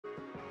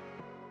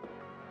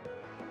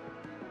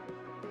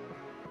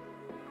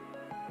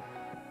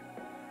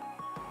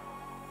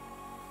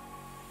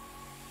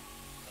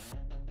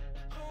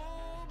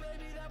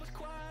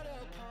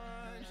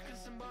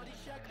somebody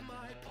check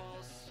my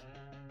pulse?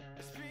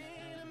 It's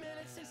been a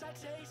minute since I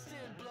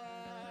tasted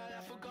blood.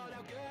 I forgot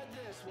how good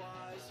this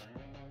was.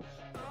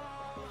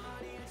 Oh,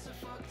 honey, it's a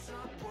fucked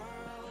up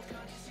world.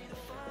 Can't you see the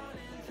fun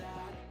in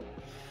that?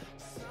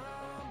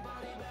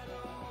 Somebody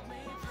better hold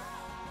me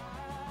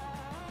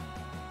proud.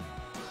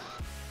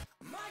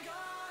 My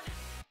God,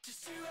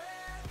 just do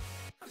it.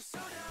 I'm so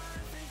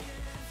done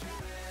thinking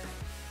through it.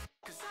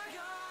 'Cause I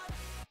got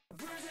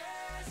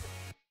bruises,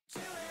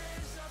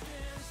 doing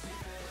something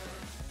stupid.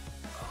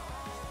 Oh,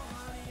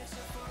 honey, it's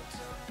a fucked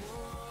up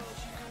world.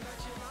 You can bet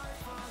your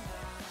life on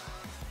that.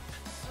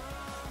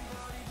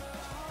 Somebody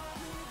better hold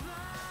me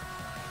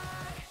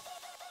back.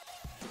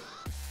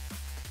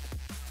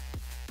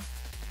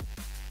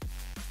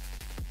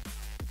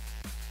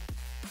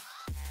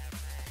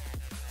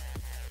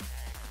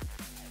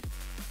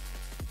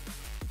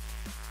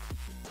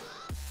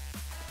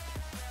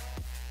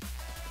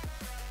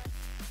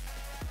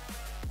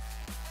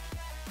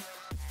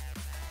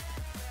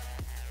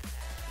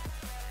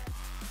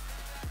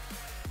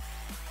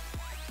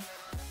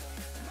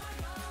 My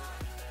God,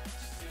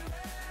 just do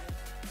it.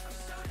 I'm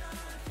so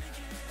done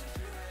thinking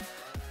through it.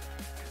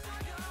 'Cause I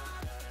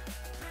got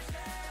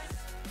bruises,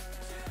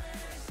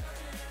 doing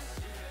something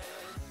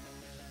stupid.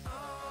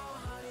 Oh,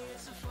 honey,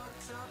 it's a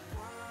fucked up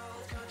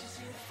world. Can't you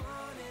see the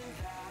fun in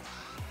that?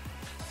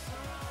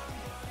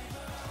 Somebody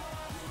better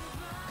hold me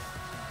back.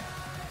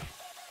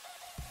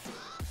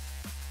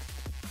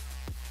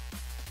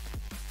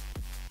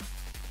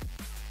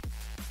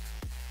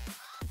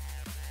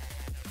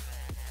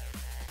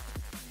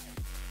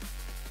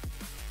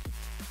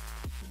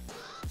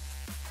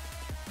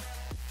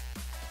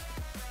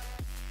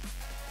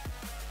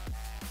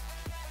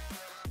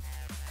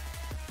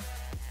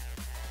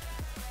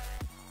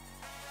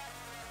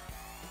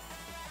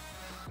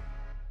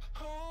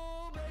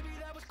 Oh, baby,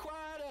 that was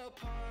quite a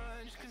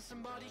punch. Can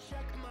somebody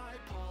check my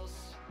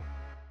pulse?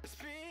 It's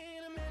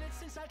been a minute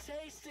since I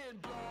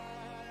tasted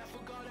blood. I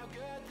forgot how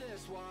good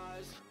this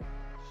was.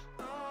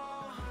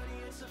 Oh, honey,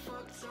 it's a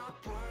fucked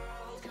up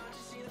world. Can't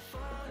you see the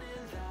fun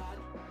in that?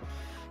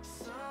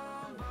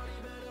 Somebody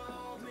better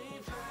hold me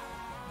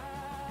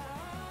back.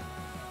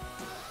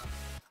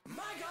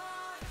 My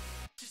God,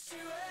 just do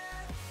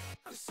it.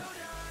 I'm so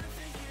done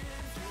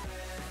thinking through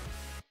it.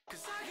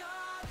 'Cause I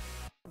got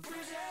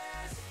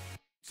bruises,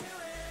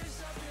 doing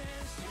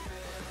something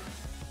stupid.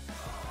 Oh,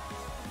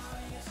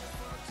 honey, it's a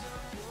fucked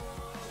up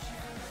world. You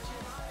can bet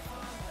your life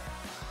on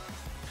that.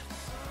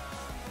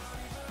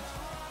 Somebody better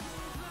hold me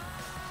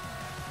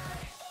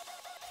back.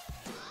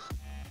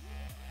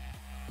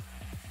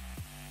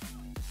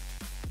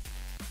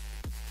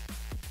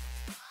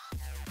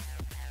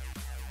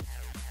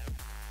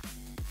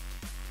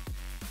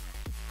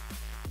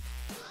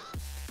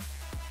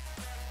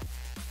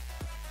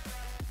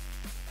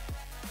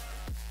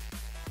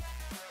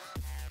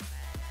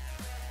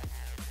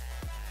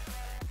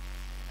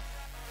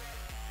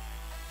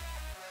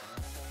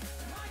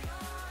 My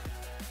God,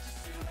 just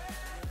do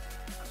it.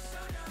 I'm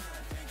so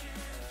done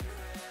thinking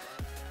through it.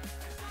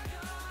 'Cause I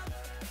got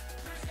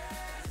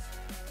bruises,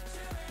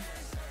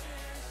 doing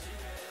something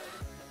stupid.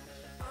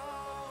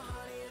 Oh,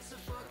 honey, it's a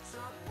fucked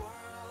up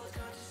world.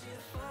 Can't you see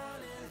the fun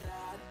in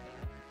that?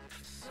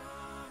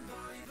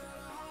 Somebody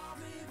better hold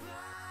me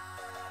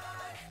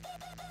back.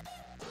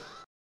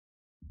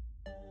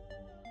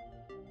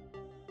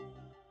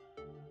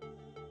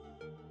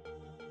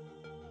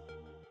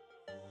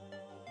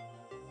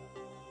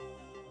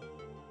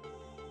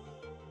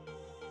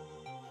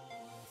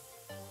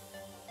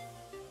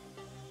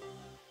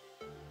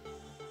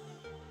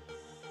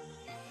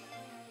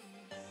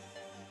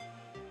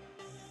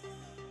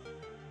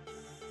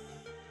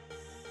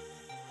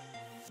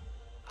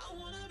 I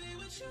wanna be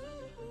with you.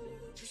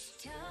 Just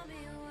tell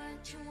me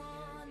what you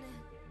want.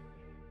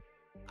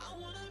 I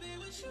wanna be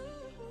with you.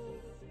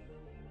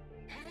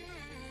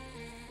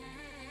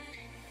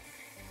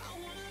 I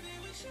wanna be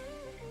with you.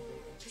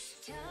 Just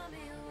tell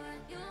me what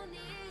you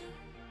need.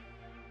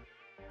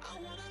 I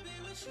wanna be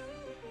with you.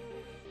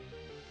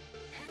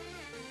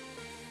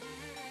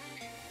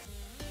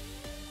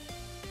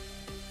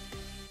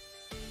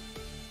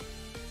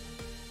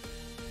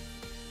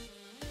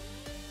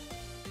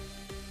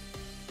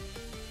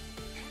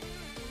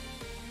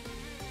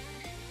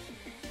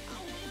 I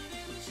wanna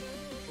be with you.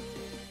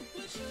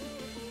 With you.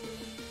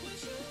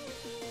 With you.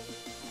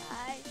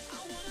 Hi. I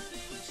wanna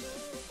be with you.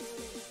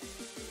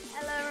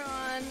 Hello,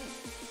 everyone.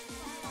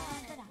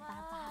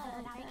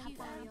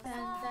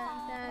 Dun, dun,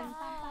 dun.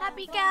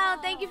 Happy gal,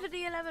 thank you for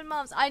the 11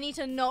 months. I need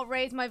to not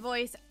raise my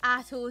voice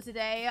at all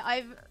today.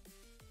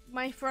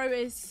 My throat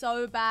is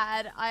so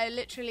bad. I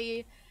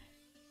literally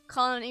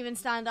can't even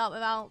stand up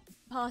without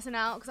passing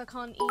out because I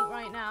can't eat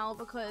right now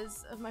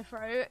because of my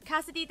throat.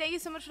 Cassidy, thank you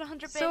so much for the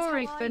 100 bits.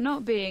 Sorry for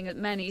not being at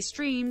many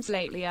streams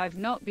lately. I've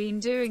not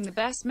been doing the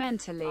best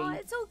mentally. Oh,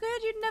 it's all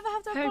good. You'd never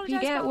have to Hope apologize you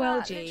get about well,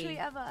 that. G. Literally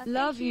ever.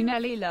 Love Thank you,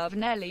 Nelly. Love,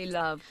 Nelly.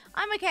 Love.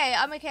 I'm okay.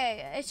 I'm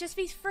okay. It's just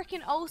these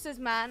freaking ulcers,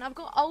 man. I've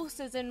got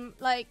ulcers in,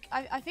 like,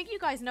 I think you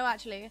guys know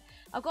actually.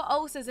 I've got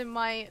ulcers in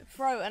my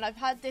throat, and I've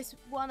had this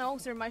one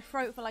ulcer in my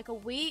throat for like a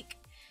week,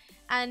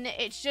 and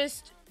it's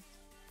just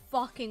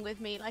fucking with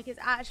me. Like, it's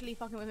actually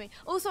fucking with me.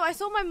 Also, I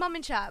saw my mum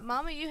in chat.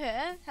 Mum, are you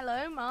here?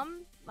 Hello,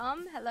 mum.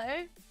 Mum,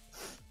 hello.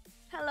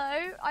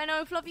 Hello. I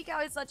know Fluffy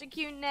Cow is such a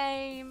cute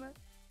name.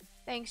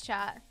 Thanks,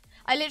 chat.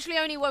 I literally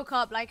only woke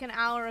up like an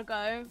hour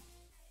ago,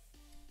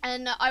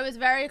 and I was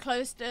very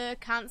close to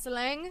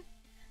cancelling.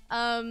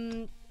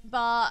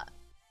 But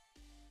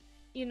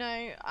you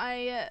know,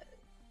 I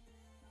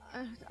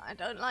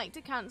don't like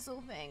to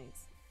cancel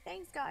things.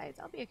 Thanks, guys.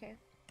 I'll be okay.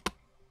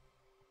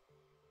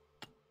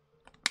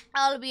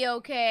 I'll be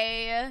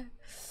okay.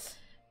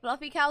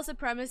 Fluffy cow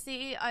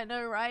supremacy. I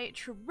know, right?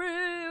 True.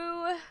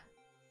 I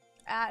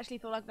actually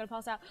feel like I'm gonna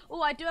pass out.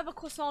 Oh, I do have a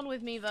croissant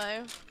with me,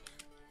 though.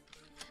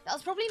 That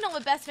was probably not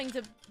the best thing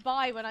to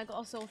buy when I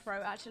got a sore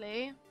throat,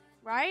 actually.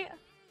 Right?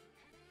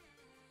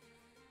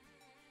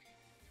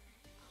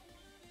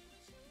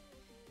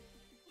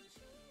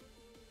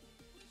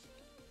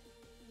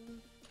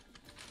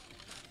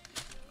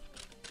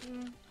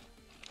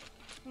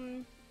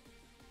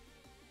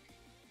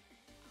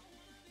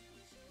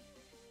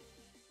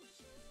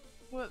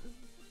 What?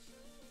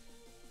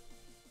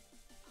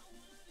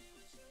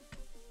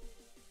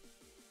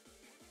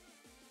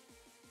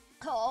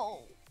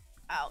 Oh.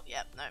 Oh,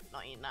 yep, no,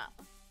 not eating that.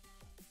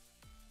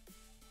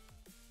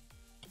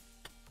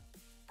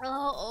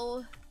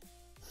 Oh.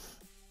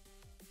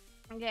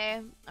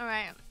 Okay,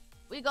 alright.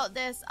 We got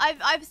this.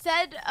 I've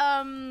said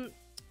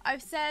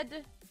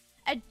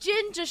a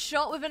ginger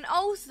shot with an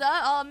ulcer.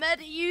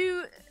 Ahmed, are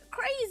you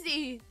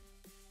crazy?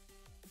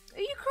 Are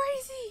you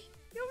crazy?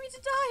 You want me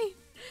to die?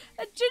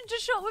 A ginger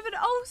shot with an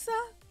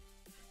ulcer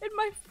in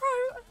my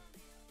throat.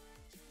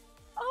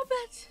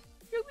 Ahmed,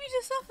 you want me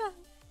to suffer?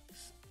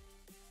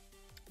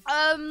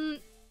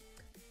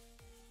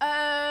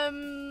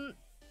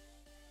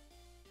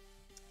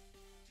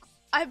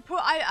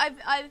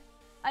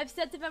 I've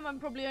said to them I'm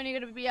probably only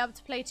going to be able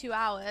to play 2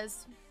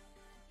 hours.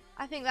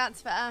 I think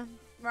that's fair,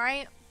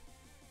 right?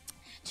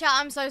 Chat,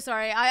 I'm so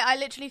sorry. I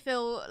literally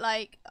feel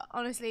like,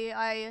 honestly,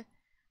 I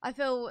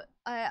feel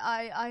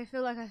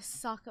like I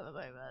suck at the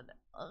moment.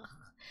 Ugh.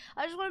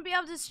 I just want to be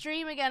able to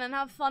stream again and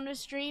have fun with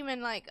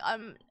streaming. Like,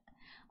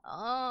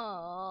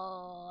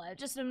 I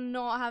just am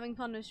not having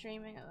fun with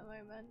streaming at the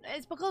moment.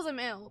 It's because I'm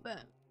ill,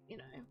 but, you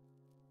know.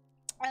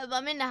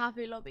 I'm in the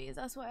Hafu Lobbies,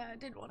 that's why I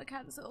didn't want to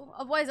cancel.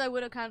 Otherwise, I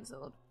would have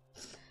cancelled.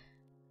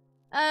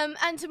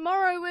 And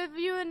tomorrow with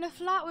you in the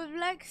flat with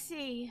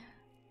Lexi,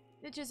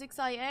 which is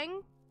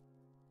exciting.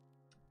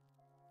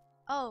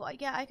 Oh,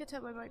 yeah, I could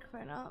turn my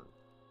microphone up.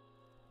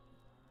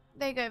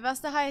 There you go,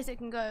 that's the highest it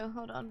can go.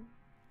 Hold on.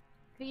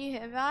 Can you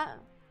hear that?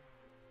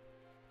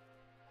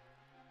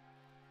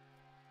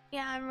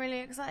 Yeah, I'm really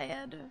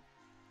excited.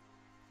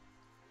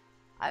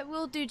 I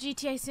will do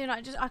GTA soon.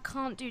 I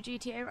can't do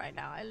GTA right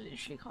now. I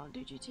literally can't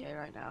do GTA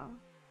right now.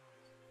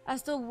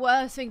 That's the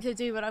worst thing to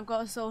do when I've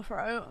got a sore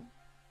throat.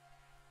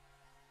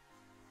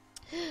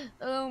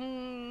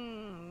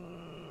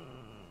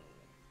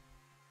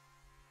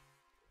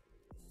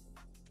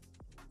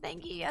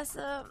 Thank you, yes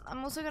sir.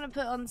 I'm also gonna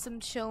put on some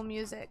chill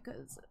music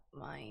because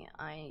I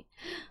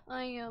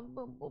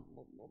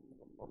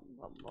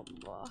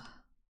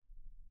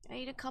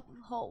need a cup of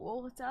hot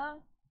water.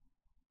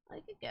 I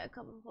could get a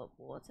cup of hot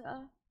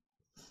water.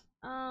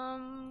 What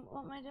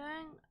am I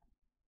doing?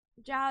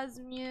 Jazz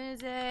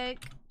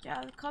music.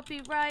 Jazz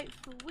copyright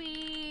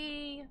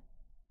free.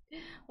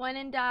 When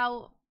in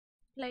doubt,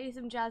 play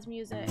some jazz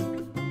music.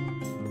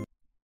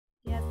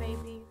 Yeah,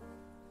 baby.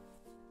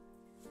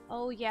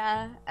 Oh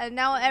yeah. And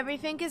now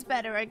everything is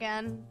better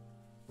again.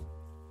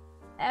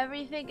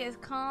 Everything is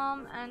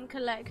calm and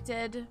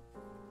collected.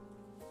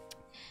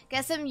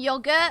 Get some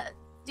yogurt.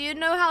 Do you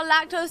know how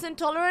lactose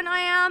intolerant I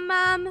am,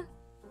 ma'am?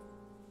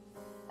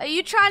 Are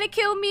you trying to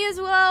kill me as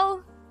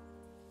well?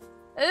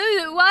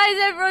 Ooh, why is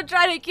everyone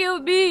trying to kill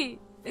me?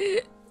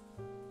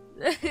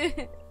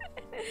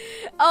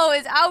 Oh,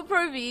 is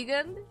Alpro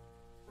vegan?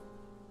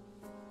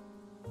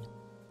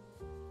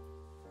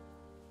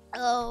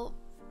 Oh,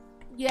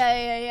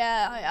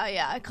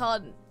 yeah. I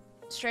can't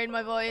strain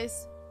my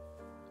voice.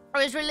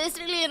 Whereas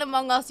realistically in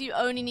Among Us, you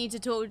only need to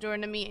talk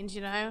during the meetings,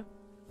 you know?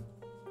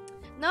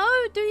 No,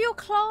 do your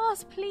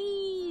class,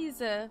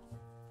 please.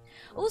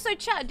 Also,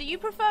 chat, do you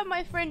prefer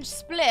my fringe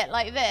split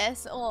like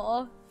this,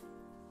 or...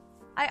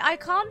 I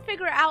can't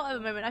figure it out at the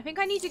moment. I think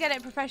I need to get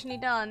it professionally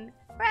done.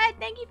 Fred,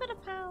 thank you for the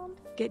 £1.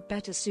 Get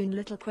better soon.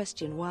 Little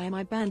question, why am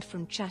I banned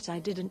from chat? I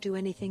didn't do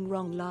anything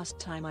wrong. Last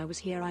time I was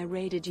here I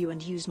raided you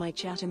and used my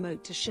chat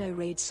emote to show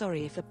raid.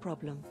 Sorry if a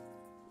problem.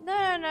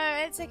 No,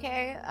 it's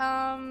okay.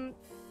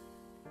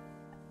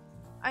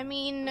 I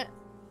mean,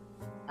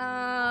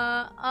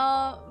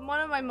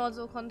 my mods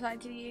all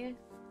contacted you.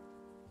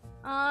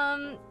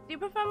 Do you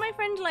prefer my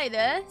friends like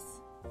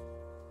this?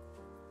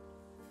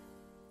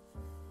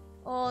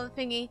 Or the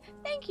thingy?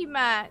 Thank you,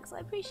 Max. I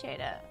appreciate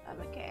it. I'm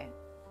okay.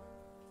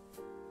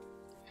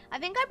 I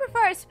think I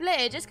prefer a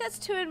split. It just gets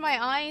 2 in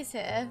my eyes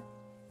here.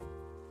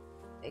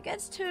 It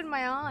gets 2 in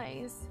my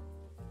eyes.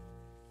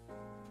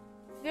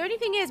 The only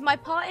thing is, my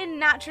parting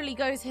naturally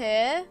goes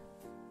here.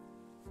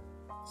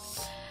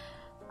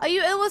 Are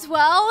you ill as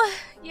well?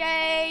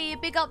 Yay!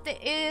 Big up the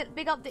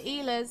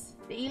Ealers.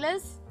 The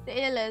Ealers? The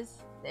Ealers.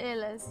 The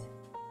Ealers.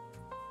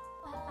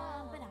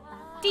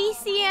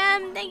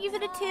 DCM, thank you for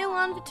the tier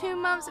 1 for 2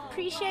 months.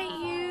 Appreciate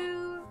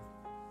you.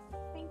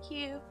 Thank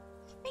you.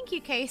 Thank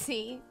you,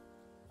 Casey.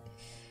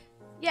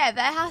 Yeah,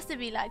 there has to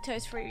be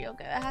lactose-free yogurt.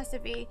 There has to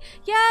be.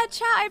 Yeah,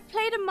 chat, I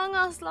played Among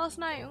Us last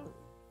night.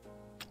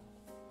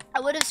 I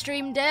would have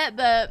streamed it,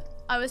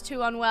 but I was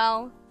too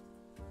unwell.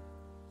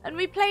 And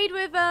we played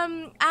with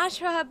Ash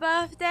for her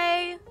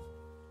birthday.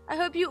 I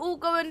hope you all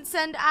go and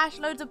send Ash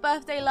loads of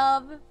birthday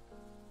love.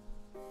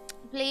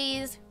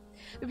 Please.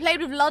 We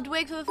played with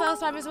Ludwig for the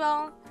first time as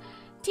well.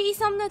 T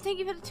Sumner, thank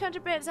you for the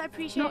 200 bits. I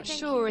appreciate it. Not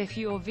sure if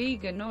you're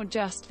vegan or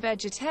just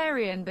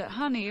vegetarian, but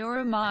honey or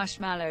a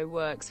marshmallow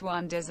works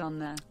wonders on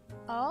the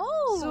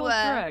sore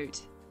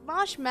throat.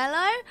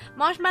 Marshmallow?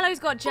 Marshmallow's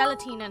got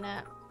gelatin in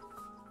it.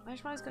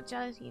 Marshmallow's got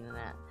gelatin in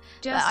it.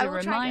 Just a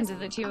reminder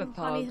that you're a pog.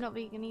 Honey's not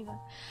vegan either.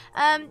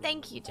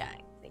 Thank you,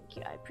 Jack. Thank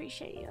you. I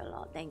appreciate you a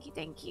lot. Thank you,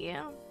 thank you.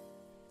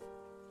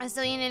 I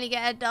saw you nearly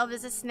get a dub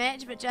as a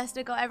snitch, but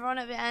Jester got everyone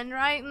at the end,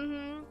 right?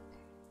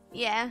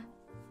 Yeah.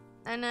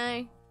 I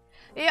know.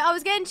 Yeah, I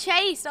was getting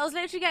chased. I was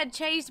literally getting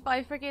chased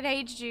by freaking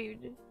H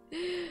Jude.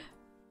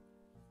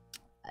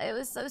 It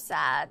was so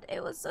sad.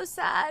 It was so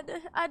sad.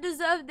 I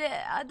deserved it.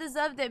 I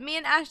deserved it. Me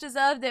and Ash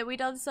deserved it. We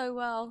done so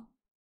well.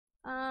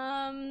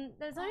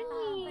 There's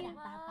only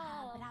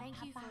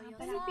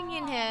anything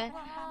in here.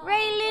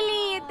 Ray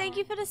Lily, thank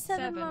you for the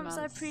 7 months.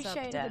 I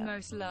appreciate it. The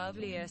most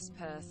loveliest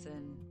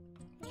person.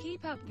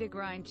 Keep up the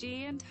grind,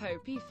 G, and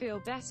hope you feel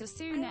better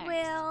soon. I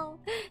will.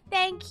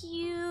 Thank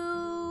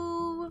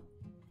you.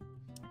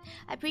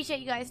 I appreciate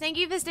you guys. Thank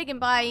you for sticking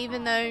by,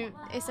 even though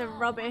it's a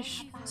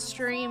rubbish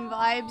stream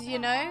vibes, you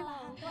know.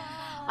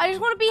 I just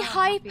want to be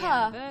hyper.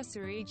 Happy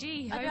anniversary,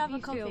 G. I do Hope have a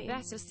you feel coffee.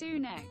 better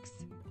soon, X.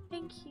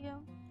 Thank you.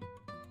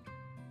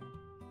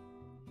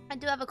 I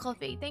do have a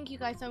coffee. Thank you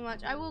guys so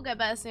much. I will get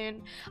better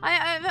soon.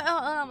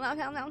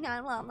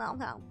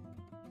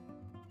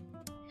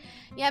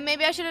 Yeah,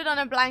 maybe I should have done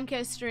a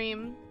blanket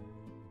stream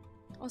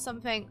or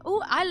something.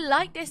 Oh, I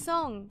like this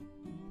song.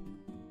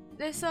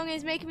 This song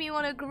is making me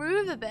want to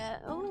groove a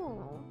bit.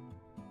 Oh,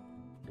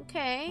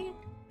 okay.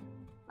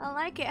 I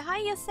like it.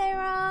 Hiya,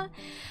 Sarah.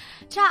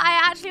 Chat, I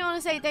actually want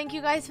to say thank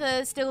you guys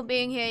for still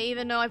being here,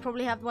 even though I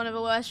probably have one of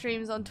the worst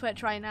streams on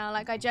Twitch right now.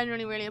 Like, I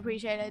genuinely really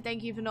appreciate it.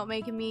 Thank you for not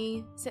making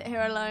me sit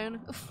here alone.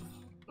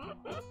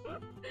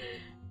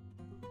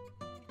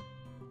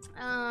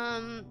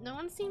 No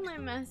one's seen my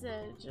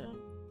message.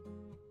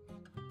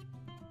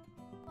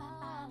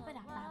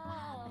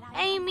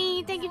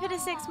 Amy, thank you for the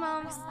 6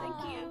 months.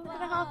 Thank you for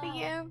the half a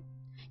year.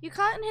 You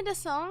can't hit a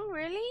song,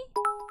 really?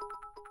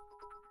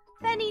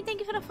 Benny, thank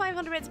you for the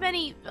 500 bits.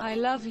 Benny, I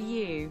love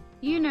you.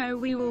 You know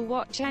we will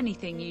watch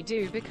anything you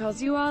do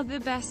because you are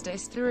the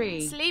bestest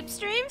 3. Sleep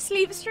stream?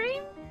 Sleep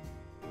stream?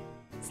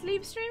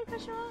 Sleep stream,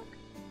 question mark?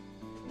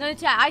 No,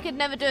 chat, I could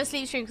never do a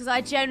sleep stream because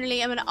I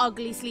generally am an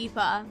ugly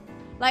sleeper.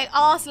 Like,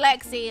 ask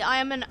Lexi, I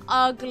am an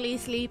ugly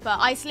sleeper.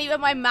 I sleep with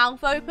my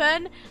mouth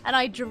open and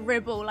I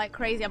dribble like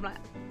crazy. I'm like...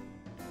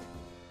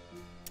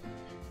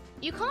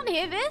 You can't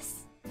hear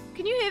this?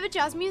 Can you hear the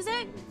jazz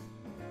music?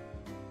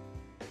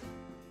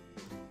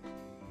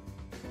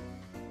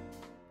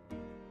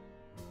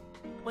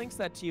 Links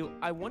that to you.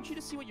 I want you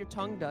to see what your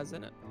tongue does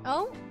in it.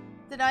 Oh?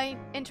 Did I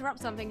interrupt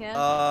something here?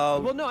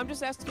 Well, no, I'm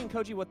just asking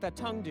Koji what that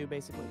tongue do,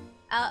 basically.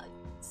 Yeah,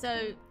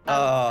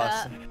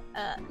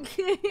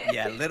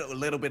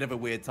 little bit of a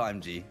weird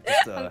time, G.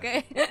 Just,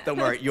 okay. Don't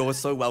worry, you're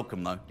so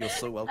welcome, though. You're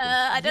so welcome.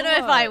 I don't know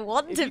if I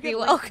want to be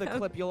welcome. The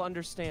clip, you'll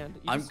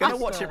understand. I'm gonna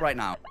watch it right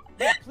now.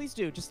 Yeah, please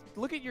do. Just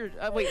look at your.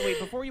 Wait.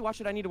 Before you watch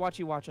it, I need to watch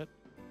you watch it.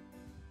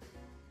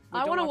 Wait,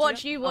 I want to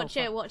watch you watch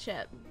it. Watch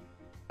it.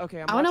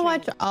 Okay, I want to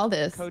watch all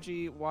this.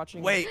 Koji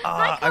watching. Wait,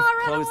 Hi, I've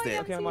Cara, closed it.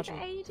 Okay, I'm watching.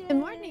 Good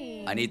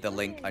morning. I need the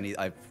link.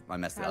 I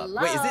messed it Hello?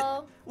 up. Wait, is it?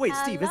 Wait,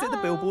 Steve, is it the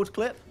Billboard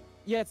clip?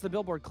 Yeah, it's the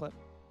Billboard clip.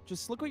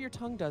 Just look what your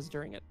tongue does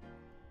during it.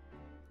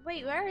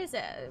 Wait, where is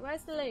it?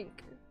 Where's the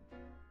link?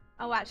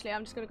 Oh, actually,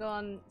 I'm just gonna go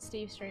on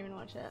Steve's stream and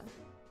watch it.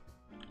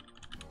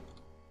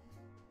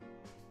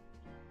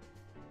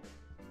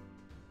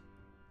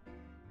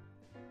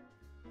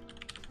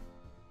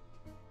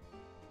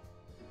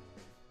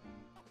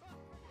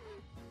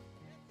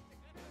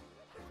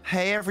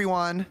 Hey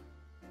everyone.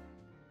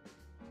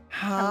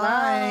 Hello.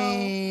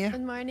 Hi.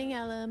 Good morning,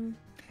 Ellum.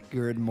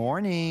 Good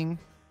morning.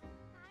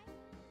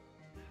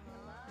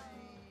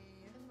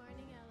 Good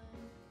morning,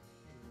 Ellum.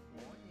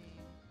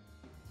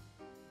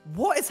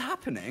 What is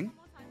happening?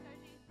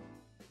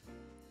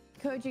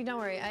 Koji, don't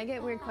worry. I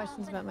get weird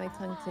questions about my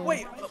tongue too.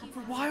 Wait,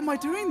 why am I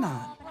doing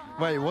that?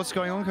 Wait, what's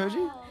going on,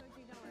 Koji?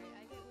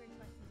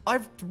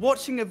 I'm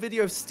watching a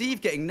video of Steve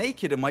getting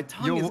naked and my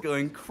tongue is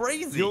going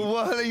crazy. You're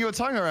whirling your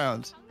tongue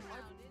around.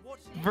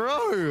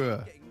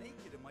 Bro!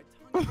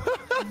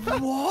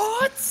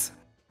 What?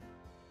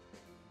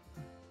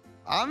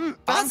 I'm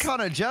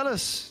kind of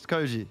jealous,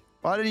 Koji.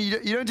 Why don't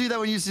you don't do that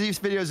when you see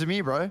videos of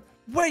me, bro?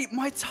 Wait,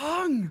 my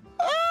tongue!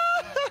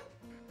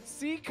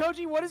 See,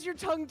 Koji, what is your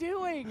tongue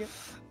doing?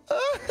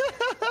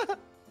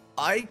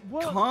 I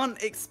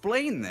can't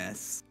explain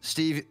this.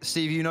 Steve,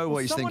 you know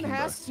what he's thinking, Someone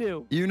has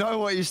to. You know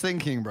what he's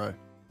thinking, bro.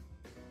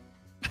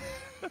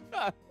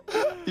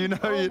 You know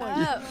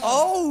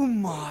Oh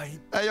my!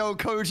 Hey, yo,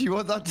 Koji,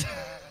 what that?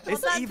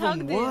 It's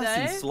even worse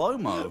in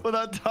slow-mo. What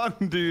that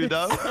tongue do,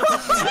 though?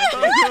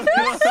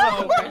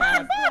 So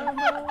bad.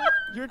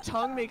 Your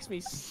tongue makes me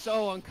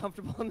so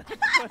uncomfortable in that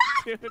one,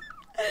 dude.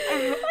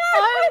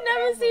 I've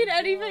never seen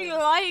anything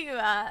like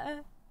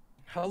that.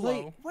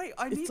 Hello. Wait,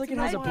 I need It's like to it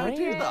has a know how to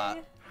do brain.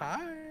 that.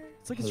 Hi.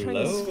 It's like it's trying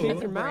to spit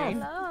their mouth.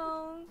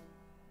 Hello.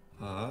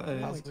 Hi.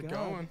 How's it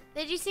going?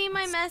 Did you see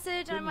my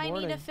message? I Good might need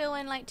morning. to fill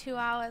in like 2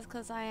 hours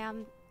because I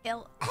am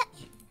ill.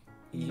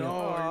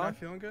 No, you're not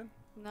feeling good?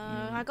 No,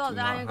 I got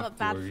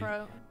bad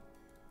throat.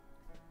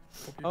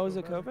 Oh, is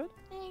it COVID?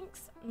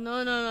 Thanks.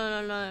 No.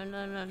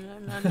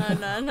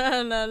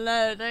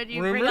 Don't you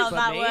bring Rumors? up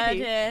that But word maybe.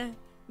 here.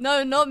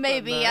 No, not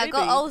maybe. I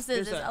got maybe. ulcers.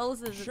 There's It's a-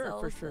 ulcers. Sure, it's for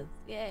ulcers. sure.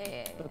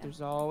 Yeah. But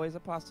there's always a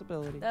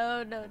possibility.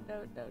 No.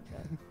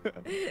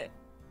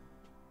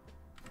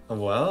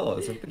 Well,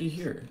 it's everybody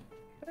here.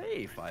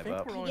 Hey, 5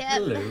 up. Yep.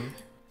 Hello.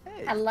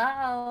 Hey.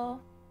 Hello.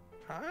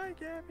 Hi,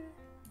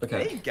 Gabbie.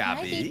 Okay. Hey,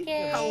 Gabbie.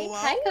 Hello.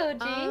 Hi,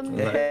 Koji.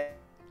 Hey.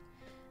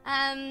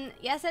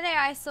 Yesterday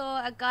I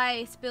saw a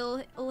guy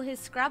spill all his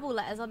Scrabble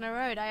letters on the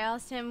road. I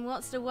asked him,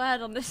 "What's the word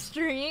on the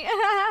street?"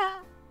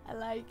 I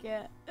like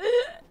it.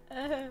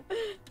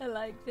 I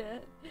liked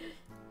it.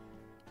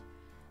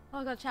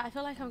 Oh god, chat, I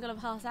feel like I'm gonna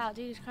pass out.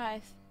 Jesus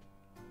Christ.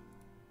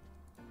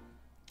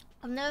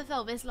 I've never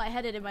felt this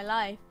lightheaded in my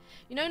life.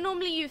 You know,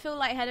 normally you feel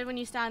lightheaded when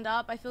you stand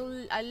up. I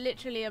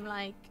literally am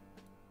like,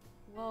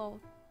 whoa.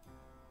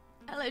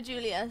 Hello,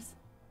 Julius.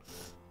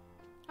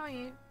 How are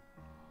you?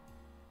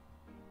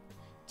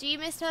 Do you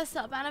miss her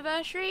sub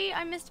anniversary?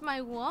 I missed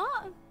my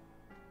what?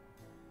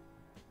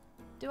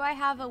 Do I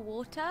have a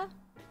water?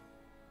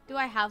 Do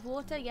I have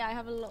water? Yeah, I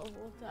have a lot of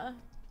water.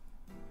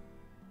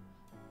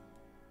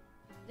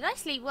 Did I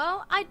sleep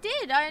well? I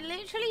did. I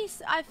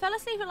fell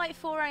asleep at like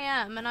 4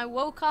 AM and I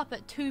woke up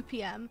at 2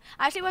 PM.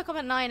 I actually woke up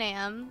at 9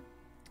 AM.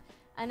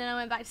 And then I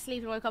went back to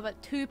sleep and woke up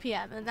at 2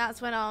 PM. And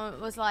that's when I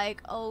was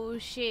like, oh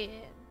shit.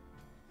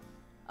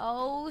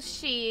 Oh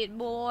shit,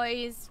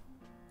 boys.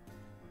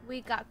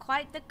 We got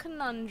quite the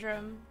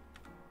conundrum.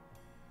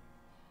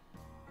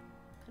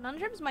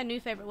 Conundrum's my new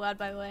favorite word,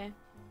 by the way.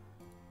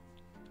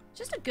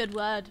 Just a good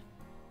word.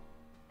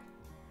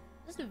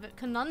 Just a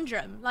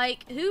conundrum.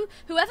 Like,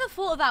 whoever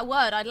thought of that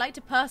word, I'd like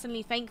to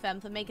personally thank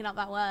them for making up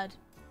that word.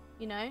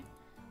 You know?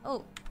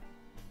 Oh.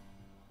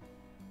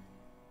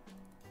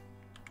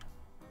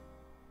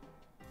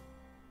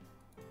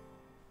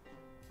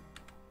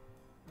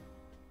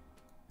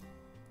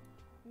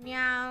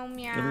 Meow,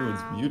 meow.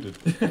 Everyone's muted.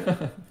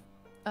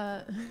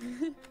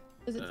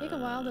 Does it take a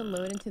while to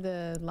load into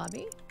the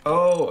lobby?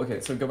 Oh,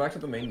 okay. So go back to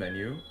the main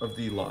menu of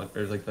the log,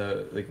 or like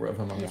the of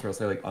Among Us, where it'll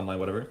say like online,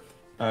 whatever.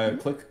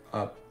 Click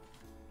up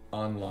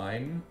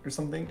online or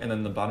something, and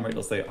then the bottom right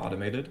it'll say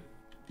automated.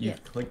 You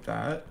click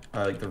that,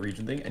 like the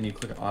region thing, and you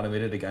click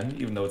automated again,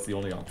 even though it's the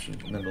only option,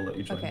 and then they'll let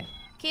you join. Okay.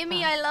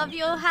 Kimmy, I love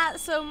your hat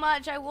so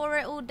much. I wore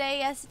it all day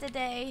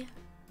yesterday.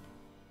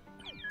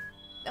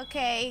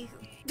 Okay.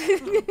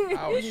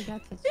 Ouch. You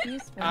got the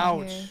cheese from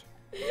Ouch. here.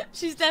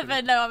 She's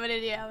Devin. No, I'm an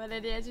idiot. I'm an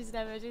idiot. She's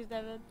Devin. She's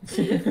Devin.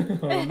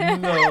 Oh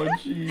no,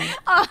 jeez.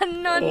 Oh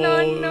no,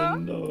 no.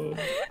 No.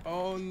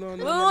 Oh no,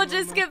 no. We'll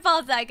just skip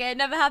past that, okay? It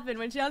never happened.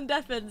 When she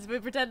undeafens, we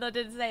pretend I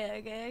didn't say it,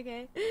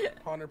 okay?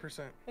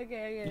 100%.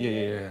 Okay.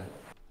 Yeah.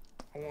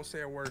 I won't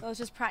say a word. I was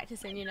just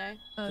practicing, you know.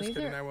 Oh, Just these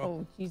kidding, are... I will.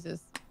 Oh,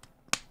 Jesus.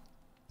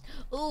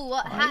 Ooh,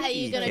 what hat are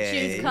you gonna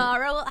choose,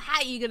 Cara? What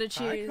hat are you gonna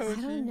choose?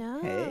 I don't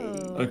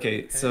know.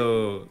 Okay,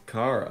 so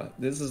Kara,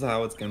 this is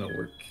how it's gonna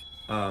work.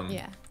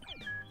 Yeah.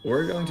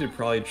 We're going to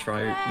probably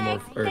try more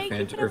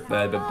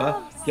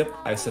Yep,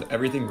 I said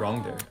everything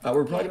wrong there.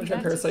 We're probably gonna try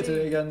Parasite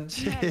today again.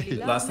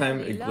 Last time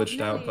it glitched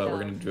out, but we're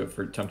gonna do it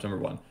for attempt number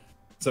 1.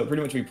 So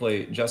pretty much we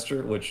play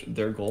Jester, which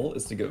their goal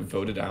is to get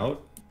voted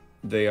out.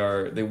 They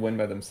win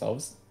by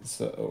themselves,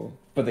 so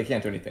but they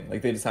can't do anything.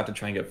 Like they just have to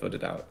try and get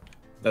voted out.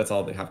 That's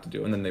all they have to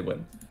do, and then they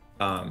win.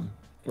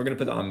 We're gonna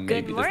put that on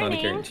maybe. There's not a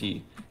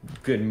guarantee.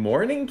 Good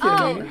morning, Kimmy.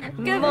 Oh,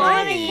 good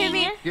morning,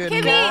 Kimmy. Good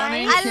Kimmy,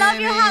 morning, I love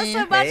your hat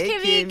so much, Hey,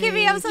 Kimmy. Kimmy.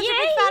 Kimmy, I'm such a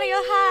big fan of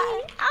your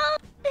hat. Oh,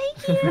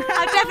 thank you.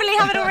 I definitely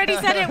haven't already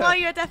said it while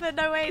you're deaf.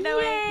 No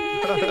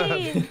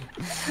way.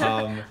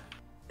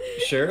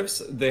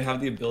 Sheriffs, they have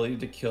the ability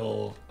to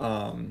kill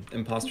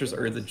imposters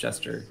or the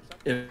Jester.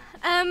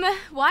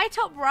 Why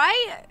top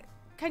right?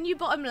 Can you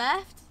bottom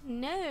left?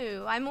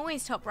 No, I'm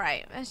always top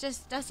right. That's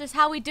just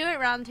how we do it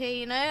around here,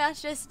 you know?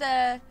 That's just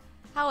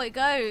how it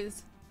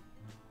goes.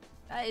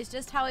 That is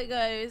just how it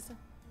goes.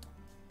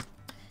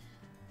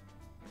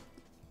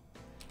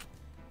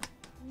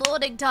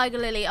 Lording Tiger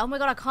Lily. Oh my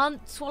god, I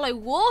can't swallow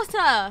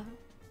water.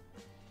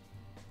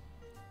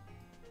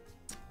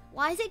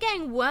 Why is it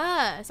getting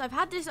worse? I've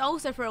had this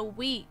ulcer for a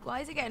week. Why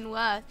is it getting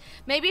worse?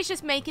 Maybe it's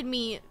just making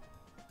me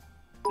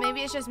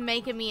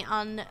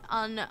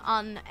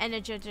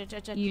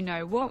unenergetic. You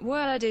know what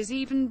word is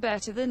even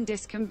better than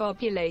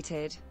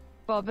discombobulated?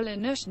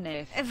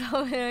 Bobblenushniff.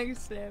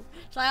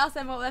 Should I ask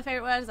them what their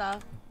favorite words are?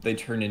 They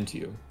turn into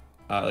you.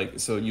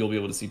 So you'll be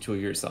able to see two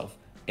of yourself.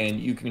 And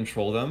you can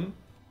control them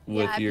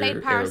with your I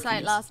played Parasite arrow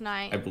keys, last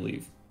night. I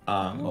believe.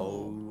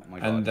 Oh my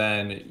god. And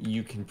then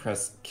you can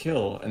press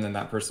kill, and then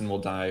that person will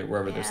die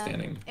wherever they're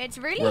standing. It's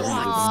really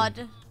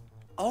hard.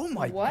 Oh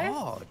my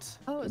god.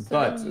 Oh,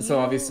 So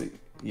obviously,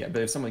 yeah,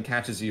 but if someone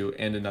catches you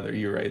and another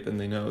you, right, then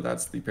they know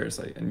that's the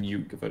parasite, and you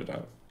get voted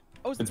out.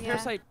 Oh, is the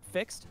parasite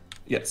fixed?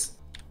 Yes.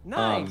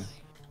 Nice.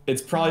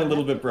 It's probably a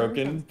little bit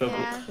broken, but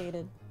I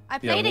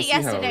played we'll it see how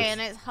it yesterday works.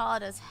 and it's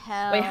hard as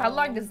hell. Wait, how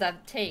long does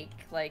that take,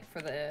 like,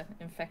 for the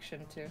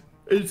infection to?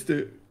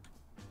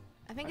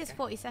 I think it's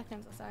 40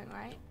 seconds or something,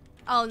 right?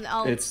 Oh,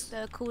 no, It's-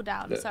 the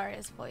cooldown. Sorry,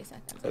 it's 40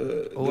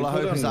 seconds. All I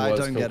hope is that I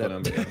don't get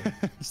it.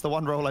 It's the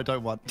one role I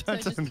don't want. Yeah,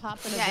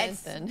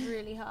 it's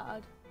really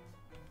hard.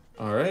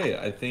 All right,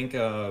 I think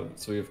so.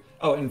 We have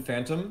and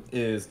Phantom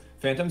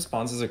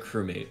spawns as a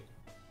crewmate.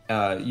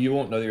 You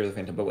won't know that you're the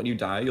Phantom, but when you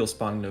die, you'll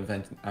spawn an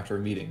event after a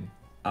meeting.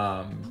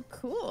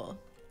 Cool.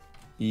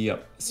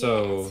 Yep.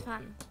 So it's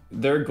fun.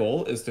 their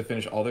goal is to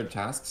finish all their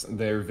tasks.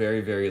 They're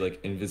very, very like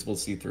invisible,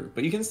 see-through,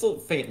 but you can still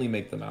faintly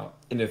make them out.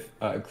 And if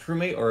a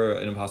crewmate or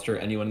an imposter, or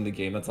anyone in the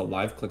game that's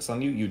alive clicks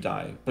on you, you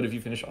die. But if you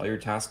finish all your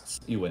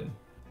tasks, you win.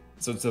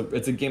 So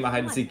it's a game of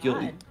hide and seek.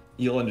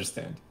 You'll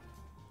understand.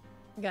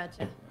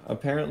 Gotcha.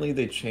 Apparently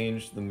they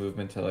changed the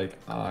movement to like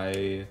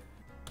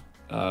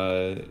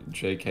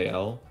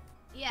JKL.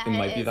 Yeah, it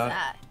might be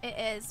that. It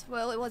is.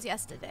 Well, it was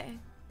yesterday.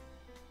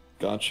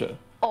 Gotcha.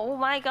 Oh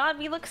my god,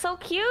 we look so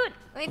cute.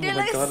 We Oh do my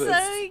look God,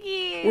 so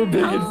cute. We're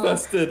being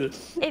infested.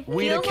 It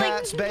We the feels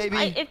cats, like,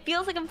 baby. it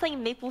feels like I'm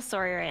playing Maple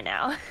Story right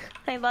now.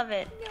 I love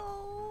it.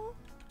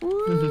 All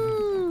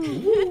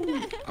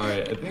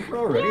right, I think we're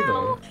all ready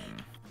though.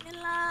 Good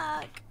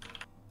luck.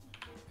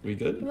 We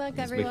good? Good luck,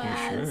 Just making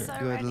everyone. sure. So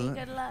Good ready. luck.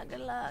 Good luck. Good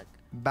luck.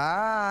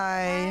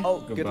 Bye. Oh,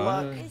 good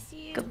luck. Miss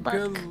you. Good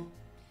luck.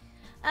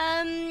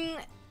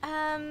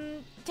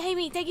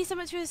 Jamie, thank you so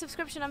much for the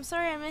subscription. I'm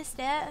sorry I missed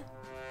it.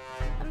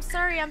 I'm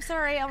sorry.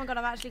 Oh my god,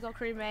 I've actually got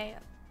crewmate.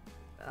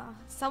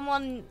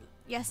 Someone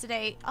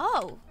yesterday.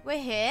 Oh, we're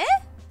here?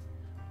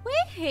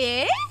 We're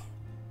here?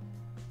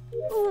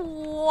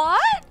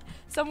 What?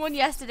 Someone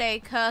yesterday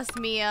cursed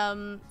me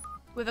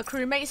with a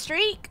crewmate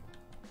streak.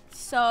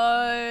 So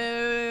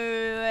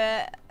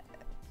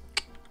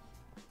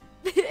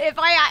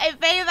if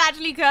they have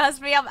actually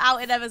cursed me, I'm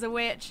outing them as a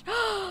witch.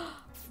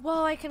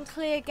 Whoa, I can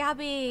clear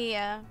Gabbie.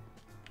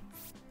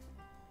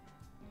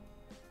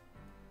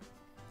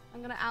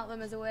 I'm gonna out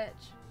them as a witch.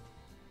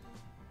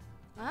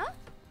 Huh?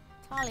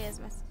 Talia's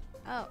message.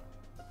 Oh.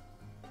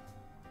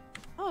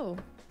 Oh.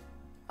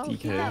 Oh,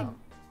 DK. yeah.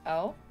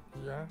 Oh?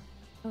 Yeah.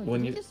 Oh,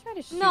 When did you- you just try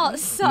to shoot Not me?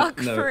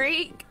 suck, No.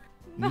 freak.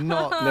 Never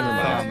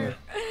mind.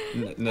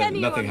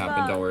 Anyone Nothing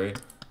happened. but. Don't worry.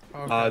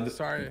 Okay,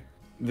 sorry.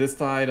 This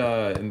side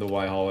in the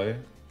Y hallway.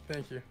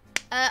 Thank you.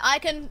 I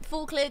can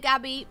full clear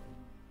Gabbie.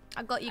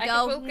 I got you, I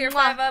girl. can full clear Mwah.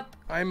 5 up.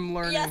 I'm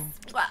learning Yes.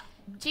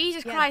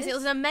 Jesus Yeah, Christ, this- it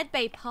was a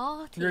medbay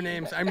party. your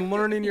names. I'm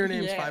learning your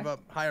names. Yeah. 5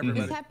 up. Hi, This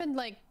everybody. happened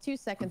like 2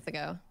 seconds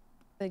ago.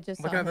 They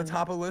just Looking saw at the him.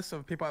 top of the list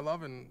of people I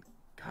love and.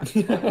 God.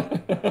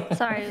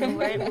 Sorry,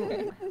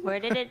 where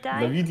did it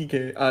die? Love you,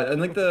 DK.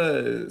 And like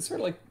the sort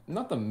of like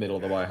not the middle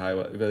of the Y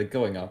highway, but like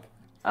going up.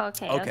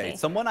 Okay.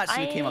 Someone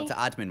actually came up to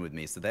admin with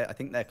me, so I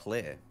think they're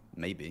clear.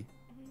 Maybe.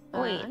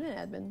 Wait. I'm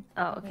an admin.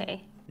 Oh,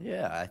 okay.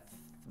 Yeah, I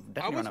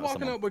definitely was ran out with walking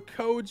someone. up with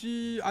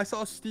Koji. I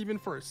saw Steven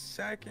for a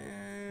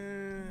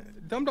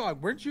second. DumbDog,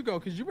 where'd you go?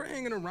 Because you were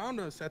hanging around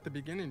us at the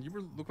beginning.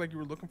 You looked like you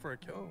were looking for a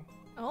kill.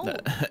 Oh.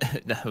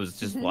 I was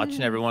just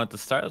watching everyone at the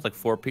start. There was like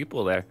 4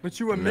 people there. But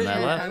you And then admit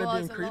you I were left. kind of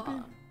being Was a creepy?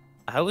 lot.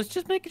 I was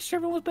just making sure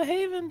everyone was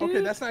behaving, dude.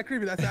 Okay, that's not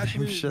creepy. That's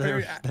actually sure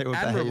very they were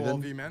admirable behaving.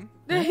 of you, man.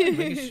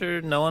 Making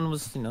sure no one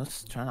was,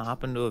 trying to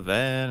hop into a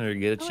van or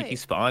get a Oh, cheeky wait.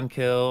 spawn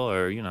kill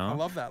or, I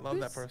love that. Love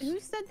that person. Who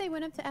said they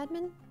went up to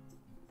admin?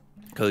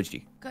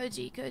 Koji.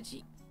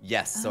 Koji.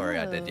 Yes, sorry,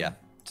 I did. Yeah.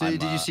 So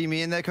did you see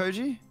me in there,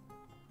 Koji?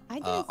 I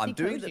didn't I'm see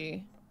doing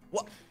Koji.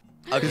 What?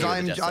 Because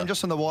Okay, I'm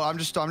just on the wall. I'm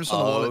just on the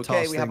wall at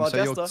Okay, task we have thing.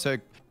 our So jester. so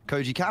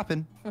Koji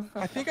capping.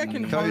 I think I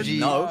can. Koji,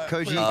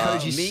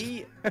 Koji's.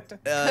 Me,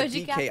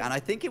 Koji DK, Gabbie. and I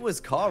think it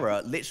was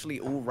Kara. Literally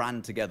all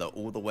ran together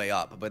all the way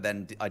up, but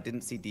then I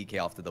didn't see DK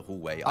after the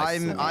hallway.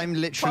 I'm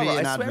literally Kara,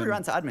 in I swear we admin.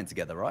 ran to admin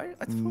together, right?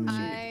 I told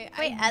you.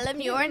 Wait, Ellum,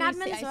 didn't you're an really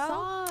admin see- as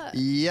well?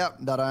 Yep,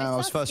 that I I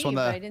was saw first one Steve,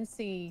 but I there. didn't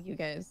see you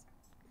guys.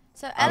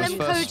 So I was Ellum,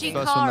 first Koji,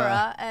 one there.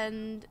 Kara,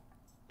 and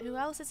Who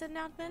else is in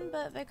admin,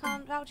 but they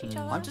can't vouch each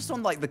other? I'm just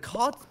on like the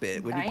cards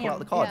bit when you pull out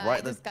the card,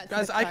 right?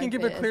 Guys, I can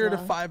give it clear to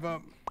 5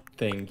 up.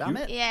 Thank Damn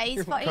you. it. Yeah,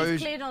 he's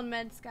cleared on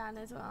med scan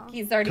as well.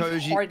 He's already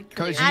hard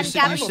cleared.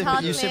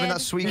 Koji, you sipping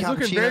that sweet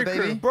cappuccino,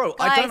 baby? Bro,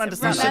 I don't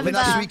understand. You sipping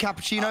that sweet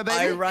cappuccino, baby?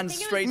 I ran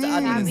straight to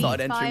admin and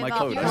started entering my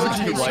code. We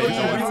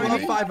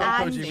love 5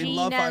 up, Koji. We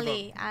love 5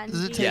 up.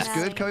 Does it taste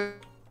good, Koji?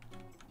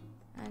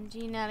 And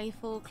G Nelly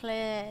full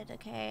cleared.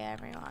 Okay,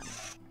 everyone.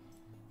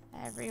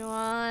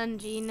 Everyone,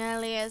 G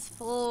Nelly is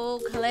full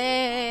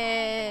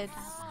cleared.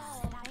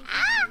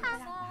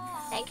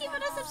 Thank you for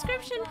the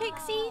subscription,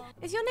 Pixie.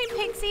 Is your name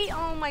Pixie?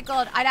 Oh my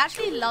god, I'd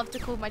actually love to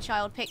call my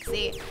child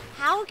Pixie.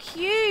 How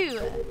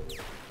cute.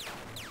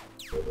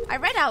 I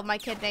read out my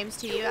kid names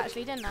to you,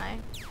 actually, didn't I?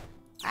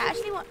 I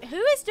actually want... Who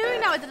is doing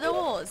that with the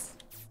doors?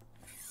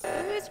 Who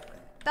is...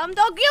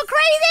 DumbDog, you're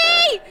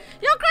crazy!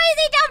 You're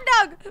crazy,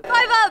 DumbDog!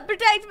 5 up,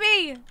 protect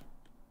me!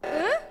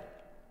 Huh?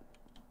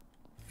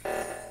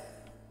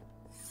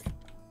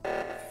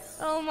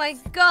 Oh my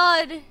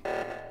god.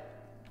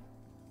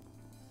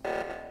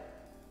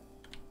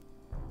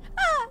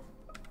 Ah.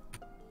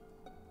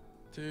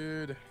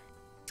 Dude.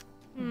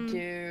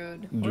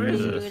 Dude.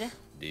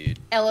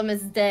 Ellum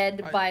is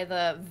dead by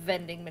the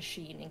vending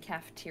machine in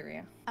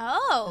cafeteria.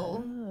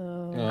 Oh.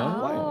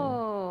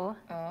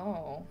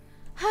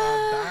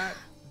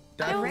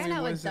 I ran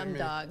out with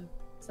DumbDog,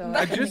 so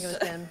I think it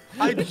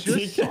was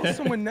just him. saw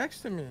someone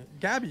next to me.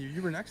 Gabbie,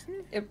 you were next to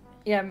me?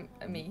 Yeah,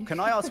 me. Can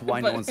I ask why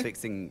no one's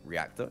fixing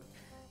reactor?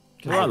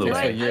 Where the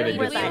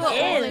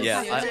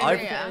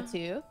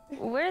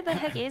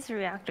heck is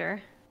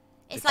reactor?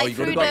 It's Oh, like you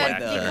gotta through go the like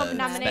the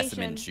decontamination.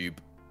 specimen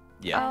tube.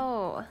 Yeah.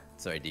 Oh.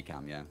 Sorry,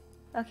 decam, yeah.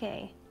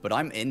 Okay. But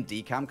I'm in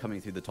decam coming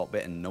through the top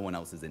bit and no one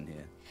else is in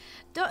here.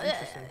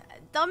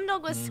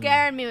 DumbDog was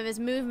scaring me with his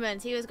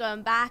movements. He was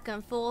going back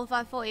and forth.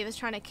 I thought he was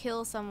trying to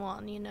kill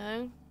someone, you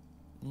know?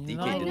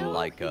 DK didn't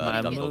like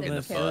DumbDog in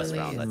the first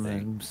round, I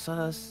think.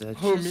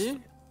 Who,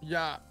 me?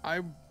 Yeah,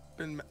 I've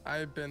been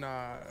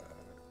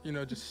you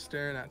know, just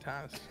staring at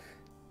tasks.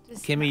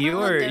 Kimmy, you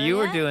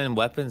were doing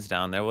weapons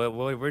down there.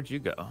 Where'd you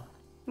go?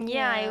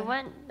 Yeah, I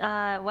went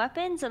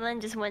weapons and then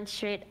just went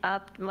straight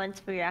up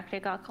once reactor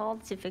got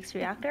called to fix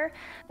reactor.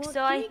 Well,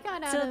 so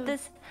so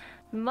this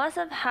must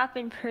have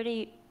happened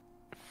pretty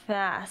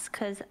fast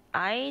because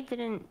I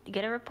didn't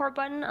get a report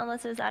button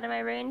unless it was out of my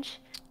range.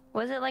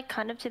 Was it like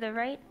kind of to the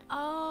right?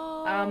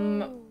 Oh.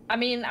 I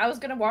mean, I was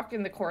gonna walk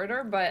in the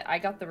corridor, but I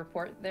got the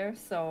report there,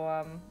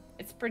 so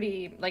it's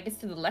pretty like it's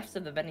to the left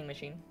of the vending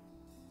machine.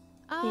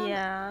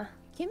 Yeah.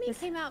 Kimmy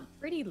came out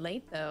pretty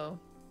late though.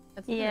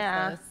 That's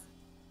Yeah.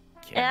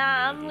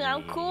 Yeah,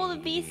 I'm cool to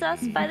be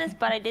sus by this,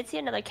 but I did see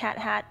another cat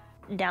hat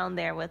down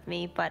there with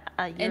me, but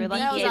you were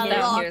lucky I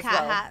didn't.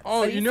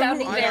 Oh, you know who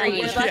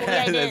You're lucky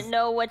I didn't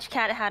know which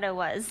cat hat it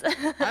was.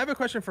 I have a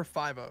question for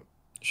 5 up.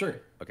 Sure.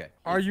 Okay.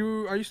 Are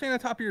you staying on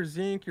top of your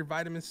zinc, your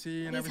vitamin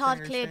C, and He's everything?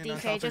 hard cleared,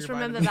 DK. Just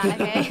remember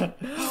that, okay?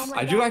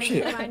 I do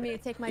actually. Remind me to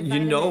take my You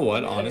know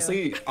what?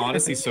 vitamin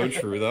Honestly, so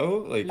true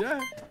though. Like.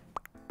 Yeah.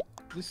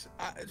 Just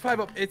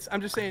 5 up.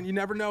 I'm just saying, you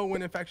never know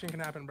when infection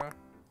can happen, bro.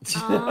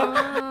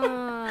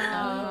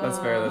 That's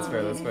fair. That's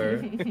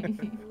fair.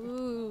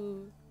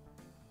 Ooh.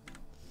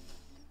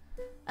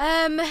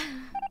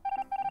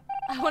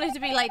 I wanted to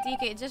be like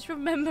DK. Just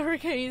remember,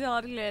 okay, he's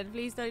hard cleared.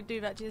 Please don't do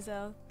that to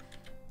yourself.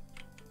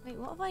 Wait,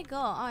 what have I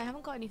got? Oh, I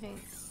haven't got anything.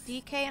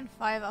 DK and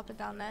 5 up and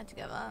down there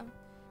together.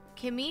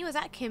 Kimmy, was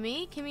that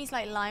Kimmy? Kimmy's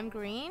like lime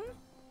green.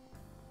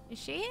 Is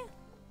she?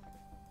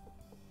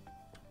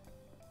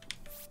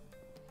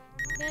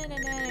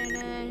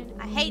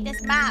 I hate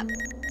this map.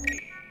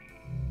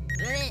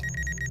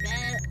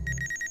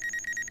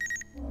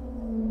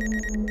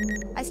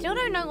 I still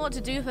don't know what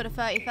to do for the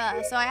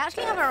 31st, so I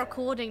actually have a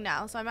recording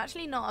now, so I'm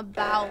actually not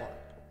about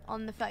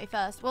on the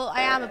 31st. Well,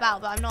 I am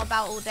about, but I'm not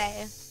about all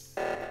day.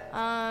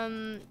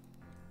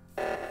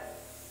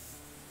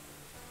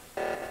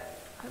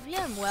 Hopefully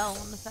I'm well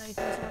on the 31st.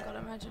 Oh my god,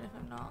 imagine if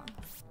I'm not.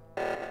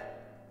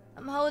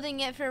 I'm holding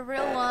it for a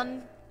real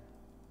one.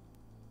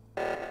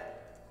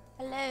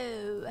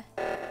 Hello?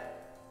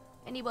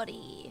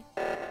 Anybody?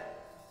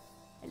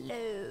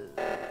 Hello?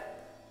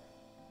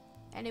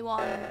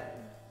 Anyone?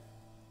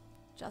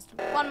 Just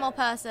one more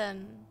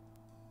person.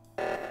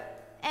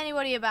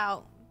 Anybody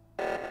about?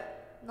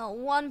 Not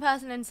one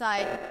person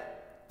inside.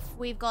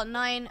 We've got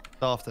 9.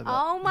 After,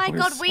 oh my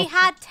god, we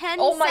had 10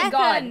 oh my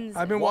seconds.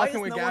 God. I've been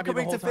walking with Gabbie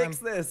the whole time. Fix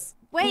this?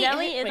 Wait,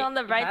 Nelly is on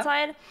the right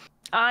side.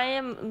 I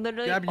am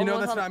literally Gabbie, you know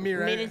almost that's not me,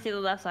 right? made it to the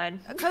left side.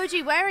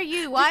 KOJI, where are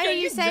you? Why are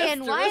you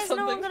saying? Why is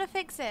no one gonna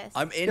fix this?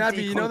 I'm in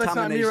Gabbie, you know that's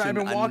not me, right? I've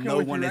been and walking no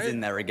with one you, is right? in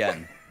there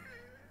again.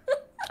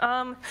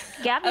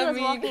 Gabbie was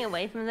walking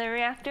away from the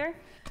reactor.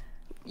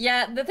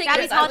 Yeah, the thing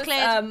Gabbie's is, hot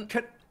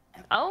cleared.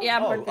 Yeah,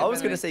 I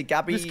was gonna say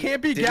Gabbie. This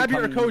can't be didn't Gabbie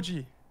or come-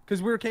 KOJI,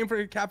 because we came from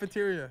the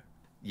cafeteria.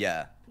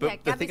 Yeah, but Yeah,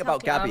 the Gabbie's thing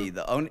about hot Gabbie, cleared.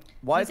 the only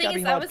why is The thing Gabbie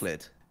is, I hard was-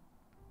 cleared?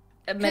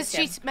 Because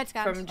she's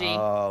med-scanned. From G.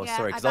 Oh, Yeah,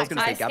 sorry, because I was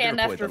gonna say I Gabbie scanned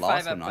reported after the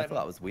last 5 one. I up, thought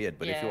that was weird,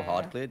 but if you're yeah.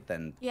 hard cleared,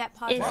 then Yep,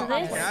 Is Wow.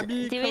 this?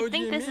 Gabbie, Do we KOJI,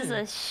 think and this is me.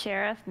 a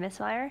sheriff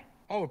misfire?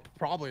 Oh,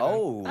 probably. then.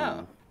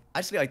 oh,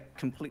 Actually, I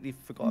completely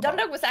forgot.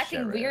 DumbDog was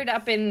acting weird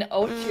up in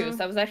O2,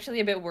 so I was actually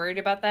a bit worried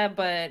about that,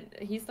 but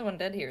he's the one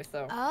dead here,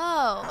 so.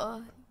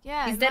 Oh,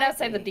 yeah. He's dead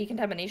outside the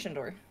decontamination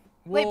door.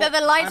 Wait, but the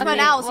lights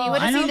went out, so you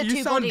would have seen the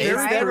two bodies, Is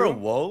right? there a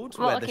world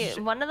Well, where okay,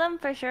 one of them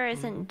for sure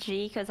isn't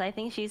G, because I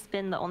think she's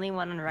been the only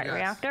one on the right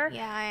reactor.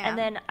 Yeah, I am. And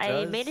then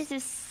I made it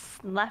to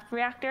left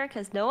reactor,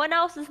 because no one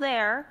else is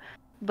there.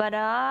 But,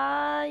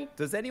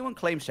 Does anyone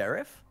claim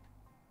sheriff?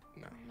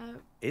 No.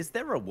 Is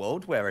there a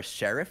world where a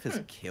sheriff is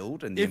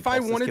killed and the If I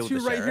imposters wanted killed to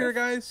the right here, sheriff?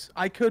 guys,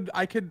 I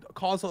could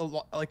cause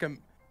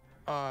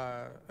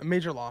a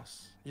major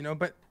loss, you know.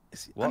 But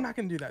see, I'm not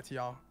gonna do that to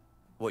y'all.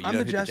 What, you I'm know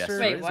the who the jester.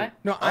 jester is? Wait, what?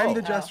 No, I'm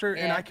the Oh. jester,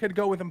 and yeah. I could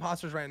go with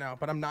imposters right now,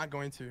 but I'm not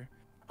going to.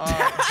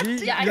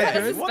 G, Yeah, I you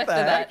kinda good? suspected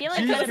that. I feel like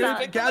G, that's good?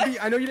 not- Gabby,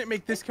 I know you didn't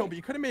make this kill, but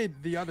you could have made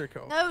the other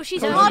kill. No, she's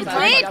So- hard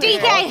clear,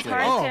 DK.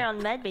 Hard clear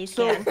on medbay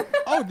So, scan.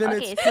 oh, then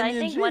Okay, it's so I Kenny and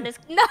think G. one is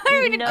No.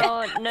 I think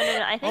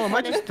Oh, am I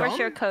one is just for dumb?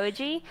 sure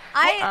Koji.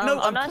 No,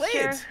 I'm not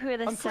cleared. sure who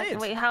the I'm second.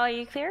 cleared. Wait, how are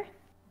you clear?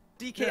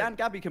 DK and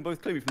Gabby can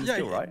both clear me from the Yeah,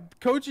 skill, right?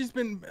 Koji's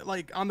been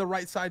like on the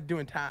right side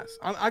doing tasks.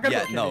 I got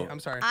Yeah, Kenny. no.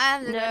 I'm sorry.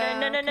 I'm the No.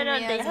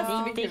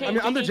 I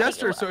mean, I'm the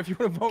jester, so if you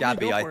want to vote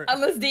Gabby, me, go I- for it.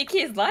 Unless DK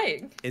is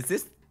lying. Is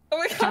this? Oh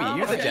my Jimmy,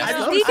 you're the Okay.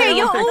 jester. DK,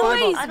 you're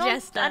always I the don't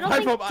jester.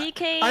 think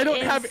DK I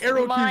don't have is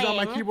arrow keys on my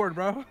lying. keyboard,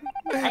 bro.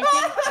 I think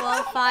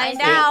We'll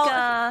find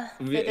I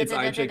think, out. It's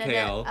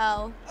IJKL.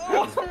 Oh.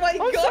 Oh my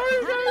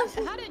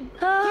god. How did Kiwi get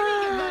voted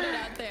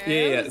out there?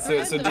 Yeah.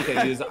 So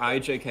DK use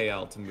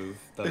IJKL to move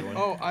the other one.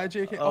 Oh,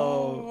 IJK.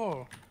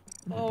 Oh.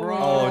 Bro.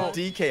 Oh,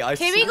 DK, I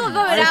Kimmy got see. voted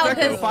out infected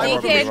because five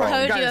of DK and them.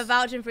 Koji Guys, are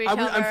vouching for each I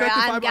other, infected and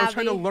 5. I was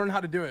trying to Gabby. learn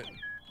how to do it.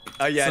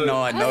 Oh yeah, So-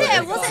 no, I know. Was it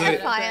a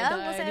So- fire?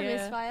 Was it a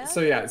misfire?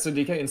 So yeah, so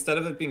DK, instead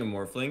of it being a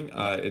morphling,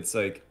 it's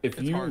like if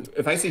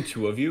I see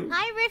 2 of you,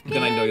 Hi, Rifkin.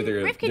 then I know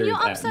you're Rifkin, you're you're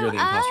up so the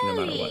imposter no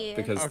matter early. what,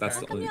 because that's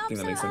the only thing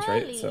that makes sense,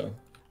 right? So.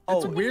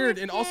 It's weird,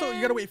 and also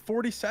you gotta wait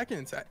 40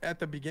 seconds at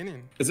the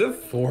beginning. Is it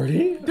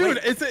 40? Dude,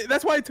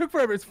 that's why it took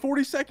forever. It's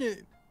 40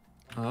 second.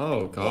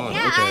 Oh god.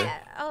 Yeah,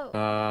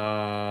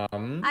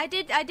 okay. I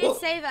did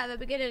say that at the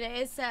beginning. It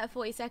is set at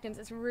 40 seconds.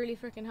 It's really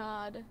freaking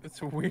hard. It's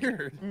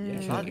weird.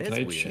 That Can is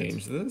I weird.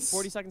 change this?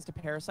 40 seconds to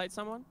parasite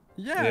someone?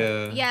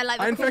 Yeah. Yeah, like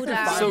the I infected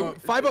cooldown.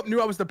 5 up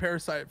knew I was the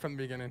parasite from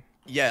the beginning.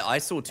 Yeah, I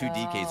saw 2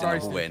 DKs in Sorry,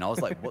 the hallway, and I was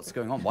like, "What's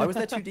going on? Why was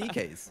there 2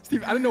 DKs?"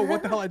 Steve, I don't know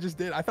what the hell I just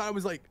did. I thought I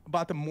was like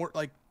about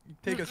to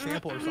take a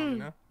sample or something, you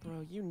know?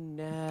 Bro, you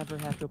never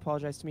have to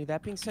apologize to me.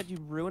 That being said, you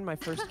ruined my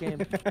first game.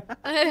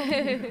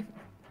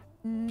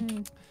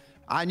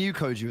 I knew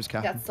Koji was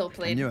capping. That's so I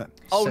played. knew it.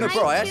 Oh no,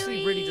 bro! I Thank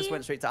actually you, really E. just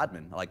went straight to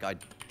admin. Like I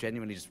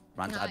genuinely just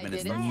ran to I admin. did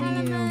It's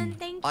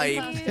Thank I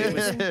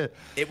you.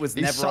 it was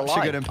He's never such a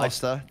lie. a good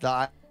imposter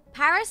that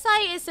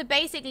Parasite is so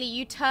basically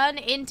you turn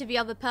into the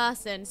other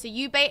person. So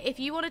if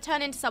you want to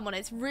turn into someone,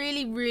 it's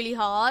really, really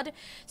hard.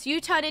 So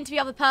you turn into the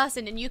other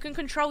person and you can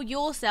control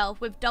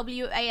yourself with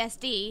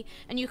WASD,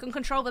 and you can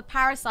control the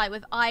parasite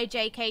with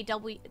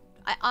IJKL.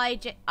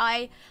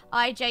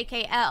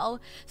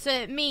 So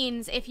it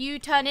means if you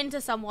turn into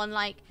someone,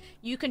 like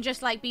you can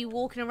just like be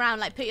walking around,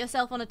 like put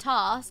yourself on a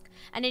task,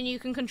 and then you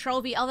can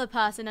control the other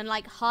person and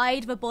like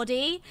hide the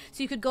body.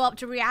 So you could go up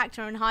to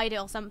reactor and hide it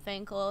or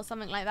something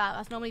like that.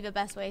 That's normally the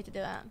best way to do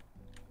it.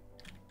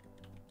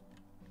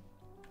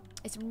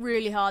 It's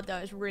really hard though.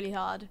 It's really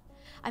hard.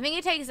 I think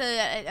it takes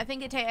a. I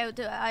think it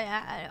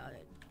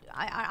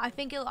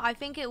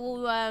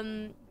will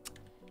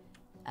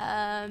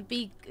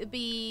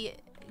be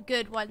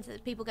good once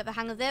people get the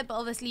hang of it, but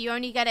obviously you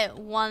only get it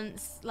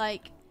once,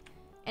 like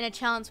in a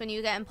chance when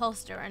you get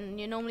imposter, and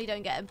you normally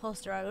don't get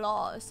imposter a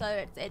lot,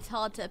 so it's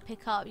hard to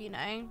pick up, you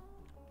know.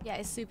 Yeah,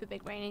 it's super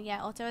big brain, and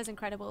yeah, Otto is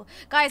incredible.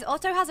 Guys,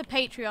 Otto has a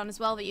Patreon as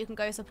well that you can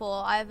go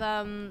support.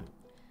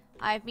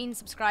 I've been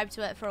subscribed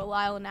to it for a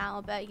while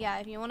now, but yeah,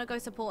 if you want to go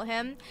support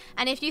him,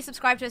 and if you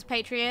subscribe to his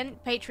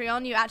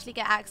Patreon, you actually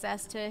get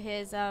access to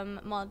his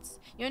mods.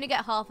 You only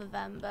get half of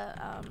them, but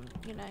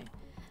you know.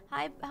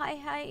 Hi,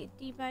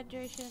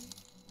 dehydration.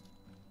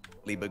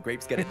 But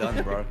grapes get it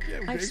done, bro.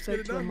 I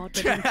spoke to a mod.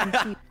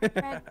 Fred,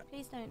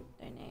 please don't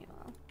donate.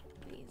 Well,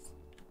 please.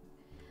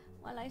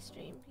 While I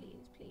stream, please.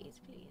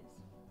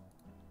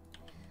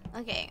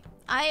 Okay,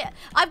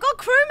 I've got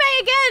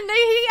Crewmate again. No,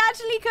 he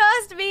actually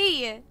cursed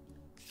me.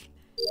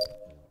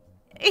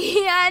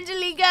 He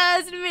actually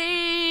cursed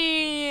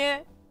me.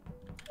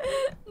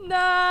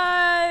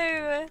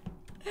 No.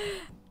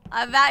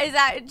 That is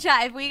that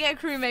chat. If we get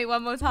Crewmate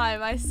one more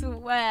time, I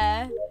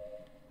swear.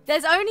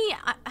 There's only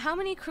how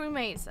many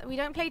crewmates? We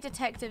don't play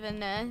detective in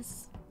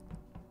this.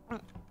 Oh,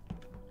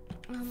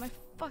 my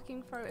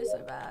fucking throat is so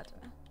bad.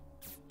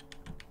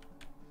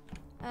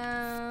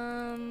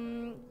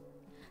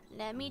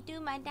 Let me do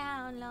my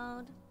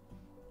download.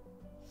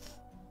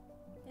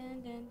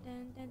 Dun, dun,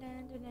 dun, dun,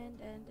 dun, dun, dun,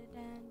 dun, dun,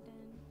 dun.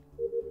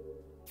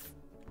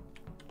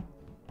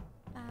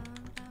 Bum,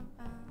 bum,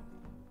 bum.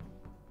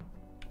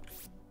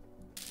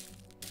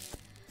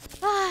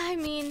 I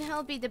mean,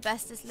 he'll be the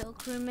bestest little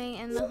crewmate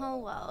in the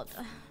whole world.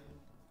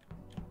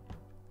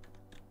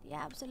 The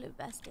absolute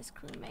bestest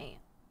crewmate.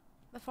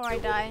 Before I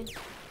die.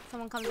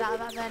 Someone comes out of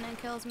that vent and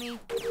kills me.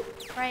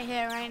 Right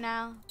here, right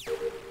now.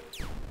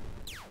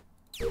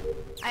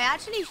 I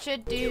actually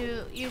should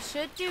do... You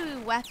should do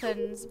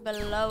weapons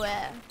below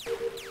it.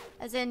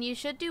 As in, you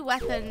should do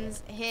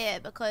weapons here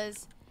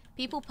because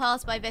people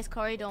pass by this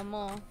corridor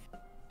more.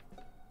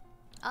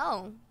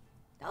 Oh.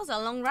 That was a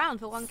long round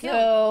for one kill.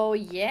 So,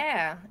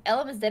 yeah.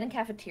 Ellum is dead in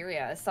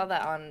cafeteria. I saw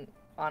that on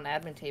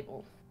admin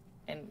table.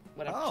 And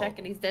when I'm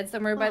checking, he's dead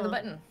somewhere by the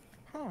button.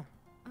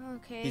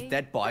 Okay. He's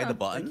dead by the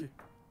button?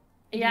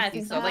 Yeah, I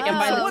think so. Like, I'm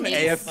by the Someone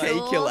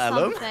AFK kill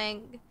Ellum?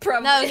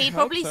 No, he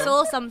probably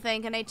saw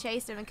something and they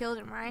chased him and killed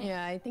him, right?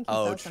 Yeah, I think he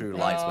Oh, saw true. something.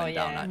 Lights went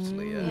down,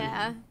 actually, yeah.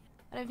 Yeah.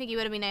 I don't think he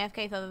would have been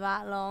AFK for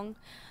that long.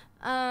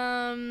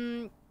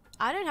 I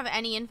don't have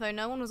any info.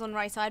 No one was on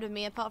right side with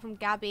me apart from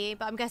Gabbie,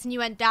 but I'm guessing you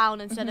went down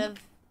instead of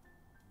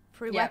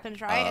through weapons,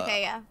 right?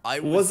 Okay, yeah.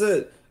 Was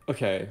it...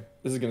 Okay,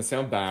 this is gonna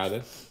sound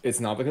bad. It's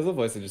not because of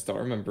voice, I just don't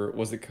remember.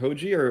 Was it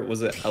KOJI or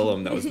was it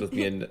Ellum that was with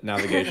me in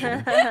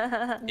navigation?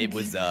 It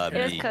was,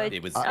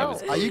 It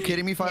was Are you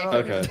kidding me, Five?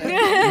 Okay.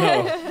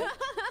 No.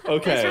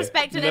 Okay.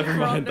 Disrespected Never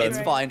mind then. It's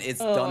fine. It's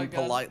done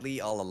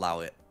politely. I'll allow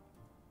it.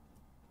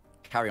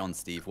 Carry on,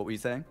 Steve. What were you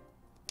saying?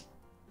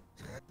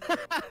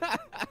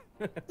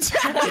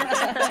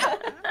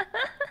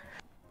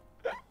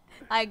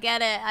 I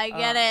get it. I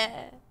get it.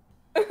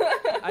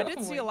 I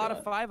did see a lot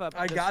of 5-up.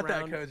 I got that,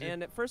 round, KOJI.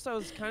 and at first I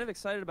was kind of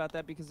excited about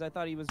that because I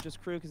thought he was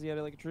just crew because he had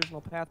like a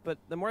traditional path. But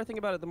the more I think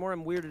about it, the more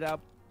I'm weirded out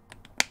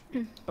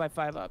by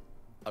 5-up.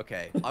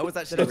 Okay, I was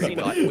actually really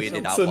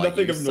weirded out by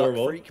nothing you,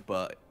 abnormal. Freak,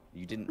 but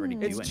you didn't really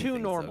do anything. It's too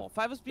normal.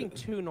 So. 5-up's being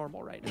too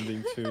normal right now.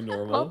 Being too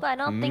normal. Hope I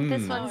don't think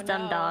this one's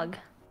DumbDog.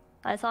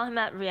 I saw him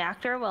at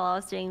Reactor while I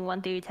was doing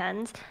 1 through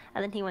 10s,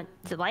 and then he went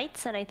to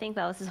lights, and I think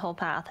that was his whole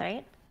path,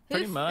 right?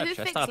 Pretty much.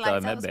 I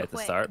stopped med bay at the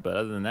start, but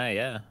other than that,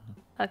 yeah.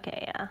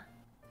 Okay, yeah.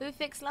 Who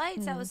fixed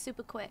lights? That was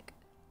super quick.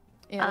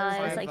 Yeah,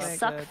 it was like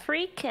Suck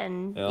Freak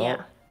and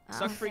yeah.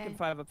 Suck Freak and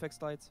 5-up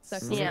fixed lights.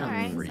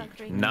 Yeah.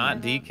 Not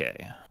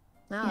DK.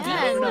 No,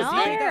 DK was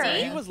there.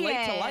 He was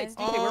late to lights.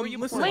 DK, where were you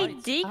before Wait,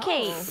 lights?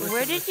 DK,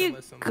 where did you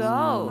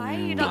go? Why are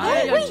you Wait,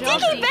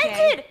 DK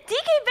vented!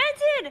 DK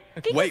vented!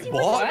 Because Wait, he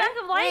went to what? the back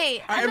of lights.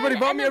 Wait. Everybody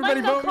vote me,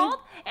 everybody vote me.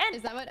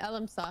 Is that what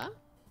Ellum saw?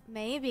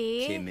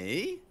 Maybe.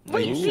 Timmy?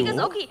 Wait, because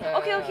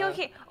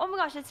okay. Oh my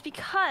gosh, it's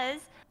because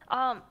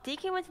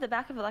DK went to the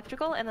back of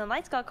electrical and then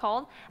lights got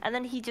called and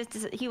then he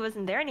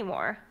wasn't there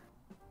anymore.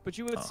 But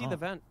you would see the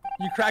vent.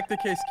 You cracked the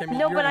case, Kimmy.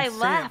 No, You're but I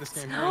insane at this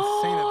left. game. You're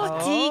insane at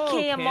this game.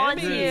 DK, I'm on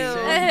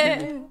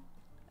you.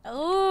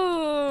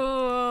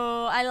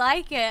 Ooh, I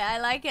like it. I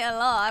like it a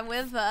lot. I'm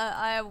with her.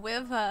 I am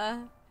with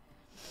her.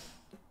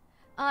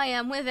 I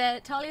am with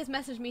it. Talia's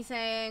messaged me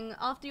saying,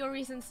 after your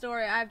recent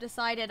story, I've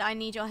decided I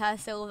need your hair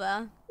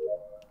silver.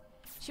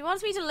 She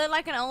wants me to look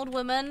like an old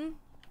woman.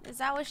 Is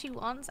that what she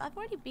wants? I've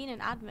already been an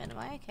admin. Am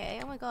I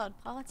okay? Oh my god,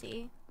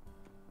 party.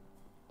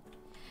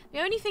 The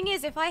only thing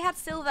is, if I had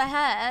silver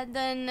hair,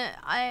 then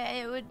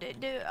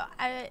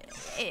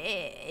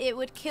it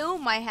would kill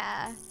my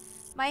hair.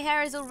 My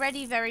hair is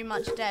already very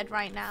much dead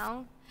right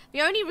now. The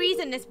only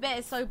reason this bit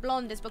is so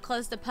blonde is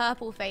because the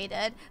purple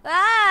faded.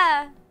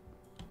 Ah!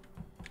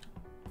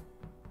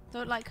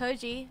 Don't like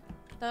KOJI.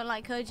 Don't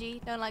like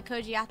KOJI. Don't like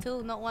KOJI at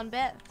all. Not one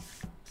bit.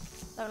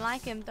 Don't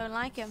like him. Don't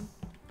like him.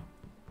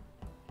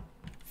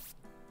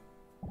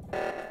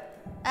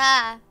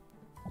 Ah.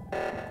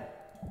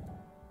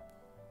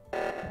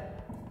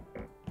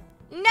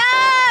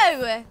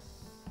 No!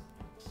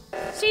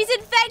 She's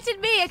infected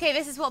me! Okay,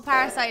 this is what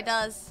Parasite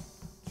does.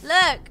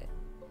 Look!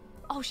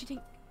 Oh, she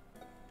didn't...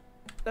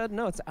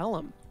 No, it's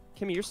Ellum.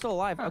 Kimmy, you're still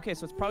alive. Okay,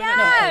 so it's probably No!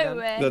 not Ellum.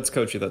 That's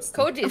KOJI, that's...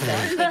 KOJI's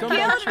dead.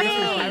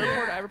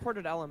 I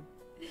reported Ellum.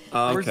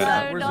 Okay.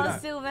 No, not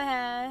silver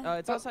hair.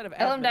 It's outside of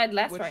Ellum died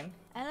last which... round.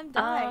 Ellum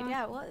died,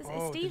 yeah. What is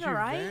it? Steve,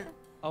 alright?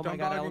 Oh my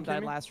god, Ellum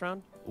died last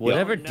round?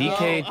 Whatever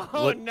DK...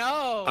 Oh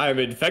no! I'm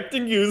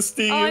infecting you,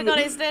 Steve! Oh my god,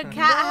 it's the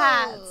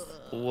cat hats!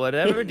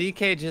 Whatever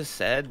DK just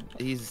said,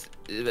 he's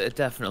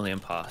definitely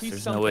imposter.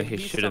 There's no way he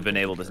should have been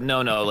able to...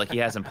 No, like he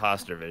has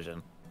imposter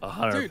vision.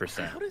 100%.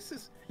 Dude, how does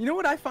this... You know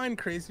what I find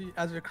crazy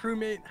as a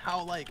crewmate?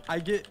 How, like, I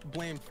get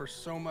blamed for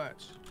so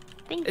much.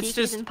 I think It's DK's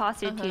just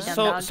imposter too,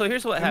 so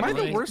here's what happened.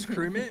 Am I the worst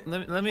crewmate?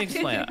 Let me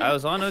explain. I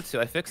was on O2.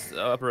 I fixed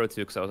upper O2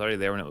 because I was already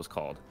there when it was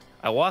called.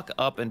 I walk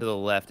up and to the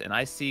left and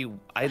I see,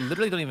 I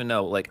literally don't even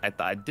know, like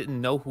I didn't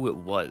know who it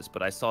was,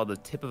 but I saw the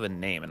tip of a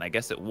name and I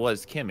guess it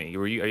was Kimmy.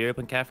 Are you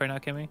open calf right now,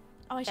 Kimmy?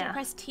 Oh, I should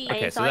press T.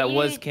 Okay, so that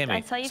was Kimmy.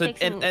 I saw you so,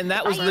 fixing and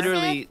that was ice.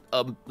 literally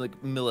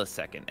like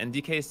millisecond. And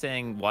DK is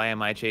saying, why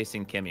am I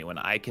chasing Kimmy when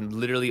I can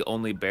literally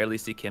only barely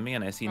see Kimmy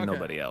and I see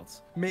nobody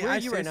else? May Where I are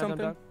you say right now, something?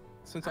 DumbDog?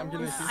 Since I'm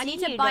getting I need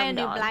to buy a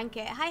new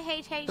blanket. Hi,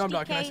 HHDK.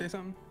 DumbDog, can I say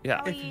something?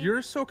 Yeah. If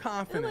you're so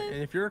confident,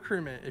 and if you're a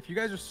crewmate, if you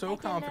guys are so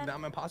confident that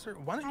I'm an imposter,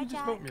 why don't you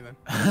just vote me then?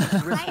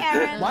 Hi,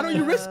 Aaron. Why don't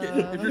you risk it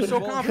if you're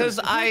so confident? Because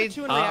I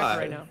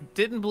right now.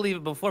 didn't believe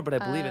it before, but I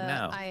believe it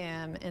now. I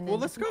am. And well,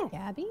 let's go.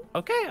 Gabbie?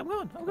 Okay, I'm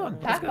going.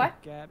 Let's go.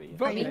 What? Gabbie.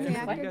 Vote Are you me.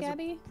 reactor,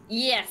 Gabbie?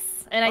 Yes,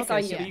 and I saw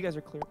Okay, you. so you guys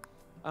are clear.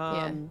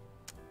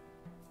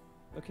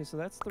 Okay, so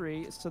that's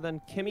 3. So then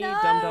Kimmy, No.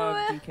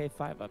 DumbDog, DK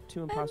 5 up.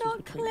 2 imposters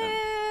not between them.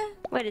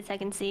 Wait a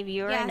second, Steve.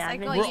 You're Yes, an I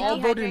admin. got We're you. all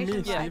voting me,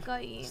 Dehydration, Steve. I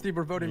got you. Steve,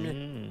 we're voting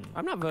me.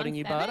 I'm not voting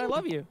you, bud. I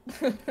love you.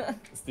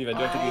 Steve, I do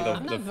have to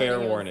give you the fair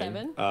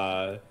warning.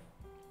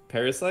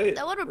 Parasite.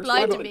 That would we're reply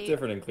still to a bit me.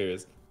 different in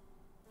clears.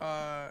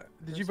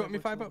 Did you vote me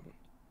 5 up?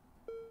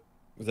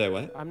 Was that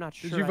what? I'm not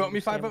sure. Did you I vote me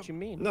understand 5 what up? you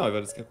mean. No, I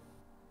voted skip.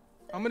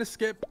 I'm gonna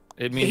skip.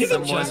 It means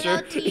someone.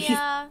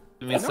 Tia.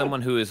 It means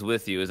someone who is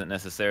with you isn't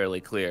necessarily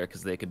clear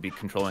because they could be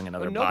controlling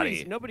another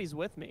body. Nobody's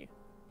with me.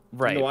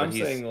 Right. No, but I'm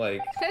he's- saying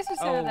like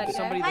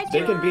somebody.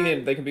 they can be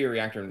in. They can be a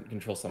reactor and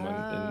control someone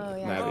in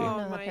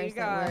Navi. Oh my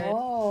god.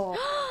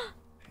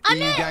 I'm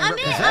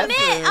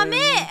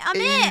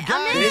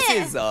it. This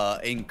is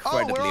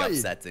incredibly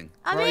upsetting.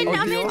 I'm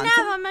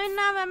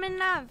in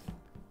Nav.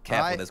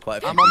 Careful, there's quite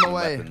a few I'm on the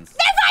way. weapons.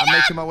 I'm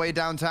making my way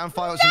downtown.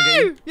 Fireworks in the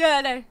game.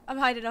 Yeah, no. I'm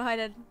hiding.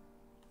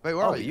 Wait,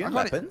 where are you? You I in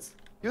can't- weapons?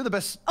 You're the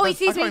best. Oh, he I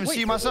sees can't me. even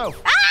see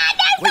myself. Ah,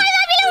 no, Wait.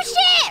 you little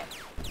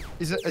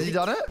shit! Has he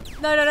done it?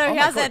 No, Oh he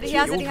my hasn't. God, He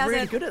hasn't. You're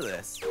really good at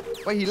this.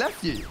 Wait, he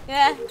left you?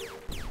 Yeah.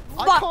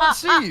 I can't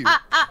see you.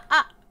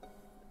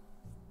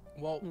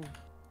 Well,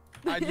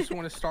 I just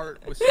want to start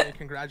with saying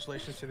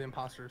congratulations to the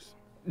imposters.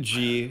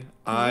 G,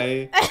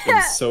 I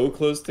am so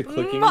close to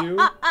clicking you.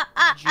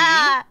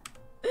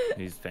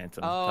 He's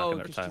Phantom. Oh, talking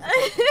our time.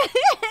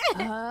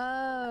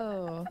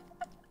 Oh.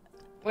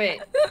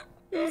 Wait.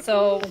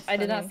 So I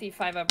did not see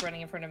 5 up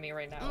running in front of me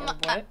right now, or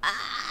what?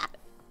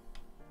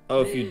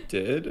 Oh, if you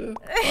did,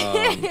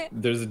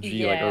 there's a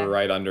G like Yeah.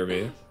 right under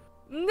me.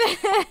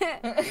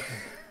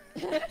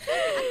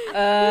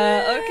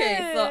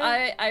 Okay, so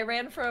I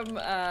ran from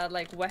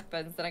like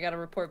weapons, then I got a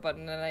report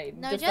button, and I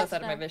just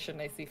outside of my vision,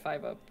 I see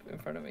 5 up in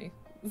front of me.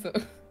 So.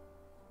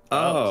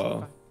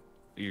 Oh.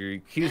 You're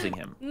accusing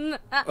him.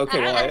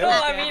 Okay,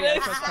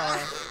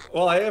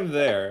 well I am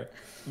there,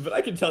 but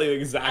I can tell you I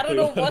exactly.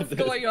 don't know what what's it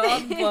is. going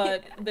on,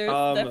 but there's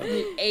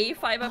definitely a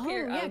 5 up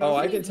here. Oh,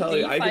 I can tell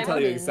you. I can tell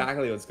you The 5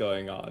 exactly what's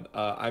going on.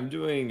 I'm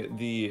doing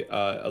the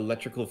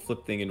electrical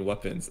flip thing in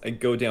weapons. I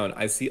go down.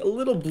 I see a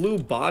little blue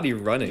body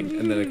running,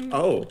 and then like,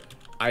 oh,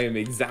 I am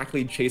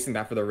exactly chasing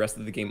that for the rest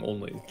of the game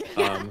only.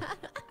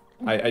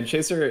 I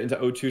chased her into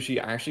O2. She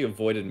actually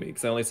avoided me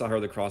because I only saw her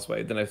the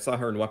crossway. Then I saw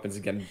her in weapons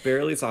again.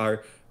 Barely saw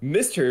her.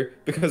 Missed her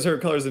because her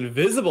color is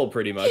invisible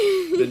pretty much.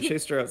 Then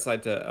chased her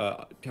outside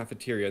to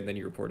cafeteria, and then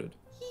you reported.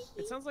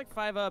 It sounds like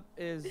 5 up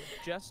is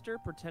Jester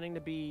pretending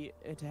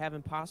to have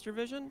imposter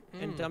vision,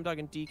 and DumbDog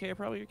and DK are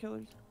probably your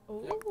killers.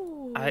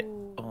 Ooh.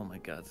 Oh my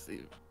God,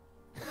 Steve.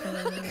 I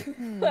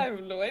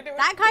have no idea.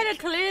 That kind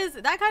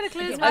of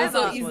close. I'm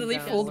so easily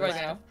fooled right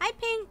now. Hi,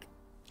 Pink.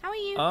 How are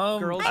you?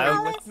 Girls Hi, are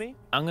Alice. with me.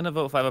 I'm gonna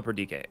vote 5 up or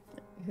DK.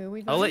 Who are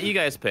we I'll let voting? you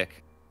guys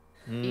pick.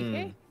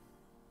 DK?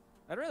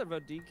 I'd rather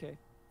vote DK.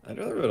 I'd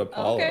rather vote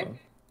Apollo. Okay.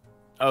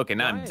 Okay,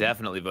 now Why? I'm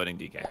definitely voting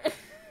DK.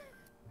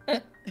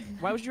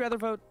 Why would you rather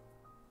vote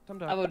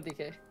DumbDog? I voted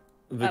DK.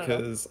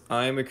 Because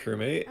I'm a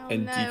crewmate, Oh,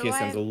 and no, DK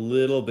sounds a why-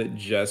 little bit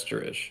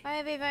gesture-ish. Why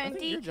are they I voting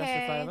think you're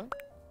Jester 5 DK? up.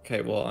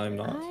 Okay, well, I'm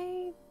not.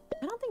 I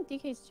don't think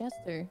DK's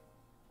Jester.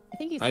 I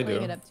think he's I playing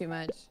do. it up too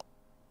much.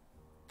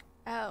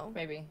 Oh.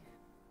 Maybe.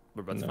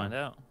 We're about to No. find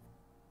out.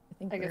 I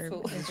think I guess we're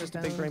so. It's just a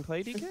big brain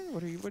play, DK?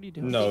 What are you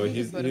doing? No, He he's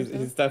just voted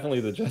himself.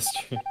 definitely the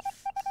gesture.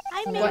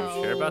 Hi, No,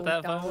 Minxie. Sure about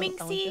that, don't, Violet? Minxie.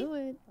 Don't do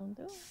it. Don't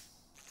do it.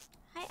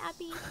 Hi,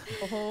 Abby.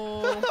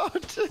 Oh.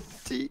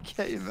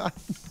 DK,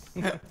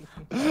 man.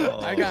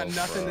 I got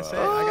nothing to say.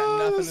 I got Oh,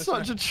 nothing to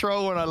such say. a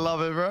troll when I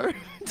love it, bro.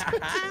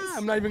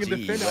 I'm not even gonna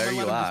Gee, defend it. where I'm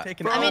you gonna let him at? just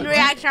take it Bro, I'm in out.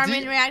 reaction. I'm D-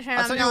 in reaction. I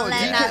I'm tell you not what,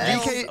 letting that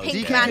DK, little pink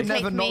DK man can never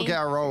take not me.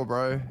 get a role,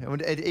 bro.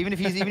 Even if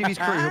he's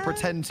crew, he'll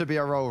pretend to be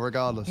a role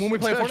regardless. When we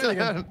play Fortnite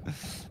again.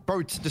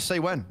 Bro, just say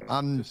when.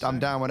 I'm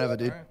down whenever,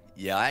 dude.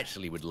 Yeah, I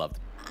actually would love to.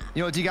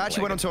 You know, DK, I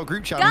actually went onto a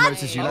group chat and God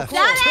noticed you left.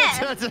 damn it!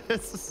 God damn it!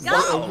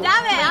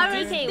 I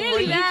was DK, were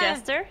nearly you there.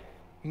 Jester?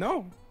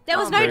 No. There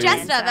was no Very-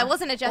 jester. There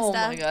wasn't a jester. Oh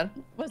my god.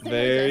 Was there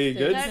Very no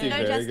good, Jester? Steve. No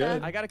Very jester.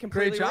 good. I got it Great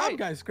completely job, right.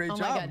 guys. Great Oh my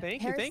job. god.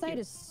 Thank you, thank Parasite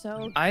you. is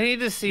so. I need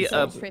to see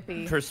So a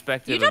trippy.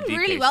 perspective You done of DK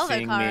really well though,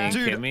 seeing me Kara. and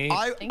Dude, Kimmy,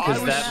 I because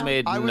was- that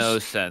made I was- no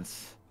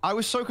sense. I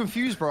was so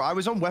confused, bro. I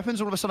was on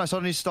weapons, all of a sudden I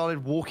suddenly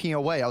started walking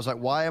away. I was like,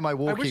 why am I I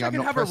walking? wish I I'm could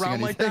not have a pressing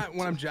round anything. like that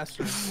when I'm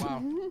Jester.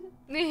 Wow.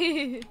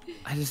 I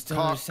just don't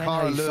Kara understand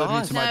how you lured saw me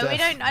it. to my No, we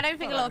death. don't. I don't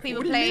think a lot of people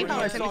What do you play mean how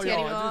I saw Proximity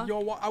y'all?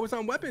 anymore. I was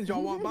on weapons.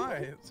 Y'all walked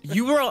by.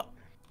 You were.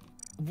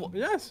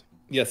 Yes.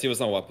 Yes, he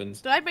was on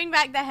weapons. Do I bring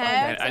back the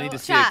hair? I need to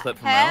see a Chat, clip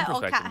from my hair own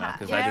or perspective cat now hat?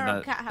 because I Hair or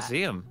did cat hat? not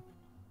see him.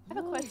 I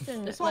have a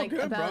question. It's all like, good,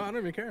 bro. about, I don't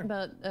even care.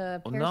 About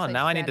Well, no, parasite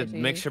now I need to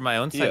strategy. make sure my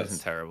own sight Yes.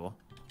 isn't terrible.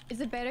 Is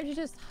it better to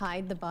just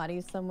hide the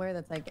bodies somewhere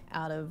that's like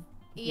out of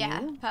Yeah,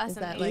 view? Is personally.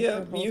 that, like, Yeah,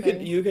 the whole you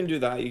thing? can do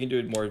that. You can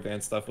do more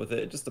advanced stuff with it.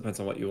 It just depends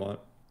on what you want.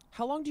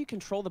 How long do you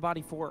control the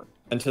body for?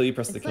 Until you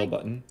press the It's kill like-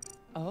 button.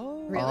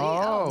 Oh. Really?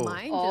 Oh. Oh,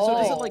 mine Oh. So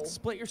does it Oh. like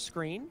split your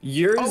screen?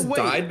 Yours Oh, wait.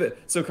 died, but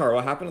so Carl,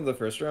 what happened in the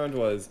first round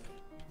was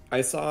I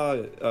saw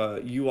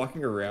you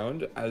walking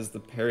around as the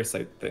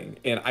parasite thing,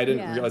 and I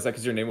didn't Yeah. realize that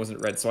because your name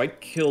wasn't red, so I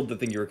killed the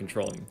thing you were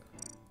controlling.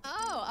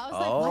 Oh, I was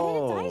like,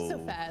 why did it die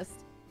so Oh. fast?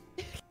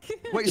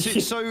 Wait,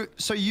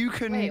 so you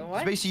can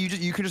basically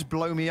you can just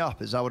blow me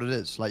up? Is that what it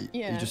is? Like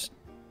you just.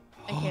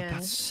 Oh,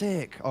 that's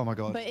sick! Oh my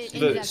god.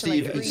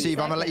 Steve,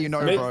 I'm gonna let you know,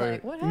 bro.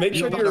 Make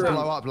sure you're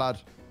blow up, lad.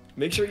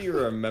 Make sure you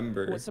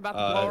remember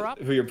up?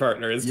 who your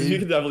partner is, because you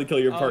can definitely kill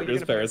your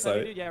partner's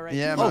parasite. Yeah, right.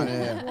 Yeah, man.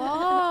 Yeah.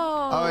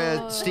 Whoa. Oh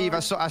yeah, Steve, I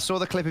saw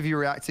the clip of you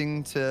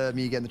reacting to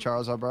me getting the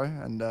Charizard, bro,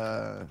 and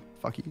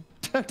fuck you.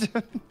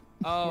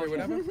 Oh, wait,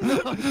 whatever.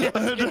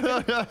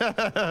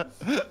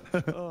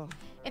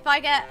 If I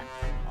get,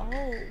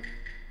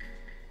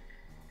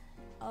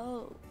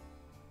 oh,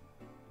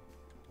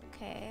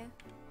 okay.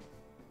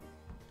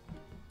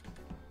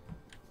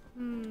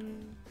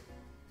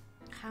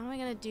 How am I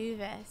gonna do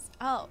this?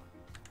 Oh.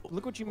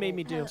 Look what you made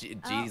me do.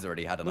 G's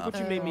already had enough. Look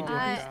what you made me do.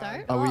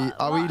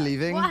 Are we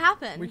leaving? What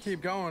happened? We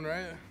keep going,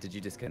 right? Did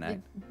you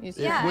disconnect?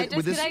 Yeah, I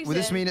disconnected. Would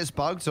this mean it's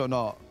bugged or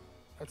not?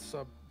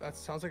 That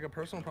sounds like a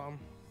personal problem.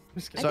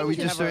 So we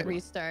just doing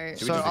restart.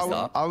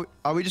 So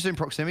are we just in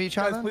proximity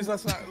chat? Guys, please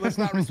let's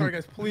not restart,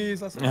 guys.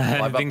 Please let's.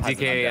 I think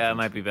DK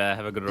might be bad.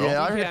 Have a good roll.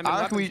 Yeah, I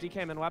reckon we DK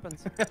and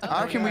weapons.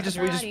 I reckon we just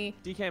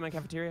DK and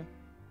cafeteria.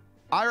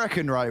 I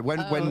reckon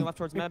when left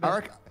towards med.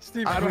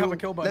 Steve, I don't have a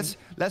kill button.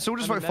 Let's all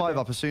just vote 5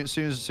 up as soon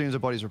as the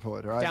body's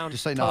reported, all right? Down.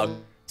 Just say no.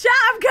 Chat,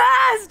 I'm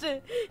cursed!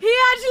 He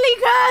actually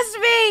cursed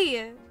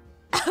me!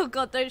 Oh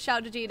god, don't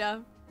shout to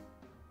Gina.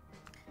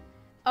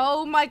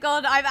 Oh my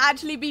god, I've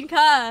actually been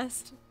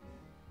cursed.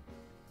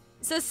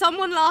 So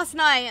someone last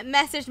night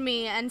messaged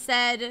me and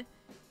said,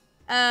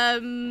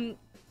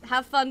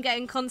 have fun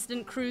getting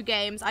constant crew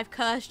games. I've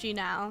cursed you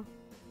now.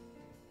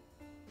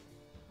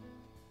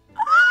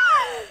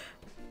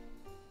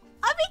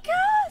 I've been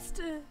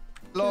cursed!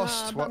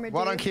 Lost. Why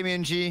don't Kimmy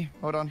and G?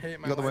 Hold on. You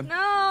got the win.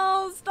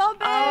 No, stop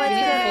it!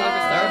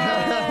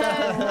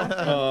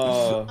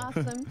 Oh,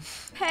 awesome.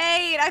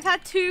 Pain. I've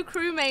had 2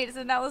 crewmates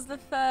and that was the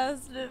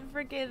first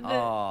freaking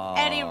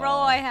any roll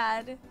I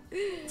had.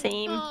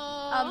 Same.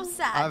 I'm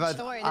sad.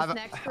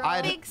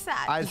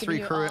 I had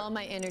 3 crew. All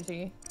my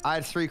energy. I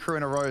had 3 crew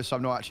in a row, so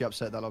I'm not actually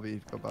upset that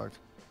lobby got bugged.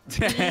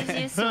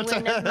 Easiest win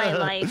of my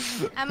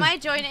life. Am I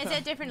joining? Is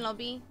it a different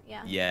lobby?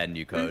 Yeah. Yeah,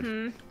 new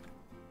code.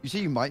 You see,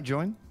 you might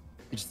join.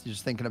 You're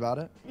just thinking about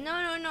it. No.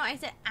 I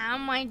said,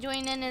 am I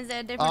joining? Is it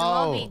a different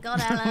lobby?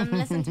 God, Ellum,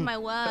 listen to my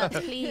words,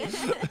 please.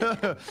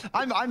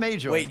 I may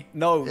join. Wait,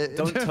 no,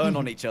 don't turn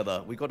on each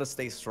other. We got to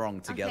stay strong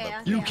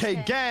together.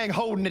 UK gang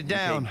holding it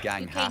down. UK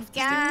gang have to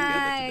stick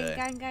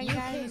together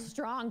today. UK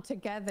strong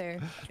together.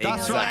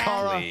 That's right,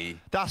 Kara.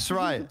 That's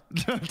right.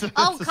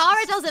 Oh,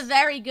 Kara does a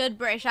very good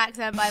British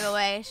accent, by the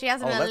way. She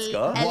has an elite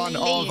one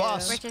of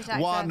us. British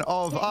accent. One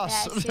of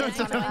us. Join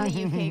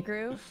the UK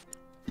groove.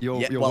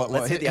 Well,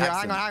 let's hear the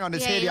accent. Hang on.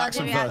 Let's hear the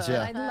accent first.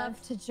 Yeah. I'd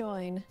love to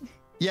join.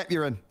 Yep,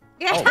 you're in.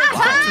 Oh,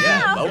 wow.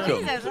 Yeah, welcome.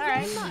 Jesus, all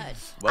right.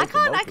 I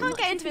can't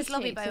get into this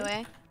lobby, by the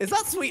way. Is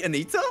that Sweet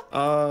Anita?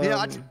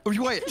 Yeah.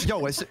 Wait.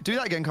 Yo, do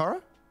that again, Kara.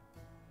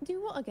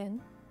 Do what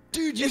again?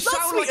 Dude, you Is that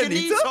sound like Sweet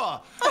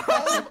Anita.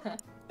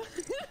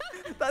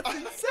 That's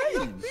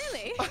insane.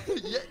 Really?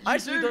 Yeah, I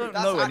actually don't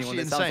know anyone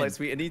that sounds insane. like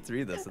Sweet Anita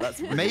either, so that's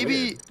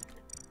really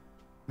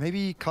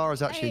Maybe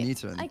Kara's actually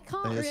Anita. I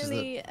can't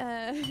really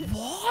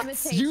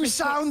What? You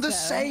sound the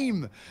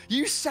same.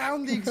 You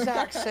sound the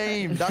exact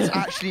same. That's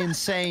actually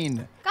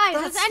insane. Guys,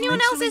 has anyone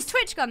else's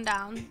Twitch gone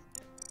down?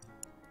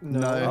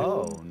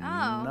 No.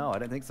 No, I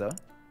don't think so.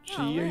 G,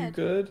 are you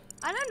good?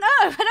 I don't know.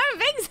 I don't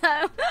think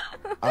so.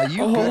 Are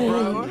you good,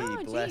 bro?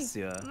 Oh, bless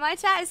you. My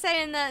chat is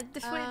saying that the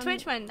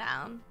Twitch went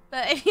down.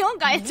 But if your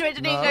guys' Twitch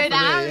didn't go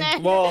down,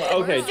 then well,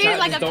 okay, it seems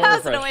like a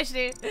personal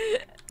issue.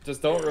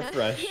 Just don't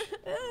refresh.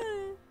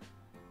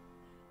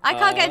 I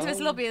can't get into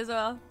this lobby as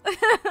well.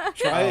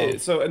 Try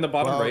it. So in the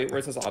bottom right where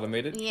it says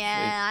automated.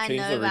 Yeah, like, I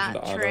know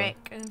that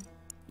trick.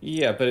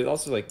 Yeah, but it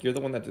also like you're the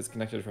one that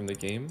disconnected from the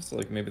game, so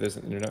like maybe there's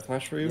an internet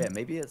flash for you. Yeah,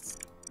 maybe it's.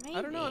 Maybe.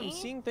 I don't know. I'm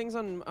seeing things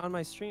on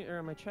my stream or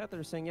on my chat that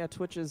are saying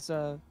Twitch is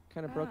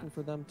kind of broken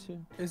for them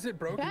too. Is it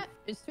broken?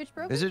 Is Twitch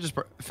broken? Is it just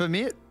for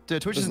me?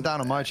 Twitch isn't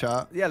down on my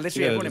chat. Yeah,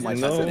 literally everyone in my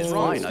chat said it's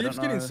fine. Steve's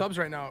getting subs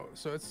right now,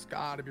 so it's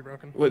gotta be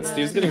broken. What?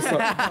 Steve's getting subs?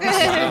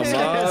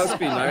 Must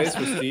be nice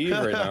for Steve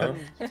right now.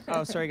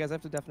 Oh, sorry guys, I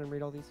have to definitely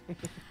read all these.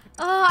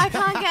 Oh, I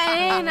can't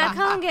get in. I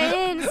can't get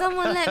in.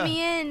 Someone let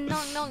me in.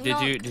 Knock.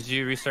 Did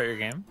you restart your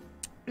game?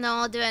 No,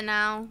 I'll do it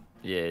now.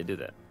 Yeah, do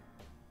that.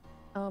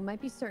 Oh, it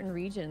might be certain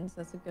regions.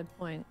 That's a good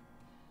point.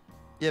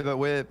 Yeah, but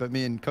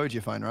me and KOJI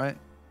are fine, right?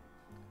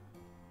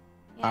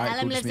 Yeah,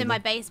 Ellum lives in my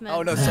basement.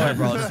 Oh no, sorry,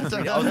 bro. I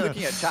was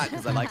looking at chat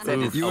because I like said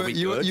it's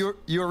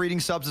you were reading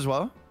subs as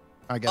well.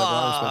 I get it.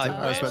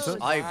 I respect it.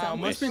 It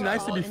must be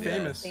nice to be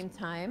famous. Same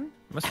time.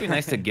 Must be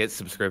nice to get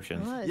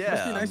subscriptions.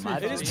 Yeah,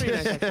 it is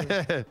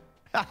pretty nice.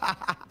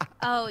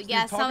 Oh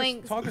yeah,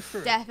 something's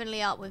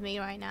definitely up with me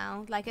right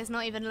now. Like it's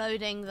not even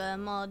loading the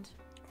mod.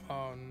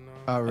 Oh no.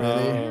 Oh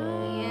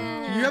really?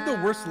 Yeah. You have the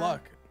worst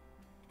luck.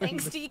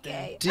 Thanks,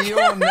 DK.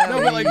 Dion Nelly.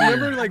 No, but like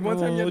remember like one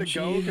time you had to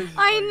go.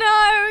 I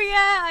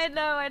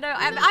know.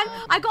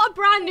 I got a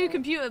brand new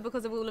computer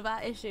because of all of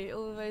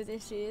those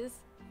issues.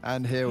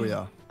 And here we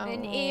are.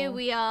 And here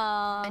we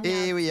are. And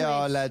here we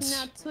are, lads.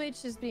 Now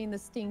Twitch is being the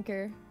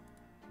stinker.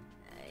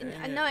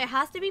 No, it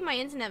has to be my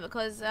internet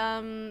because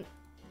the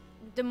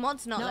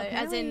mod's not loading.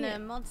 As in the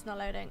mod's not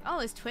loading. Oh,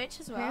 it's Twitch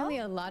as well. Apparently,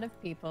 a lot of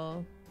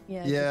people.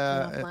 Yeah.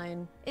 Yeah.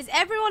 Offline. Is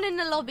everyone in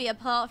the lobby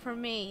apart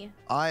from me?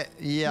 I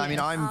mean,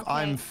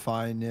 I'm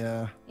fine.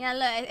 Yeah. Yeah,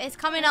 look, it's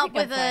coming up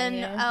with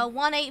an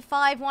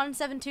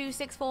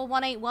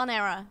 185.172.64.181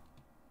 error.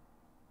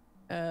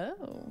 Oh.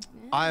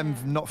 I'm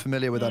not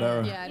familiar with that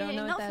error. Yeah, I don't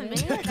know what that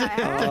is.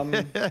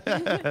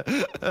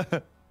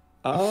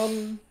 Let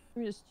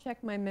me just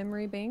check my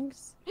memory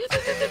banks.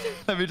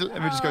 let me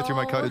just go through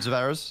my codes of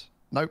errors.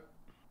 Nope.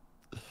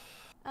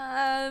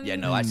 Yeah,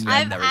 no,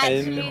 actually, there is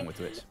anything wrong with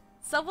Twitch.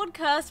 Someone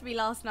cursed me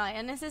last night,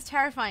 and this is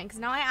terrifying because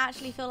now I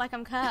actually feel like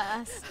I'm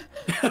cursed.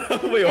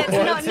 Wait,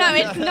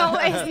 it's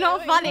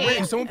not funny.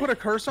 Wait, someone put a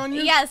curse on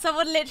you? Yeah,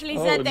 someone literally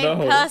said they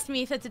cursed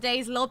me for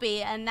today's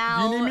lobby, and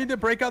now. Do you need me to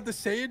break out the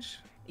sage?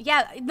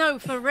 Yeah, no,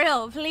 for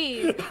real,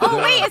 please. Oh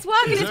wait, it's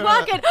working, it's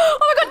working. Oh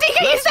my god,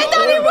 DK, you said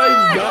that it worked!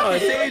 Oh my god,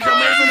 Sage, I'm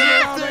moving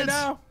it around right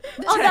now.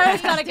 Oh no,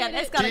 it's gone again,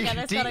 it's gone again.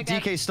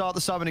 DK, start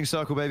the summoning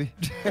circle, baby.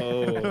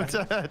 Oh.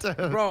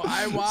 Bro,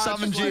 I watched.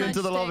 Summon G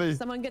into the lobby.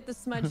 Someone get the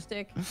smudge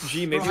stick.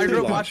 G, maybe I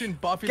grew up watching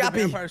Buffy the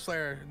Gabbie. Vampire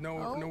Slayer.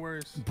 No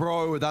worries.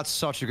 Bro, that's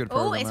such a good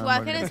program. Oh, it's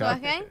working, it's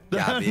working.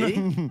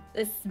 Gabbie.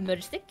 The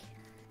smudge stick?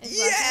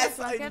 Yes!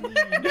 Smudge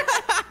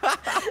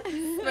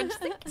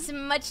stick?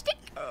 Smudge stick?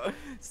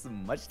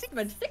 Smudge stick?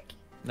 Smudge stick?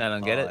 I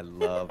don't get it. I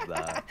love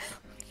that.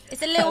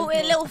 It's a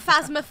little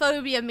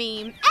phasmophobia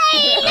meme.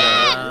 Hey,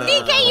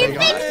 DK, you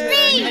fixed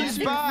me! He's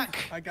back!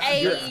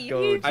 Hey,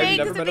 you I've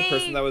never met a fixed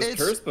person that was me.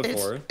 cursed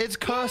before. It's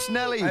cursed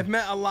Nelly. I've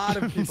met a lot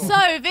of people.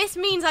 So, this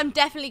means I'm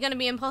definitely going to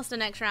be imposter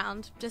next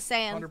round. Just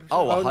saying. 100%.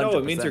 Oh, no,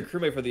 it means you're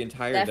crewmate for the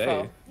entire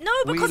day. No,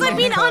 because I've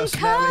been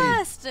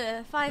uncursed.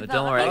 But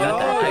don't worry, I got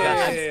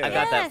that. I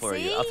got that for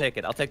you. I'll take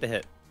it. I'll take the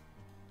hit.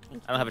 I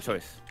don't have a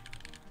choice.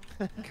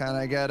 Can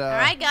I get a...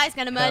 Alright guys,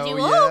 gonna merge you.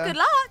 Yeah. Oh, good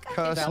luck.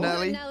 Curse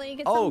Nelly.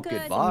 Oh,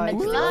 goodbye.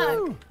 Good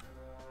luck.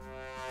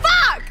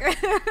 Fuck!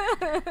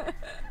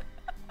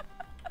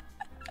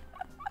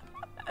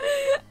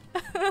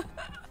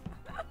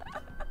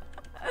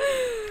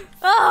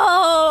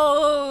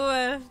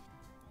 Oh!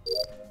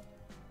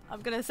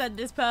 I'm gonna send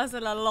this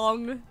person a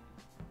long,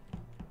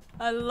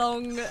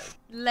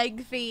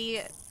 lengthy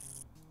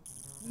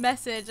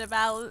message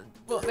about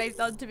what they've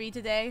done to me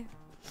today.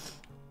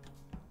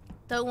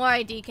 Don't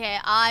worry, DK.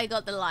 I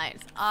got the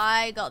lights.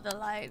 I got the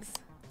lights.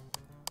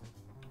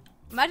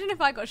 Imagine if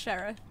I got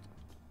sheriff.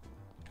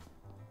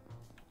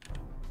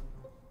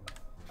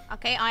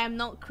 Okay, I am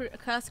not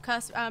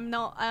curse. I'm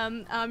not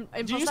imposter.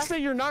 Did you say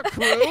you're not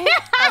crew?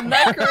 I'm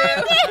not crew.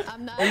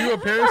 I'm not. Are you a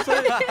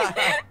parasite? No,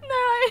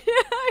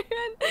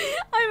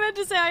 I meant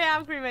to say I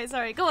am crewmate.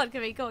 Sorry. Go on,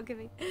 Kimmy. Go on,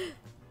 Kimmy.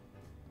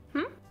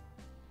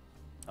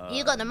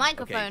 You got the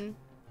microphone.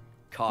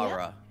 Okay.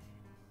 Kara.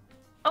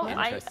 Oh,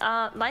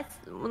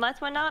 lights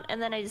went out, and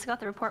then I just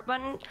got the report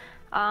button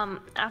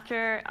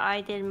after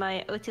I did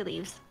my OT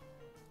leaves.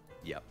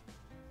 Yep.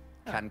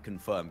 Can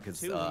confirm,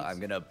 because I'm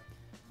going to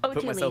OT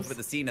put myself leaves. at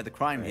the scene of the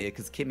crime here,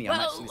 because Kimmy, I'm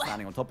actually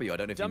standing on top of you. I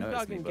don't know if you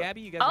noticed DumbDog me, and but...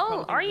 Gabbie, you guys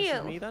are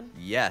you? Me, then?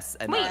 Yes,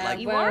 and Wait, like...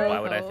 you are? Why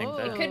would I think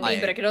that? It could be,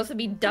 but it could also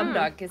be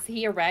DumbDog, because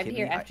he arrived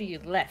here after you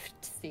left,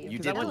 Steve. You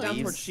 'Cause did I went down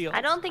leave? towards Shields.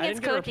 I don't think it's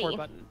didn't get a report KOJI.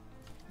 button.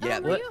 Yeah,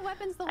 Were you at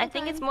weapons the whole I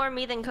think time? it's more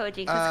me than KOJI,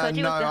 because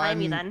KOJI was behind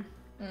me then.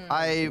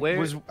 I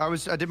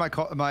did my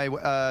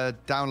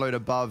download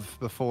above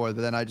before,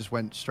 but then I just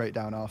went straight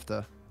down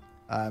after.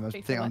 I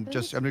think I'm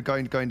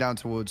going down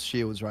towards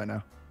Shields right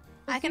now.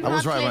 I can I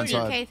was hard right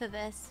clear when DK for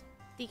this.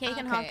 DK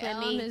can hard clear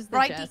Ellum me. is the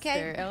Right, jester.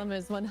 DK? Ellum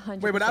is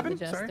 100% Wait, what happened? the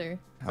jester. Sorry.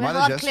 We're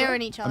hard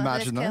clearing each other for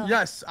this kill.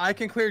 Yes, I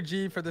can clear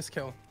G for this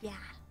kill. Yeah.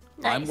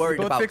 I'm worried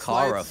Both about fixed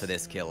Kara lights. for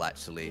this kill,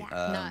 actually.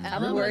 Nah,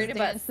 Ellum was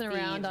dancing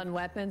around on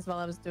weapons while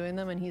I was doing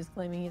them, and he's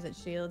claiming he's at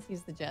Shields.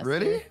 He's the jester.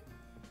 Really?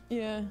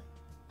 Yeah.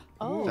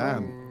 Oh.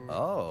 Damn.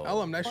 Oh.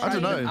 Ellum, nice I try.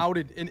 don't You've been know.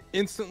 outed and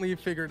instantly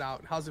figured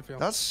out. How's it feel?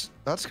 That's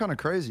kind of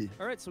crazy.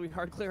 All right, so we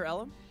hard clear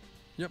Ellum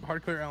Yep,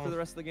 hard clear Ellum. for the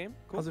rest of the game.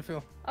 Cool. How's it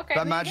feel? Okay.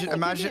 But imagine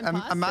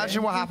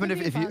what happened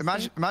if you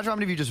imagine what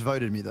happened if you just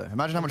voted me though.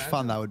 Imagine how much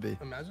fun that would be.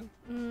 Imagine.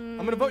 I'm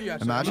gonna vote you.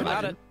 Actually. Imagine.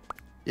 Got it.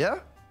 Yeah.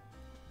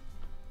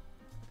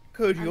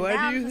 KOJI,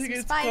 why do you think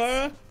it's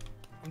Kara?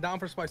 I'm down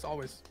for Spice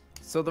always.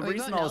 So the Are we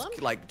reason voting I was Ellum?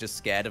 like just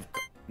scared of...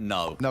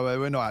 No. No,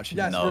 we're not actually.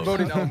 Yes, No. we're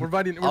voting Ellum. We're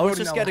voting. I was voting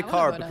just scared Ellum. of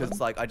Kara vote because Ellum.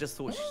 like I just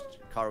thought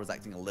Kara was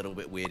acting a little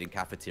bit weird in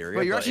cafeteria.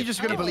 Wait, you're but actually if-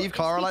 just gonna believe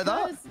Kara like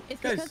that?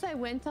 It's Guys. because I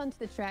went onto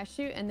the trash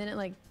chute and then it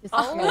like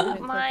Oh disappeared. and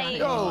it my-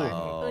 clicked on it Yo.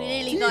 anymore. We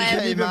nearly DK, got Didn't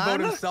him. even man. vote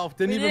himself.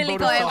 Didn't We even nearly vote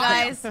got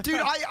him, himself. guys. Dude,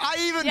 I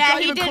even Yeah,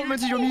 he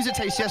complimented your music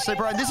taste yesterday,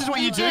 Brian. This is what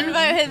you He didn't do.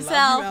 vote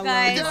himself, Ellum.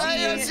 guys.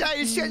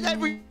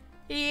 Every...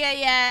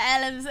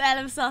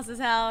 Ellum's sus as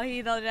hell.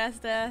 He's not a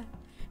jester.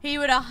 He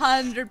would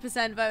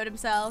 100% vote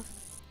himself.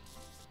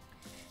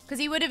 Because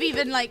he would have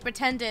even like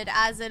pretended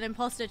as an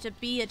imposter to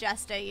be a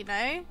jester, you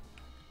know?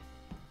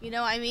 You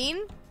know what I mean?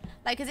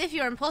 Like, cause if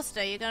you're an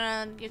imposter, you're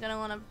gonna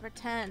want to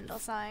pretend or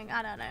something.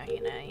 I don't know,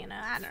 you know.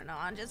 I don't know.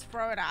 I'll just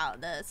throw it out.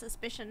 The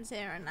suspicions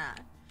here and that.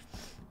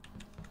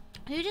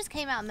 Who just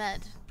came out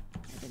med?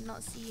 I did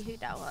not see who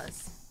that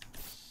was.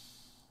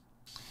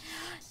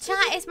 Chat,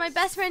 it's my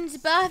best friend's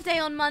birthday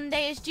on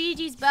Monday. It's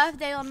Gigi's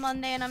birthday on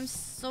Monday, and I'm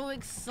so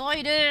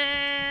excited.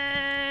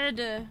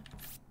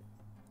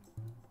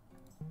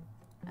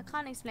 I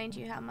can't explain to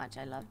you how much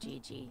I love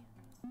Gigi.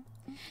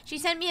 She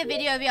sent me a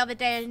video the other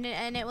day,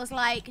 and it was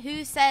like,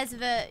 who says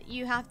that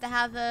you have to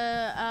have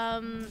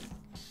a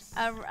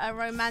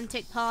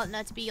romantic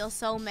partner to be your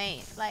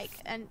soulmate? Like,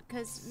 and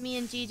because me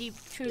and Gigi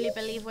truly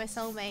believe we're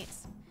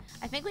soulmates.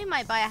 I think we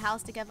might buy a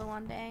house together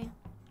one day.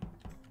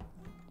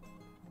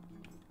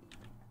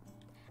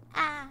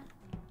 Ah.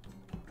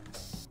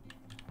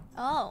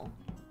 Oh.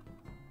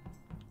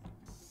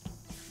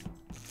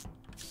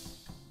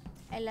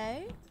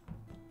 Hello?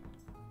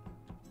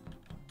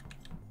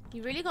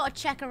 You really gotta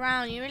check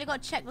around. You really gotta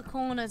check the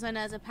corners when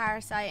there's a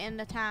parasite in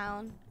the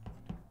town.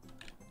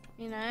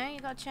 You know, you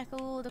gotta check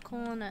all the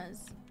corners.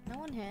 No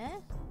one here?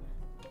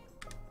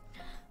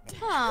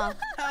 Huh.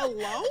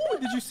 Hello?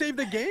 Did you save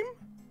the game?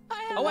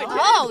 Oh, I did.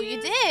 Oh,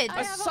 you did.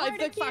 I saved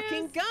the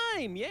fucking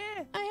game.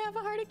 Yeah. I have a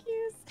heart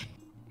accuse.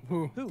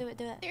 Who? Do it,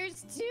 do it.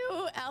 There's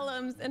 2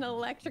 Ellums in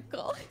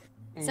electrical.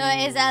 So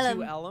it is Ellum.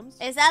 2 Ellums?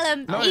 It's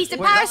Ellum. No, He's the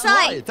wait,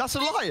 parasite. That's a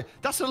lie.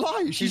 That's a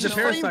lie. She's a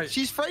parasite.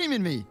 She's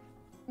framing me.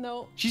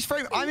 No. She's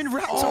framing. I'm in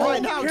Raptor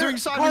right now doing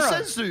Simon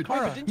Says, dude.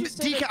 Kara, didn't you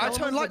say DK, that I Ellum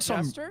turned was lights the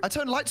on. jester? I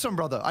turned lights on,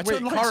 brother. I Wait,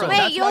 turned lights Kara, on.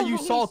 that's why you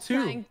saw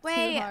 2.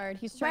 Wait, Too hard.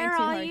 He's trying where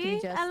too are hard. you? He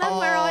just. Ellum,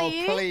 where are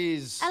you?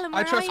 Please. Ellum, I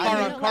where trust are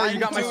Kara. you? Kara, you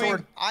got my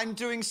sword. I'm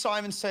doing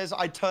Simon Says.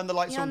 I turned the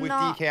lights You're on with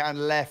not. DK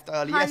and left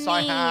early. Yes,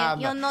 I Honey, am.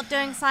 you're not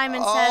doing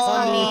Simon Says,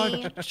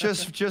 honey.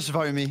 Just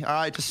vote me. All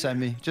right, just send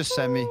me. Just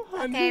send me.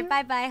 Okay,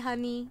 bye-bye,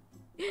 honey.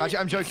 Actually,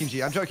 I'm joking,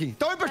 G. I'm joking.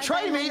 Don't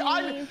betray me.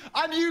 I'm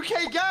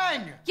UK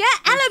gang. Yeah,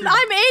 Ellum,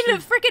 I'm in a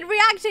freaking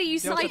reactor, you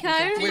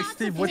psycho. Wait,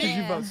 Steve, what did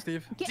you vote,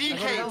 Steve?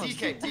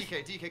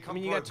 DK, come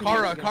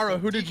on. Kara,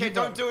 who did you DK,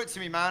 vote? don't do it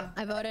to me, man.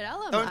 I voted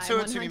Ellum. Don't do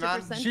it to me,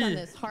 man. 100% Gee. on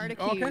this hard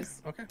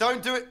accuse. Okay.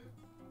 Don't do it.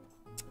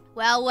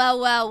 Well,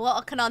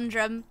 what a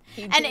conundrum.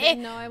 He And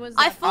didn't know I was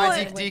I up thought...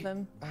 there with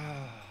him.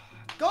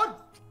 God.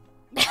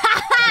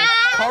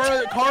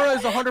 Kara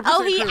is 100%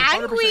 Oh, he true. 100%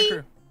 angry.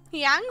 true.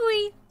 He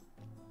angry.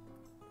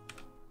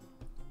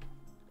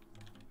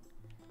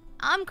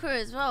 I'm crew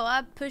as well.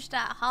 I pushed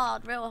that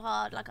hard, real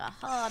hard, like a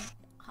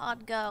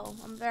hard girl.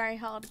 I'm a very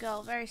hard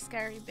girl, very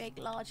scary, big,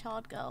 large,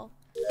 hard girl.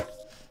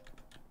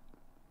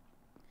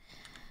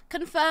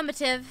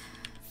 Confirmative.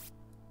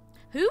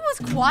 Who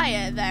was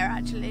quiet there,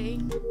 actually?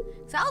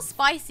 So that was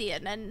spicy,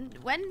 and then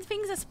when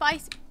things are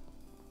spicy...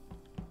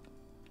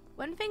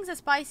 When things are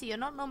spicy, you're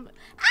not normal...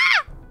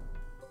 Ah!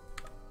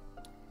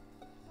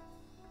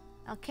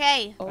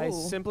 Okay. I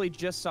simply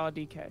just saw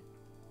DK.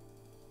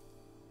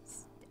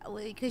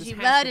 Because you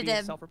This has to murdered be a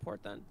him.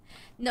 self-report then.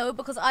 No,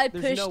 because I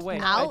There's pushed no way.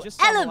 out I just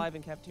saw him Ellum. alive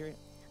in cafeteria.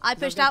 I So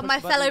pushed gonna out push my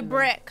the button fellow and then-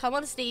 Brit. Come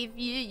on, Steve.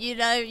 You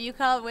know you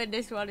can't win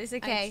this one. It's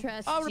okay. I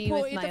trust I G with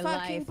reported my the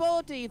fucking life.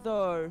 body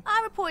though.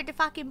 I reported the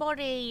fucking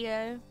body.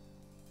 Yeah,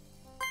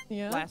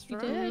 Last you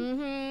round. did.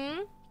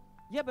 Mm-hmm.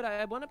 Yeah, but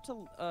I went up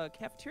to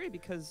cafeteria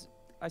because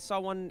I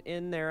saw one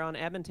in there on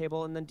admin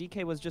table, and then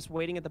DK was just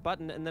waiting at the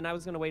button, and then I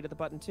was gonna wait at the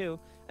button too,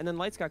 and then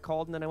lights got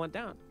called, and then I went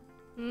down,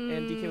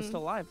 and DK was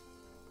still alive.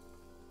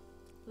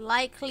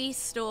 Likely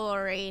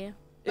story.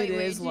 It Wait,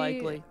 is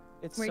likely.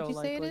 It's Where'd so you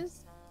say likely. it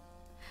is?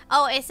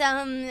 Oh, it's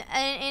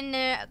in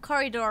the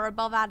corridor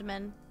above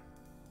admin.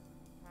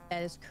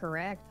 That is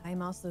correct.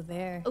 I'm also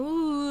there.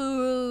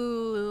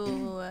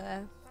 Ooh.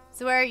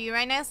 So where are you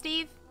right now,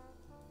 Steve?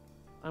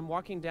 I'm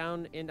walking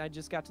down, and I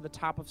just got to the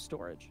top of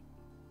storage.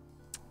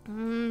 You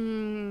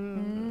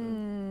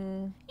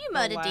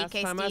murdered Last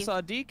DK, time Steve. I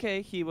saw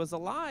DK, he was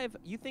alive.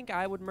 You think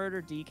I would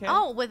murder DK?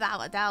 Oh,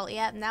 without a doubt.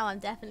 Yeah, now I'm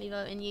definitely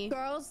voting you.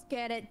 Girls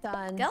get it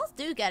done. Girls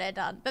do get it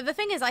done. But the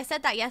thing is, I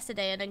said that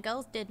yesterday, and then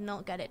girls did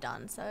not get it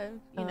done. So,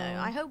 you know,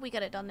 I hope we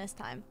get it done this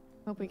time.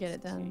 Hope we get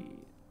it done.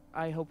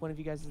 I hope one of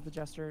you guys is the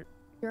jester.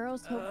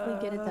 Girls hopefully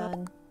get it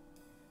done.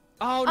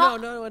 Oh, no,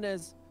 no one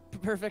is.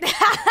 Perfect.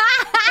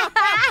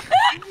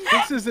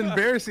 This is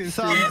embarrassing.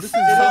 Steve. This is it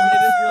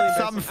is really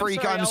embarrassing. Some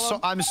freak. I'm so. No,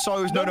 I'm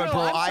bro.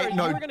 sorry,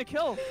 No. You were gonna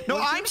kill. No,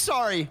 I'm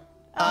sorry.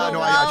 Oh, no,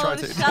 well, I tried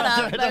to. shut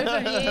up, both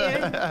of you.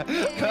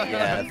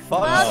 Yeah,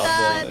 fuck Well off,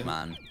 done. boys,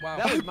 man. Wow.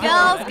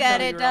 Girls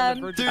get it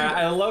done. Dude,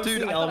 I love dude,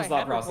 seeing I Ellum's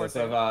thought thought I process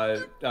had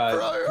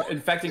of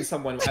infecting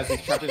someone as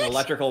he's trapped in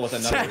electrical with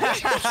another.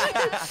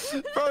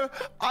 Bro,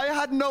 I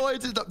had no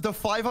idea. The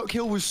 5-up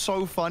kill was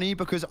so funny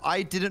because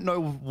I didn't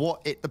know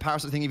what the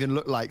parasite thing even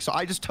looked like. So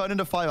I just turned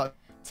into 5-up.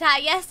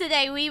 Chat,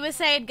 yesterday we were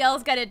saying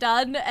girls get it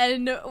done,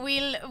 and I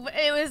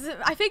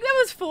think there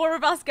was 4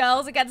 of us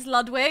girls against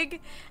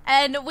Ludwig,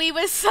 and we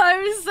were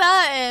so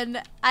certain,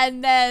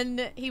 and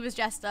then he was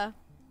Jester.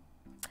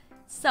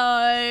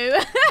 So,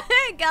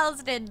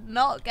 girls did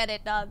not get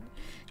it done.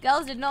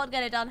 Girls did not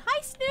get it done.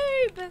 Hi,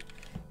 Snoop!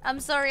 I'm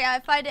sorry, I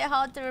find it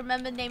hard to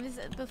remember names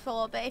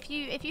before, but if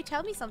you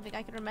tell me something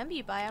I can remember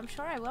you by, I'm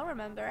sure I will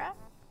remember it.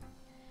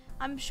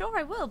 I'm sure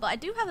I will, but I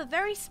do have a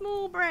very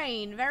small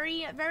brain,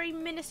 very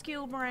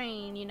minuscule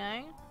brain, you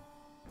know.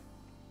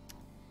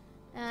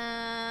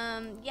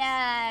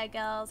 Yeah,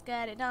 girls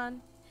get it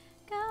done.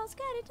 Girls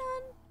get it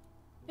done.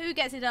 Who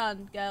gets it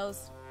done,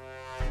 girls?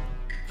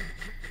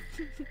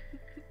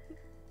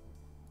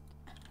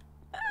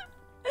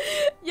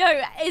 Yo,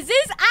 is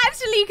this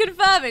actually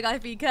confirming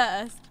I've been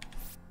cursed?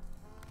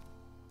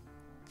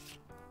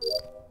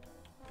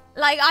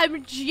 Like,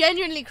 I'm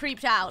genuinely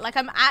creeped out. Like,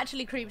 I'm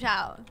actually creeped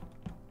out.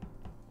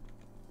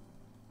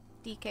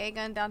 DK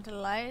going down to the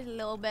light. A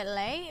little bit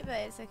late, but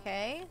it's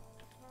okay.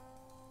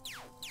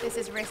 This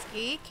is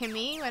risky.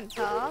 Kimmy went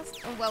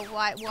past. Oh, well,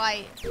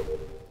 white.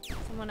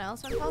 Someone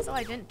else went past. Oh,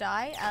 I didn't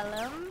die.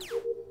 Ellum.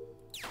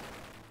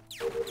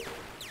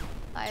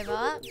 5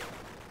 up.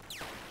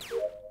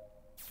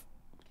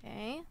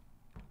 Okay.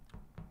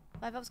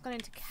 5 up's gone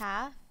into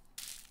calf.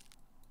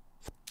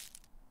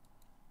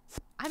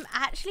 I'm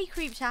actually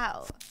creeped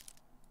out.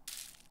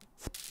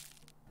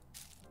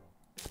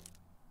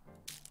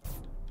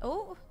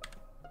 Oh.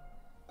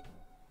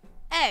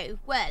 Oh,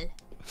 well.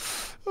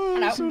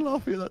 Oh, I'm so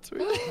laughing at that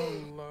tweet.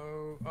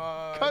 Hello.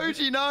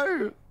 KOJI,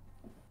 no!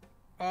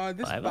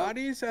 This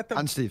body's at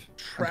the Steve.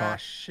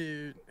 trash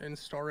chute in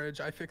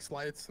storage. I fixed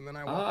lights and then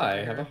I walked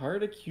I have a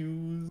hard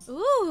accuse.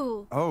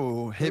 Ooh.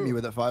 Oh, hit me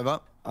with it 5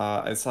 up.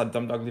 I saw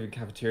DumbDog leaving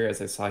cafeteria as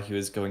I saw he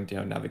was going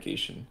down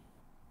navigation.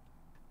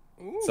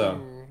 Ooh.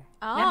 So.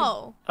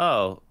 Oh.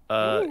 Oh,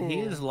 he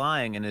is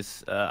lying and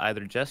is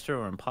either jester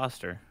or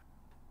imposter.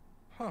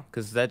 Huh.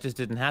 Because that just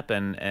didn't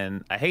happen,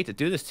 and I hate to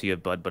do this to you,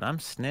 bud, but I'm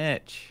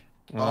snitch.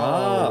 Oh,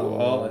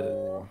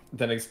 well,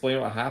 then explain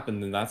what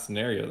happened in that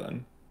scenario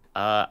then.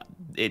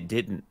 It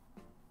didn't.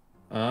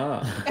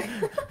 Ah.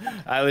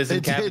 I was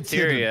in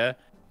cafeteria.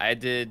 I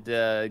did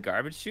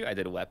garbage chute, I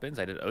did weapons,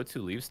 I did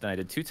O2 leaves, then I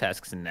did 2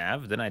 tasks in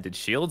nav, then I did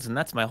shields, and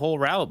that's my whole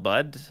route,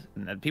 bud.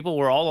 And people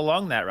were all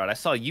along that route. I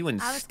saw you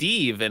and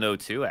Steve in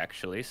O2,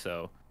 actually,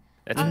 so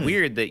that's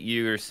weird that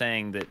you're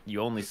saying that you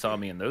only saw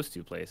me in those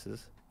 2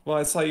 places. Well,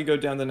 I saw you go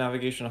down the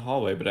navigation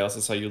hallway, but I also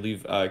saw you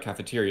leave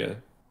cafeteria,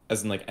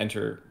 as in like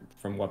enter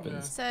from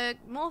weapons. So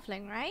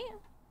morphling, right?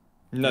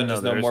 No,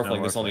 there's no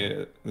morphling.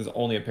 There's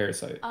only a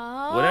parasite.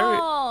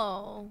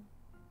 Oh.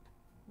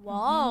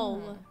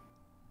 Whoa.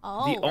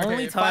 Oh. The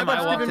only time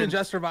I walked in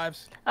Jester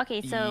vibes.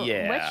 Okay, so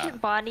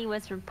which body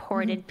was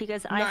reported?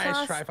 Because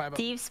I saw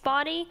Steve's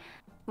body.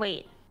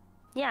 Wait.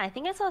 Yeah, I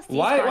think I saw Steve's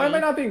body. Why am I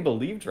not being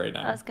believed right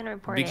now? I was gonna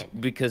report it.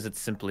 Because it's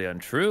simply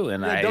untrue,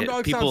 and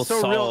sounds people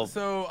so saw. Real.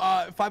 So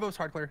 5 up's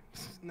hard clear.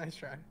 Nice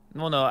try.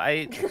 Well, no,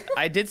 I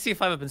did see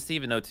 5 up and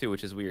Steve in O2,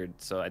 which is weird,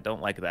 so I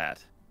don't like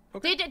that.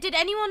 Okay. Did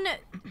anyone?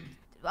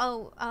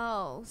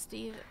 Oh,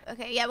 Steve.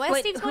 Okay, yeah. Where's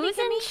Steve's body? Who's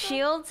in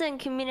shields and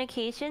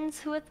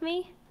communications with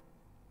me?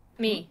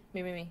 Me.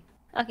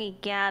 Okay,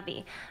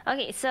 Gabbie.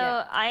 Okay,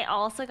 so I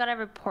also got a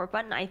report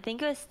button. I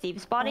think it was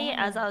Steve's body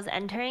as I was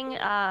entering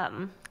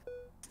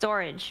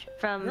storage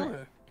from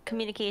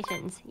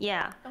communications.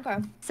 Yeah. Okay.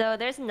 So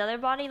there's another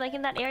body like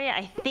in that area,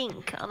 I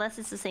think, unless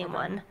it's the same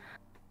one.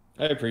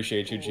 I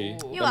appreciate you, G.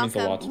 You're that means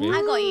a lot to me.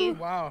 I got you.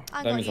 Wow.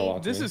 I that means a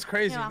lot to This me. is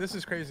crazy. This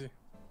is crazy.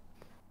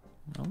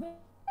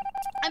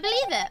 I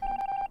believe it.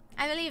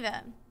 I believe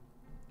it.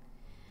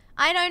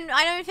 I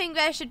don't think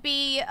there should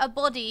be a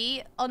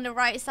body on the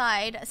right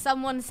side,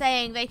 someone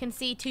saying they can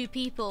see 2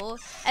 people,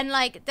 and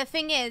like the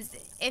thing is,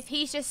 if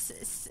he's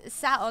just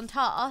sat on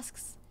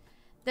tasks,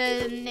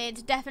 then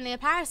it's definitely a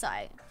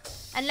parasite.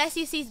 Unless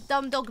you see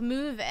DumbDog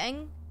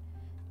moving,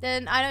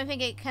 then I don't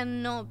think it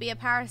cannot be a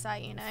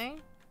parasite, you know?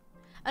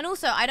 And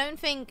also, I don't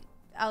think...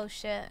 Oh,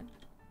 shit.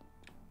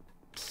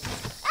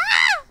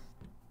 Ah!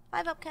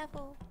 5 up,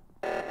 careful.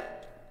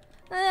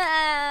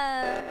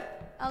 Ah!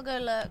 I'll go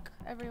look,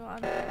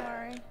 everyone. Don't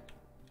worry.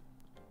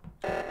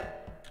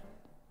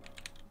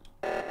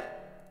 I'm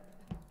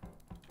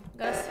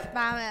gonna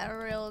spam it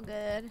real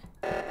good.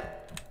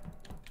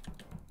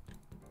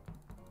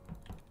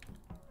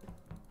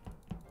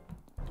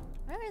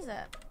 Where is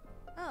it?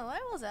 Oh, where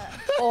was it?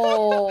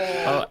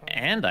 Oh,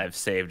 and I've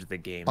saved the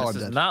game. This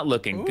is not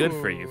looking good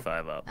for you,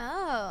 5 up.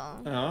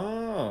 Oh.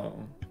 Oh.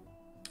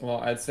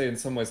 Well, I'd say in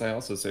some ways I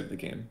also saved the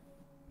game.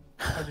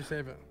 How'd you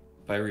save it?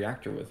 By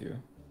reactor with you.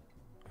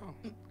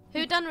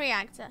 Who done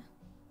reactor?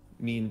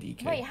 Me and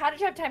DK. Wait, how did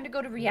you have time to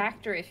go to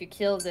reactor if you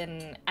killed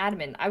in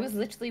admin? I was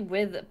literally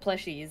with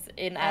Plushys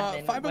in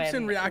admin. 5 up's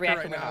in reactor right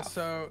went now. off.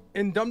 So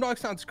in DumbDog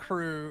sounds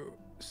crew.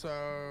 So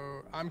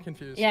I'm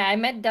confused. Yeah, I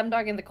met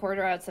DumbDog in the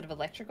corridor outside of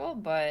electrical,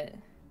 but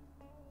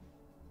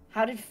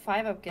how did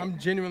 5 up get? I'm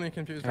genuinely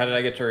confused. How did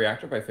I get to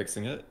reactor? By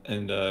fixing it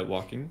and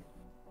walking.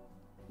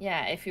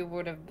 Yeah, if you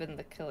would have been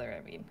the killer,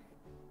 I mean.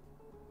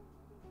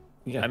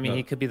 Yeah, I mean,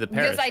 he could be the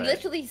parasite. Because I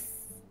literally.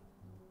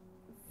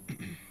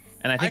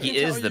 And I think he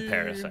is the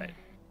parasite.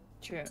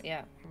 True.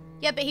 Yeah.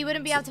 Yeah, but he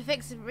wouldn't be able to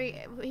fix. He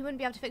wouldn't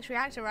be able to fix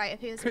reactor, right? If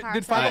he was a parasite.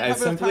 Did 5 up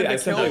have enough time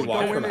to kill,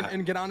 walked go from in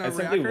and get on a I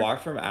simply reactor?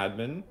 walked from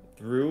admin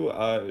through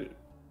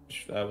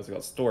what's it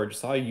called, storage,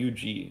 saw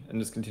UG, and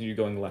just continued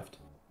going left.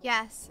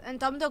 Yes, and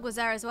DumbDog was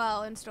there as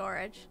well in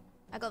storage.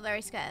 I got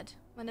very scared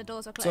when the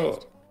doors were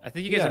closed. So, I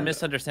think you guys are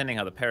misunderstanding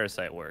how the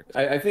parasite works.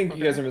 I think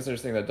you guys are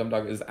misunderstanding that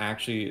DumbDog is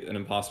actually an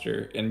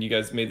imposter, and you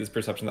guys made this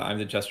perception that I'm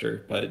the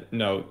jester, but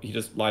no, he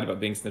just lied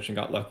about being snitch and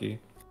got lucky.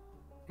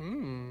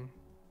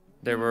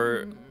 There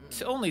were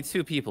only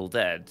 2 people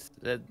dead.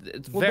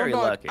 It's Well, very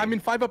lucky. I mean,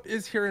 5-Up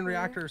is here in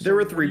reactor. So There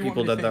were what 3 do you want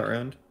people me to dead that think?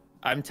 round.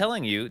 I'm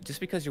telling you, just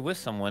because you're with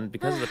someone,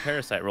 because of the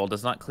parasite roll,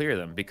 does not clear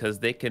them, because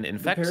they can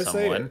infect The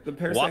someone,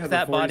 parasite walk has a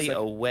that 40 body sec-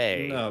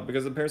 away. No,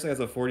 because the parasite has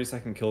a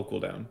 40-second kill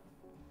cooldown.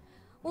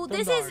 Well,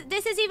 this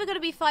is either going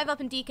to be 5-Up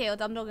and DK or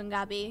DumbDog and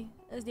Gabbie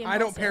as the I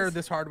don't imposters. pair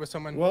this hard with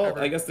someone. Well,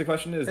 ever. I guess the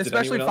question is,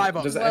 especially did anyone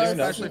 5-Up.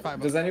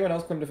 else, does anyone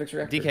else come to fix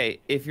reactor? DK,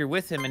 if you're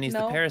with him and he's the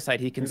No. parasite,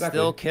 he can Exactly.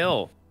 still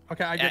kill.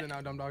 Okay, I get it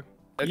now, DumbDog.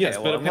 Okay, Yes,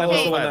 well, but I'm gonna Apollo's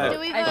vote the one 5-Up.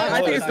 that-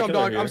 I think it's Apollo's the DumbDog.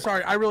 killer I'm here.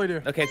 sorry, I really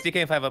do. Okay, it's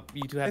DK and 5-Up.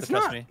 You 2 have It's to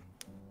trust not. me.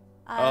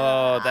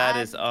 Oh, that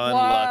is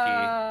unlucky.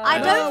 I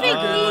don't think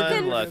he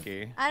can.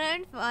 Unlucky.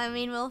 I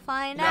mean, we'll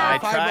find I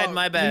out. tried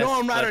my best. You know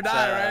I'm ride or but,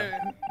 die,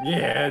 right?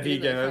 Yeah,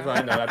 DK, that's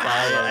fine. No, that's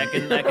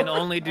all. I can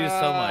only do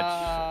so much.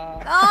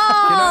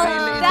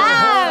 Oh,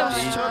 damn!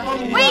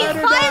 Wait, Ride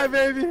or die,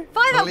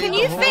 5-Up, baby. can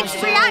you fix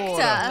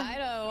reactor?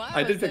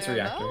 I did fix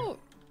reactor.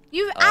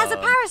 You as a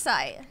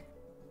parasite?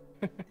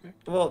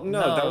 Well,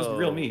 no, that was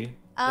real me.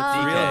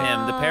 That's real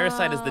him. The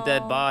parasite is the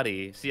dead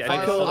body. See,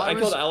 I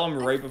killed Ellum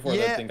right before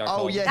that thing got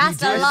called. Yeah, That's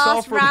the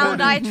last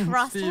round I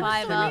trust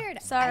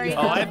 5-Up. Sorry.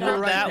 Oh, I've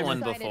heard that one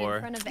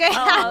before.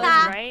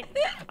 Right?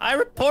 I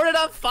reported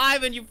on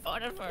 5 and you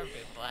voted for me.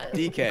 What?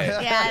 DK.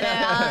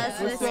 Yeah,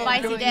 no, it's a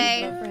spicy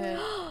day.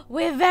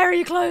 We're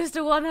very close to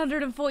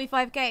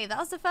 145k. That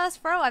was the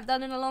first throw I've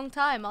done in a long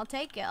time. I'll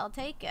take it. I'll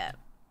take it.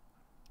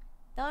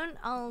 Don't.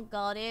 Oh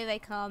god, here they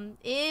come.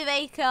 Here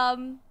they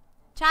come.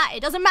 Chat,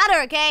 it doesn't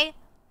matter, okay?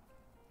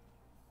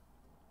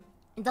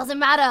 It doesn't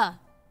matter.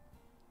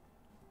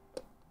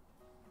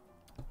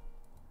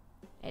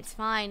 It's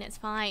fine, it's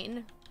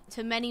fine.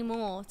 To many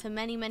more, to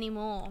many, many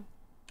more.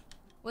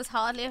 Was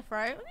hardly a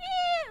throw. It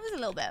was a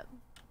little bit.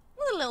 It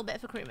was a little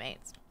bit for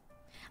crewmates.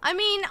 I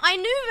mean, I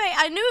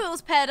knew it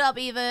was paired up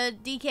either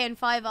DK and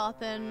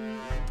 5-Up and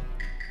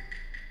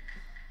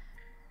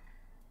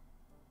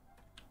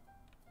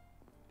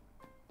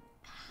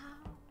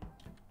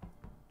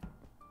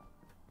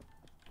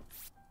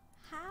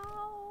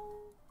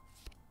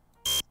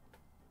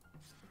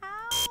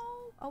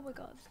oh my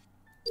god.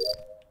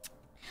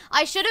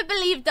 I should have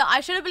believed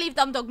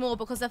DumbDog more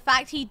because the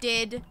fact he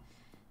did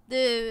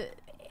the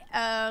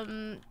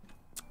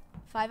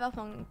 5-Up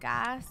on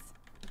gas,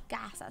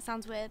 that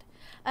sounds weird.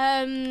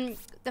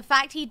 The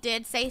fact he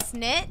did say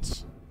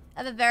snitch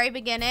at the very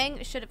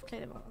beginning should have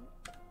cleared him up.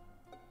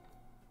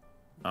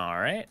 All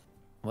right.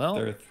 Well,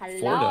 there are 4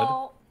 dead.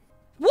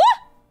 What?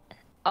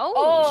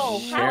 Oh,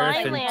 Sheriff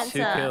and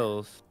Lanta. 2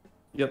 kills.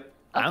 Yep.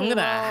 I'm Okay,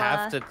 gonna well,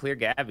 have to clear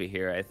Gabbie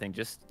here. I think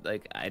just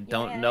like I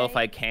don't know if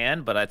I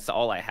can, but that's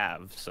all I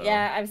have. So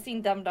Yeah, I've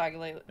seen DumbDog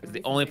lately. it's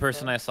the only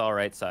person I saw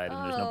right side,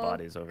 and there's no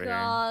bodies over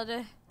God.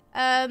 here.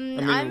 I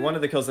mean, one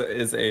of the kills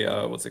is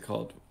a what's it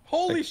called?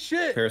 Holy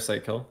shit!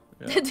 Parasite kill.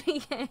 Yeah.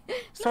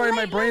 Sorry,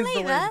 my brain's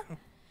delayed.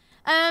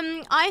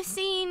 I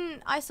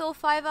saw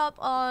 5-Up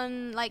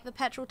on like the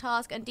petrol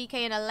task and DK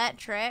in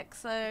electric,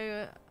 so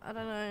I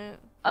don't know.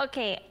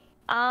 Okay.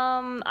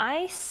 I'm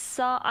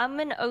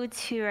in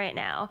O2 right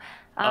now.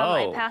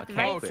 I passed the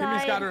right Kimmy's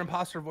side. got her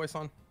imposter voice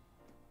on.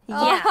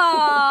 Yeah.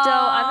 Oh. So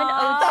I'm in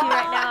O2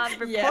 right now. I'm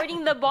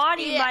reporting the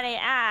body, might I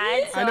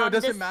add. So I know it I'm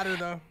doesn't just... matter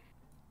though.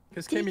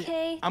 Because Kimmy,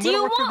 DK, I'm do you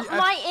gonna work want for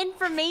the my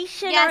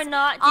information Yes, or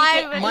not? DK?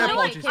 I would You My know what?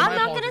 apologies, I'm my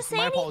not apologies, gonna say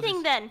my anything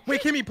apologies. then.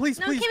 Wait, Kimmy, please,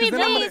 No, please. Kimmy,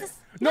 Then I'm gonna, please.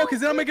 no, because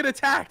then I'm gonna get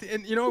attacked,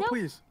 and you know,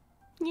 please.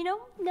 You know,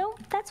 no,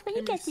 that's what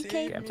you get,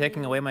 DK. I'm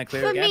taking away my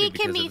clear For me, Gabbie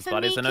because Kimmy, his for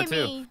body's me, in O2.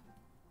 Kimmy.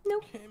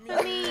 Nope.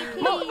 For me,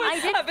 No,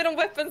 please. I've been on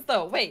weapons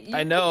though. Wait.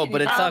 I know,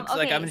 but it sucks.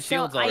 Like okay, I'm in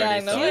shields already. I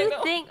So. know. Do you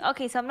think?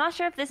 Okay, so I'm not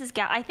sure if this is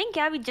I think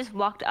Gabbie just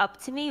walked up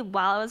to me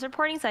while I was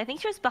reporting, so I think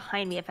she was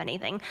behind me, if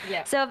anything.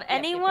 Yeah. So if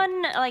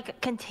anyone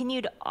like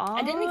continued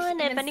on, didn't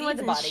even if see anyone's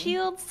the in body.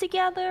 shields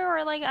together,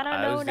 or like I don't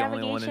I know, was the only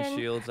navigation. one in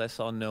shields. I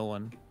saw no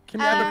one. Kimmy,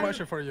 I have a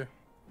question for you.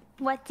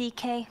 What,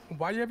 DK?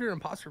 Why do you have your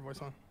imposter voice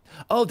on?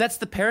 Oh, that's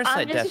the parasite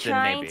I'm just death,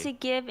 trying maybe. to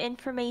give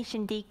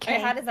information, DK.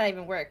 Hey, how does that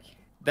even work?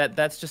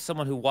 That's just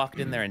someone who walked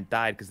in there and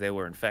died because they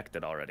were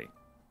infected already.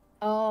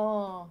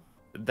 Oh.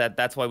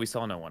 That's why we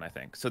saw no one, I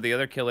think. So the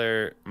other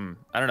killer,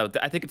 I don't know.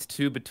 I think it's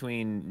 2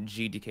 between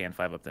G, DK, and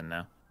 5-Up then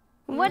now.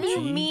 What do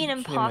you mean DK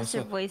imposter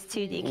myself. voice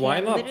too, DK? Why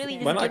I'm not? literally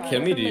just Why not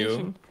giving Kimmy to you?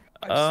 information.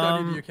 I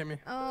studied you, Kimmy.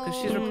 Because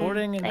she's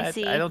reporting, and I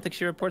see. I don't think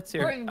she reports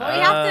here. We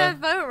have to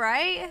vote,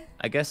 right?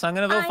 I guess I'm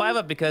gonna vote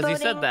 5-Up because he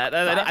said voting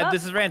that.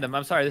 This is random.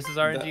 I'm sorry. This is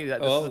RNG. This is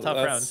the top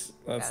round.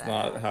 That's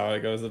not how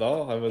it goes at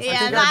all. I was. Yeah,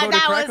 think I that voted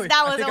was correctly.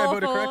 I think I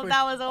voted awful. correctly.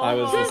 That was awful. I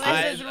was just-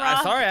 This is I'm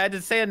rough. sorry. I had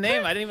to say a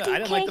name. I didn't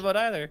like the vote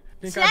either.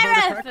 I think I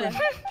voted Sheriff! correctly.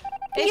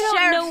 You It's don't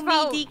Sheriff's know me,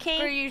 fault DK.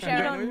 for you, You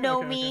Sheriff. don't know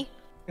Okay, me.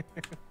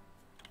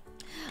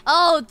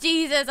 Oh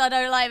Jesus, I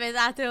don't like this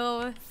at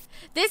all.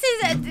 This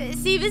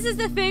is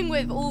the thing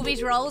with all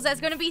these roles. There's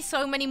gonna be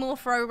so many more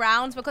throw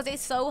rounds because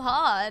it's so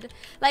hard.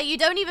 Like you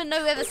don't even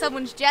know whether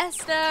someone's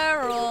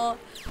Jester or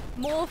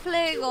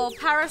Morphling or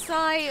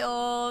Parasite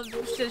or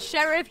the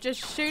Sheriff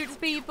just shoots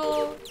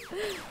people.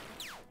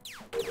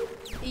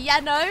 Yeah,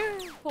 no.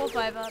 Poor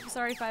 5-Up.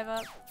 Sorry,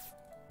 5-Up.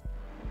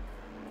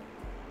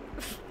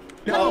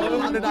 No,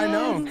 how did I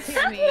know?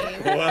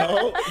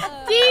 Well.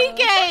 DK,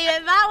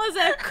 that was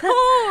a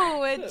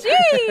cool.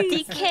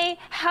 Jeez. DK,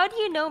 how do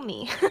you know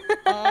me?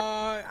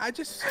 And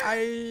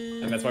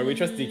that's why we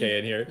trust DK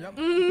in here.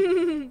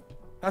 Yep.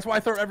 That's why I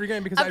throw every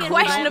game because I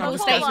questionable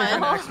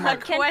statement. A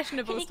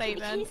questionable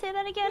statement. Can you say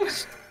that again?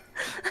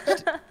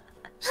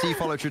 Steve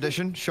followed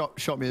tradition. Shot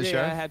me as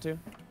sheriff. Yeah, I had to. You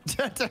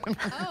had to,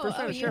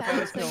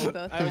 so you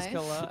both I always die.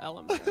 kill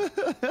Ellum.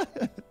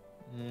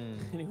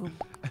 Anyway.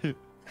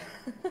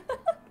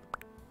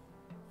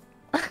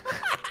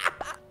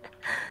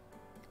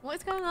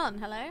 What's going on?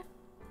 Hello?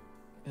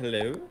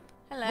 Hello?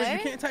 Hello? Wait, you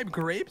can't type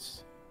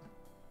grapes?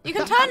 You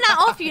can turn that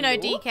off, you know,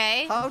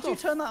 DK. How do you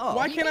turn that off?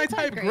 Why can't I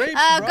type grapes,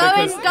 bro?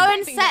 Go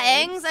in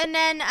settings, and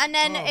then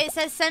it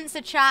says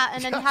censor chat,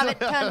 and then have it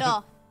turned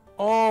off.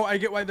 Oh, I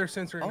get why they're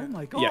censoring it. Oh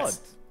my god.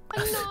 Yes.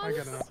 I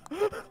get it.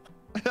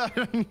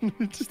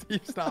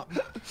 Steve, stop.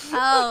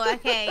 Oh,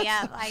 okay,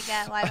 yeah, I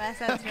get why they're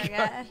censoring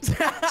it.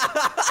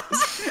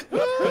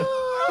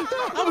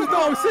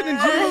 I was sitting in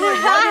jail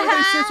like, why are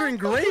they censoring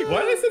grape?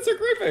 Why are they censoring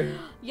grape?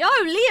 Yo,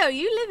 Leo,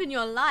 you live in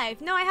your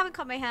life. No, I haven't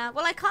cut my hair.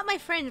 Well, I cut my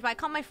fringe, but I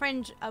cut my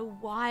fringe a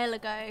while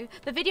ago.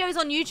 The video's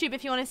on YouTube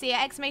if you want to see it.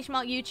 Exclamation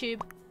mark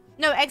YouTube.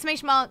 No,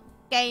 exclamation mark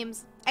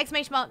games.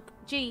 Exclamation mark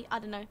G. I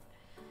don't know.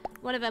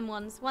 One of them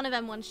ones. One of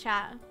them ones,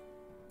 chat.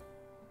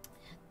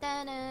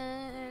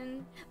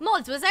 Dun-dun.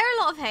 Mods, was there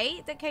a lot of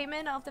hate that came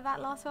in after that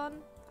last one?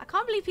 I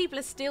can't believe people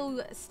are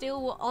still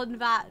on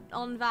that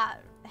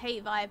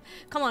hate vibe.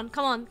 Come on.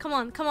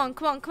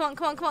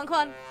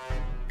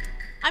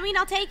 I mean,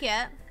 I'll take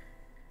it.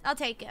 I'll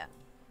take it.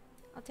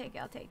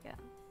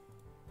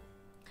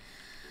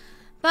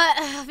 But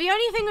the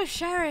only thing with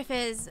Sheriff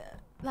is,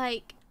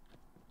 like,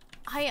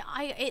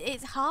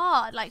 it's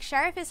hard. Like,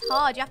 Sheriff is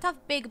hard. You have to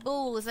have big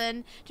balls.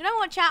 And do you know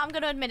what, chat? I'm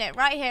going to admit it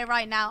right here,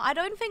 right now. I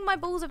don't think my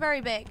balls are very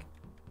big.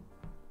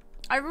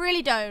 I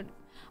really don't.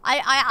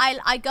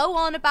 I go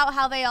on about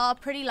how they are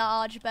pretty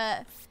large,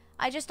 but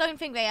I just don't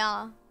think they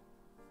are.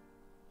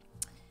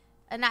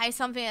 And that is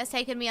something that's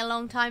taken me a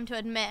long time to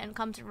admit and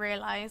come to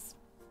realize,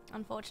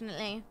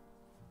 unfortunately.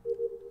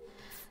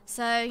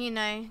 So, you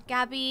know,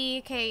 Gabbie,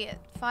 okay,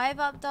 5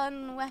 up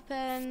done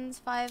weapons,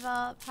 5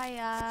 up,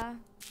 hiya.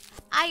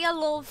 Hiya,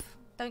 love.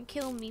 Don't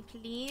kill me,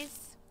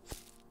 please.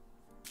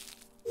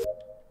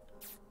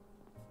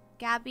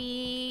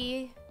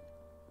 Gabbie.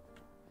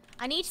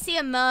 I need to see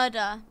a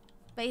murder,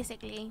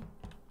 basically.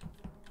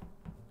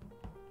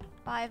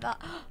 5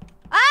 up.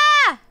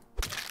 Ah!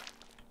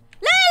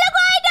 Look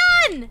what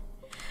I done!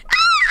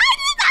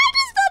 I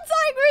just done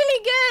something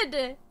really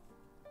good.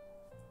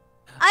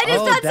 I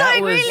just done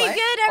something really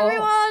good,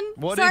 everyone.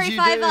 What Sorry, did you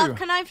 5 do? up.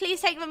 Can I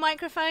please take the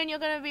microphone? You're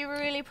gonna be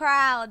really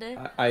proud.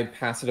 I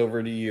pass it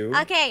over to you.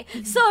 Okay,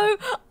 so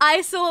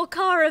I saw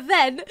Kara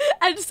vent,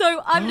 and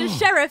so I'm the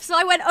sheriff, so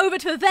I went over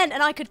to a vent,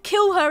 and I could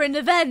kill her in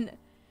the vent.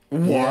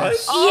 What?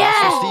 Yes.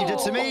 Yeah. So Steve did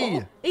to me.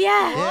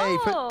 Yeah. Yeah, he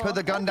put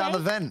the gun down the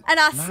vent. And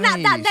I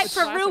snapped that neck Nice.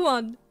 for a real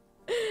one.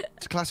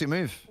 It's a classic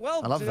move.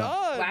 Well I love that.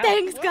 Wow.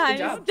 Thanks, Good guys.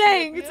 job.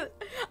 Thanks.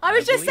 I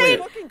was just saying.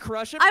 Fucking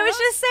crush it, I was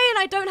bro. just saying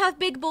I don't have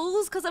big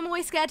balls because I'm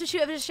always scared to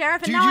shoot at the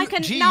sheriff, and Dude, now I you-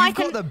 can. gee, now I you've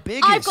can. got the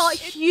biggest. I've got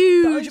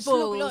huge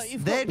balls.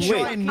 They're Wait,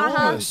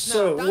 ginormous.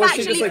 So was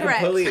she Factually just like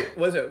correct. completely?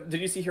 Was it?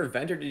 Did you see her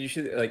vent, or did you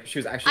see like she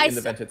was actually in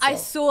the vent itself? I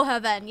saw her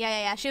then.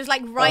 Yeah. She was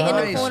like right in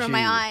the Nice, corner of my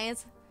G.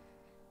 eyes.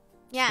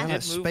 Yeah. Yeah,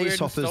 Can't move weird space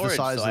in offers the storage,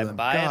 size so of I them.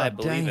 buy it, I God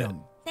believe it. damn.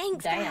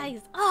 Thanks, Damn.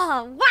 guys.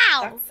 Oh,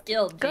 wow. That's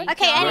skilled, G.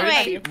 Okay, Where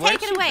anyway, did she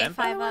take it away, vent,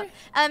 by 5 the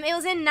up. It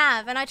was in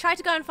Nav, and I tried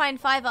to go and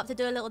find 5 up to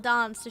do a little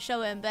dance to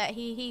show him, but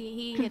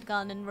he had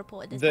gone and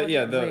reported this. The,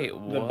 yeah, Wait,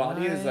 the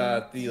body is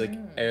at the like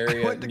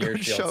area went to go near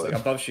and shields, show like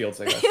him. above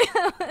shields, I guess.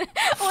 I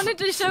wanted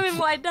to show him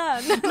what I'd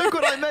done. Look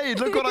what I made.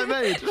 Look what I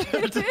made.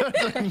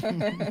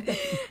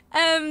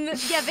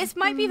 Yeah, this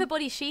might be the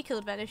body she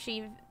killed, but if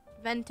she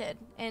vented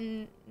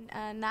in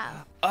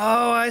Nav.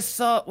 Oh, I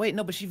saw. Wait,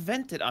 no, but she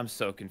vented. I'm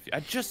so confused. I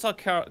just saw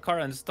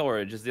Kara in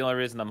storage. Is the only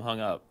reason I'm hung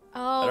up. I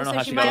Oh, don't know so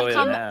how she she might got have away with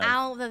come that.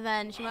 out the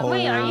vent. She might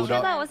Wait, are you Hold sure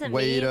up. that wasn't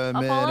Wait me, a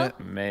Apollo? minute.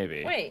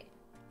 Maybe. Wait.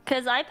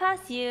 Because I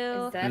passed you.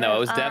 Is that No, it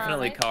was a-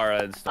 definitely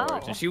Kara in storage,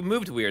 Oh. and she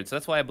moved weird, so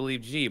that's why I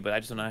believe G. But I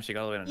just don't know how she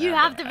got away with that. You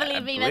have to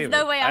believe me. There's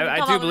no way I can come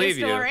do up with believe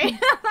this story. you.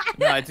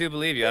 No, I do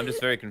believe you. I'm just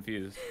very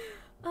confused.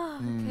 Oh,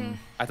 okay.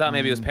 I thought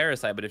maybe it was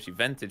Parasite, but if she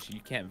vented, you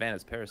can't vent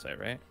as Parasite,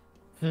 right?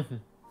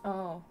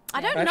 Oh.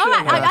 I don't Actually, know.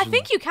 I I imagine.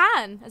 think you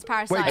can as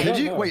Parasite. Wait, could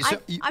you? know. Wait, so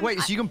I'm- wait,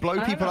 so you can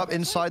blow people up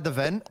inside the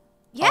vent?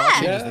 Yeah. Oh,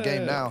 that changes the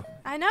game now.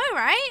 I know,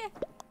 right?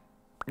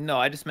 No,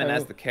 I just meant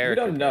as the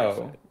character. We don't know.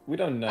 Parasite. We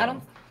don't know. I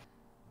don't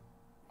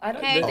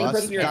Okay. The Oh,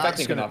 person you're that's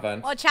infecting gonna- cannot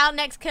vent. Watch out,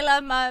 next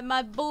killer.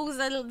 My balls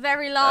are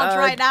very large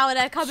right now, and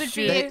they're coming for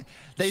you.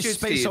 They Shoot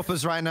space Steve. off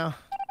us right now.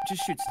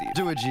 Just shoot Steve.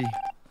 Do a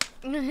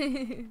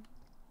G.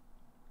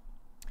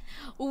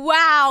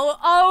 Wow.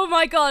 Oh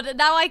my god.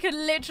 Now I could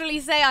literally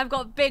say I've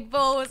got big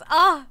balls.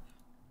 Ah.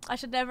 I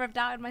should never have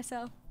doubted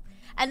myself.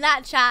 And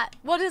that, chat,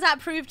 what does that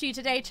prove to you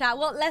today, chat?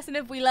 What lesson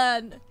have we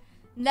learned?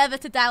 Never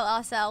to doubt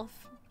ourselves.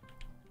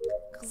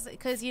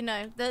 Because, you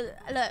know,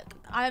 look,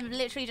 I've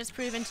literally just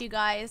proven to you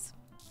guys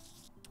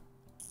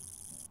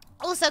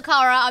Also,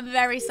 Kara, I'm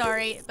very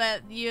sorry,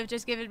 but you have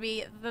just given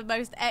me the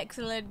most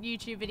excellent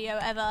YouTube video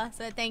ever,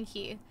 so thank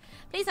you.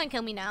 Please don't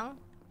kill me now,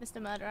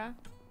 Mr. Murderer.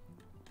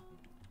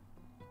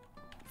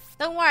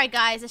 Don't worry,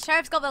 guys. The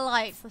sheriff's got the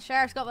lights. The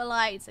sheriff's got the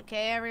lights,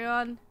 okay,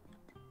 everyone?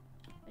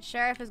 The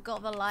sheriff has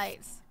got the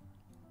lights.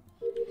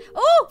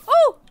 Oh!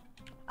 Oh!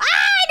 Ah!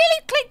 I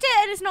nearly clicked it,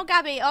 and it's not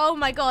Gabbie. Oh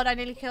my god, I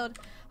nearly killed.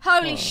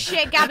 Holy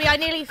shit, Gabbie, I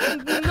nearly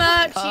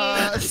murked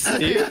you.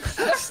 Steve?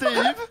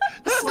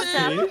 What's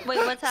up? Wait,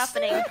 what's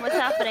happening? What's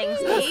happening,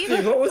 Steve?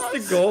 Steve, what was the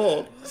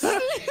goal?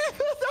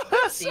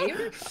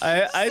 Steve?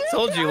 I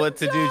told you what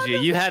to do, G.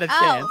 You had a Oh,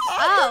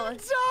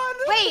 chance.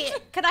 oh. Wait,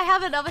 can I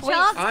have another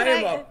chance?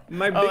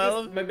 My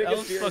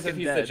biggest fear is if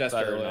he's the dead, jester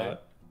by the or way.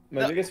 not.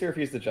 My biggest fear if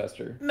he's the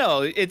jester.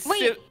 No, it's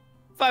Wait.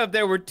 5 up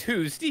there were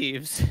 2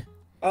 Steves.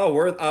 Oh,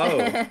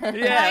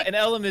 Yeah, and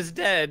Ellum is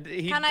dead.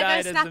 He Can died I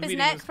as go the snap his meeting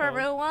neck was for a called.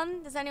 real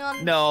one? Does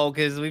anyone? No,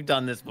 because we've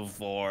done this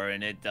before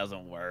and it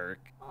doesn't work.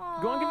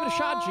 Go and give it a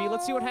shot, G.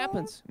 Let's see what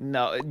happens.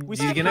 No, he's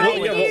still gonna.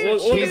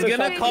 play. He's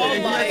gonna call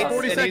lights.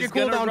 40-second He's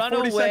gonna cooldown. run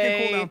 40-second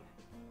away. cooldown.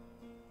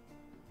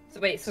 So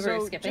wait, so we're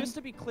So skipping? just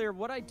to be clear,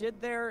 what I did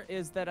there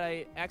is that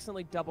I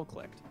accidentally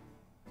double-clicked.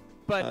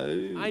 But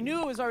I knew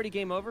it was already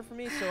game over for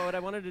me, so what I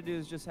wanted to do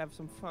is just have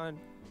some fun.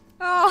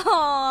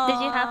 Oh. Did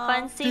you have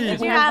fun, Steve?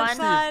 Did you have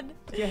fun?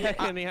 Yeah,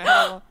 Kimmy, I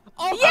know.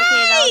 Oh,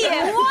 okay,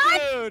 yay!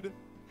 What? Dude.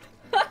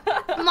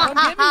 I'm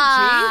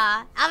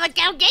gonna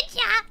go get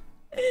ya.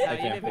 I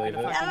can't believe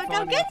it. I'm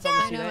gonna go get ya.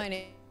 I know, I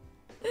know.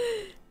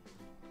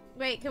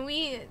 Wait, can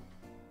we?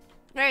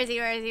 Where is he?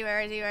 Where is he?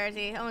 Where is he? Where is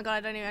he? Oh my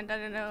god, I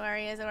don't know where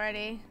he is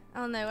already.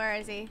 Oh no, where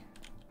is he?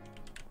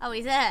 Oh,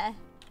 he's there.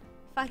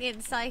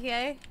 Fucking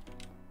psycho.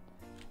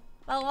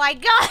 Oh my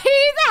god,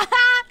 he's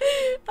that!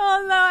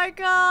 Oh no, I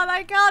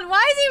can't.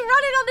 Why is he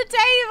running on the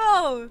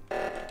table?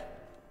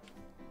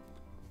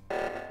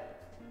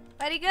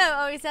 Where'd he go?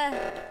 Oh, he's there.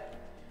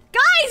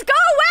 Guys, go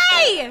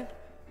away!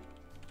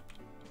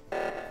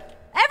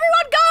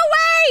 Everyone go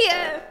away!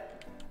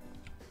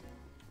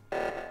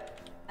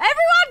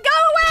 Everyone go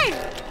away!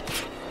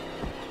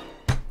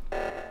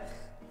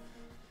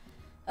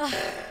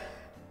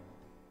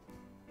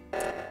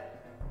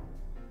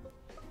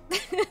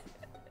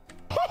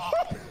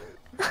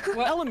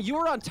 Well, Ellum, you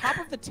were on top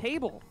of the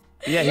table.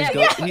 Yeah,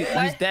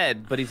 he's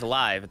dead, but he's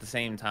alive at the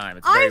same time.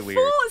 It's very weird.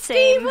 I thought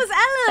Steve was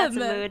Ellum. That's a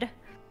mood.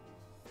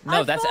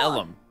 No, that's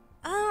Ellum.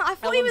 Oh, I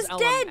thought he was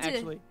Ellum, dead.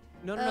 Actually.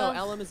 No,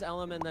 Ellum is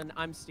Ellum, and then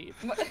I'm Steve.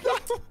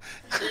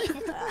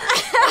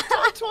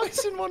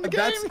 Twice in one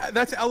game.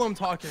 That's Ellum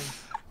talking.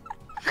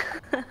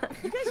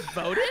 You guys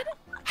voted?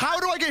 How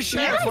do I get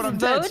sheriff when I'm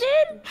voted?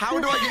 dead? How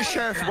do I get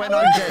sheriff when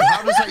I'm dead?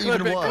 How does that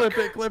even work? Clip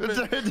it.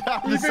 How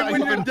does that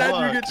Even when you're dead,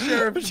 work? you get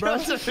sheriff, bro. I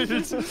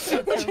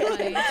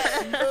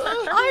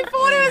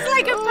thought it was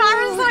like a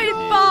parasite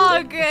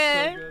bug.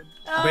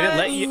 Wait, it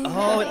let you?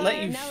 Oh, it let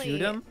you Nelly.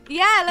 shoot him?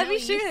 Yeah, let me You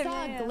shoot him.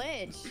 saw a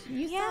glitch.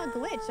 You saw a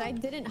glitch. I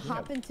didn't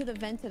hop into the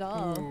vent at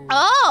all.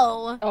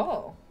 Oh.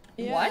 Oh.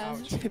 Yeah.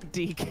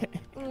 DK.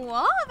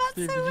 What? That's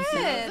Steve, so did you see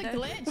It weird. was a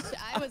glitch.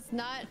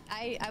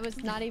 I was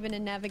not even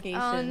in navigation.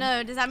 Oh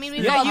no, does that mean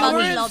we've Yeah, got you a were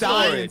buggy in lobby?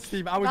 Dying,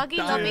 Steve. I was Buggy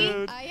dying.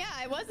 lobby? Yeah,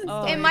 I wasn't.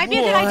 It might be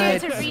a good idea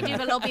to redo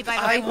the lobby by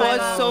the way. I was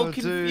Clara, so Oh,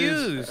 dude.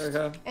 confused.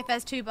 Okay. if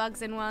there's 2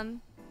 bugs in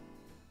one.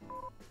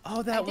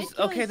 Oh, that was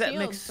okay. That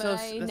makes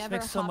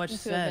so much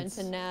sense.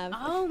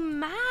 Oh,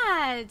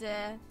 mad.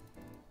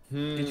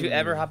 Did you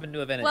ever hop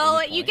into a vent? at Well,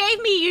 any you point?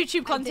 gave me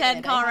YouTube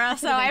content, did. I Kara,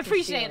 hopped so into I Vent to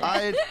appreciate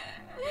Shield.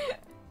 it.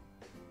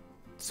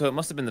 So it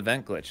must have been the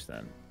vent glitch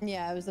then.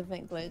 Yeah, it was a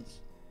vent glitch.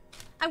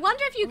 I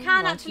wonder if you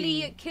can lucky.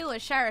 actually kill a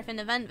sheriff in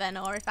the vent then,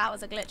 or if that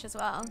was a glitch as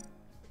well.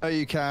 Oh,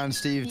 you can.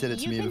 Steve did it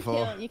to You me can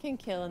before. You can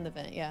kill in the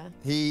vent, yeah.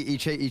 He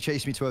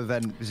chased me to a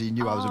vent because he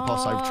knew I was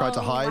imposter. I tried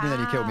to hide and then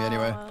he killed me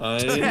anyway.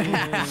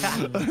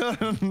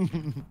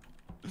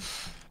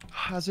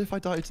 As if I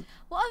died.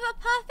 What are the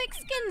perfect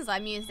skins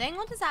I'm using?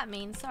 What does that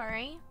mean?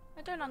 Sorry,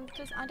 I don't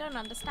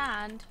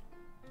understand.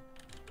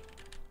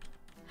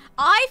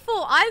 I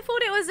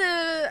thought it was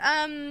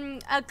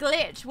a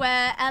glitch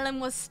where Ellum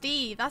was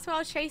Steve. That's why I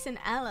was chasing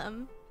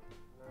Ellum.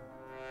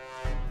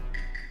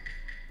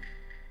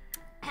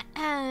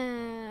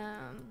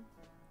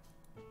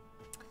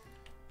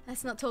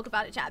 Let's not talk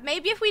about it, chat.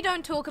 Maybe if we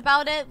don't talk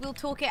about it, we'll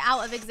talk it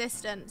out of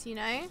existence, you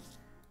know?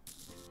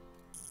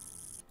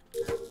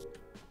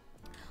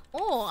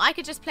 Or I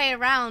could just play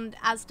around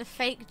as the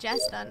fake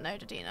jester. No,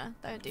 Dodina,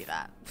 don't do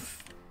that.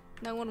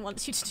 No one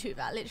wants you to do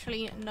that.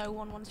 Literally, no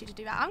one wants you to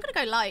do that. I'm gonna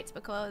go lights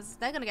because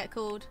they're gonna get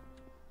called.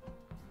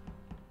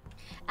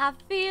 I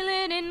feel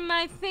it in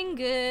my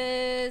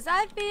fingers.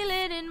 I feel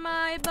it in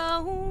my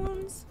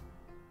bones.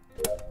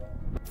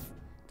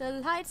 The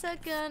lights are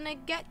gonna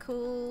get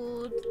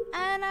called,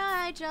 and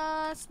I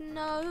just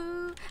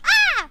know.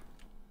 Ah!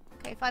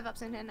 Okay,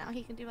 5-up's in here now.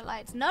 He can do the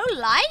lights. No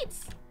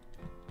lights?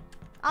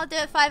 I'll do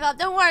it 5-up.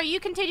 Don't worry. You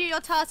continue your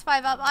task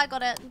 5-up. I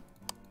got it.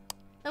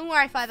 Don't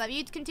worry 5-up.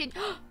 You continue.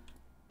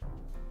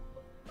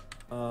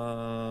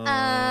 5-up.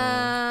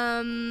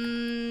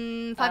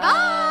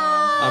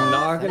 I'm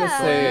not gonna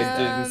say I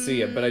didn't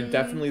see it, but I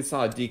definitely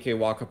saw DK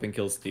walk up and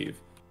kill Steve.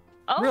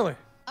 Oh. Really?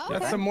 Okay.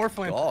 That's some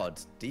Morphlane. God,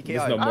 DK.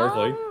 There's no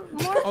Morphlane.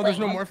 Oh, there's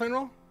no Morphlane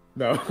roll?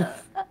 No.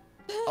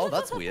 Oh,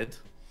 that's weird.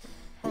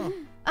 Huh.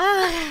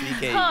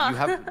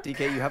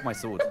 DK, you have my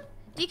sword.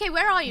 DK,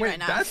 where are you right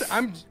now?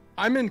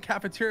 I'm in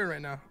cafeteria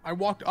right now. I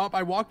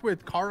walked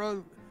with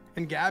Kara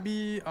and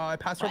Gabbie. I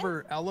passed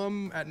over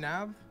Ellum at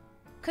Nav.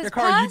 Yeah,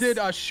 Kara, you did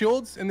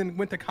shields and then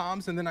went to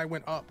comms and then I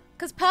went up.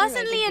 Because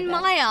personally, in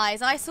my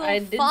eyes, I saw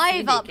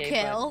 5 up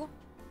kill.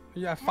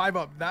 Yeah, 5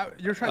 up. That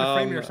you're trying to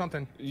frame me or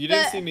something. You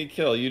didn't see me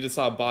kill. You just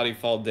saw a body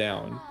fall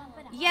down.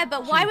 Yeah,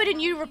 but why wouldn't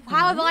you?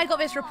 How have I got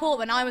this report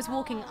when I was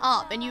walking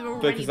up and you were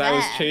already because there? I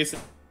was chasing.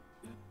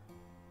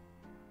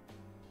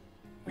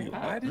 Wait,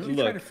 why did you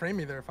try to frame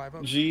me there, 5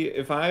 up? G,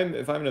 if I'm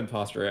an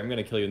imposter, I'm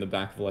gonna kill you in the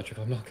back of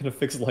electrical. I'm not gonna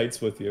fix lights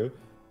with you.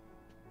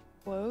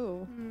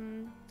 Whoa.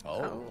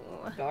 Oh.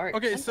 Dark.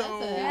 Okay, so.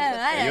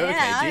 Are you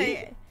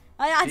okay, G?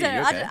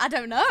 I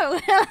don't know.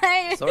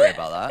 Sorry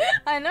about that.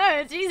 I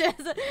know, Jesus.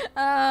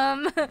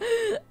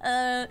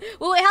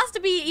 Well, it has to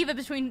be either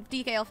between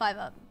DK or 5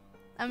 up.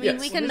 I mean,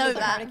 we can know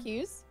that.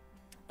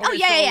 Oh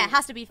yeah, it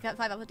has to be 5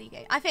 up or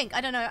DK. I think.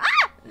 I don't know.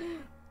 Ah!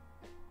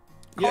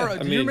 Kara,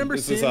 do you remember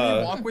seeing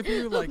me walk with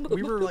you? Like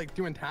we were like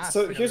doing tasks.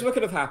 So here's what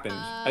could have happened.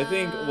 I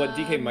think what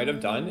DK might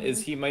have done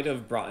is he might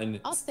have brought in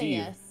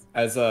Steve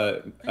as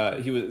a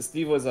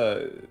Steve was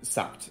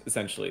sucked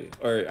essentially,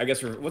 or I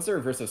guess what's the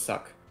reverse of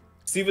suck?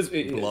 Steve was so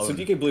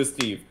DK blew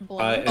Steve.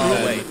 Oh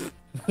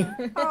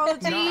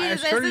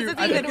Jesus, this is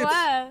even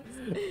worse.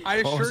 I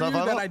assure you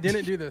that I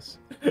didn't do this.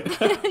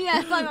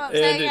 Yes, I'm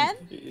say again.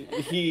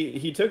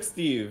 He took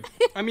Steve.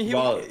 I mean, he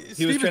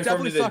was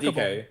transformed into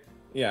DK.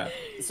 Yeah,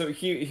 so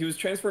he was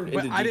transformed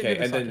into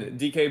DK, and then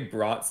DK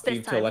brought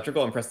Steve to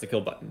electrical and pressed the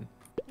kill button.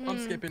 I'm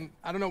skipping.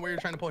 I don't know what you're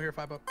trying to pull here,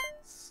 5 up.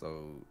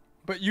 So.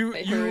 But you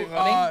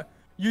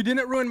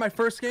didn't ruin my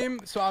first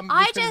game, so I'm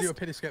just gonna do a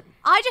pity skip.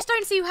 I just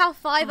don't see how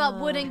 5 up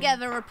wouldn't get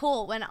the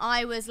report when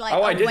I was like.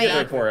 Oh, I did get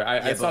the report.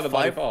 I saw the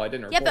body fall. I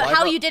didn't report. Yeah, but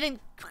how you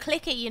didn't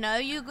click it? You know,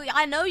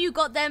 I know you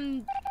got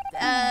them.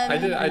 I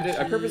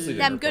purposely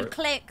did. Them good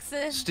clicks.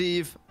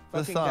 Steve,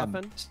 the thumb.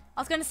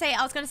 I was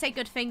gonna say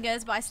good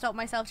fingers, but I stopped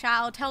myself. Chat.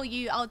 I'll tell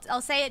you.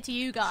 I'll say it to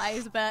you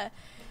guys, but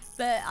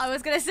I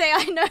was gonna say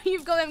I know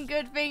you've got them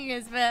good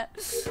fingers, but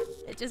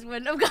it just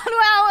wouldn't have gone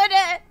well with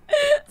it.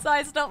 So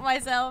I stopped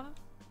myself.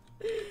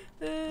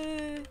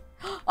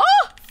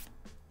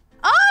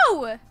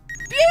 Oh!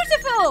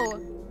 Beautiful!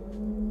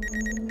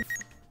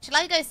 Shall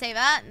I go say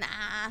that?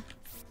 Nah.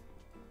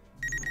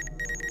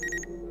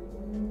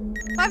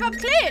 5 up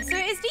cleared, so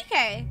it is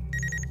DK.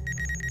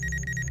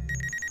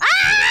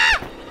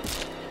 Ah!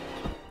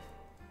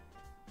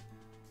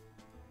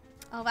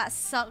 Oh, that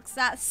sucks.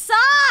 That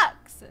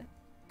sucks!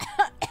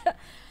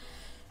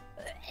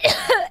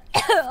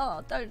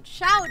 Oh, don't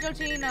shout,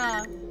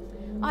 Georgina.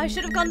 Oh, I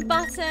should have gone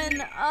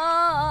button.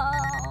 Oh.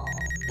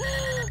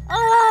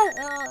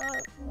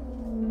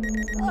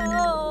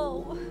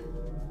 Oh.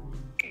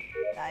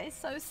 That is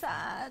so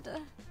sad.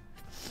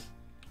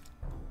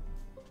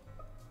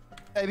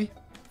 Baby.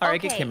 All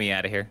right, get Kimmy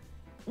out of here.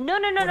 No.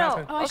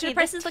 Oh, okay,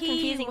 this is the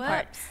confusing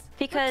part.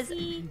 Because,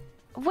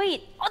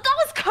 wait, that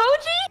was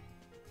KOJI?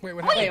 Wait,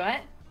 what? Wait,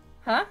 what?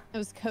 Huh? It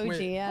was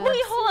KOJI, yeah.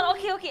 Wait, hold on.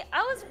 Okay.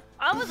 I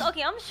was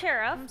okay. I'm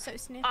sheriff. I'm so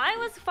sniffy. I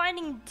was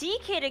finding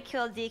DK to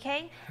kill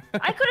DK.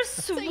 I could have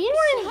sworn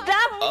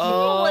that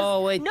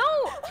was wait. no.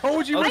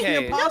 KOJI was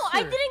the imposter. No,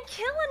 I didn't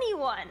kill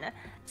anyone.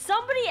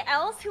 Somebody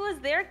else who was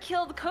there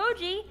killed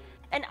KOJI,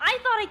 and I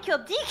thought I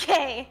killed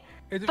DK.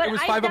 It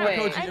was 5 up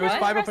and KOJI. It was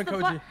 5 up and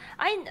KOJI.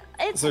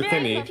 It's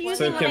very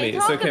confusing when I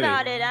talk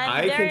about it.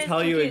 I can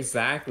tell you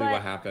exactly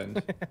what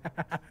happened.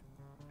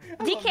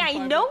 DK, I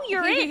know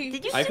you're it.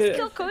 Did you just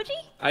kill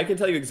KOJI? I can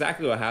tell you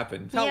exactly what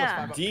happened.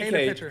 Yeah.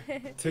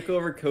 DK took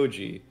over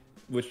KOJI,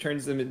 which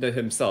turns him into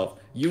himself.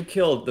 You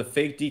killed the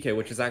fake DK,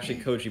 which is actually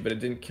KOJI, but it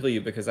didn't kill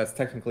you because that's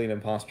technically an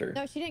imposter.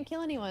 No, she didn't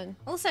kill anyone.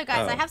 Also,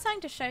 guys, I have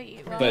something to show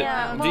you. But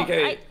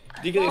DK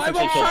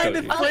essentially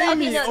killed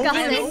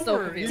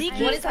KOJI.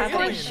 DK's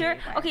for sure.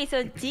 Okay,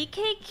 so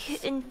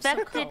DK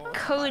infected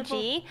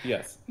KOJI.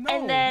 Yes.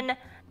 And then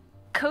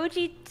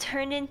KOJI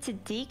turned into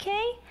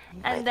DK.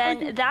 And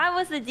then that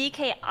was the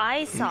DK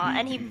I saw,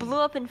 and he blew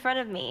up in front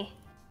of me.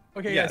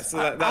 Okay, yes.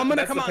 So I'm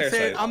gonna come out and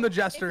say it. I'm the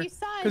jester,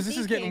 because this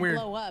is getting weird.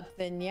 Blow up,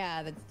 then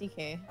yeah, that's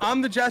DK.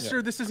 I'm the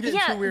jester. This is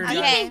getting too weird.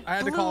 Okay. I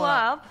had to call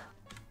out.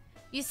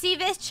 You see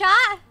this,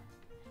 chat?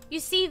 You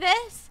see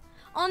this?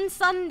 On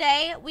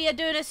Sunday, we are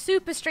doing a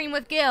super stream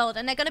with Guild,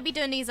 and they're going to be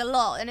doing these a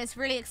lot, and it's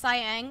really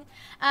exciting.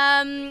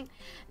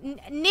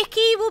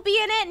 Nikki will be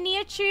in it,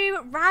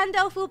 Niachu,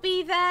 Randolph will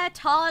be there,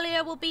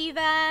 Talia will be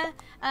there.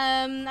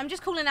 I'm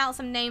just calling out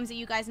some names that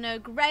you guys know.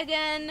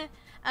 Gregan,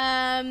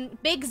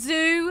 Big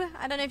Zoo.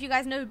 I don't know if you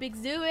guys know who Big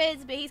Zoo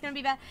is, but he's going to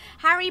be there.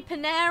 Harry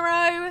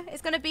Pinero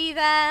is going to be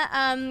there.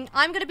 I'm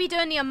going to be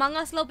doing the Among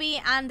Us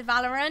lobby and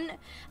Valorant.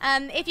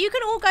 If you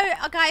can all go,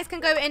 guys can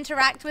go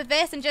interact with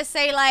this and just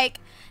say like,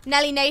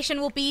 Nelly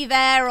Nation will be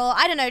there, or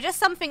I don't know, just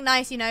something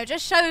nice, you know,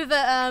 just show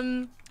that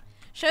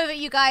show that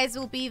you guys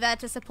will be there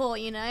to support,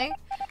 you know.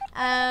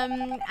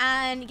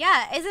 And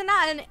yeah, isn't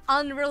that an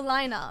unreal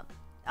lineup?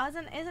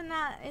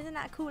 Isn't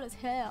that cool as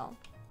hell?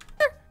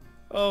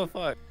 Oh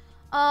fuck.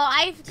 Oh,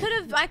 I could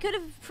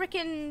have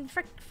freaking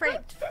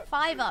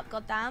 5 up.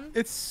 Goddamn.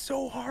 It's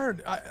so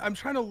hard. I'm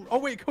trying to. Oh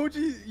wait,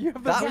 Koji, you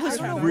have the. That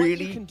was really. What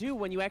you can do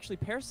when you actually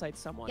parasite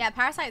someone. Yeah,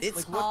 parasite's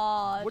it's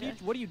hard.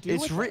 What do you do?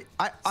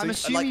 I'm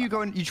assuming you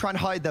go and you try and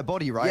hide their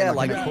body, right? Yeah,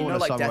 like in a corner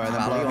somewhere.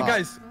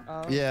 Guys.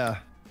 Yeah.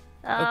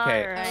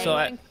 Okay, right. so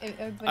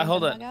I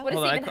hold on. What is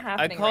even I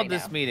happening called right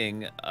this now?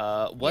 meeting.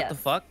 What the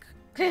fuck?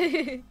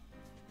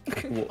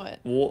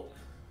 What?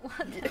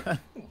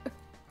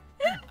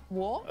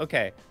 What?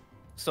 Okay,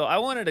 so I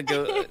wanted to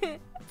go.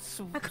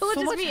 So much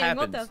meeting.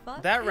 happened. What the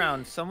fuck? That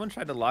round, someone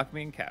tried to lock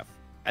me in calf.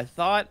 I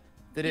thought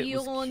that it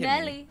was Kimmy.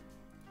 Nelly.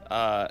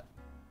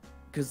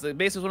 Because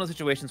basically it's one of those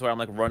situations where I'm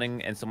like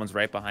running and someone's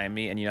right behind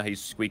me, and you know how you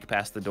squeak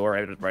past the door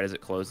right as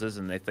it closes,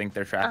 and they think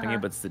they're trapping you,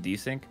 but it's the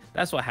desync.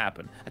 That's what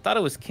happened. I thought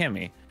it was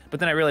Kimmy, but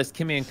then I realized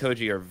Kimmy and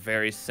KOJI are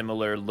very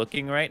similar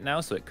looking right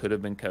now, so it could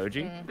have been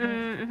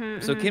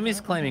KOJI. So Kimmy's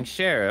claiming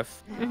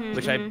sheriff,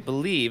 which I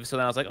believe. So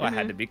then I was like, oh, I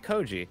had to be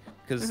KOJI,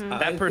 because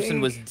that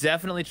person was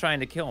definitely trying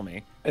to kill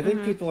me. I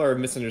think people are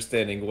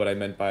misunderstanding what I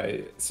meant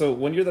by. So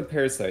when you're the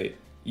parasite,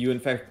 you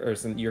infect a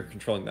person, you're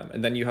controlling them,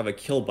 and then you have a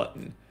kill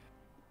button.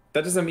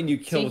 That doesn't mean you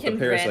kill with the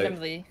parasite.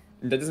 Randomly...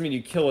 That doesn't mean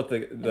you kill with the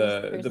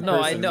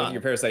person with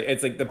your parasite.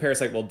 It's like the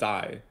parasite will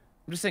die.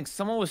 I'm just saying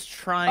someone was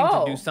trying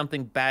to do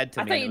something bad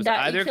to me. And it was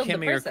either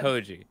Kimmy or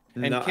KOJI.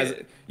 No,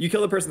 you kill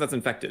the person that's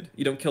infected.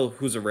 You don't kill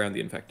who's around the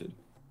infected.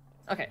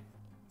 Okay.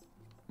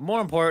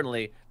 More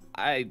importantly,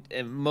 I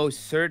am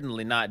most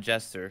certainly not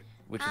Jester,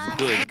 which is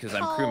good because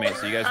I'm crewmate,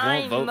 so you guys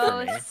won't vote for me.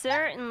 I'm most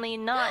certainly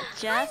not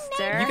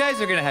Jester. You guys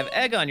are gonna have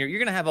egg on you're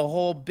gonna have a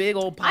whole big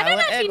old pile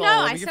of egg all over your face. I don't actually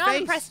know. I still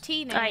haven't pressed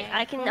T now. Alright,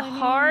 I can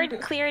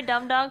hard clear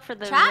DumbDog for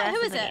the rest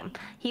of the game.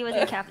 He was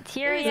in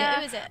cafeteria.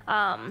 Who is it?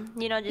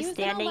 You know, just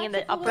standing in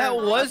the upper. That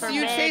was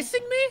you mid.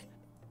 chasing me?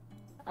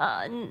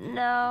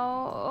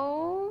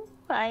 No.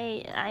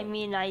 I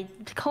mean, I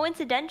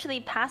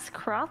coincidentally passed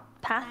cross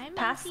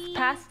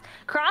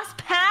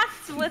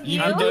paths with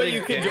you. I'm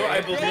voting Kimmy.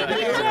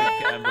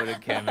 I'm voting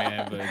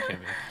Kimmy.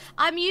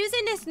 I'm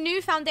using this new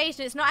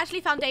foundation. It's not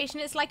actually foundation.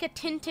 It's like a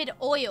tinted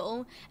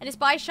oil, and it's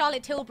by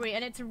Charlotte Tilbury,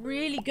 and it's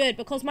really good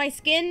because my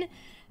skin.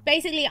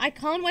 Basically, I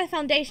can't wear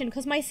foundation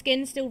because my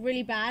skin's still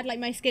really bad. Like,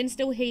 my skin's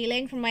still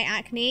healing from my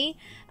acne.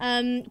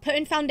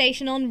 Putting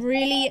foundation on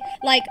really,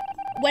 like,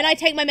 when I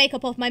take my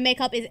makeup off, my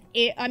makeup is,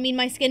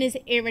 my skin is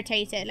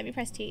irritated. Let me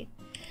press T.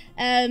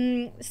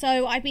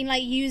 So I've been,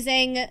 like,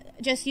 using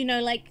just, you know,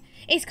 like,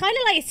 it's kind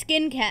of like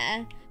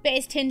skincare, but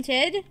it's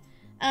tinted.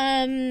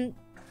 And,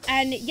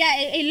 yeah,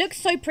 it looks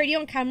so pretty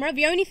on camera.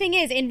 The only thing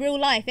is, in real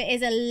life, it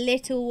is a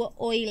little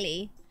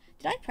oily.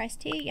 Did I press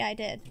T? Yeah, I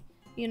did.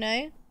 You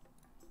know?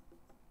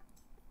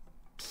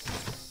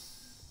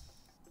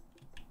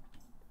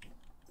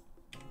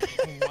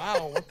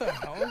 Wow, what the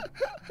hell?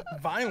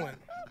 Violent.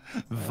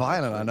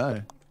 Violent, I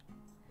know.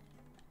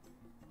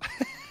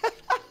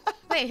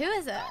 Wait, who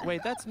is it?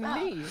 Wait, that's me.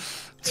 I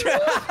was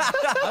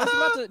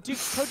about to, dude,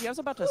 KOJI, I was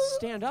about to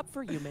stand up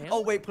for you, man.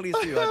 Oh wait, please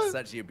do. That's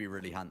actually it'd be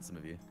really handsome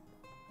of you.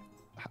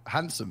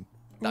 Handsome.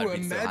 Ooh,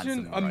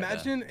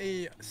 imagine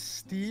a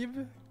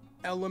Steve,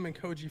 Ellum, and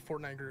KOJI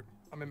Fortnite group.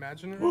 I'm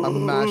imagining.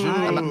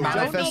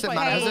 Manifest it,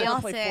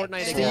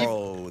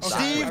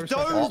 Steve,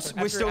 don't.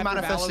 We're still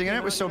manifesting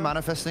it. We're still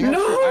manifesting it. No.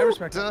 I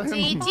respect it.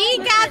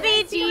 GG,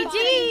 Gabbie,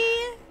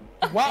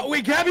 GG. Wow,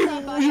 wait, Gabbie,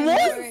 you won?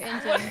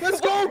 Let's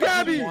go,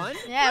 Gabbie.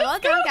 Yeah, well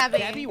done, Gabbie.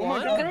 Gabbie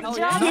won. Good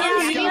job,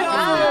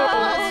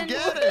 Let's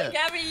get it.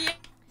 Gabbie.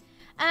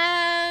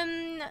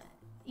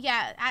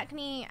 Yeah,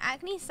 acne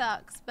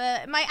sucks,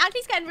 but my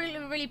acne's getting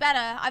really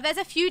better. There's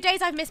a few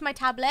days I've missed my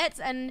tablets,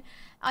 and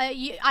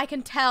I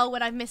can tell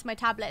when I've missed my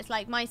tablets.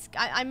 Like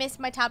I missed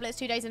my tablets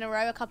 2 days in a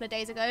row a couple of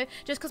days ago,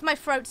 just because my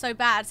throat's so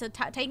bad. So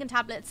taking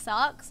tablets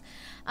sucks.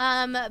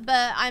 But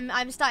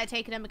I'm started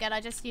taking them again.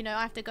 I just, you know,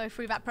 I have to go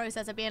through that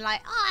process of being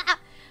like, ah.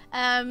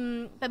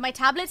 But my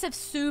tablets have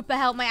super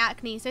helped my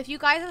acne. So if you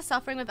guys are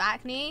suffering with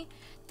acne,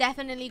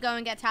 definitely go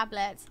and get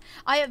tablets.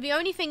 The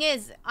only thing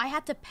is, I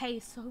had to pay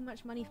so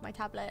much money for my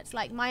tablets.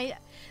 Like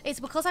it's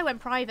because I went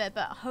private,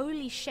 but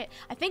holy shit.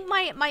 I think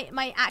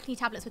my acne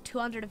tablets were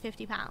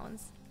 £250.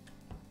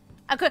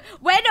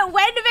 When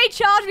they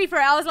charged me for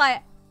it, I was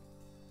like,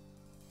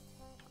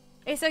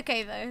 it's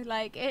okay though.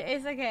 Like,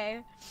 it's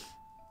okay.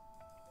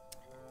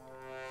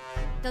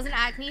 Doesn't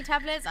acne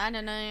tablets? I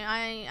don't know.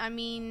 I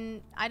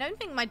mean, I don't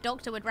think my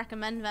doctor would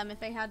recommend them if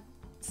they had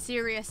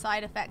serious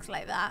side effects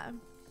like that.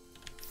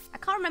 I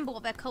can't remember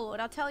what they're called.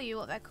 I'll tell you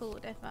what they're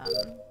called if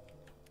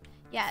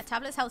yeah,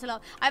 tablets helped a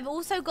lot. I've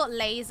also got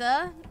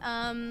laser.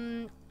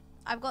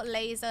 I've got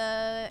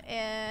laser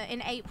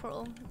in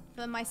April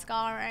for my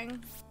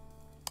scarring.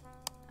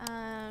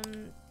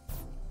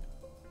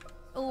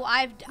 Oh,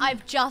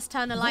 I've just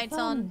turned the lights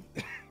on.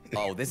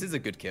 Oh, this is a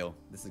good kill.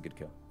 This is a good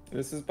kill.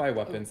 This is by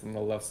weapons on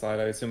the left side.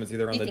 I assume it's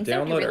either on the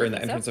download or in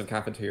the entrance of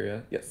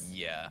cafeteria. Yes.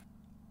 Yeah.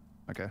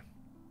 Okay.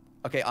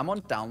 Okay, I'm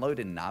on download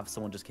in Nav.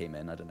 Someone just came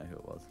in. I don't know who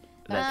it was.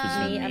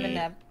 That's me. I'm in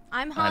Nav.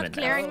 I'm hard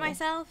clearing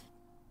myself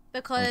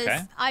because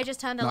I just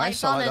turned the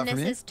lights on and this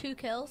is 2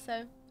 kills.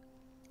 So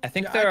I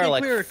think there are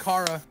like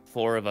Kara.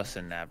 4 of us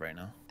in Nav right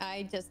now.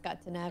 I just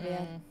got to Nav,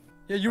 yeah.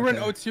 Yeah, you were in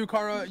O2,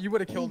 Kara. You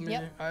would have killed me.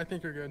 Yep. I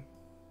think you're good.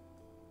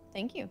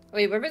 Thank you.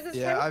 Wait, where was this?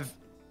 Yeah,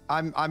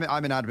 I'm in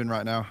admin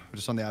right now. I'm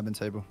just on the admin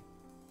table.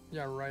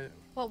 Yeah, right.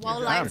 What,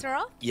 while lights are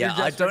off? Yeah,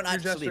 I don't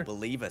actually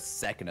believe a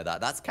second of that.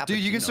 That's cappuccino, Dude,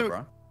 you can still.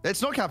 bro.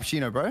 It's not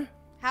cappuccino, bro. Where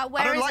I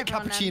don't is like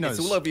cappuccinos. It's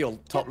all over your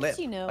top lip.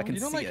 I can You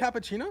don't see like it.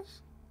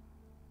 cappuccinos?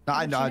 No,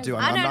 I do.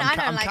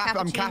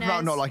 I'm capped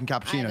about not liking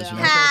cappuccinos. You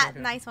know? Ha,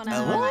 nice one,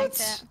 Ellum. I liked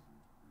it.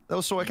 That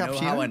was soy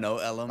cappuccino. How I know,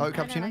 Ellum? Oh,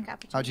 cappuccino.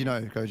 How do you know,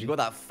 KOJI? You got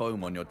that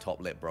foam on your top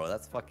lip, bro.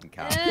 That's fucking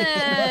cap.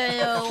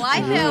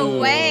 Wipe it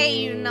away,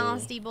 you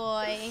nasty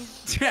boy.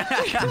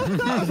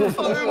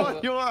 Foam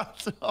on your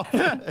top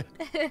lip.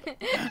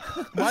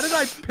 Why did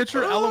I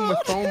picture Ellum with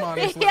foam on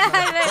his lip?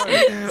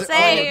 Yeah,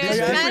 same.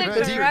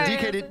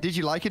 DK, did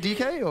you like it,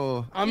 DK,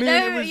 or? I mean,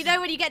 you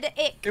know when you get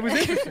the ick. It was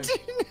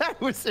interesting.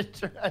 That was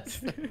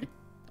interesting.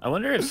 I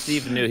wonder if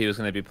Steve knew he was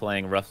going to be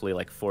playing roughly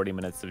like 40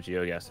 minutes of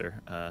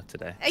GeoGuessr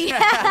today.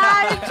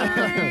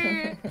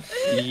 Yeah,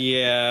 true.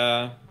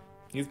 Yeah.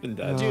 He's been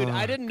dead. Dude,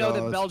 I didn't know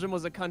that Belgium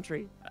was a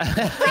country. Wait,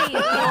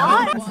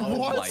 what?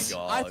 Oh my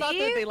god. I thought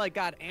that they like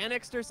got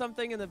annexed or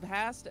something in the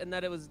past and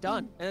that it was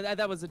done. And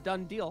that was a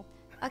done deal.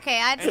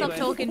 Okay, I'd stop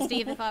talking,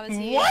 Steve, if I was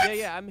you. What?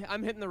 Yeah,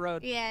 I'm hitting the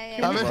road.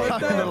 Yeah. I'm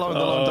hitting the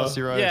long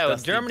dusty road. Yeah,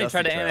 Germany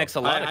tried to annex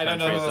a lot of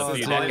countries a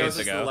few decades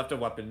ago. Left of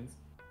weapons.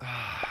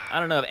 I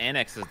don't know if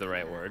annex is the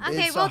right word.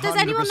 Okay, well, does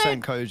anyone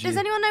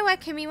know where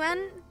Kimmy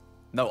went?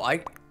 No,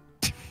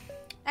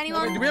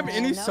 Anyone? Wait, do we have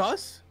any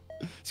sus?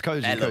 It's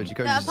KOJI. No,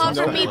 apart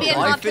from me being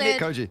hot cleared.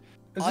 KOJI.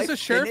 Is this a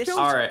sheriff guild?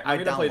 All right,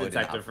 I'm gonna play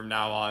detective from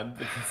now on.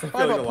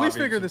 Please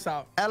figure this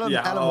out. Ellum, why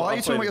are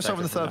you talking about yourself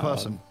in the third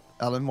person?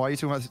 Ellum, why are you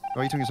talking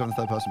yourself in the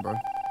third person, bro?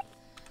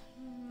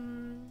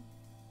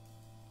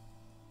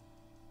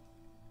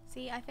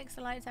 See, I fixed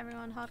the lights,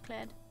 everyone. Hard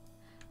cleared.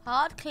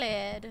 Hard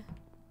cleared.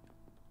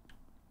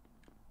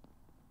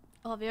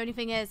 Oh, the only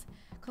thing is,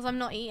 because I'm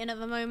not eating at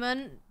the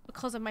moment,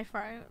 because of my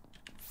throat.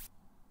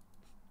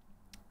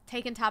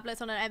 Taking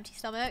tablets on an empty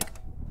stomach.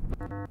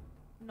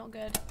 Not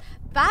good.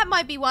 That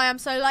might be why I'm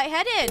so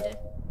lightheaded.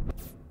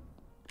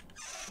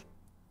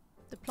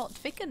 The plot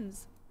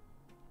thickens.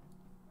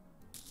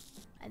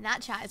 And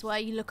that chat is where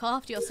you look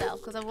after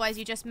yourself, because otherwise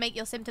you just make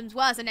your symptoms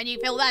worse, and then you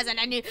feel worse, and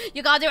then you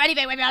can't do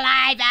anything with your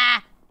life.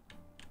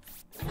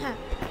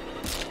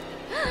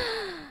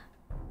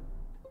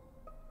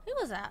 Who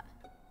was that?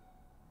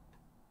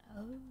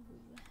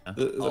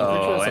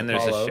 Oh, and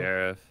there's a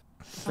sheriff.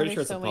 Pretty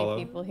sure it's so Apollo.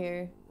 many people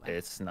here.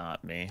 It's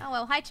not me. Oh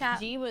well, hi chat.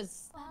 G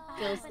was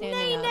still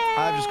standing up.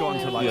 I've just gone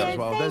to lights as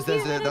well. This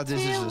is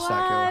a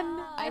stack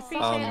kill. I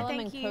appreciate it. Ellum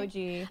Thank you.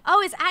 KOJI.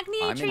 Oh, is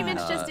acne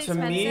treatments just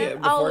expensive? To me,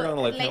 before on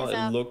the light panel,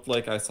 it looked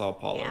like I saw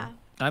Apollo. Yeah.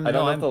 I'm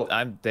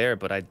there,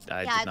 but I did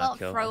not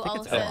kill. Throat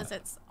ulcers.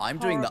 It's I'm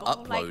doing the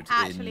horrible, upload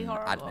like, in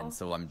admin,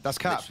 so I'm. That's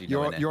cap.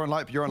 You're on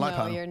light panel.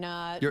 No, you're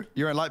not.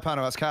 You're in light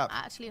panel. That's cap.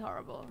 Actually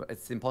horrible. But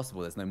it's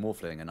impossible. There's no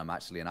morphling, and I'm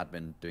actually in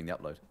admin doing the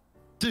upload.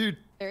 Dude.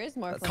 There is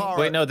more.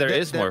 Wait, no, there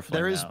is more.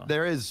 There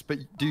is, but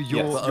dude,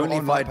 you're only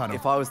on light panel.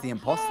 if I was the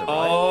imposter, right?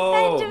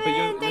 Oh,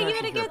 Benjamin, thank you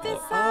for the good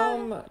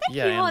sub. Thank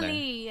you,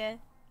 Holly. I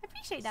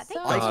appreciate that.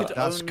 Thank you.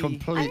 That's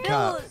complete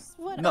cap.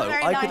 No,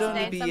 I could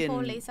only be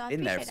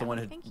in there if someone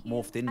had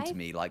morphed into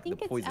me, like the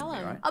poison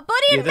me, right? A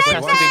body of this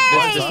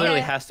Medbay! literally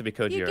has to be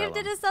KOJI. You or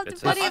gifted Ellum. us up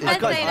to body of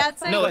Medbay.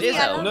 That's so No, it is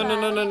cute.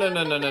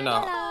 Ellum.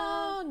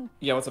 No.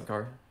 Yeah, what's up,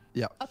 Car?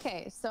 Yeah.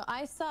 Okay, so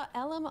I saw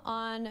Ellum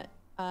on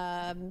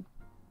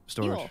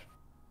Storage. fuel.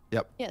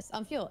 Yep. Yes,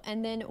 on fuel.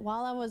 And then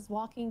while I was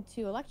walking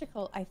to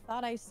electrical, I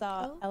thought I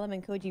saw Ellum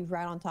and KOJI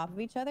right on top of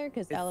each other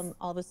because Ellum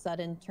all of a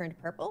sudden turned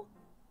purple.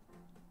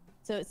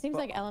 So it seems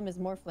like Ellum is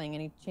morphling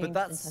and he changed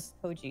into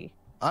KOJI.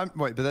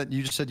 Wait, but then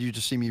you just said you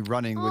just see me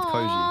running with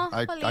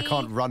KOJI. I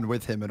can't run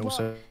with him, and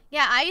also.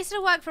 Yeah, I used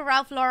to work for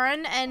Ralph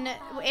Lauren, and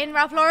in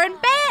Ralph Lauren,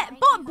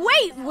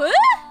 wait, what?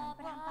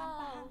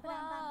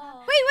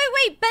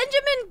 Wait,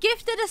 Benjamin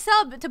gifted a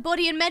sub to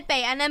Body and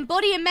Medbay, and then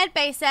Body and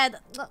Medbay said,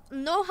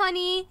 no,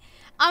 honey,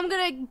 I'm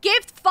gonna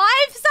gift 5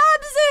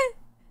 subs.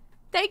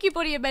 Thank you,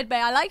 Body and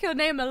Medbay. I like your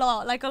name a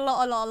lot, like a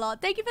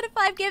lot. Thank you for the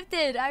 5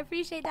 gifted. I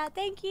appreciate that.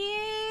 Thank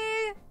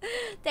you.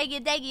 Thank you.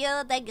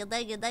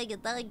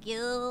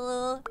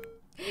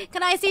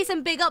 Can I see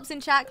some big ups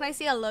in chat? Can I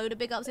see a load of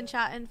big ups in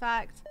chat, in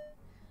fact?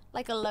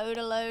 Like a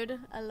load.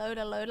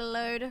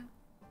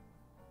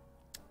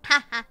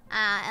 Ha ha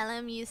ha,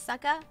 Ellum, you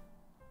sucker.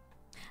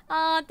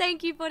 Oh,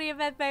 thank you, Body of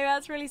Medbay.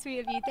 That's really sweet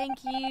of you.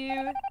 Thank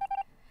you.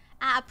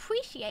 I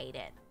appreciate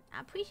it. I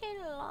appreciate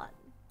it a lot.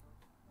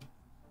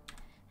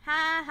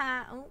 Ha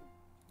ha. Oh.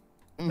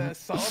 That's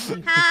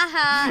salty. Ha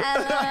ha,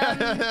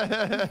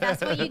 Ellum.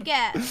 That's what you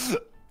get.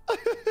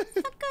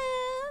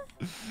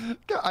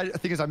 I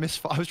think I missed.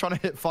 I was trying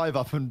to hit 5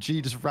 up and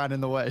G just ran in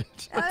the way.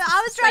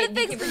 I was trying to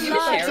fix the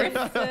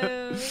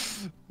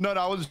light. No,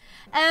 I was.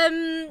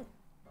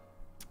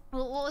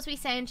 What was we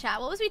saying,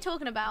 chat? What was we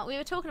talking about? We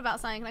were talking about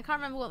something, and I can't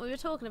remember what we were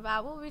talking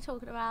about. What were we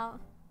talking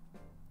about?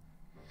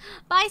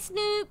 Bye,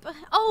 Snoop.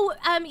 Oh,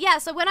 yeah,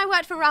 so when I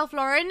worked for Ralph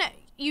Lauren,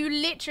 you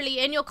literally,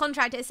 in your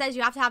contract, it says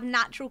you have to have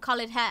natural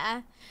coloured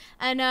hair.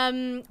 And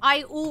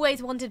I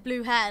always wanted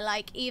blue hair,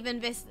 like,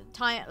 even this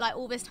time, like,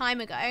 all this time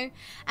ago.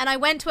 And I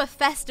went to a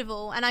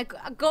festival, and I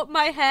got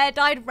my hair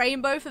dyed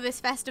rainbow for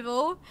this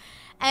festival.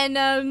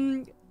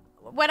 And,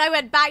 when I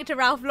went back to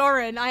Ralph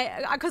Lauren,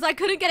 because I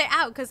couldn't get it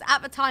out, because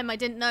at the time I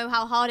didn't know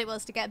how hard it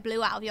was to get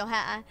blue out of your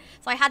hair.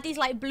 So I had these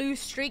like blue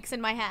streaks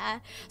in my hair.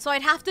 So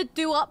I'd have to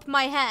do up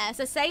my hair.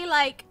 So say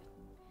like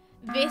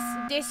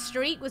this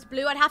streak was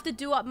blue, I'd have to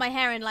do up my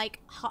hair and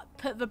like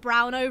put the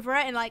brown over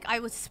it, and like I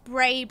would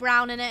spray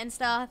brown in it and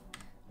stuff.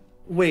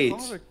 Wait.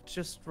 Cara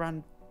just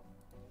ran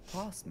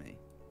past me.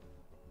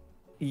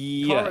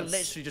 Yes. Cara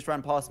literally just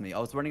ran past me. I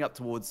was running up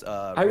towards she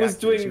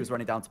was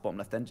running down to bottom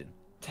left engine.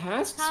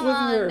 Tasks Come with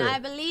on, her. I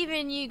believe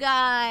in you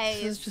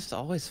guys. This is just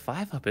always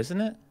 5-up,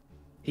 isn't it?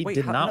 He Wait,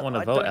 did not want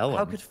to vote Ellum.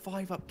 How could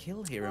 5-up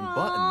kill here in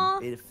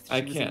button if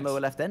she was in lower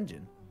left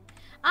engine?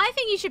 I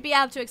think you should be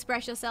able to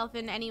express yourself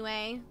in any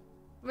way.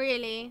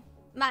 Really.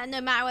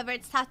 No matter whether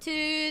it's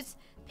tattoos,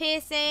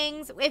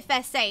 piercings, if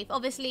they're safe.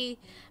 Obviously,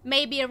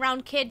 maybe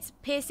around kids,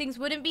 piercings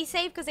wouldn't be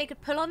safe because they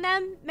could pull on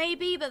them,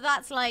 maybe. But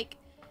that's like,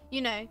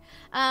 you know,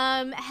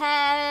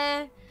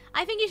 hair.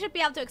 I think you should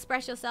be able to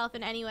express yourself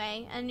in any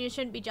way, and you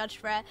shouldn't be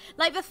judged for it.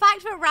 Like, the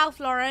fact that Ralph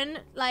Lauren,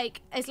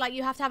 like, is like,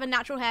 you have to have a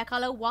natural hair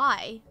color,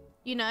 why?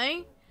 You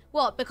know?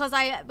 What, because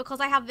I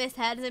have this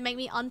hair, does it make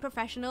me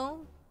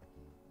unprofessional?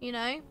 You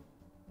know?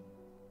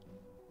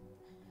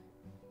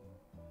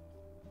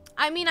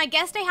 I mean, I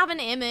guess they have an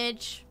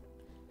image.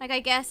 Like, I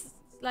guess,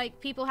 like,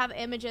 people have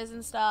images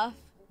and stuff.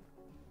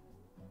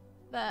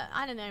 But,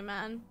 I don't know,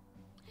 man.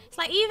 It's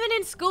like, even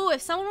in school, if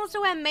someone wants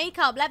to wear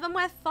makeup, let them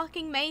wear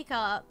fucking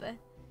makeup.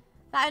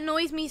 That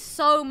annoys me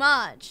so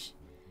much.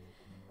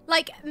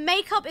 Like,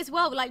 makeup as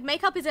well. Like,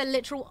 makeup is a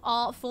literal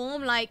art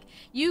form. Like,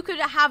 you could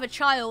have a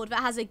child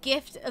that has a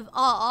gift of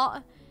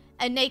art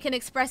and they can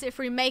express it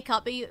through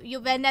makeup, but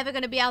they're never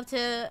going to be able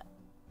to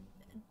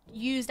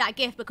use that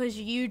gift because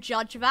you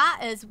judge that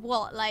as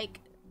what? Like,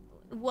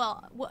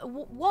 what?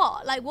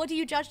 Like, what do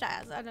you judge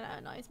that as? I don't know. It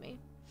annoys me.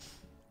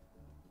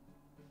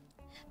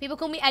 People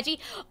call me edgy.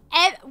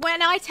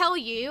 When I tell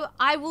you,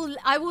 I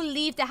will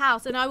leave the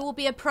house and I will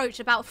be approached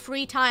about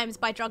 3 times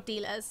by drug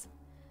dealers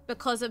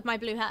because of my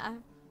blue hair.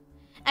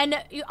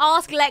 And you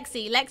ask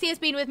Lexi. Lexi has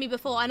been with me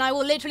before, and I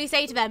will literally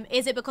say to them,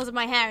 "Is it because of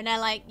my hair?" And they're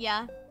like,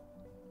 "Yeah."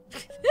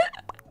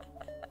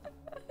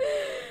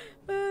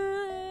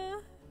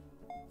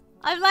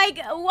 I'm like,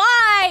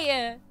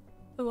 why?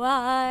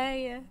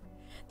 Why?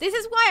 This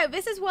is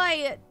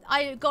why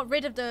I got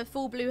rid of the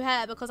full blue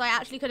hair, because I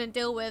actually couldn't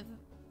deal with,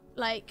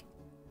 like,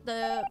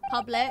 the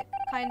public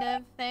kind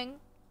of thing.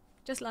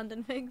 Just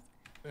London things.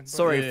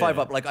 Sorry,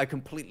 5-up, like, I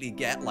completely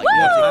get, like,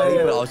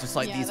 logically, but I was just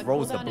like, these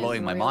roles are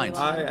blowing my mind.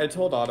 I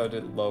told Otto to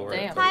lower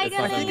it. Tiger,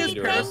 I think as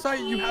Parasite,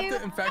 you have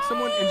to infect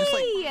someone and just,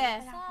 like...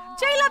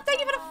 J-Lab,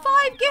 thank you for the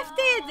 5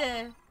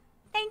 gifted!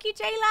 Thank you,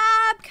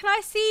 J-Lab! Can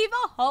I see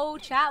the whole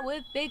chat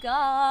with big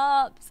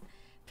ups?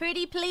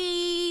 Pretty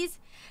please.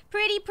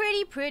 Pretty,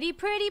 pretty, pretty,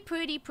 pretty,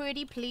 pretty,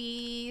 pretty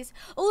please.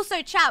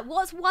 Also, chat,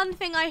 what's one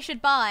thing I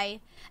should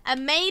buy? A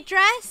maid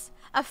dress,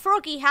 a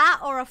froggy hat,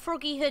 or a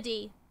froggy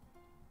hoodie?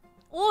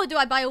 Or do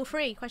I buy all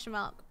 3? Question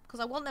mark. Because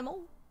I want them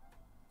all.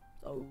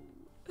 So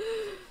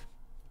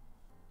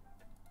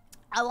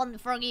I want the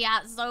froggy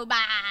hat so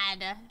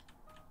bad.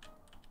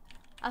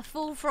 A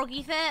full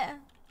froggy fit.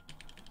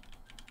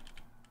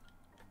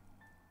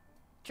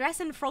 Dress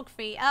and frog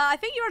feet. I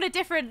think you're on a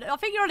different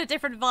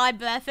vibe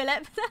there,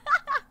 Philip.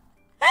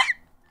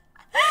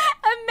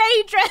 A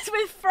maid dress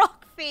with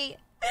frog feet.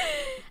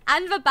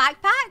 And the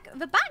backpack?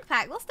 The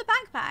backpack? What's the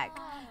backpack?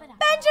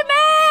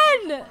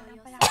 Benjamin!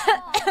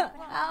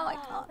 Oh my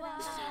god.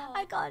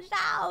 I can't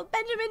shout.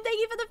 Benjamin, thank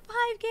you for the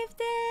 5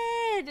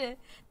 gifted.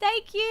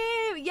 Thank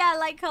you. Yeah,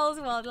 like Cole's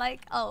World.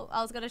 Like, oh,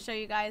 I was gonna show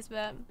you guys,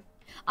 but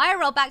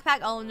IRL backpack.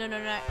 Oh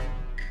no.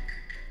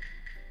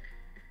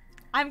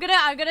 I'm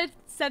gonna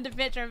send a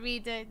picture of me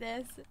doing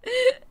this.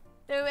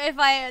 If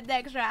I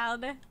next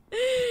round.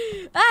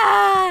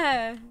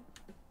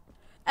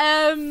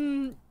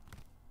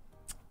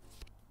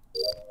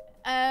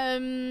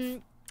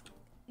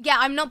 Yeah,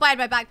 I'm not buying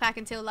my backpack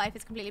until life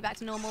is completely back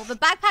to normal. The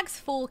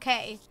backpack's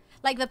 4K.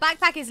 Like, the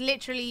backpack is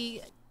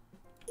literally,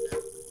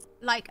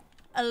 like,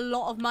 a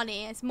lot of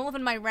money. It's more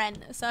than my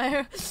rent.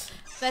 So,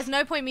 there's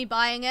no point me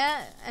buying it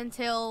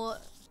until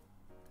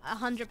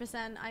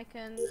 100% I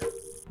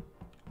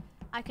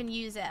can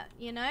use it,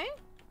 you know?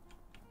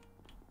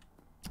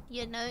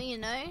 You know?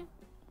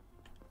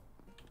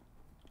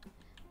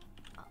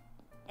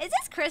 Is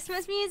this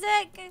Christmas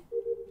music?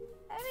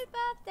 Happy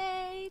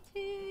birthday to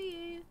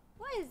you.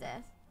 What is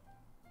this?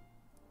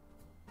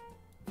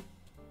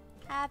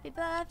 Happy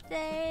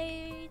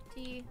birthday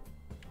to you.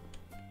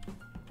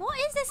 What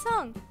is this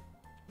song?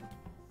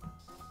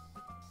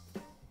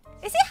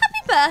 Is it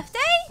Happy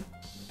Birthday?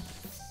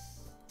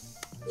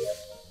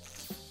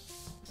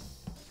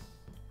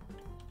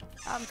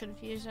 I'm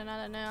confusion.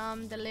 I don't know.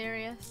 I'm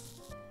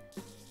delirious.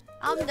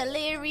 I'm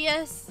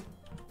delirious.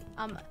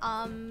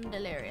 I'm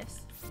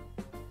delirious.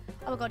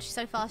 Oh my god, she's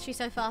so fast. She's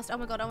so fast. Oh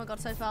my god,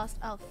 so fast.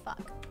 Oh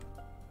fuck.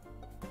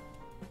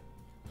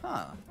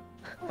 Huh.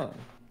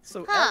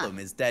 So Ellum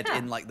is dead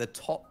in like the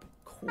top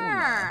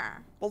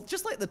corner. Well,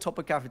 just like the top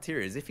of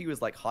cafeteria, as if he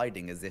was like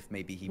hiding, as if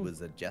maybe he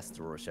was a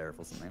jester or a sheriff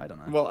or something. I don't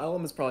know. Well,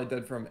 Ellum is probably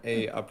dead from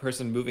a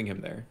person moving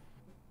him there.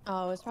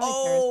 Oh, it's probably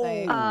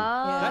Parasite.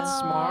 Yeah. That's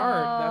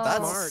smart.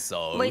 That's smart.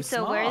 So wait,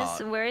 so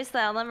smart. where is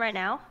the Ellum right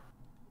now?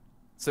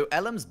 So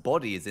Ellum's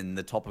body is in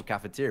the top of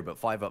cafeteria, but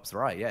 5-up's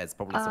right. Yeah, it's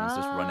probably someone's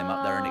just run him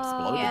up there and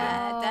exploded him.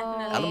 Yeah,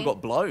 definitely. Ellum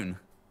got blown.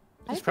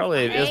 It was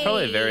probably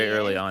very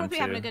early on probably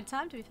too. having a good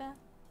time, to be fair.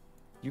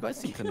 You guys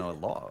seem to know a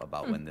lot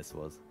about when this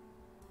was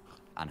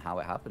and how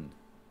it happened.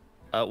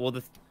 Well,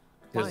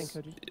 because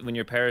when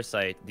you're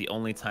Parasite, the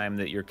only time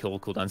that your kill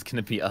cooldown's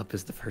gonna be up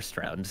is the first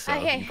round, so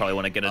you probably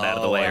want to get it out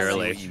of the way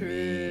early.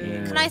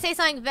 Yeah. Can I say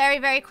something very,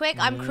 very quick?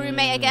 I'm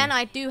crewmate again.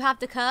 I do have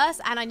to curse,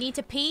 and I need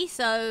to pee.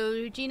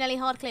 So G Nelly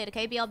hard cleared.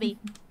 Okay, BRB.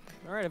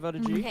 All right, I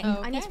voted G. Okay,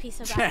 I need to pee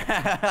so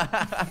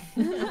bad.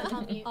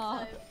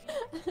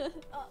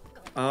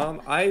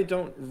 I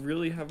don't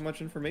really have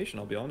much information.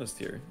 I'll be honest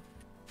here.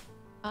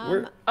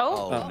 No.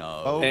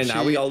 And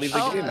now we all leave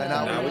the game.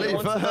 Now we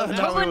leave.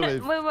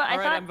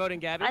 I'm voting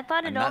Gabbie. I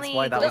thought it only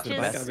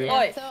glitches.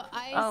 Yeah, so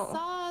I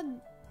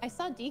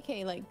saw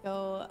DK like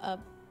go up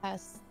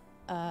past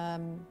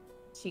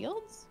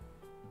Shields.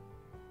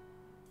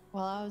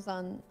 While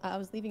I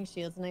was leaving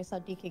Shields and I saw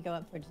DK go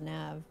up towards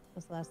Nav.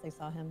 That's the last I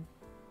saw him.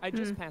 I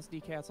just passed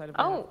DK outside of.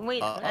 Oh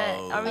wait,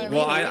 are we?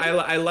 Well,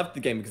 I left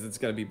the game because it's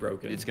gonna be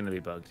broken. It's gonna be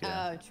bugged.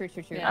 Yeah. Oh, true.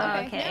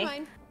 Yeah. Okay. Never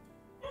mind.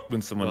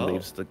 When someone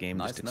leaves, the game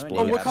just explodes.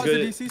 Oh, what caused the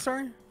DC?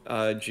 Sorry.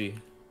 G.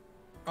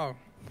 Oh.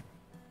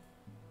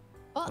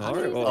 All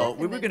right. Well,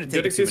 we were gonna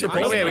take a 2-minute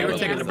break. Oh yeah, we were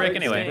taking a break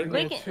anyway.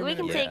 We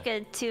can take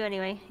a 2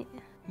 anyway.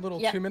 Little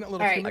 2-minute.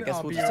 I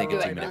guess we'll just take a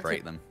 2-minute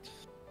break then.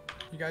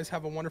 You guys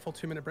have a wonderful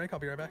 2-minute break. I'll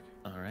be right back.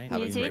 All right.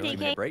 Have a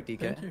 2-minute break, DK.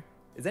 Thank you.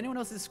 Is anyone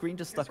else's screen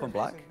just stuck on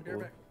black?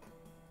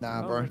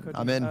 Nah, bro.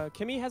 I'm in.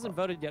 Kimmy hasn't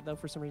voted yet though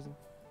for some reason.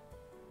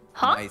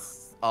 Huh?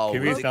 Nice. Oh,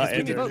 Kimmy's not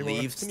in Kimmy there.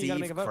 leave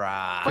Steve?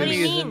 Crap. What do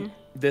you mean?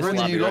 We're in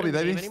the new lobby,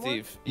 baby.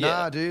 Steve.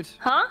 Nah, dude.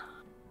 Huh?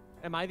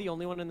 Am I the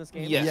only one in this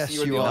game? Yes,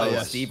 you are.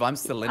 Yes. Steve, I'm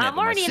still in it. I'm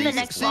already in the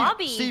next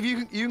lobby. Steve,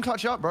 you can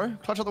clutch up, bro.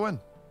 Clutch up the win.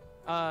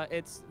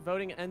 It's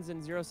voting ends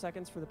in 0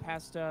 seconds for the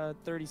past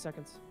 30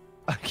 seconds.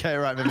 Okay,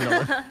 right, maybe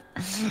not. I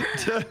think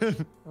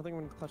I'm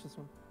gonna clutch this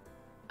one.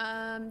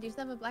 Do you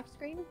still have a black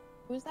screen?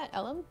 Who's that?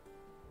 Ellum?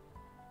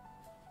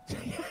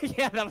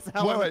 Yeah, that was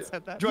Ellum that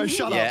said that. Do I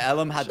shut up? Yeah,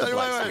 Ellum had the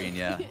black screen,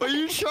 yeah. Are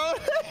you sure?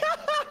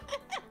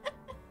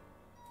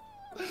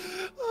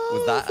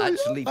 Was that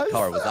actually,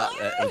 Cara,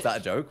 was that a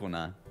joke or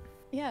not?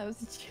 Yeah, it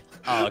was a joke.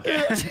 Oh,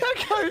 okay.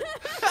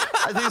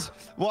 I think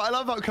what I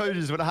love about KOJI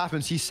is when it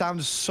happens, he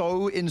sounds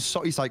so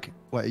he's like,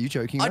 wait, are you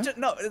joking?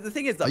 No, the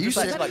thing is that are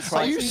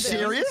you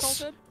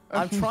serious?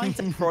 I'm trying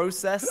to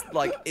process,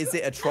 like, is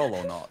it a troll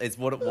or not? Is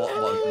where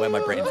my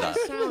brain's at.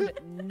 They sound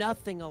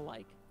nothing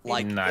alike.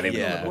 Like, not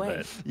even a little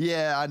bit.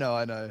 Yeah, I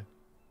know.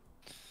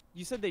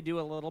 You said they do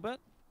a little bit?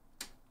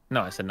 No,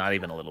 I said not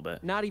even a little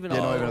bit. Not even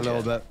a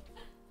little bit.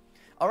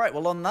 All right,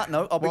 well, on that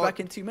note, I'll be back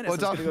in 2 minutes.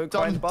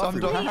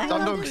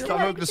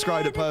 DumbDog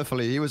described it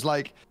perfectly. He was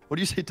like, what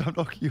do you say,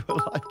 DumbDog? You were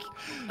like...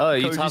 Oh,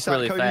 you talk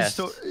really fast.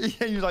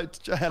 Yeah, you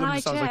like...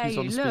 Helen sounds like he's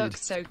on speed. You look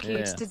so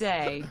cute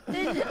today.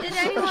 Did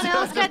anyone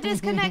else get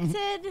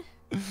disconnected?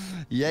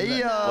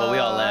 Yeah. Well, we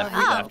all left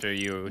after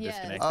you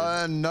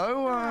disconnected.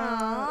 No.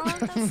 Aww,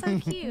 that's so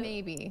cute.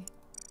 Maybe.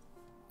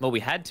 Well, we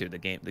had to. The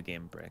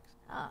game breaks.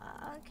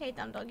 Okay,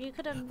 DumbDog, you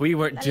could have. We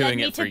weren't doing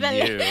it for you.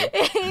 You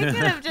could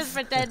have just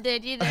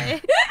pretended, you know.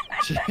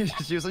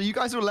 She was like, "You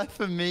guys were left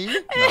for me."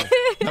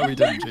 No, we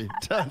didn't. G.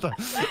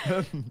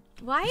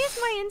 Why is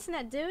my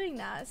internet doing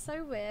that? It's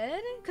so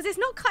weird. Because it's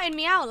not cutting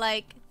me out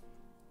like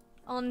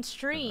on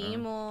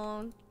stream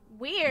or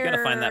weird. You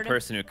gotta find that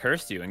person who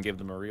cursed you and give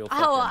them a real.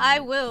 I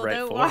will.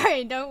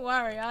 Right Don't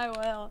worry. I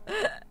will.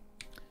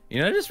 You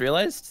know, I just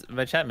realized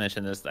my chat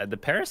mentioned this. The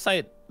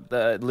Parasite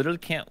literally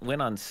can't win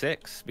on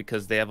 6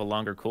 because they have a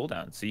longer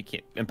cooldown. So you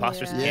can't.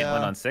 Imposters can't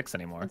win on 6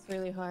 anymore. It's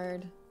really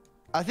hard.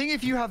 I think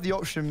if you have the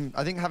option,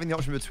 I think having the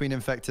option between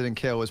infected and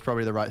kill is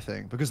probably the right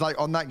thing. Because like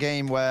on that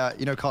game where,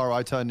 you know, Cara,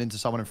 I turned into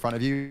someone in front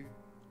of you.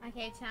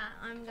 Okay, chat.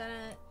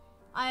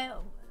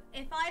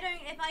 If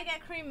I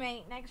get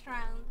crewmate next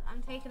round,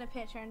 I'm taking a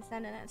picture and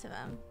sending it to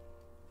them.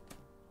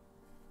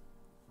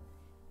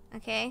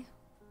 Okay.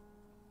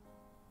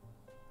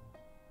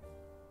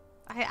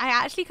 I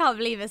actually can't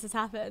believe this has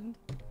happened.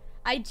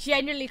 I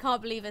genuinely can't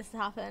believe this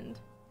has happened.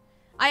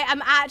 I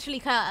am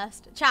actually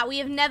cursed. Chat, we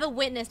have never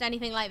witnessed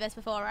anything like this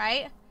before,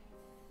 right?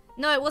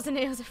 No, it wasn't.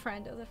 It was a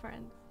friend. It was a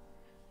friend.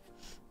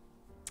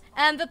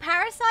 The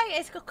Parasite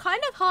is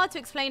kind of hard to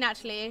explain,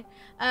 actually.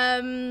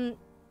 If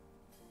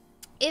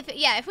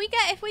we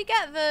get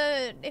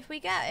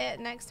it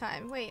next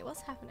time. Wait,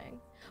 what's happening?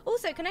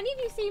 Also, can any of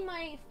you see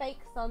my fake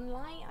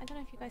sunlight? I don't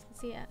know if you guys can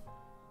see it.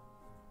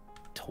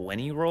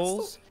 20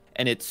 rolls?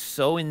 and it's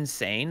so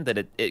insane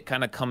that it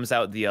kind of comes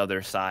out the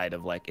other side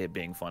of like it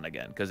being fun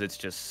again because it's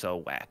just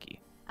so wacky.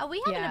 Are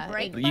we having a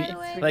break, by the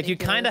way? Like you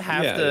kind of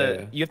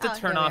have you have to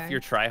turn off your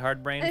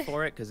try-hard brain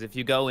for it because if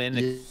you go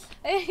in,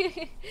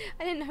 I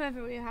didn't know if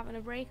we were having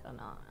a break or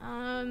not.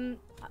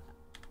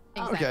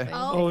 Okay.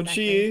 Oh,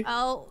 G.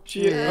 Oh.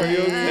 G, are you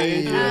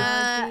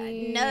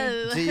okay?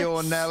 No. G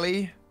or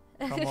Nelly,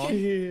 come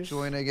on,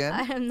 join again.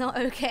 I am not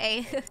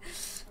okay.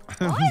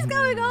 What is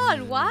going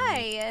on?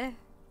 Why?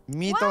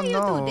 Me don't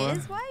know.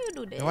 Why you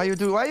do this? Why you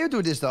do this? Why you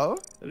do this though?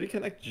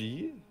 Reconnect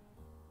G.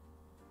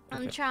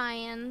 I'm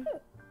trying.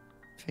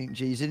 I think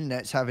G's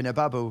internet's having a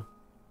bubble.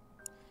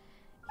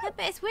 Yeah,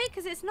 but it's weird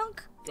because it's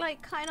not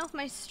like cutting off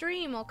my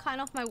stream or cutting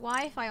off my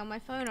Wi-Fi on my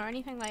phone or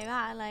anything like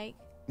that. Like.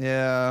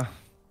 Yeah.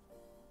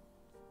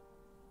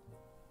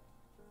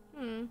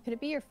 Could it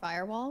be your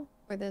firewall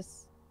or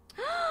this?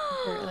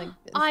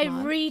 I